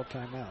see who called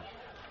timeout.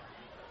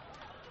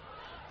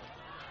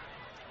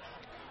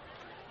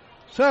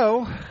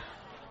 So,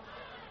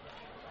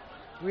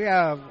 we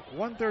have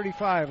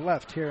 1:35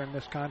 left here in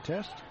this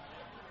contest.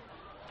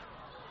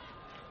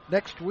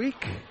 Next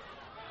week,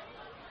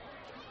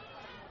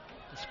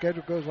 the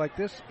schedule goes like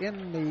this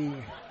in the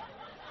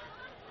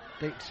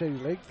Dayton City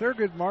League.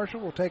 Thurgood Marshall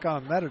will take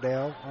on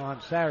Meadowdale on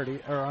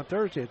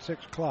Thursday at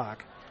 6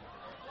 o'clock.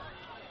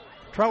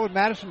 Trotwood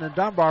Madison and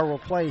Dunbar will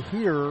play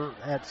here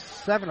at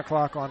 7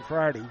 o'clock on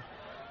Friday.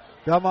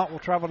 Belmont will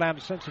travel down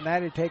to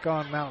Cincinnati to take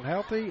on Mount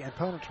Healthy, and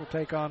Ponence will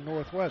take on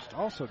Northwest,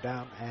 also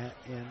down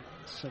in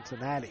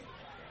Cincinnati.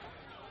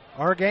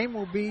 Our game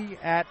will be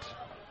at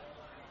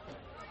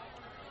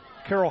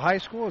Carroll High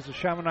School as the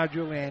Chaminade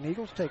Julienne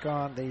Eagles take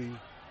on the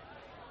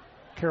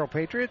Carroll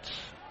Patriots.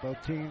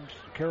 Both teams,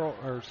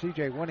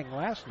 CJ winning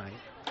last night,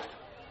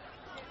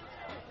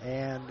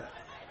 and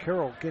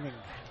Carroll getting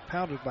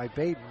pounded by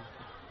Baden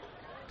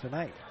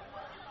tonight.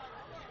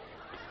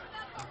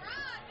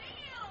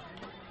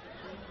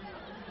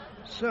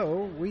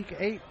 So, week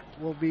 8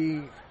 will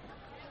be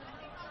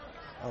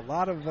a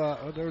lot of,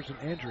 there was an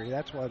injury.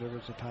 That's why there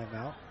was a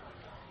timeout.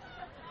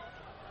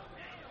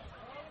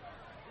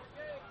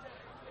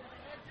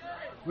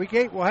 Week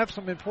 8 will have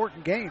some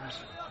important games.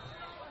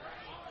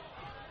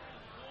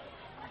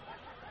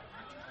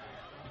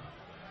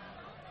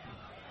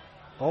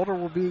 Boulder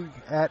will be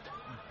at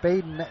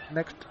Baden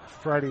next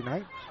Friday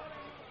night.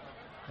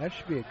 That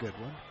should be a good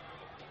one.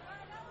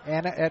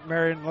 Anna at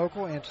Marion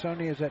Local.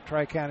 Ansonia is at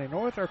Tri-County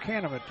North.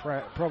 Arcanum at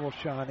Preble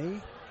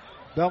Shawnee.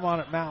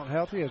 Belmont at Mount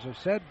Healthy, as I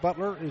said.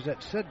 Butler is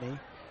at Sydney.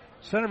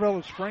 Centerville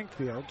at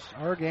Springfields.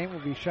 Our game will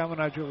be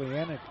Chaminade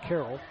Julienne at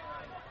Carroll.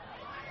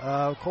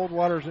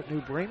 Coldwater's at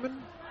New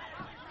Bremen.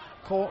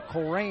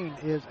 Coleraine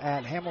is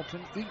at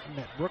Hamilton. Eaton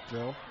at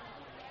Brookville.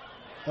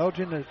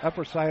 Elgin at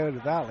Upper Scioto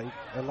Valley.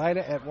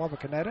 Elida at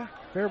Wapakoneta.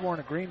 Fairborn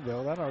at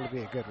Greenville. That ought to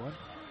be a good one.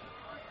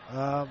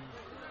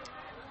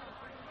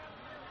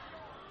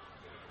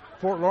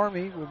 Fort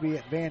Laramie will be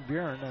at Van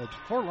Buren.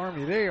 Fort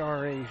Laramie, they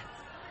are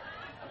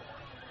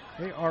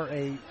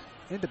a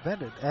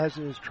independent, as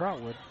is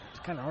Trotwood. It's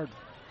kind of hard to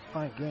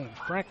find games.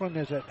 Franklin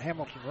is at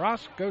Hamilton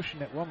Ross.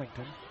 Goshen at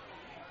Wilmington.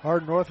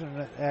 Hard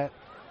Northern at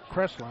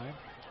Crestline.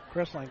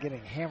 Crestline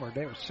getting hammered.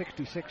 They were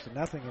 66-0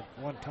 at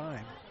one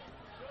time.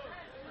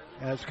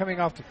 As coming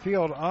off the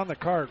field on the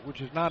cart,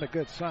 which is not a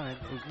good sign,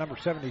 is number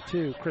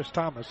 72, Chris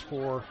Thomas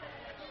for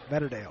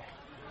Meadowdale.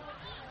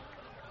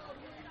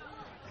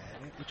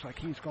 And it looks like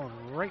he's going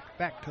right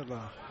back to the...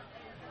 I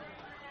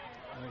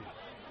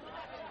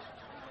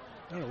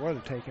don't know where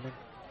they're taking him.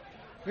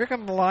 Here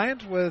come the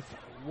Lions with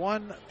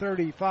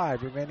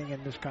 1:35 remaining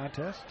in this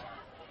contest.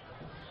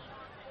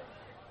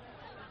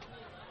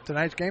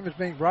 Tonight's game has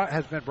been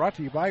brought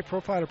to you by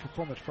Profiler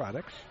Performance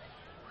Products,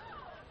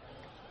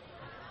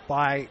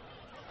 by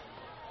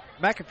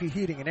McAfee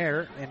Heating and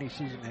Air, any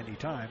season, any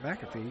time.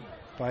 McAfee,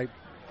 by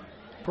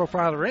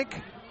Profiler Inc.,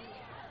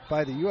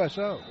 by the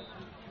USO,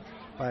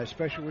 by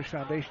Special Wish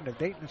Foundation of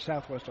Dayton and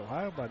Southwest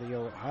Ohio, by the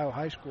Ohio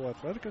High School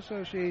Athletic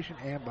Association,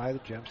 and by the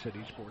Gem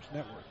City Sports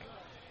Network.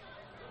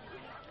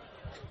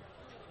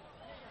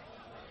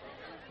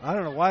 I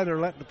don't know why they're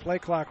letting the play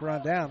clock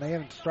run down. They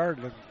haven't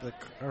started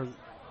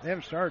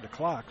the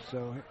clock.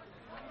 So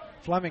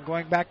Fleming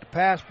going back to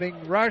pass,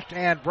 being rushed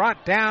and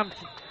brought down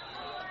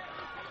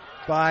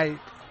by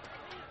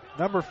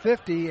number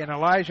 50 and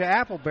Elijah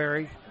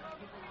Appleberry.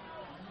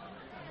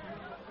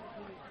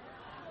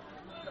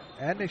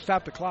 And they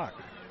stopped the clock.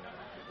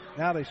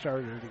 Now they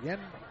started it again.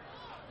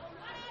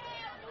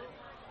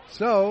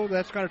 So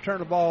that's going to turn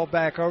the ball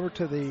back over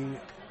to the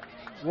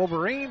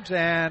Wolverines,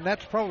 and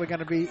that's probably going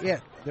to be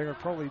it. They're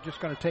probably just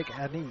going to take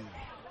a knee.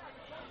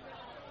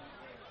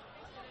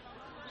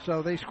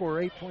 So they score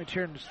 8 points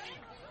here.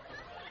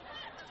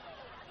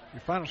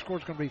 Your final score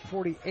is going to be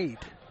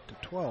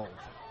 48-12.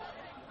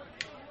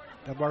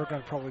 Dunbar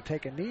going to probably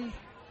take a knee.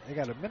 They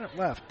got a minute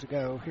left to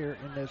go here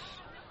in this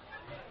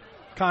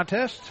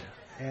contest,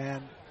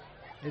 and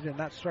they did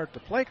not start the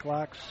play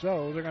clock,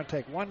 so they're going to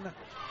take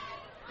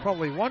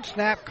probably one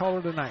snap, call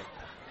it a night.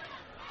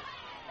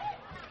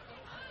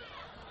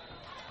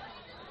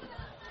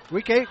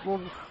 Week 8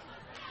 will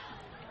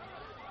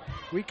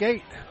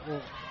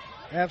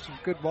have some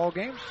good ball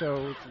games,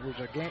 so if there's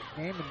a game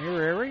in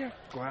your area,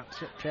 go out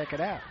and check it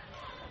out.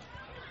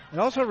 And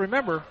also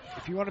remember,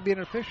 if you want to be an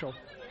official,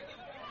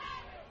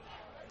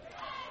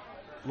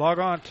 log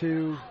on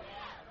to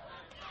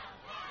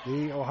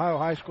the Ohio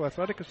High School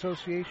Athletic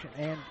Association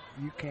and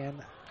you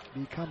can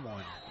become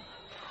one.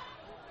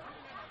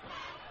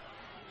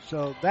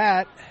 So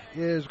that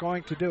is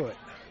going to do it.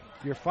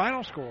 Your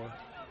final score,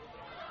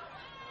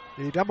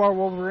 the Dunbar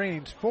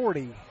Wolverines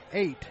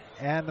 48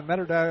 and the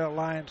Meadowdale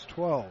Lions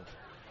 12.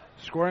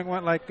 Scoring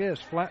went like this.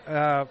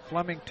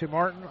 Fleming to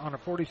Martin on a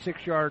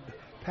 46-yard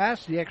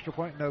pass. The extra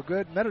point no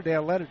good.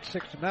 Meadowdale led it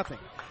 6-0.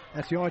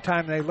 That's the only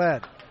time they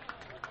led.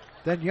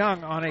 Then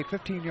Young on a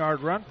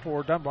 15-yard run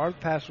for Dunbar. The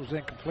pass was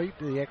incomplete.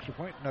 The extra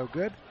point no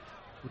good.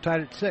 We're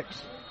tied at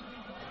 6.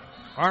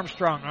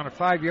 Armstrong on a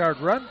 5-yard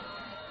run.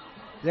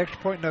 The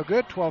extra point no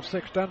good,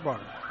 12-6 Dunbar.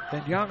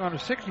 Then Young on a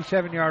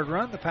 67-yard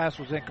run. The pass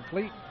was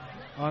incomplete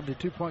on the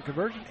 2-point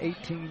conversion.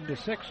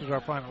 18-6 is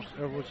our final,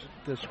 was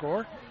the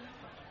score.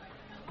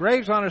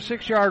 Graves on a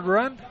 6-yard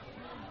run.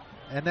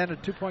 And then a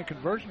 2-point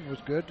conversion was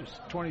good,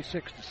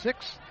 26-6.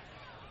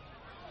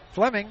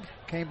 Fleming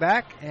came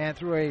back and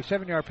threw a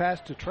 7-yard pass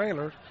to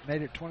Traylor,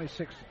 made it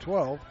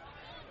 26-12.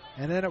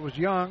 And then it was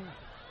Young,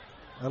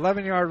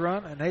 11-yard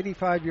run, an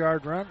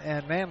 85-yard run,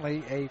 and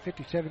Manley a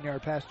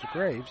 57-yard pass to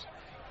Graves.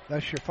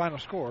 That's your final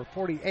score,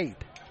 48-12.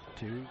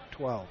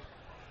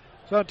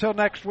 So until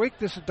next week,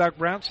 this is Doug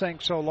Brown saying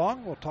so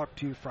long. We'll talk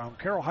to you from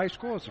Carroll High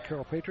School as the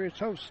Carroll Patriots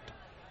host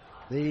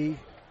the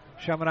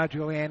Chaminade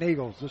Julienne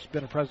Eagles. This has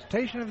been a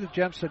presentation of the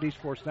Gem City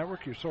Sports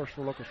Network, your source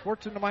for local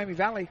sports in the Miami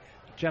Valley,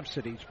 the Gem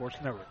City Sports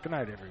Network. Good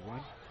night,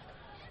 everyone.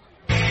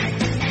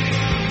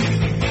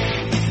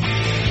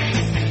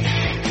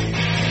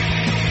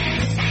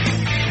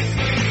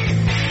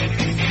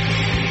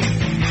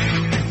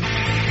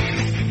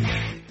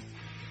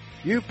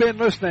 You've been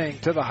listening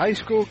to the High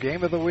School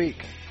Game of the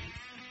Week.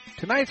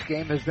 Tonight's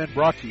game has been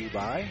brought to you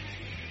by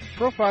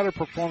Profiler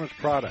Performance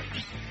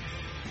Products,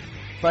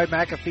 by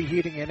McAfee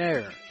Heating and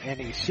Air,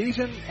 any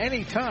season,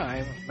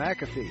 anytime,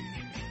 McAfee,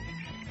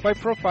 by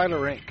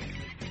Profiler Inc.,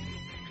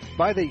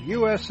 by the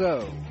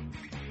USO,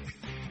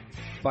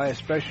 by a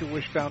Special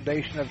Wish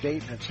Foundation of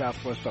Dayton in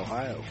Southwest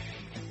Ohio,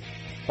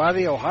 by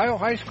the Ohio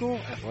High School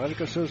Athletic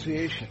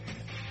Association,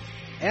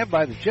 and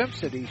by the Gem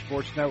City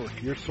Sports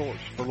Network, your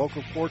source for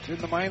local sports in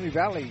the Miami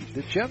Valley,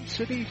 the Gem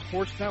City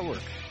Sports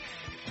Network.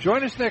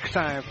 Join us next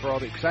time for all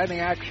the exciting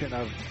action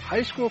of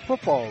high school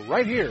football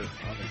right here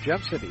on the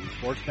Gem City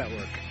Sports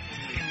Network.